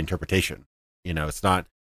 it's a reinterpretation. It's not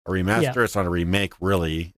a remaster, it's not a remake,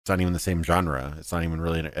 really. It's not even the same genre. It's not even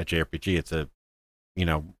really a JRPG. It's a,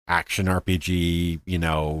 action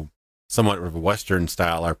RPG, somewhat of a Western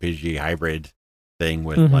style RPG hybrid thing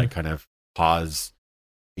with like kind of pause,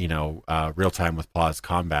 real time with pause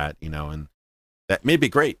combat, and that may be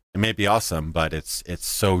great. It may be awesome, but it's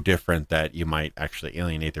so different that you might actually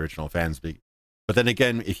alienate the original fans. But then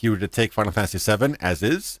again, if you were to take Final Fantasy VII as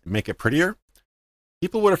is, make it prettier,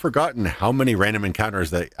 people would have forgotten how many random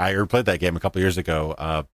encounters that I replayed that game a couple years ago.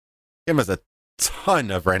 The game has a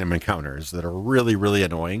ton of random encounters that are really, really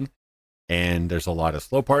annoying. And there's a lot of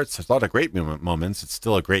slow parts. There's a lot of great moments. It's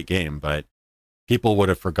still a great game, but people would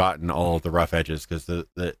have forgotten all of the rough edges because the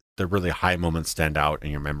really high moments stand out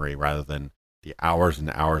in your memory rather than the hours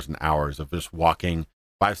and hours and hours of just walking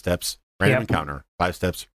 5 steps, random encounter, 5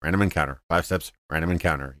 steps, random encounter, 5 steps, random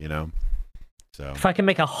encounter, So if I can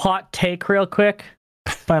make a hot take real quick,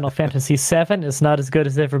 Final Fantasy VII is not as good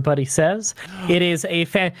as everybody says. It is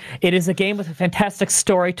a game with a fantastic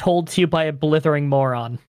story told to you by a blithering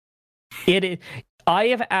moron. I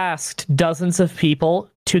have asked dozens of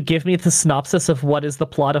people to give me the synopsis of what is the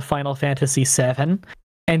plot of Final Fantasy VII,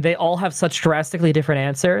 and they all have such drastically different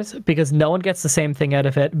answers because no one gets the same thing out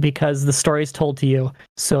of it because the story is told to you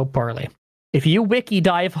so poorly. If you wiki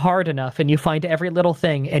dive hard enough and you find every little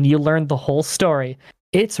thing and you learn the whole story,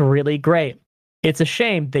 it's really great. It's a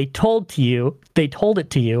shame they told it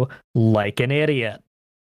to you like an idiot.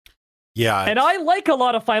 Yeah. And I like a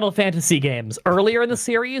lot of Final Fantasy games, earlier in the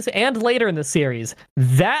series and later in the series.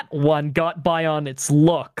 That one got by on its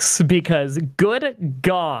looks because good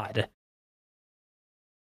God.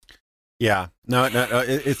 Yeah, no,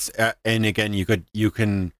 it's and again, you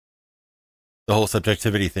can the whole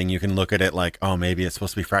subjectivity thing. You can look at it like, oh, maybe it's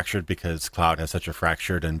supposed to be fractured because Cloud has such a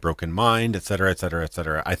fractured and broken mind, et cetera, et cetera, et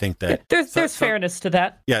cetera. I think that there's fairness to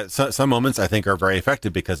that. Yeah, some moments I think are very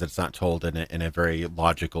effective because it's not told in a very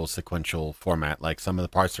logical, sequential format. Like some of the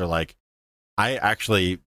parts are like, I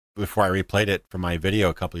actually, before I replayed it for my video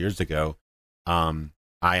a couple years ago, I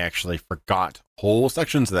actually forgot whole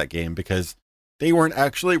sections of that game because they weren't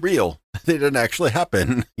actually real. They didn't actually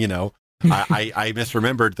happen, I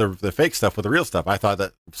misremembered the fake stuff with the real stuff. I thought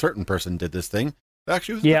that a certain person did this thing. But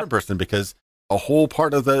actually, it was a different person because a whole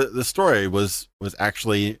part of the story was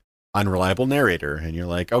actually unreliable narrator, and you're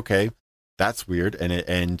like, okay, that's weird.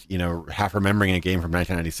 And half remembering a game from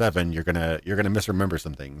 1997, you're gonna misremember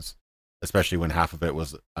some things, especially when half of it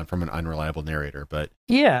was from an unreliable narrator. But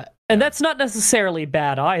yeah, and that's not necessarily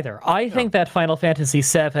bad either. I think that Final Fantasy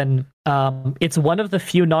VII, it's one of the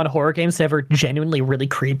few non-horror games to ever genuinely really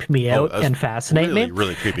creep me out and fascinate me.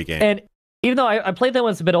 Really creepy game. And even though I played that when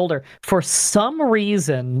I was a bit older, for some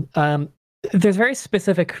reason, there's very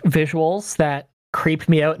specific visuals that creep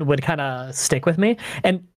me out and would kind of stick with me.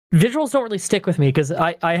 And visuals don't really stick with me because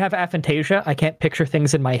I have aphantasia. I can't picture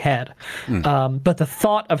things in my head. But the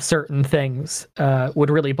thought of certain things would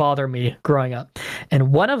really bother me growing up.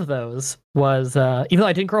 And one of those was, even though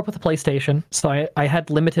I didn't grow up with a PlayStation, so I had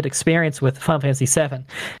limited experience with Final Fantasy VII,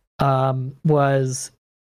 was,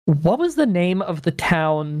 what was the name of the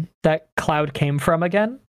town that Cloud came from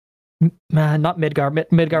again? Not Midgar.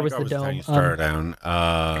 Midgar was the dome. The town down.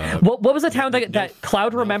 What was the town that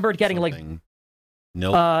Cloud remembered getting something.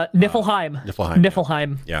 Niflheim.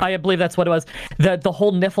 Niflheim. Yeah. I believe that's what it was. The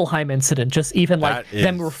whole Niflheim incident, just even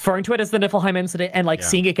them referring to it as the Niflheim incident and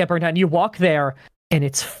seeing it get burned down. You walk there and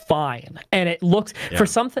it's fine. And it looks for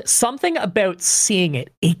something about seeing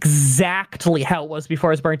it exactly how it was before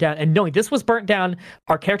it was burnt down and knowing this was burnt down,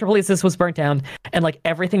 our character believes this was burnt down, and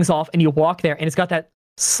everything's off, and you walk there and it's got that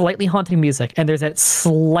slightly haunting music and there's that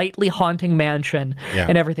slightly haunting mansion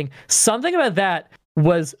and everything. Something about that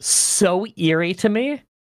was so eerie to me,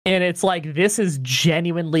 and it's this is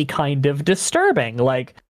genuinely kind of disturbing.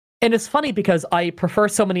 And it's funny because I prefer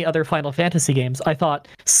so many other Final Fantasy games. I thought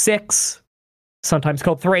 6, sometimes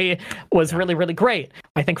called 3, was really, really great.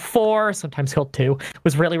 I think 4, sometimes called 2,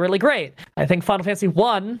 was really, really great. I think Final Fantasy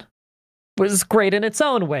 1 was great in its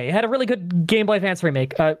own way. It had a really good Game Boy Advance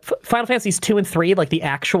remake. Final Fantasies 2 and 3, the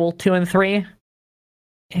actual 2 and 3,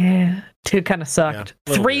 2 kind of sucked.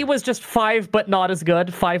 3 was just 5, but not as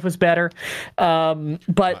good. 5 was better.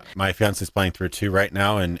 But my fiance's playing through 2 right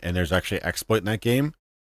now, and there's actually exploit in that game.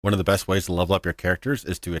 One of the best ways to level up your characters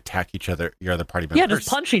is to attack your other party members. Yeah, just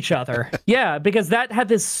punch each other. Yeah, because that had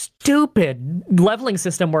this stupid leveling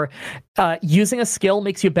system where using a skill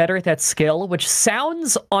makes you better at that skill, which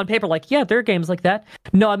sounds on paper there are games like that.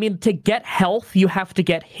 No, I mean, to get health, you have to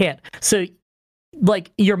get hit. So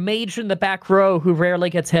your mage in the back row who rarely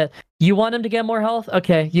gets hit, you want him to get more health?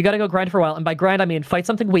 Okay, you gotta go grind for a while. And by grind, I mean fight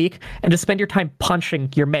something weak and just spend your time punching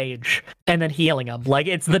your mage and then healing him.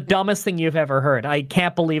 It's the dumbest thing you've ever heard. I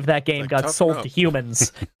can't believe that game got sold to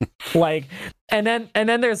humans. And then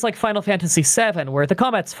there's Final Fantasy VII where the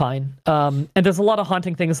combat's fine. And there's a lot of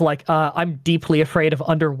haunting things I'm deeply afraid of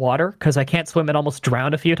underwater because I can't swim and almost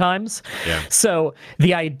drowned a few times. Yeah. So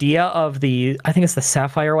the idea of I think it's the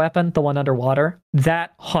Sapphire weapon, the one underwater,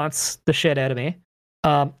 that haunts the shit out of me.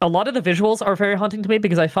 A lot of the visuals are very haunting to me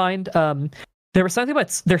because I find there was something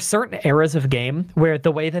about there's certain eras of game where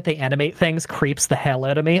the way that they animate things creeps the hell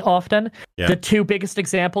out of me often. Yeah. The 2 biggest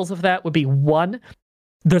examples of that would be, 1,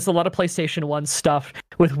 there's a lot of PlayStation 1 stuff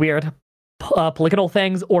with weird polygonal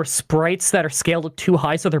things or sprites that are scaled too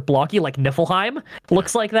high so they're blocky, like Niflheim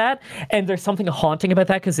looks like that. And there's something haunting about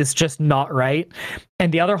that because it's just not right.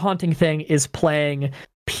 And the other haunting thing is playing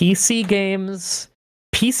PC games.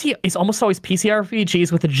 PC is almost always PC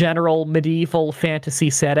RPGs with a general medieval fantasy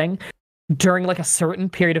setting during a certain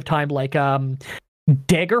period of time,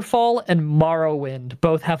 Daggerfall and Morrowind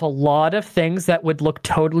both have a lot of things that would look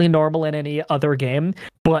totally normal in any other game,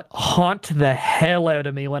 but haunt the hell out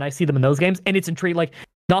of me when I see them in those games. And it's intriguing,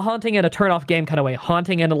 not haunting in a turn-off game kind of way,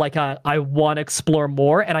 haunting in I want to explore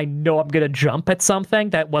more, and I know I'm going to jump at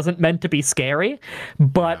something that wasn't meant to be scary,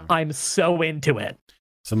 but I'm so into it.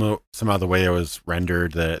 Somehow the way it was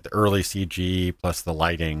rendered, the early CG plus the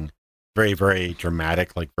lighting, very, very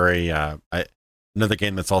dramatic, very another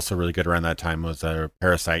game that's also really good around that time was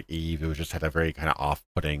Parasite Eve. It just had a very kind of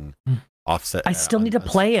off-putting, offset. I still need to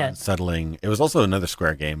play it. Unsettling. It was also another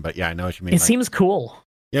Square game, but yeah, I know what you mean. It seems cool.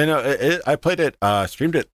 Yeah, no, I played it,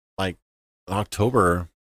 streamed it in October.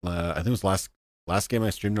 I think it was last game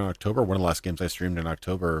I streamed in October. One of the last games I streamed in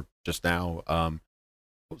October just now.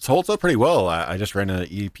 It holds up pretty well. I just ran an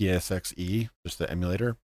EPSXE, just the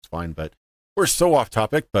emulator. It's fine, but we're so off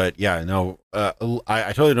topic. But yeah, no, I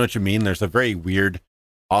totally know what you mean. There's a very weird,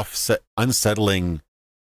 unsettling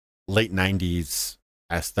late '90s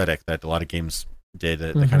aesthetic that a lot of games did.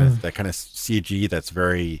 That kind of CG that's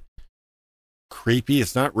very creepy.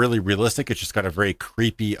 It's not really realistic. It's just got a very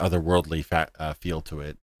creepy, otherworldly feel to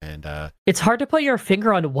it, and it's hard to put your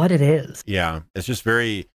finger on what it is. Yeah, it's just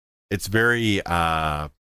very. It's very.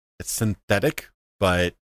 It's synthetic,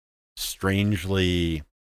 but strangely,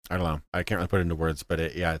 I don't know. I can't really put it into words, but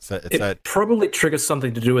it probably triggers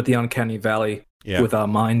something to do with the Uncanny Valley Yeah, with our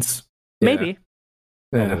minds. Maybe.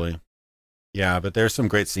 Yeah. probably. Yeah, but there's some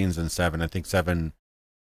great scenes in 7. I think 7,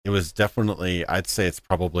 it was definitely, I'd say it's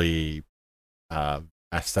probably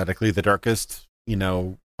aesthetically the darkest,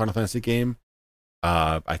 Final Fantasy game.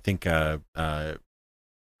 I think, crap,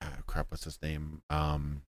 what's his name?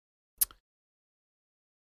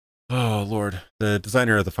 Oh, Lord. The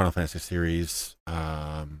designer of the Final Fantasy series.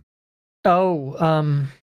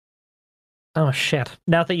 Oh shit.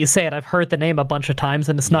 Now that you say it, I've heard the name a bunch of times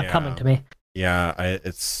and it's not coming to me. Yeah,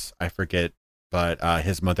 I forget, but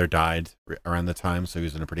his mother died around the time, so he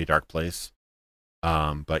was in a pretty dark place.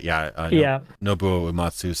 But yeah, Nobuo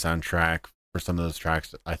Uematsu soundtrack for some of those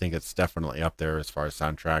tracks, I think it's definitely up there as far as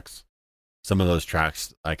soundtracks. Some of those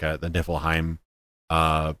tracks, like the Niflheim,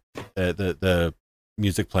 the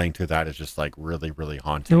music playing through that is just like really, really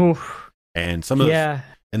haunting. Oof. And some of those,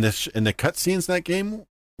 in the cutscenes in that game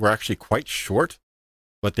were actually quite short,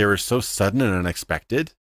 but they were so sudden and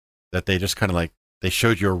unexpected that they just kind of like, they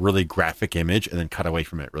showed you a really graphic image and then cut away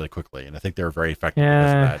from it really quickly. And I think they were very effective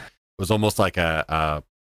because of that. It was almost like a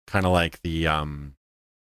kind of like the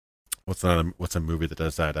what's a movie that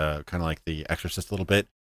does that? Kind of like The Exorcist a little bit.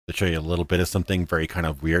 To show you a little bit of something very kind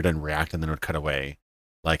of weird and react, and then it would cut away.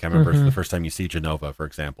 Like I remember the first time you see Genova, for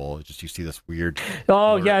example, just you see this weird.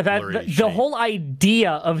 The whole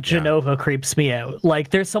idea of Genova creeps me out. Like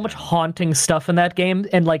there's so much haunting stuff in that game,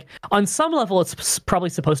 and like on some level, it's probably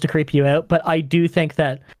supposed to creep you out. But I do think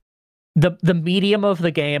that the medium of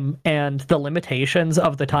the game and the limitations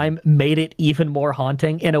of the time made it even more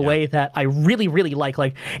haunting in a way that I really, really like.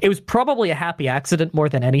 Like it was probably a happy accident more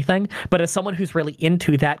than anything, but as someone who's really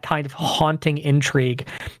into that kind of haunting intrigue,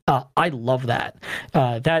 I love that.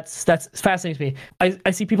 That's fascinating to me.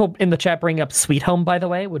 I see people in the chat bringing up Sweet Home, by the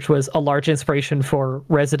way, which was a large inspiration for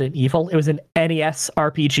Resident Evil. It was an NES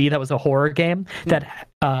RPG that was a horror game that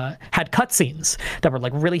had cutscenes that were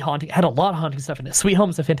like really haunting, had a lot of haunting stuff in it. Sweet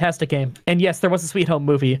Home's a fantastic game. And yes, there was a Sweet Home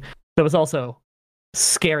movie that was also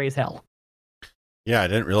scary as hell. Yeah, I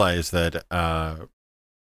didn't realize that.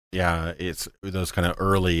 It's those kind of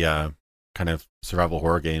early kind of survival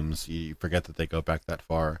horror games. You forget that they go back that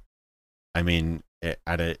far. I mean,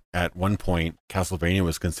 at one point, Castlevania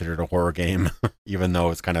was considered a horror game, even though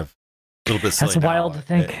it's kind of a little bit silly. That's wild to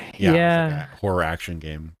think. It was like a horror action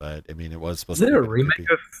game, but I mean, it was supposed to be. Is there a remake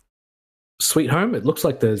of Sweet Home? It looks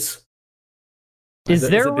like there's. Is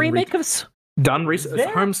there a remake of done recently?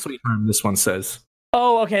 Home Sweet Home, this one says.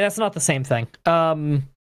 Oh, okay, that's not the same thing.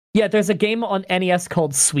 Yeah, there's a game on NES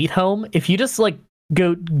called Sweet Home. If you just like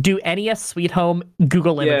go do NES Sweet Home,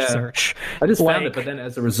 Google image search. I just found it, but then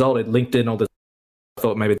as a result, it linked in all this. I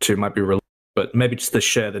thought maybe the two might be related, but maybe just to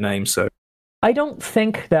share the name. So I don't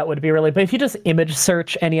think that would be really, but if you just image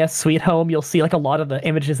search NES Sweet Home, you'll see like a lot of the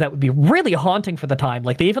images that would be really haunting for the time.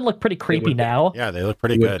 Like they even look pretty creepy now. Yeah, they look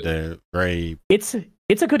pretty good. Very. It's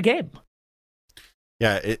a good game.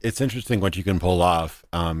 Yeah, it's interesting what you can pull off,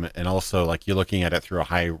 and also like you're looking at it through a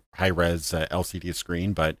high res LCD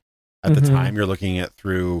screen, but at the time you're looking at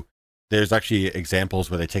through. There's actually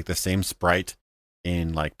examples where they take the same sprite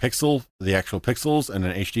in like the actual pixels, and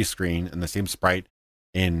an HD screen, and the same sprite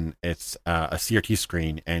in a CRT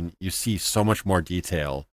screen, and you see so much more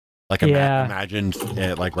detail. Like imagined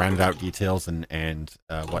like rounded out details and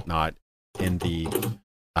whatnot in the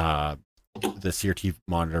CRT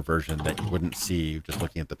monitor version that you wouldn't see just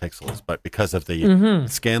looking at the pixels, but because of the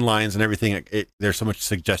scan lines and everything, there's so much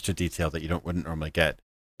suggested detail that you wouldn't normally get,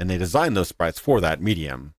 and they designed those sprites for that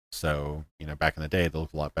medium. So back in the day, they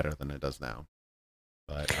look a lot better than it does now.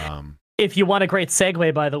 But if you want a great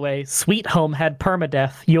segue, by the way, Sweet Home had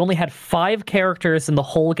permadeath. You only had 5 characters in the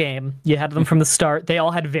whole game. You had them from the start. They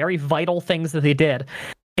all had very vital things that they did,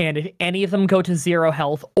 and if any of them go to 0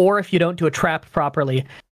 health, or if you don't do a trap properly,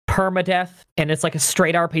 permadeath, and it's like a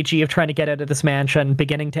straight RPG of trying to get out of this mansion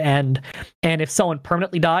beginning to end. And if someone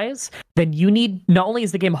permanently dies, then you need, not only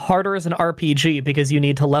is the game harder as an RPG because you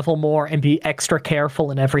need to level more and be extra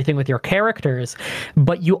careful in everything with your characters,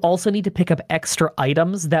 but you also need to pick up extra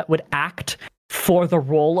items that would act for the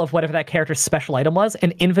role of whatever that character's special item was.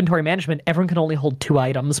 And inventory management, everyone can only hold 2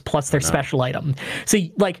 items plus their special item. So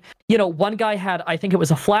like, one guy had, I think it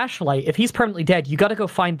was a flashlight. If he's permanently dead, you got to go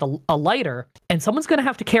find a lighter, and someone's going to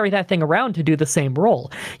have to carry that thing around to do the same role.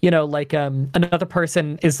 Like another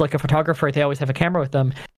person is like a photographer. They always have a camera with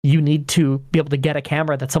them. You need to be able to get a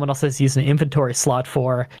camera that someone else has used an inventory slot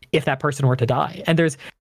for if that person were to die. And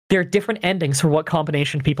there are different endings for what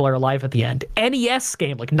combination people are alive at the end. NES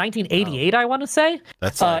game, like 1988, I want to say.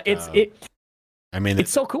 That's like,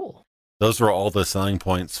 it's so cool. Those were all the selling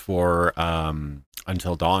points for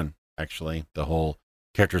Until Dawn. Actually, the whole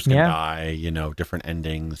characters can die. Different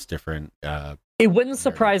endings, different. It wouldn't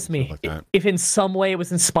surprise me Stuff like that. if in some way it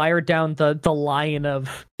was inspired down the line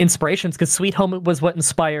of inspirations, because Sweet Home was what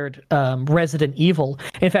inspired Resident Evil.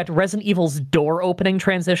 In fact, Resident Evil's door opening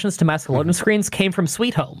transitions to massive loading screens came from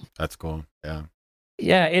Sweet Home. That's cool. Yeah.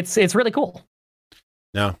 Yeah, it's really cool.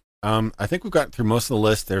 No. I think we've gotten through most of the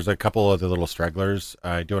list. There's a couple other little stragglers.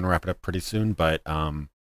 I do want to wrap it up pretty soon, but do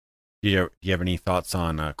you have any thoughts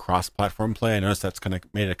on cross-platform play? I noticed that's kind of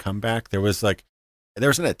made a comeback. There was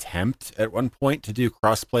an attempt at one point to do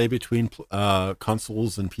cross-play between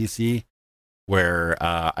consoles and PC, where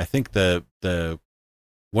I think the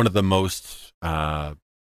one of the most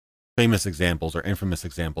famous examples or infamous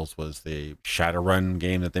examples was the Shadowrun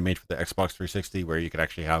game that they made for the Xbox 360, where you could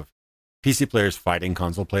actually have PC players fighting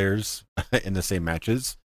console players in the same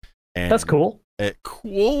matches. And That's cool.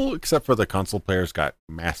 Cool, except for the console players got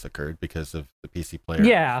massacred because of the PC players.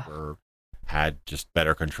 Yeah. Had just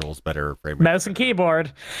better controls, better frame rate. Mouse and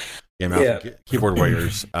keyboard. Yeah, and keyboard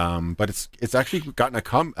warriors. But it's actually gotten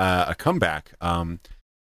a comeback.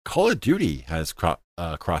 Call of Duty has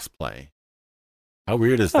crossplay. How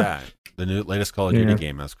weird is that? The latest Call of Duty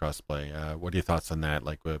game has crossplay. What are your thoughts on that?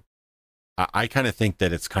 Like, I kind of think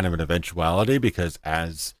that it's kind of an eventuality, because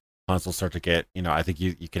as consoles start to get, I think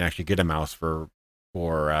you can actually get a mouse for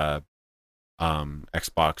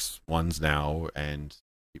Xbox Ones now, and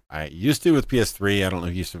I used to with PS3. I don't know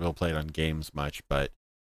if you used to be able to play it on games much, but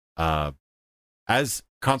as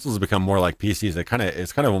consoles become more like PCs,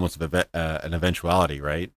 it's kind of almost an eventuality,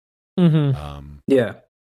 right? Mm-hmm. Yeah.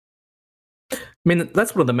 I mean,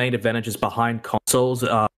 that's one of the main advantages behind consoles.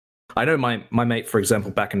 I know my mate, for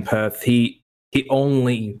example, back in Perth, he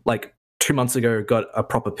only, like, 2 months ago got a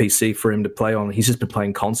proper PC for him to play on. He's just been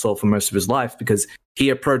playing console for most of his life, because he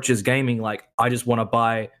approaches gaming like, I just want to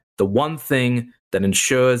buy the one thing that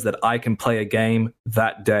ensures that I can play a game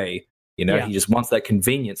that day. He just wants that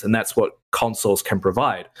convenience, and that's what consoles can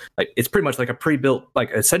provide. Like, it's pretty much like a pre-built,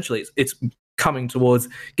 like, essentially it's coming towards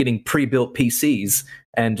getting pre-built PCs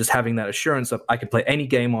and just having that assurance of I can play any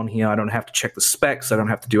game on here. I don't have to check the specs. I don't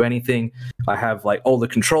have to do anything. I have, like, all the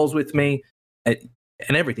controls with me and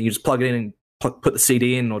everything. You just plug it in and put the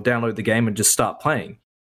CD in or download the game and just start playing.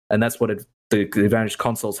 And that's what the advantage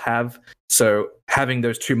consoles have. So having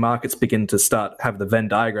those two markets begin to have the Venn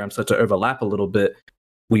diagram start to overlap a little bit,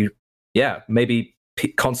 maybe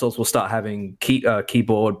consoles will start having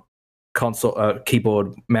keyboard,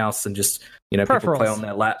 mouse, and just, people play on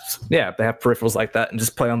their laps. Yeah, they have peripherals like that and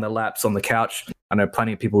just play on their laps on the couch. I know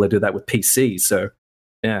plenty of people that do that with PCs. So,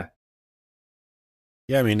 yeah.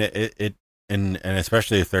 Yeah, I mean, and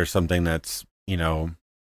especially if there's something that's,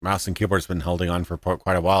 mouse and keyboard's been holding on for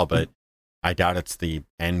quite a while, but I doubt it's the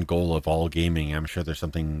end goal of all gaming. I'm sure there's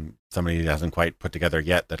something somebody hasn't quite put together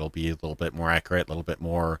yet that'll be a little bit more accurate, a little bit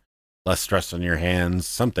less stress on your hands,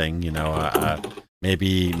 something,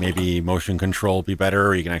 maybe motion control will be better,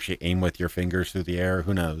 or you can actually aim with your fingers through the air.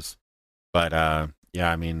 Who knows? But I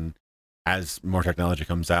mean, as more technology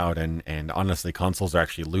comes out, and honestly, consoles are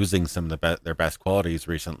actually losing some of their best qualities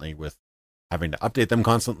recently, with having to update them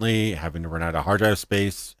constantly, having to run out of hard drive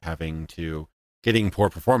space, getting poor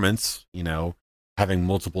performance, having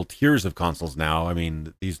multiple tiers of consoles now. I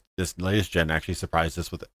mean, this latest gen actually surprised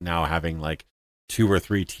us with now having like 2 or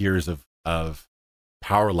 3 tiers of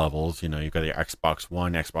power levels. You've got your Xbox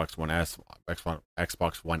One, Xbox One S,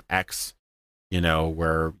 Xbox One X,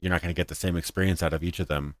 where you're not going to get the same experience out of each of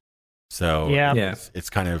them. So it's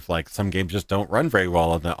kind of like some games just don't run very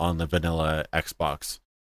well on the vanilla Xbox,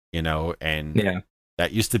 and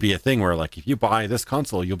that used to be a thing where, like, if you buy this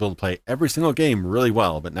console, you'll be able to play every single game really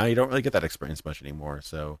well, but now you don't really get that experience much anymore.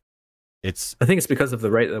 So I think it's because of the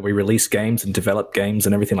rate that we release games and develop games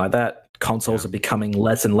and everything like that. Consoles are becoming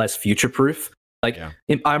less and less future-proof. Like,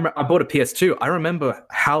 I bought a PS2. I remember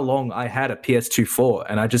how long I had a PS2 for,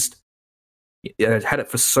 and I had it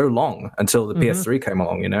for so long until the PS3 came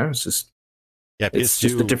along. It's just it's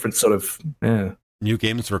just a different sort of New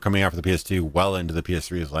games were coming out for the PS2 well into the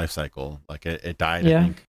PS3's life cycle. Like, it died, I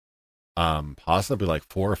think, possibly like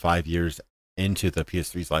 4 or 5 years into the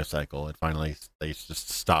PS3's life cycle. They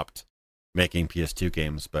just stopped making PS2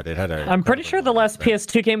 games, but it had I'm pretty sure the last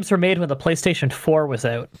PS2 games were made when the PlayStation 4 was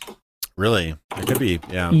out. Really? It could be,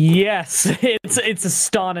 yeah. Yes, it's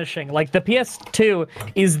astonishing. Like, the PS2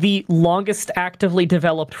 is the longest actively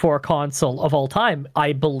developed for a console of all time,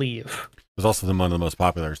 I believe. It was also one of the most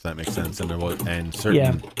popular, so that makes sense. And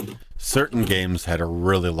certain games had a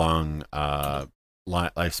really long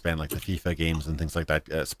lifespan, like the FIFA games and things like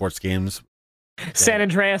that, sports games. San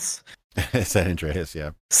Andreas. San Andreas,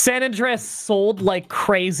 yeah. San Andreas sold like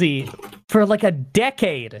crazy for like a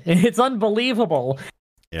decade. It's unbelievable.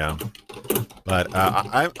 Yeah. But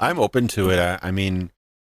I'm open to it. I mean,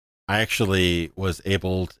 I actually was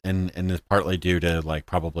able, and it's partly due to like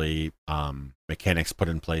probably mechanics put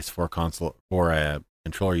in place for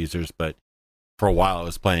controller users. But for a while, I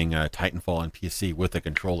was playing Titanfall on PC with a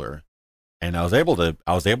controller, and I was able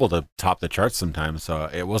to top the charts sometimes. So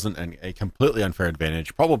it wasn't a completely unfair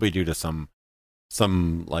advantage, probably due to some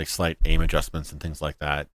like slight aim adjustments and things like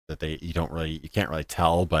that you can't really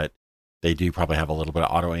tell, but they do probably have a little bit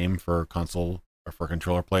of auto aim for console or for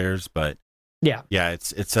controller players. But yeah,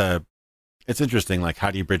 it's interesting. Like,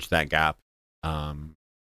 how do you bridge that gap?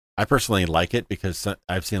 I personally like it because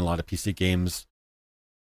I've seen a lot of PC games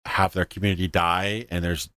have their community die, and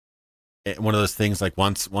there's one of those things like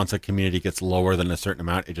once a community gets lower than a certain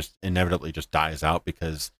amount, it just inevitably just dies out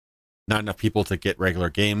because not enough people to get regular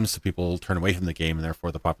games, so people turn away from the game, and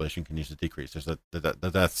therefore the population continues to decrease. There's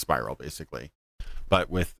the death spiral, basically. But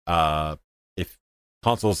with if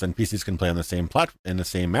consoles and PCs can play on the same in the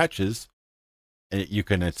same matches, you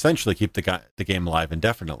can essentially keep the game alive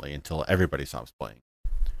indefinitely until everybody stops playing.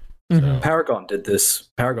 Mm-hmm. So. Paragon did this.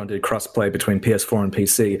 Paragon did crossplay between PS4 and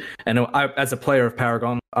PC. And as a player of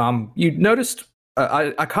Paragon, you noticed.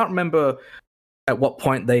 I can't remember at what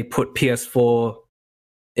point they put PS4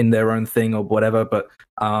 in their own thing or whatever, but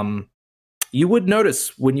you would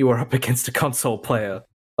notice when you were up against a console player,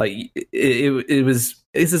 like it's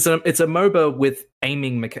a MOBA with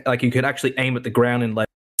aiming, like you could actually aim at the ground and like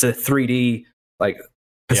it's a 3D like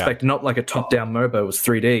perspective, not like a top-down MOBA. It was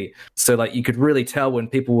 3D, so like you could really tell when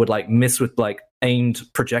people would like miss with like aimed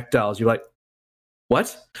projectiles. You're like,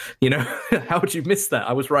 what? You know, how would you miss that?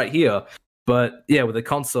 I was right here. But yeah, with the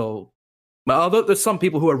console, although there's some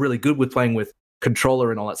people who are really good with playing with controller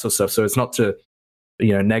and all that sort of stuff, so it's not to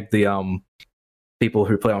neg the people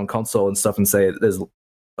who play on console and stuff and say there's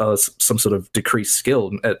some sort of decreased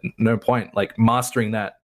skill. At no point, like mastering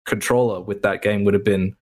that controller with that game would have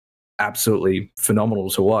been absolutely phenomenal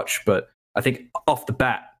to watch. But I think off the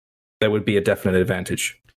bat there would be a definite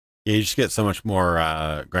advantage. Yeah, you just get so much more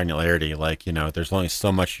granularity. Like, there's only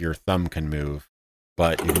so much your thumb can move,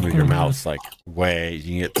 but you can move your mouse like way. You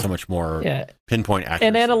can get so much more pinpoint accuracy.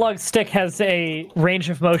 An analog stick has a range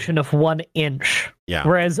of motion of 1 inch. Yeah.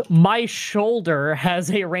 Whereas my shoulder has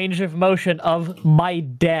a range of motion of my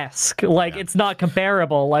desk. Like, it's not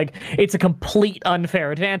comparable. Like, it's a complete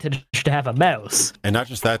unfair advantage to have a mouse. And not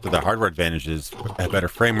just that, but the hardware advantages have better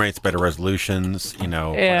frame rates, better resolutions.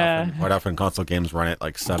 Quite often console games run at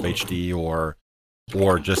like sub HD or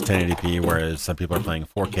just 1080p, whereas some people are playing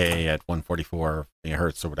 4K at 144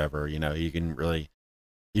 hertz or whatever. It's not really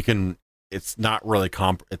it's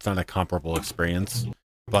not a comparable experience.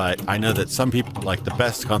 But I know that some people, like the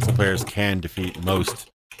best console players, can defeat most,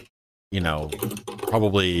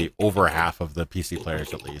 probably over half of the PC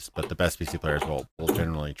players at least. But the best PC players will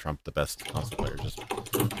generally trump the best console players just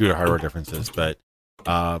due to hardware differences. But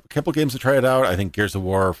a couple games to try it out. I think Gears of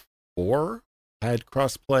War 4 had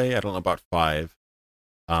crossplay. I don't know about 5.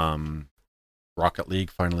 Rocket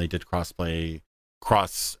League finally did crossplay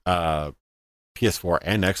cross PS4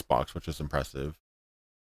 and Xbox, which is impressive.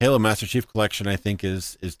 Halo Master Chief Collection, I think,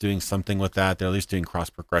 is doing something with that. They're at least doing cross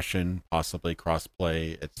progression, possibly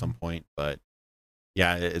cross-play at some point. But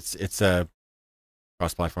yeah, it's a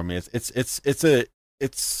cross-platform.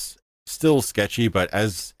 It's still sketchy, but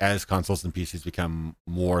as consoles and PCs become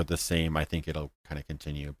more the same, I think it'll kind of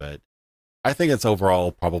continue. But I think it's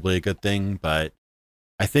overall probably a good thing. But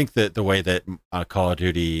I think that the way that Call of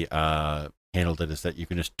Duty handled it is that you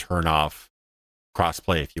can just turn off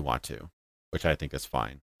cross-play if you want to, which I think is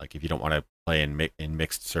fine. Like, if you don't want to play in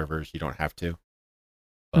mixed servers, you don't have to.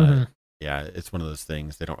 But yeah, it's one of those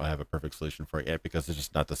things. They don't really have a perfect solution for it yet because it's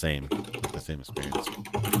just not the same experience.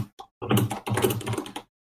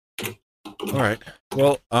 All right.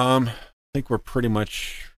 Well, I think we're pretty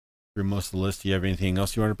much through most of the list. Do you have anything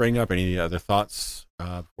else you want to bring up? Any other thoughts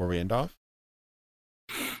before we end off?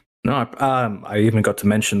 No, I even got to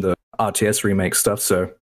mention the RTS remake stuff.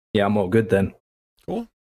 So yeah, I'm all good then. Cool.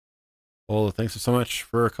 Well, thanks so much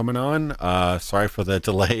for coming on. Sorry for the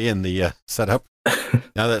delay in the setup.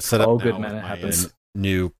 Now that set up, all good, man. It happens.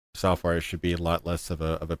 New software, it should be a lot less of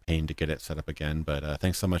a pain to get it set up again. But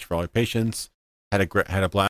thanks so much for all your patience. Had a blast.